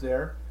Martin was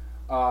there.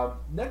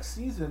 Next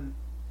season,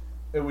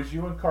 it was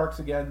you and Karks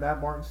again.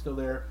 Matt Martin's still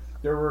there.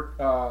 There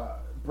were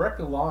Brett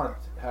Gallant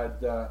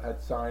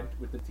had signed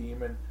with the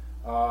team, and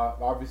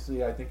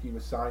obviously I think he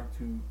was signed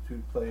to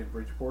play in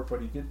Bridgeport,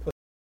 but he did play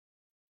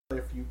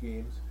a few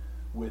games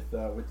with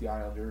the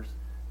Islanders.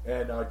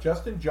 And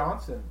Justin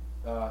Johnson,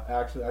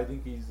 actually, I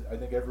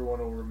think everyone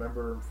will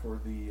remember him for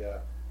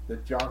the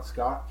John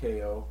Scott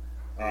KO.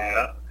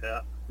 Yeah.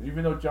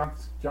 Even though John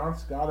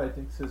Scott, I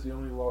think, says he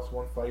only lost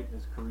 1 fight in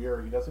his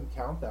career, he doesn't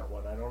count that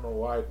one. I don't know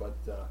why, but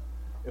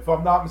if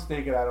I'm not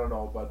mistaken, I don't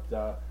know. But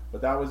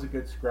that was a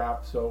good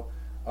scrap. So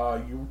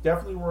you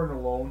definitely weren't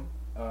alone.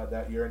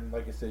 that year, and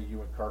like I say,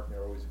 you and Karkner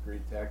are always a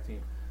great tag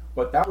team.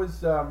 But that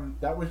was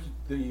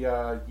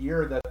the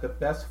year that the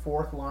best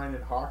fourth line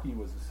in hockey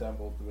was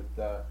assembled with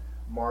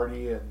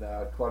Marty and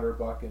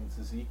Clutterbuck and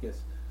Zizekas.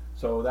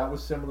 So that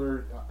was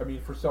similar. I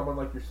mean, for someone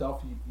like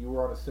yourself, you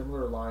were on a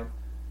similar line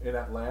in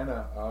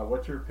Atlanta.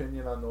 What's your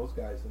opinion on those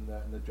guys and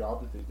the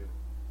job that they do?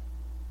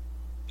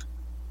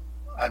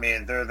 I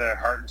mean, they're the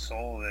heart and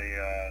soul of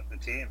the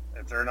team.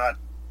 If they're not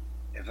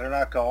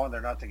going,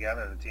 they're not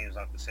together. The team's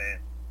not the same.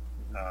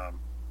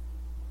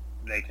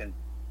 They can,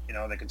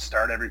 they can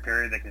start every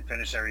period. They can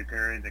finish every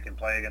period. They can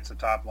play against the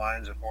top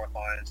lines or fourth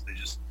lines.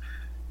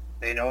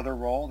 They know their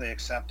role. They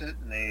accept it,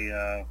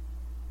 and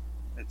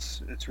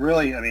it's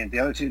really. I mean, the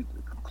other two,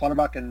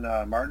 Clutterbuck and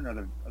Martin,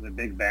 are the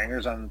big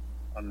bangers on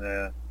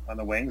the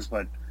wings.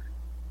 But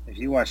if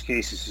you watch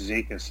Casey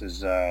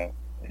Cizikas,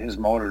 his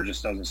motor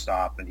just doesn't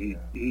stop, and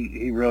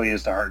he really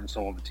is the heart and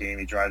soul of the team.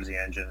 He drives the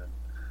engine.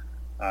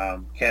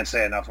 And, can't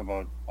say enough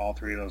about all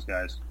three of those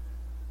guys.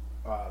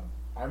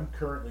 I'm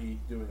currently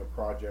doing a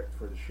project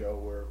for the show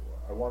where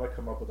I want to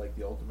come up with like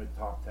the ultimate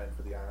top 10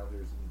 for the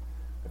Islanders, and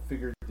I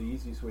figured the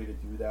easiest way to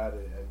do that,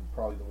 and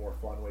probably the more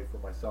fun way for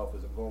myself,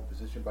 is I'm going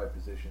position by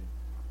position,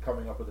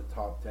 coming up with a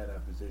top 10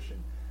 at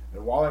position.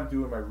 And while I'm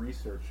doing my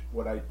research,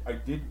 what I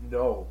didn't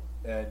know,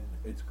 and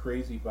it's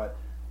crazy, but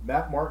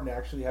Matt Martin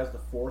actually has the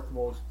fourth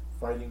most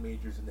fighting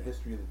majors in the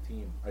history of the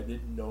team. I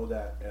didn't know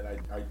that, and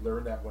I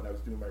learned that when I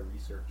was doing my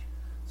research.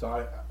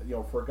 So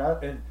for a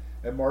guy,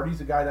 and Marty's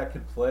a guy that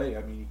can play.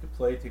 I mean, he could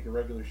play, take a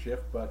regular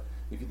shift, but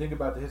if you think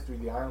about the history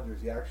of the Islanders,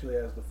 he actually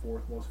has the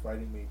fourth most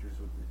fighting majors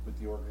with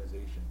the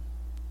organization.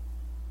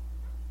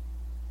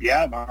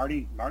 Yeah,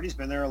 Marty's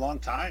been there a long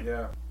time.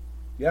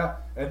 Yeah,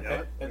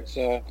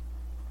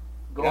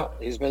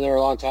 he's been there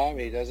a long time.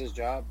 He does his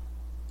job.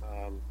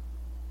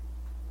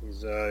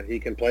 He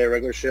can play a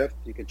regular shift.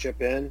 He can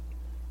chip in.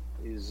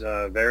 He's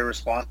very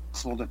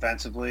responsible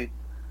defensively.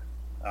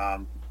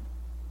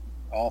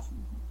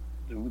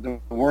 The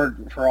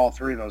word for all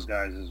three of those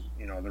guys is,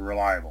 they're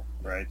reliable,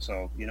 right?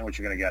 So you know what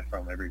you're going to get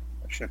from every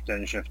shift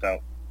in, shift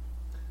out.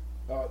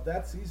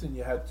 That season,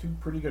 you had two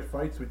pretty good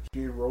fights with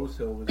Jay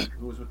Rosehill,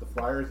 who was with the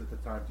Flyers at the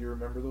time. Do you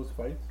remember those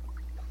fights?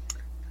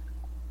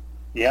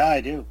 Yeah, I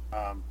do.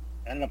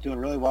 Ended up doing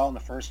really well in the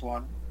first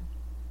one,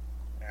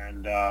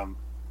 and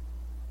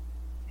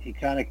he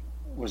kind of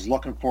was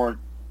looking for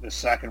the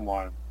second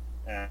one,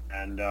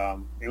 and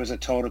it was a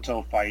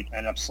toe-to-toe fight.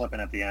 Ended up slipping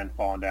at the end,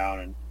 falling down,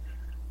 and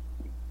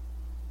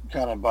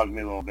kind of bugged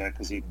me a little bit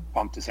because he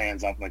pumped his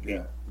hands up like he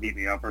beat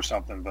me up or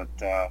something. But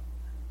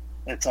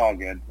it's all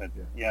good. But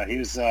yeah, he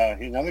was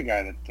another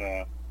guy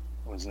that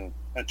was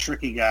a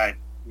tricky guy.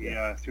 He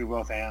threw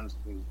both hands.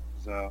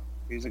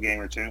 He was a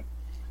gamer too.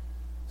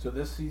 So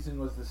this season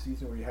was the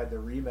season where you had the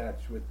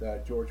rematch with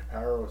George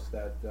Parros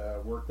that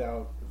worked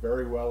out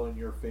very well in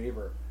your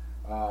favor.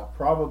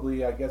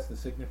 Probably, I guess, the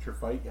signature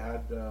fight you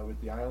had with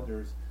the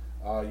Islanders.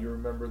 You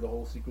remember the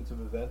whole sequence of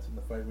events in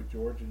the fight with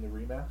George in the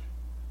rematch?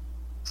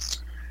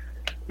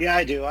 Yeah,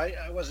 I do.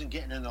 I wasn't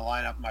getting in the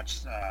lineup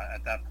much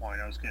at that point.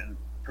 I was getting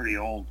pretty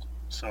old.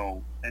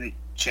 So any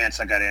chance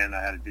I got in,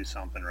 I had to do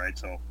something, right?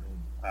 So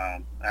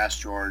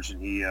asked George,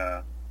 and he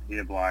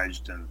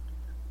obliged. And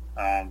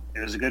it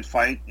was a good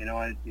fight.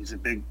 He's a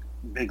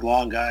big,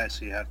 long guy,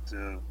 so you have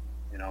to,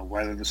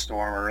 weather the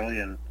storm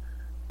early. And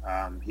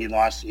he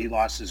lost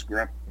his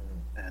grip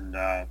and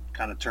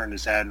kind of turned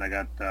his head, and I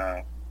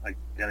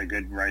got a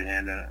good right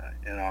hand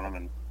in on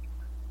him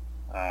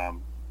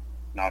and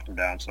knocked him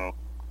down. So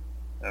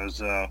it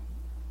was a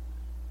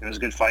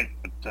good fight,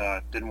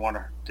 but didn't want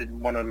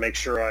to make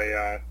sure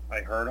I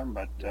hurt him.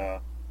 But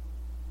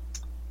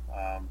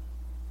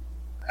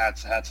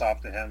hats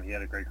off to him. He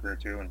had a great career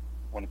too, and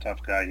what a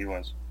tough guy he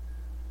was.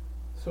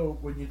 So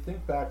when you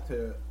think back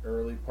to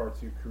early parts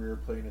of your career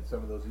playing in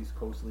some of those East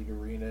Coast League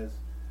arenas,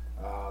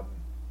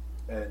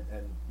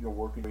 and you're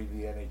working with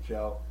the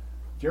NHL,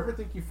 do you ever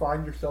think you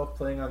find yourself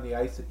playing on the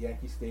ice at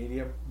Yankee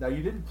Stadium? Now,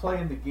 you didn't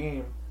play in the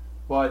game,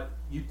 but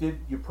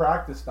you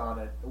practiced on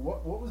it.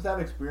 What was that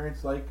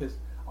experience like? Because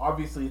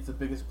obviously it's the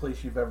biggest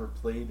place you've ever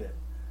played in.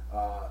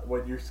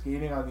 When you're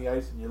skating on the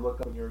ice and you look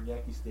up and you're in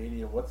Yankee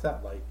Stadium, what's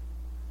that like?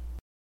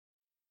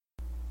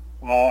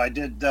 Well, I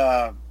did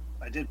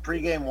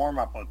pregame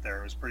warm-up out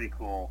there. It was pretty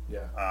cool.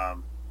 Yeah.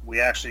 We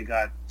actually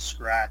got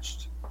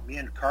scratched. Me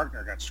and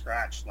Karkner got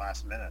scratched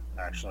last minute,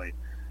 actually.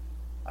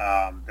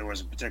 There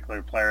was a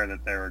particular player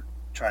that they were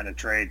trying to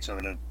trade, so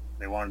that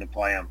they wanted to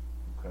play him.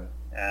 Okay.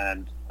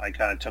 And I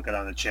kind of took it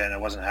on the chin. I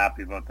wasn't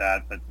happy about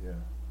that, but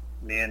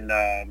me and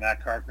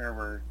Matt Karkner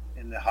were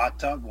in the hot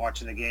tub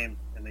watching the game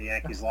in the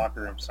Yankees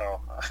locker room. So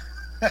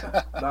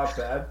not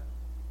bad.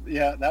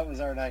 Yeah, that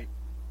was our night.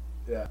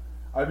 Yeah.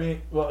 I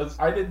mean, well,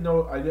 I didn't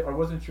know. I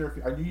wasn't sure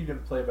if I knew you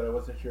didn't play, but I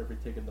wasn't sure if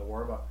you'd taken the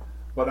warm up.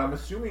 But I'm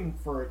assuming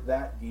for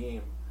that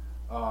game,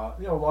 a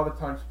lot of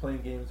times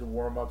playing games and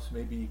warm ups,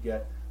 maybe you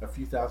get a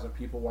few thousand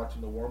people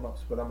watching the warm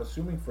ups. But I'm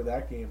assuming for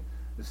that game,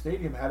 the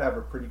stadium had to have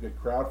a pretty good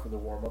crowd for the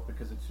warm up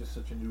because it's just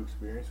such a new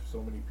experience for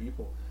so many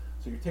people.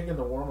 So you're taking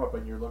the warm up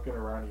and you're looking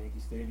around Yankee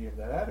Stadium.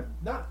 That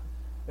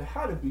had it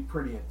had to be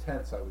pretty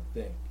intense, I would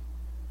think.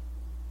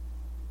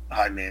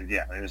 I mean,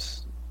 yeah, it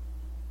was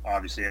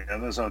obviously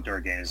those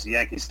outdoor games.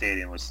 Yankee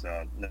Stadium was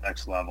the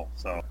next level.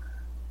 So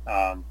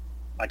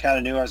I kind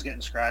of knew I was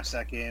getting scratched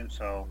that game,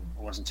 so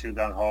I wasn't too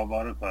gung-ho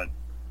about it. But,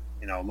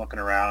 looking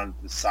around,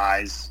 the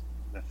size,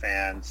 the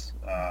fans,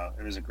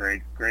 it was a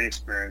great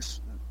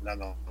experience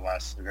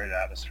nonetheless, a great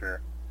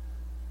atmosphere.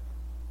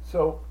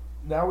 So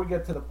now we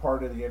get to the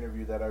part of the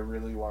interview that I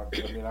really want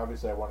to. I mean,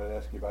 obviously I wanted to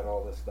ask you about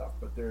all this stuff,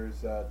 but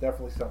there's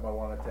definitely something I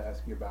wanted to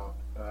ask you about.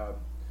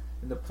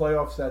 In the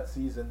playoffs that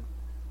season,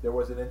 there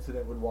was an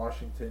incident with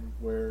Washington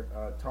where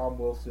Tom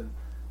Wilson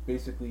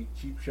basically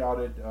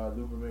cheap-shotted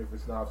Lubomir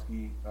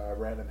Visnovsky,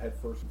 ran him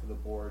headfirst into the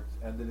boards,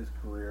 ended his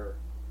career.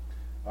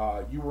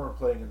 You weren't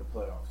playing in the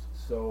playoffs.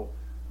 So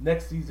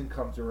next season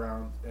comes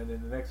around, and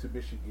in an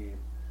exhibition game,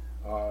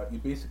 you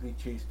basically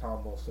chased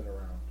Tom Wilson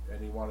around,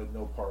 and he wanted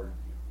no part of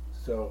you.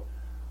 So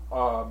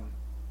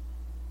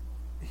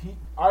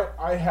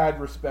I had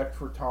respect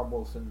for Tom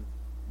Wilson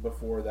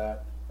before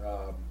that.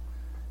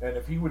 And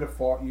if he would have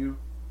fought you,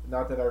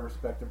 not that I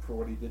respect him for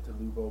what he did to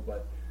Lubo,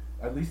 but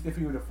at least if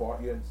he would have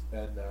fought you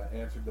and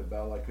answered the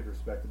bell, I could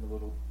respect him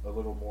a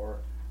little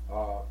more.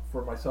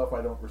 For myself,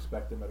 I don't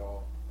respect him at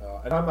all.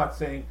 And I'm not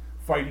saying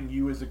fighting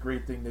you is a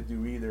great thing to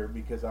do either,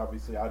 because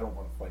obviously I don't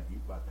want to fight you,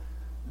 but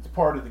it's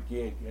part of the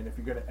gig. And if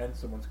you're going to end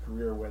someone's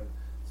career when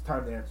it's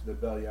time to answer the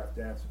bell, you have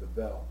to answer the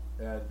bell.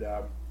 And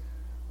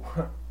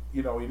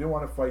he didn't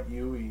want to fight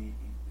you.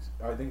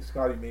 I think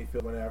Scotty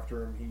Mayfield went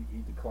after him. He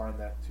declined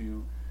that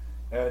too.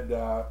 And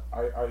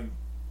I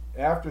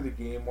after the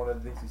game, one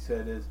of the things he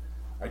said is,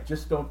 I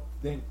just don't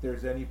think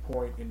there's any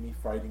point in me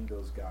fighting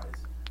those guys.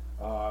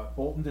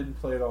 Boulton didn't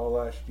play it all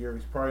last year.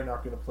 He's probably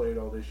not going to play it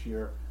all this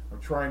year. I'm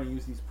trying to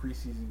use these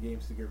preseason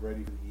games to get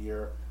ready for the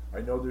year.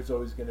 I know there's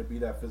always going to be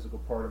that physical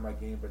part of my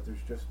game, but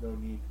there's just no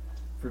need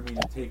for me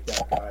to take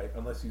that guy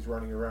unless he's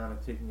running around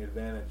and taking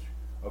advantage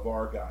of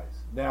our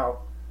guys. Now,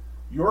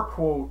 your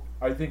quote,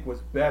 I think,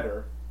 was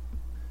better.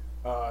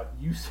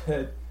 You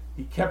said,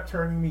 he kept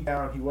turning me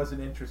down. He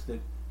wasn't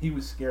interested. He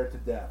was scared to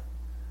death.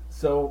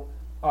 So,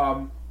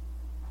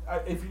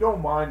 if you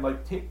don't mind,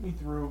 take me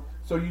through.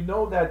 So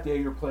that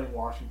day you're playing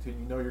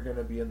Washington, you're going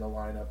to be in the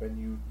lineup, and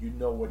you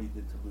know what he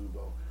did to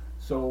Lubo.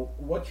 So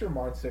what's your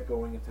mindset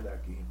going into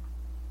that game?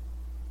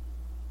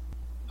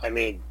 I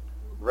mean,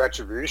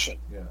 retribution.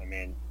 Yeah. I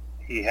mean,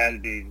 he had to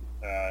be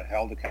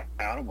held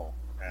accountable,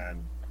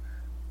 and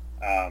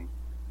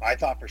I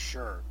thought for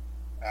sure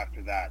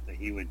after that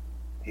he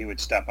would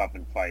step up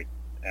and fight.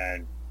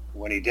 And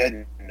when he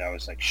didn't, I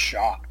was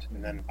shocked.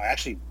 And then I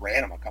actually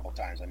ran him a couple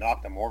times. I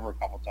knocked him over a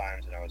couple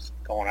times, and I was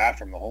going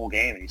after him the whole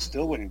game, and he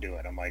still wouldn't do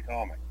it. I'm like,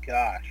 oh my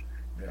gosh.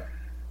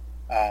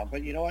 Yeah.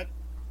 But you know what?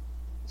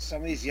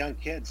 Some of these young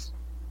kids,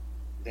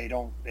 they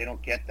don't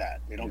get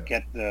that. They don't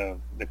get the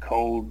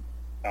code.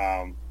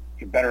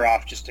 You're better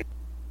off just to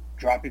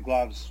drop your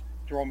gloves,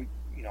 throw me,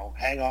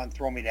 hang on,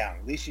 throw me down.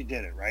 At least you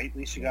did it, right? At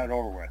least you got it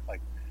over with.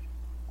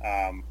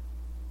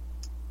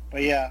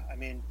 But yeah, I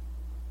mean,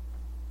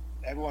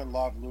 everyone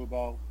loved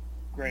Lubo,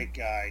 great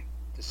guy.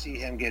 To see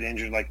him get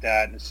injured like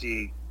that and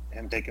see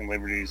him taking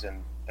liberties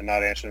and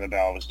not answering the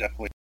bell was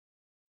definitely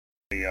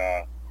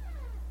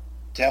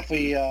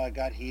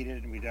got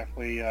heated, and we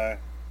definitely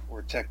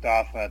were ticked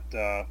off at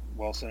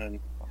Wilson.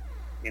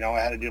 And I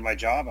had to do my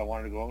job. I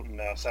wanted to go out and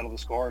settle the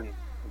score, and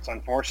it's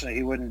unfortunate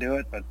he wouldn't do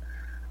it, but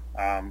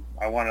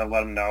I wanted to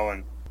let him know,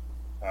 and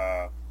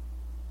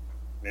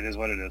it is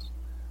what it is.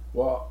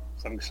 Well,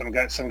 some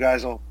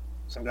guys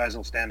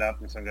will stand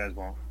up, and some guys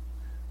won't.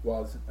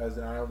 Well, as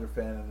an Islander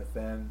fan and a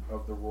fan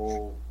of the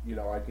role,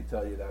 I could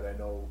tell you that I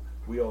know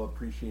we all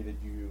appreciated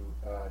you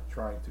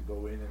trying to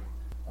go in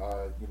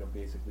and,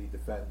 basically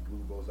defend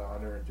Lubo's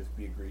honor and just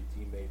be a great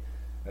teammate.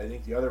 And I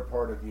think the other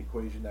part of the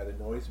equation that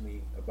annoys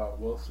me about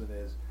Wilson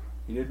is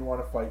he didn't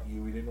want to fight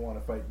you, he didn't want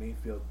to fight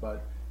Mayfield,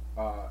 but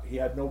he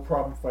had no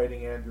problem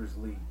fighting Anders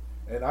Lee.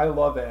 And I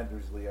love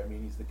Anders Lee. I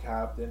mean, he's the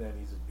captain,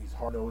 and he's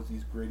hard-nosed,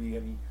 he's gritty,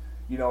 and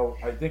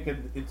I think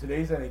in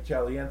today's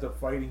NHL, he ends up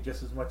fighting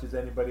just as much as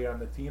anybody on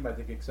the team, I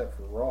think, except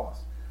for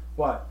Ross.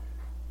 But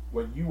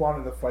when you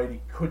wanted to fight,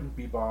 he couldn't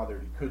be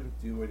bothered. He couldn't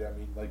do it. I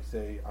mean, I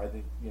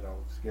think,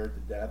 scared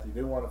to death. He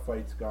didn't want to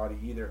fight Scotty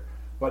either.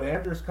 But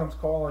Anders comes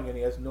calling, and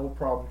he has no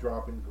problem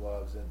dropping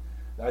gloves.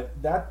 And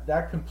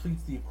that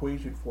completes the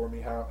equation for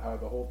me, how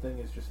the whole thing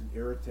is just an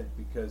irritant,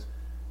 because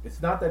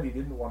it's not that he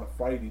didn't want to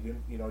fight. He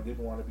didn't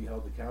want to be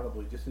held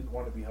accountable. He just didn't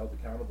want to be held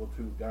accountable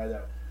to a guy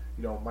that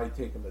might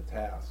take him to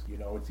task.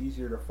 It's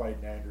easier to fight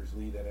an Anders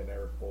Lee than an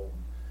Eric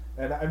Boulton.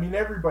 And I mean,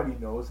 everybody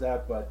knows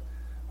that, but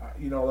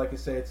like I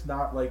say, it's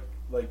not like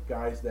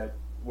guys that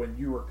when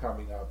you were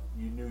coming up,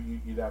 you knew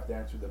you'd have to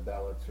answer the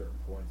bell at certain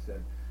points,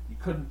 and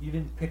you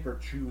didn't pick or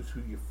choose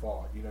who you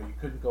fought. You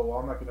couldn't go, well,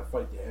 I'm not going to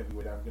fight the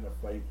heavyweight, I'm going to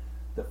fight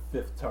the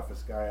fifth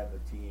toughest guy on the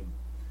team.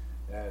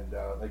 And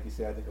like you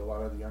say, I think a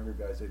lot of the younger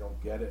guys, they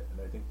don't get it, and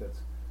I think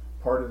that's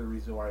part of the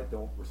reason why I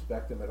don't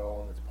respect them at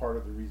all, and it's part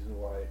of the reason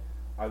why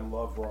I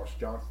love Ross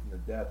Johnston to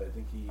death. I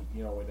think he,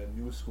 in a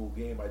new school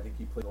game, I think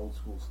he played old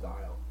school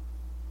style.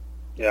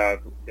 Yeah,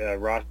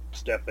 Ross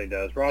definitely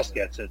does. Ross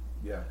gets it.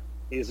 Yeah.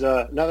 He's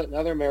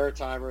another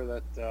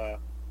Maritimer that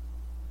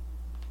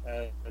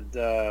had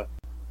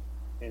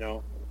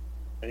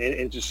an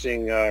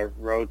interesting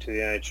road to the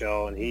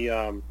NHL, and he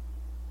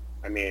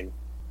I mean,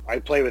 I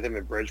played with him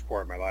in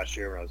Bridgeport my last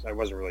year. I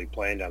wasn't really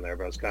playing down there,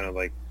 but I was kind of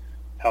like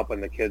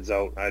helping the kids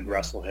out. I'd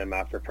wrestle him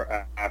after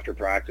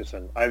practice,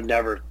 and I've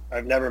never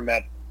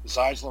met,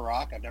 besides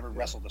Larock, I've never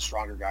wrestled a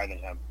stronger guy than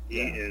him.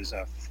 He is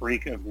a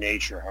freak of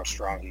nature, how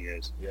strong he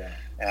is. Yeah.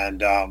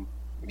 And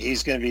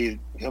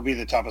he'll be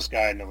the toughest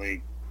guy in the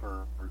league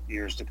for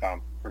years to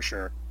come, for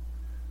sure.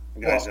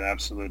 The guy's an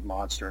absolute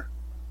monster.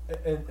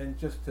 And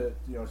just to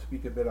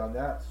speak a bit on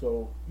that,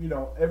 so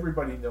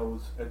everybody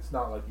knows it's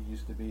not like it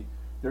used to be.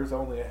 There's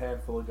only a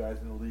handful of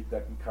guys in the league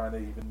that can kind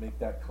of even make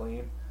that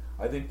claim.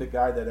 I think the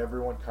guy that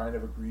everyone kind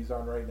of agrees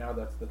on right now,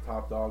 that's the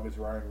top dog, is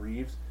Ryan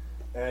Reeves.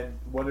 And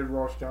what did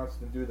Ross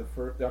Johnston do the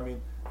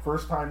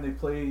first time they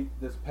played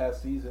this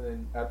past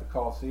season at the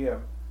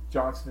Coliseum?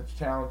 Johnston's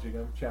challenging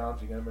him,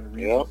 and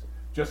Reeves is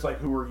just like,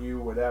 who are you,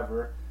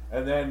 whatever.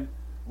 And then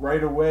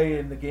right away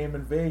in the game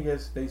in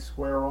Vegas, they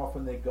square off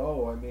and they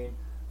go. I mean,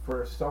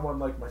 for someone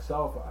like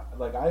myself,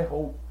 I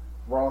hope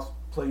Ross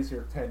plays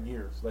here 10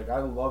 years. Like, I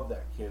love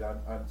that kid.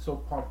 I'm so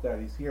pumped that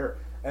he's here,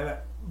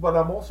 but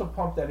I'm also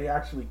pumped that he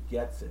actually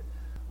gets it.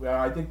 Well,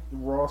 I think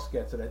Ross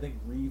gets it. I think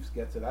Reeves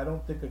gets it. I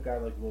don't think a guy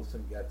like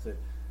Wilson gets it.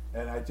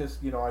 And I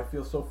just, I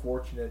feel so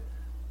fortunate.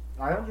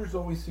 Islanders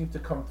always seem to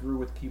come through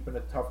with keeping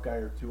a tough guy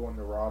or two on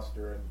the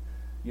roster. And,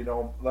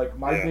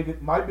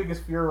 my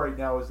biggest fear right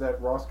now is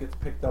that Ross gets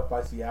picked up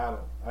by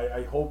Seattle.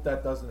 I hope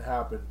that doesn't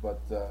happen, but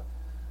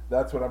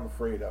that's what I'm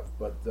afraid of.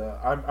 But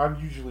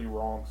I'm usually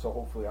wrong, so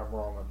hopefully I'm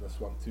wrong on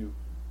this one too.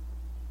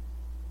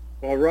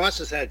 Well, Ross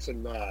has had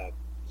some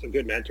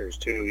good mentors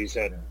too. He's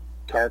had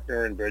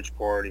Karpner in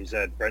Bridgeport. He's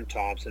had Brent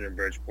Thompson in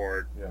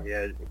Bridgeport.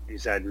 Yeah.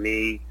 He's had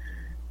me.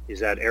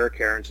 He's had Eric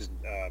Herron's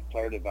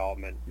player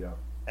development. Yeah.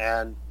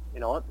 And you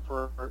know what?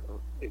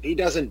 If he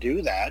doesn't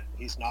do that,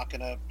 he's not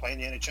going to play in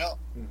the NHL.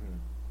 Mm-hmm.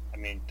 I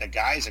mean, the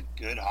guy's a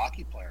good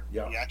hockey player.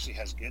 Yeah. He actually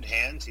has good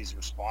hands. He's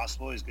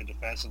responsible. He's good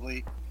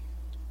defensively.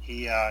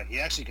 He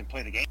actually can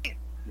play the game.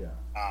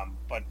 Yeah.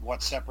 But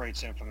what separates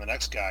him from the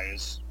next guy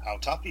is how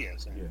tough he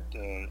is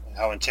and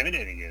how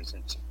intimidating he is.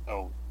 And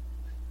so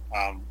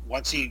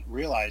once he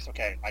realized,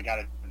 okay, I got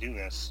to do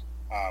this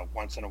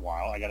once in a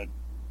while, I got to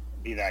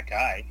be that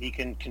guy, he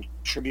can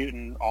contribute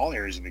in all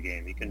areas of the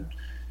game. He can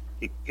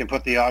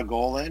put the odd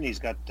goal in. He's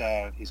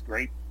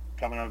great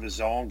coming out of his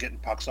zone, getting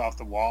pucks off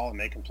the wall and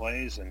making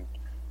plays. And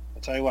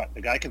I'll tell you what,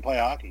 the guy can play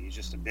hockey. He's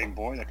just a big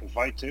boy that can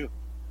fight too.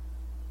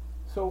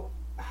 So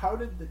how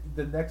did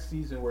the next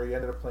season, where he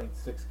ended up playing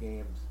 6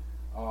 games,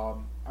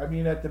 I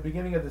mean, at the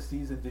beginning of the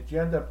season, did you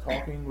end up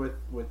talking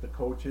with the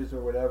coaches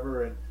or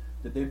whatever, and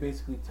did they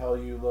basically tell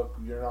you, look,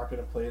 you're not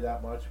going to play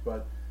that much,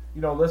 but,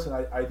 listen,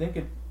 I think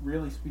it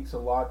really speaks a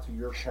lot to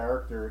your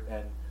character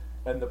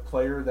and the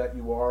player that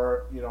you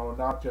are,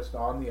 not just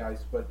on the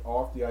ice, but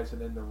off the ice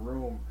and in the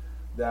room,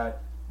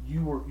 that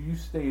you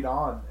stayed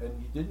on and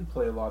you didn't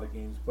play a lot of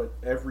games, but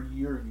every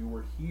year you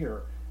were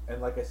here.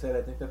 And like I said,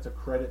 I think that's a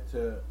credit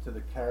to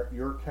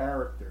your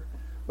character.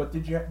 But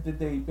did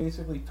they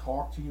basically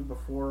talk to you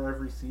before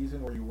every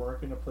season where you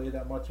weren't going to play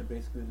that much and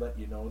basically let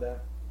you know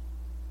that?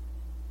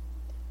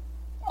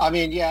 I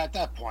mean, yeah, at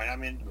that point,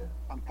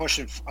 I'm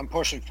pushing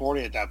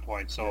 40 at that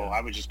point, so I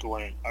would just go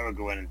in. I would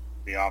go in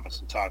the office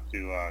and talk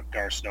to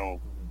Gar Snow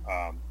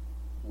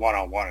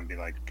one-on-one and be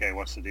like, okay,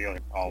 what's the deal?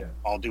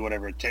 I'll do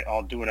whatever it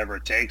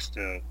takes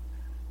to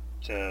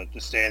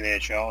stay in the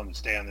NHL and to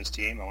stay on this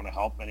team. I want to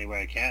help any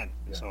way I can.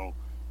 Yeah. So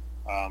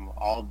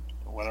I'll,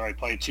 whether I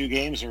play 2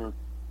 games or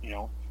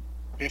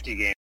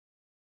 50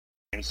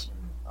 games,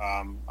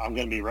 I'm going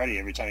to be ready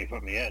every time you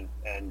put me in.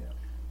 And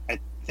I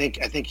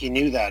think he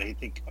knew that.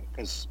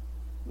 Because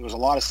there was a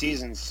lot of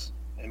seasons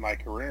in my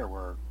career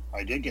where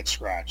I did get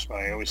scratched, but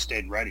I always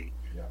stayed ready.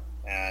 Yeah.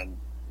 And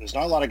there's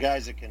not a lot of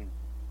guys that can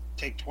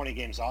take 20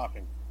 games off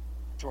and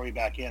throw you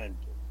back in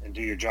and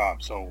do your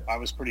job. So I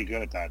was pretty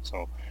good at that.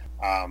 So.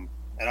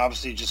 And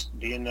obviously just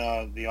being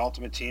the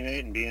ultimate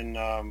teammate and being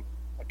a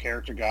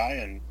character guy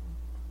and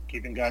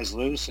keeping guys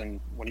loose. And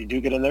when you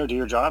do get in there, do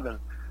your job.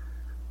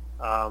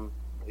 And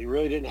he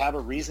really didn't have a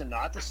reason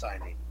not to sign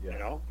me.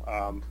 Yeah.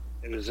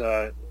 It was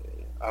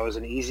I was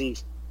an easy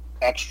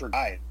extra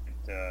guy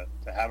to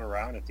have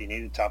around. If he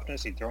needed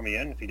toughness, he'd throw me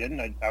in. If he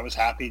didn't, I was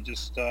happy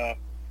just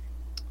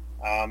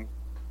not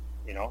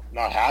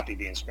happy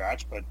being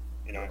scratched, but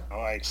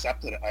I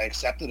accepted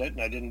it,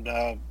 and I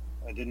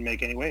didn't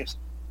make any waves.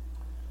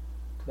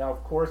 Now,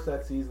 of course,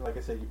 that season, like I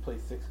said, you played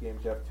 6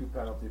 games. You have 2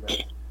 penalty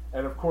minutes.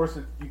 And, of course,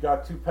 you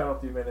got 2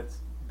 penalty minutes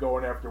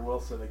going after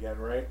Wilson again,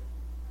 right?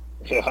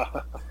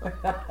 Yeah.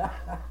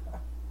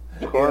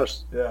 Of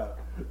course. Yeah.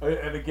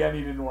 And, again,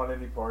 he didn't want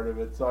any part of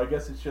it. So I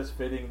guess it's just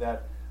fitting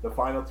that the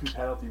final 2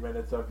 penalty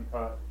minutes of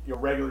your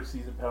regular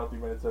season penalty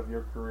minutes of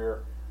your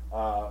career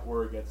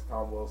were against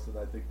Tom Wilson.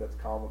 I think that's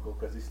comical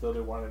because he still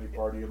didn't want any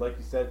part of you. Like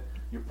you said,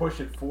 you're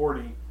pushing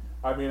 40.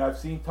 I mean, I've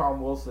seen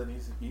Tom Wilson.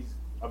 He's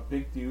a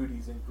big dude.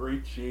 He's in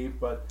great shape,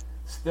 but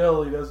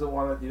still, he doesn't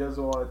want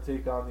to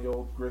take on the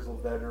old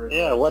grizzled veteran.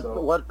 Yeah,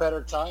 what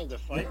better time to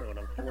fight when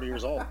I'm 40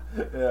 years old?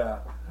 Yeah,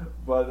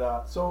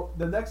 but so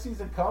the next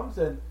season comes,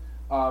 and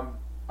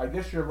I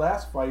guess your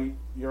last fight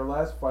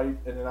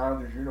in an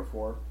Islanders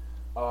uniform,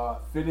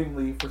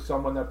 fittingly for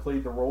someone that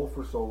played the role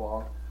for so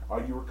long,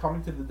 you were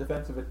coming to the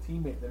defense of a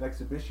teammate in an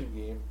exhibition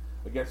game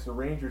against the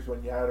Rangers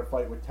when you had a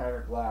fight with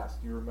Tanner Glass.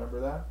 Do you remember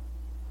that?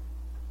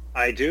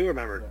 I do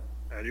remember.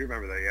 Yeah. I do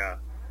remember that. Yeah,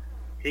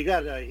 he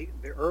got the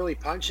early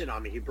punching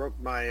on me. He broke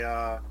my.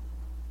 I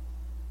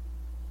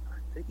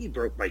think he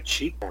broke my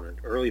cheekbone. An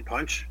early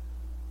punch.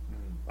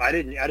 I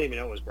didn't even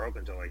know it was broken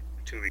until like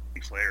 2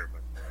 weeks later.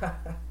 But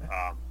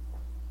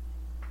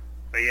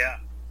yeah,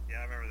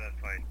 I remember that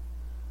fight.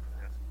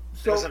 Yeah.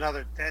 So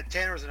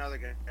Tanner was another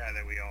guy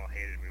that we all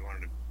hated. We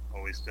wanted to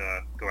always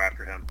go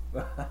after him.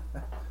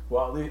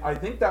 Well, I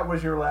think that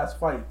was your last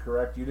fight,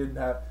 correct? You didn't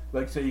have,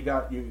 like, say you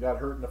got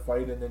hurt in a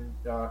fight, and then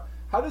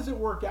how does it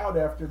work out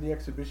after the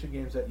exhibition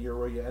games that year,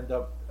 where you end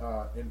up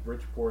in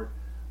Bridgeport?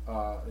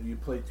 You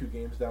played 2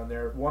 games down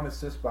there, 1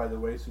 assist, by the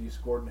way, so you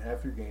scored in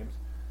half your games.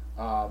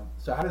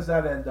 So how does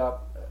that end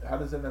up? How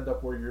does it end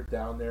up where you're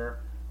down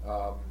there?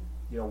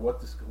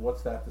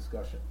 What's that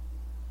discussion?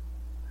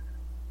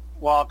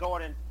 Well,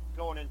 going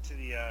into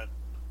the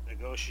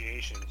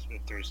negotiations,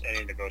 if there's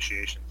any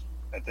negotiations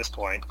at this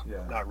point,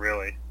 not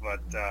really.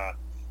 But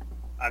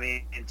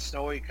and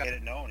Snowy kind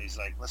of known. He's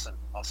like, listen,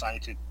 I'll sign you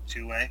to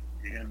 2-way.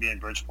 You're going to be in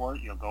Bridgeport.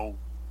 You'll go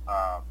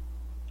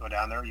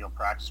down there. You'll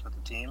practice with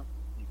the team.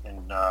 You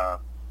can.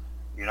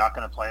 You're not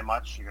going to play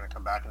much. You're going to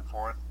come back and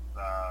forth.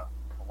 I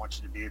want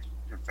you to be with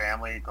your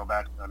family. Go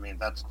back. I mean,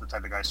 that's the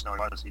type of guy Snowy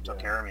was. He took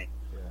care of me.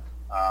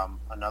 Yeah.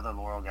 Another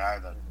loyal guy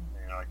that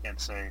I can't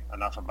say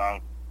enough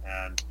about.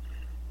 And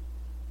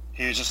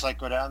he was just like,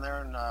 go down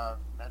there and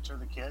mentor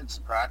the kids,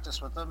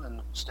 practice with them,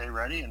 and stay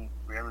ready. And if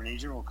we ever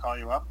need you, we'll call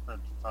you up. But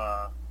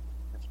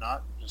if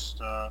not, just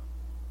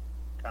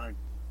kind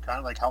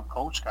of like help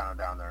coach kind of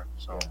down there.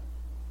 So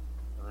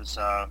it was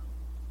a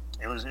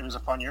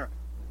fun year.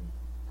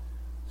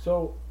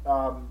 So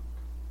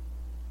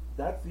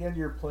that's the end of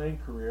your playing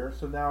career.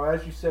 So now,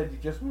 as you said, you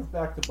just moved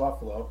back to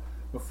Buffalo.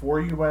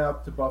 Before you went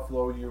up to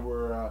Buffalo, you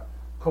were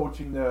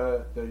coaching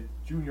the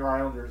junior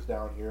Islanders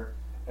down here.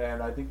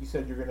 And I think you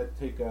said you're going to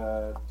take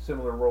a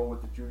similar role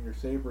with the Junior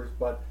Sabres.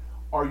 But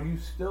are you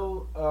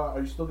still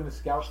going to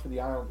scout for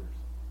the Islanders?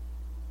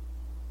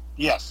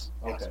 Yes.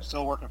 Okay. Yes. I'm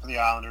still working for the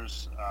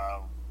Islanders.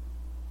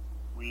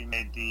 We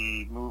made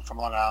the move from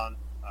Long Island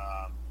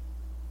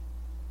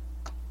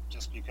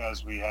just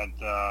because we had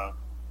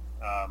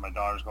my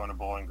daughter's going to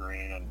Bowling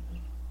Green, and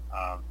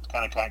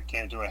kind of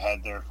came to a head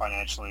there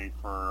financially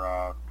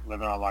for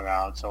living on Long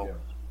Island. So,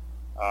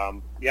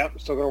 I'm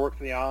still going to work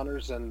for the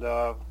Islanders and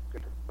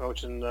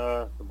coaching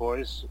the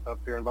boys up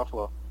here in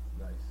Buffalo.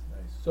 Nice.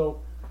 So,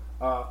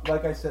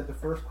 like I said, the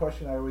first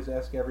question I always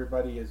ask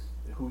everybody is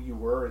who you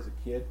were as a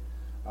kid.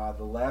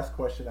 The last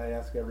question I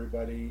ask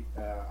everybody,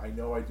 I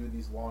know I do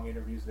these long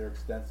interviews, they're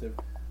extensive.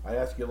 I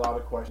ask you a lot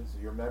of questions.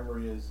 Your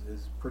memory is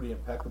pretty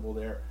impeccable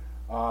there.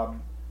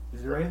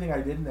 Is there anything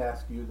I didn't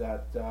ask you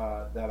that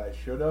I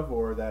should have,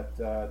 or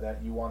that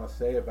you want to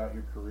say about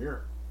your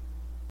career?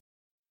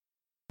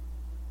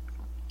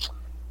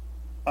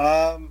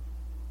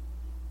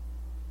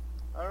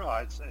 I don't know.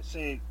 I'd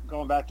say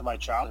going back to my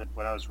childhood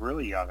when I was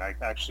really young, I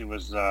actually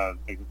was the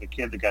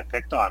kid that got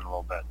picked on a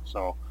little bit.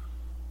 So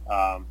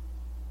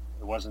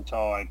it wasn't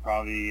until I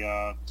probably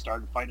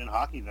started fighting in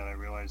hockey that I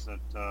realized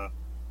that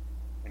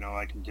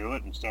I can do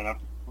it and stand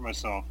up for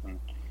myself. And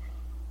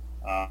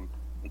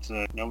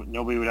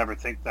nobody would ever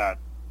think that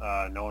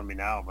knowing me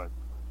now, but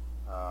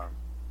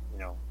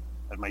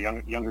at my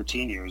younger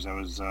teen years, I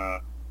was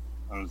the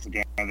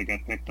guy that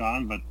got picked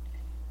on. But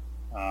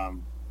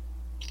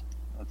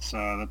that's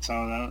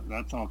how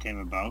that all came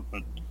about.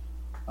 But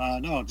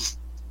no, just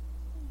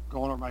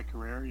going over my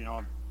career,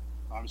 I'm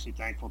obviously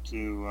thankful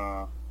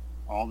to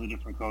all the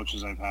different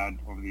coaches I've had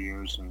over the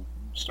years, and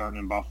starting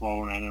in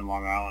Buffalo and ending in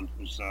Long Island.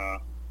 It was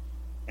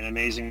an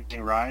amazing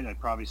ride. I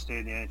probably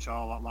stayed in the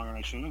NHL a lot longer than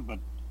I should have, but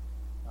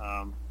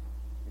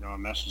a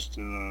message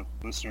to the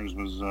listeners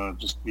was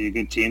just be a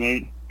good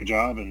teammate, good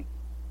job, and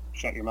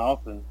shut your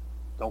mouth and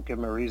don't give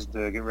them a reason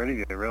to get rid of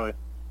you, really.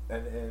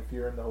 And if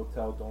you're in the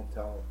hotel, don't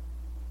tell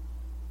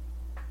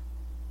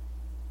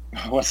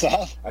them. What's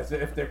that? I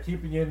said, if they're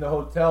keeping you in the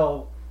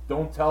hotel,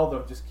 don't tell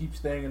them. Just keep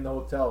staying in the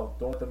hotel.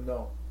 Don't let them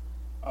know.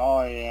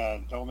 Oh, yeah.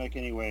 Don't make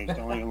any waves.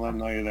 Don't even let them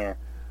know you're there.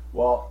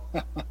 Well,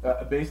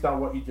 based on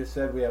what you just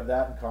said, we have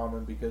that in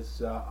common,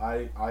 because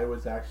I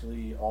was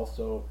actually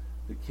also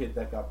the kid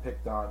that got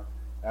picked on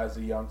as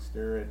a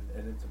youngster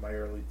and into my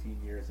early teen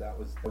years. That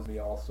was me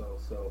also.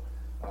 So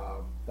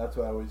that's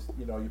what I always,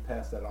 you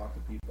pass that on to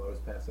people. I always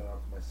pass that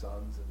on to my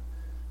sons. And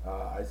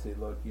I say,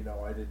 look,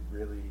 I didn't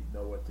really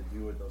know what to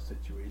do in those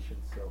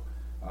situations. So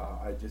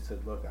I just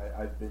said, look,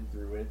 I've been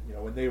through it.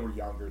 When they were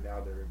younger,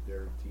 now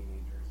they're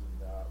teenagers.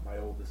 And my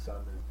oldest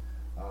son,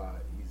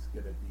 he's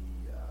gonna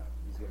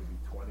be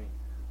 20.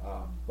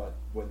 But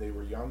when they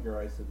were younger,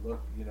 I said,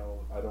 look,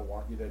 I don't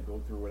want you to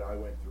go through what I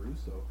went through.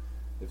 So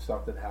if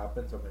something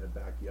happens, I'm going to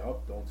back you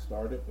up. Don't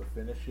start it, but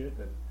finish it.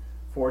 And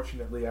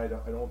fortunately, I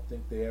don't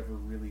think they ever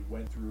really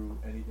went through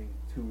anything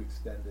too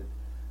extended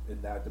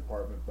in that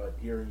department. But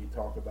hearing you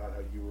talk about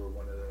how you were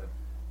one of the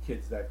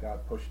kids that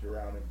got pushed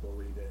around and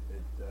bullied,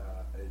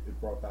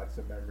 it brought back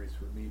some memories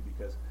for me,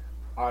 because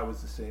I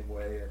was the same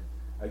way. And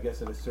I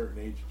guess at a certain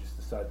age, you just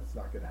decide it's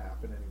not going to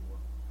happen anymore.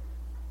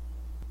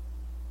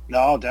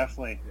 No,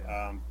 definitely.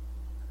 Yeah.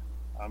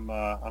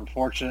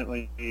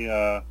 Unfortunately,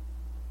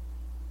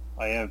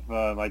 I have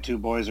my two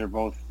boys are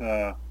both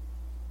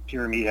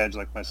pure meatheads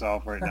like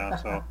myself right now,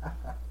 so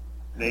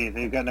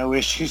they've got no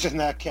issues in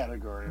that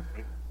category.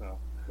 Right? So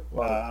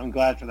I'm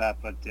glad for that.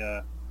 But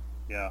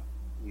yeah,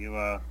 you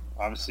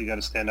obviously got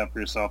to stand up for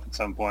yourself at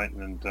some point,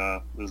 and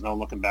there's no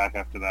looking back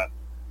after that.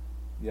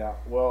 Yeah,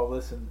 well,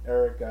 listen,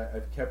 Eric,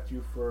 I've kept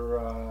you for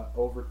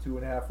over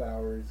 2.5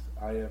 hours.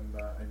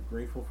 I'm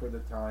grateful for the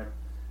time,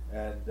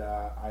 and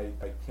I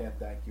can't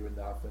thank you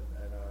enough, and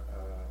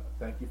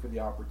thank you for the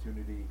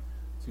opportunity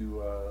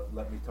to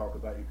let me talk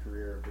about your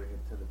career and bring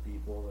it to the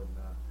people, and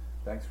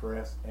thanks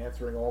for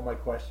answering all my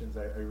questions.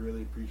 I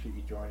really appreciate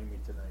you joining me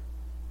tonight.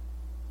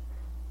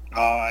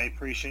 I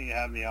appreciate you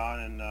having me on,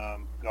 and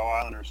go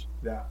Islanders.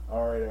 Yeah,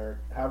 all right, Eric.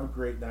 Have a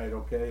great night,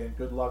 okay? And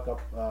good luck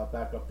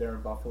back up there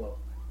in Buffalo.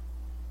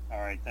 All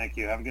right, thank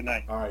you. Have a good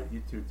night. All right,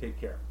 you too. Take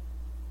care.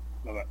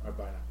 Bye-bye. All right,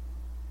 bye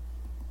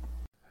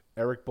now.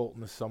 Eric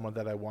Boulton is someone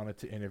that I wanted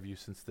to interview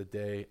since the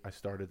day I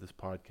started this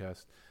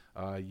podcast.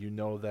 You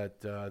know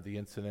that the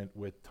incident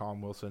with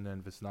Tom Wilson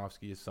and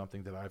Wisniewski is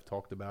something that I've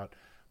talked about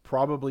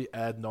probably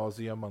ad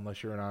nauseum,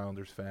 unless you're an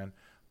Islanders fan,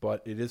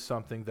 but it is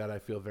something that I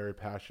feel very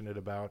passionate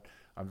about.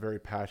 I'm very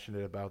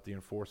passionate about the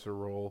enforcer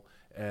role,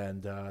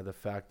 and the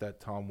fact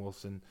that Tom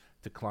Wilson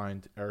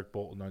declined Eric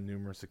Boulton on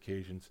numerous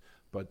occasions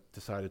but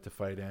decided to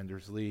fight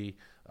Anders Lee,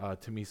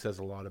 to me says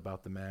a lot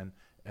about the man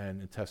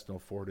and intestinal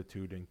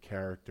fortitude and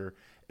character.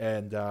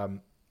 And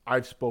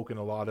I've spoken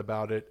a lot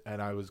about it,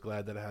 and I was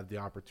glad that I had the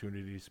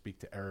opportunity to speak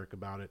to Eric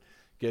about it,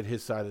 get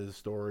his side of the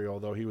story,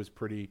 although he was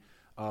pretty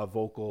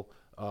vocal,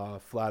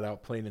 flat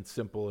out, plain and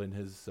simple in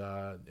his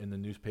in the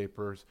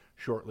newspapers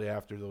shortly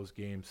after those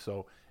games.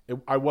 So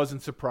I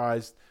wasn't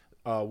surprised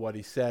what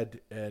he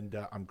said, and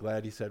I'm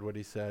glad he said what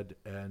he said,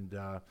 and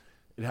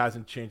it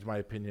hasn't changed my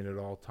opinion at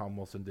all. Tom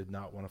Wilson did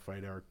not want to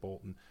fight Eric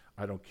Boulton.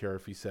 I don't care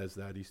if he says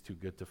that. He's too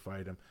good to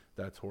fight him.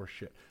 That's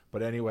horseshit.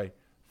 But anyway,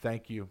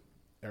 thank you,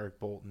 Eric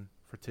Boulton,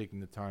 for taking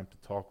the time to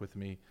talk with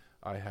me.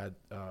 I had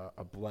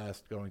a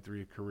blast going through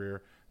your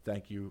career.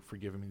 Thank you for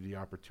giving me the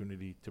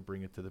opportunity to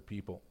bring it to the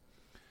people.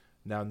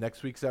 Now,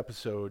 next week's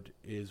episode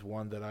is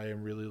one that I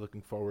am really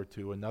looking forward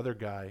to. Another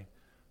guy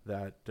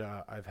that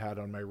I've had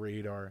on my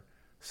radar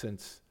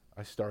since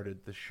I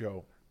started the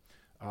show.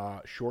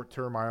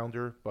 Short-term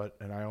Islander, but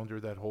an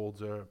Islander that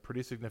holds a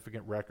pretty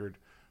significant record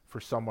for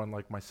someone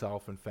like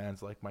myself and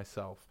fans like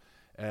myself.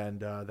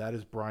 And that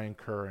is Brian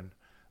Curran.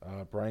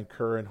 Brian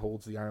Curran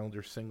holds the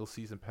Islanders'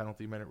 single-season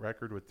penalty minute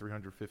record with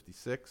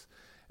 356.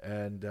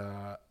 And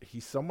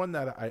he's someone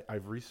that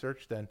I've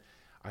researched, and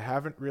I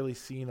haven't really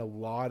seen a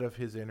lot of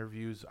his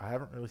interviews. I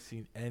haven't really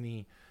seen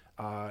any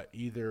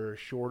either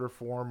shorter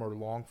form or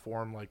long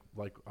form like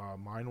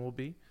mine will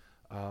be.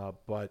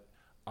 But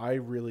I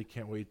really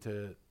can't wait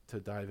to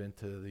dive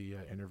into the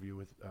interview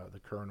with the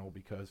Colonel,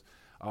 because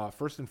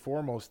first and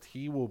foremost,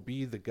 he will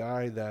be the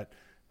guy that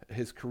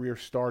his career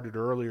started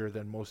earlier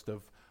than most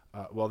of,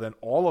 than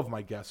all of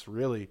my guests,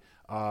 really.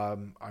 I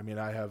mean,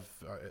 I have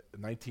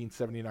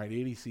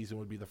 1979-80 season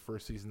would be the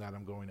first season that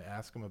I'm going to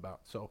ask him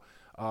about. So,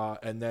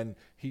 and then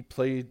he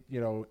played,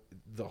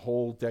 the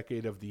whole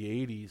decade of the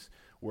 80s,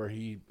 where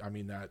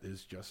that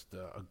is just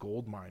a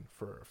gold mine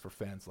for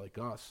fans like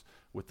us,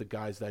 with the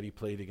guys that he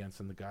played against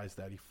and the guys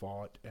that he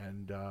fought.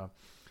 And,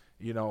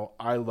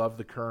 I love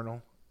the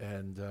Colonel,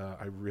 and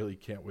I really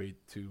can't wait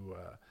to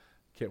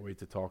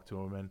talk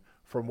to him. And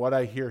from what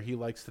I hear, he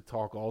likes to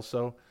talk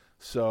also.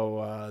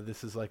 So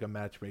this is like a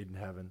match made in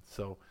heaven.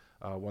 So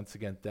once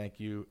again, thank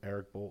you,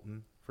 Eric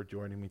Boulton, for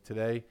joining me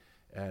today.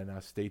 And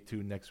stay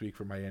tuned next week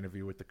for my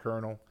interview with the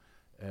Colonel.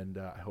 And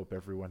I hope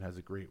everyone has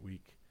a great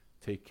week.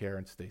 Take care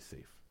and stay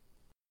safe.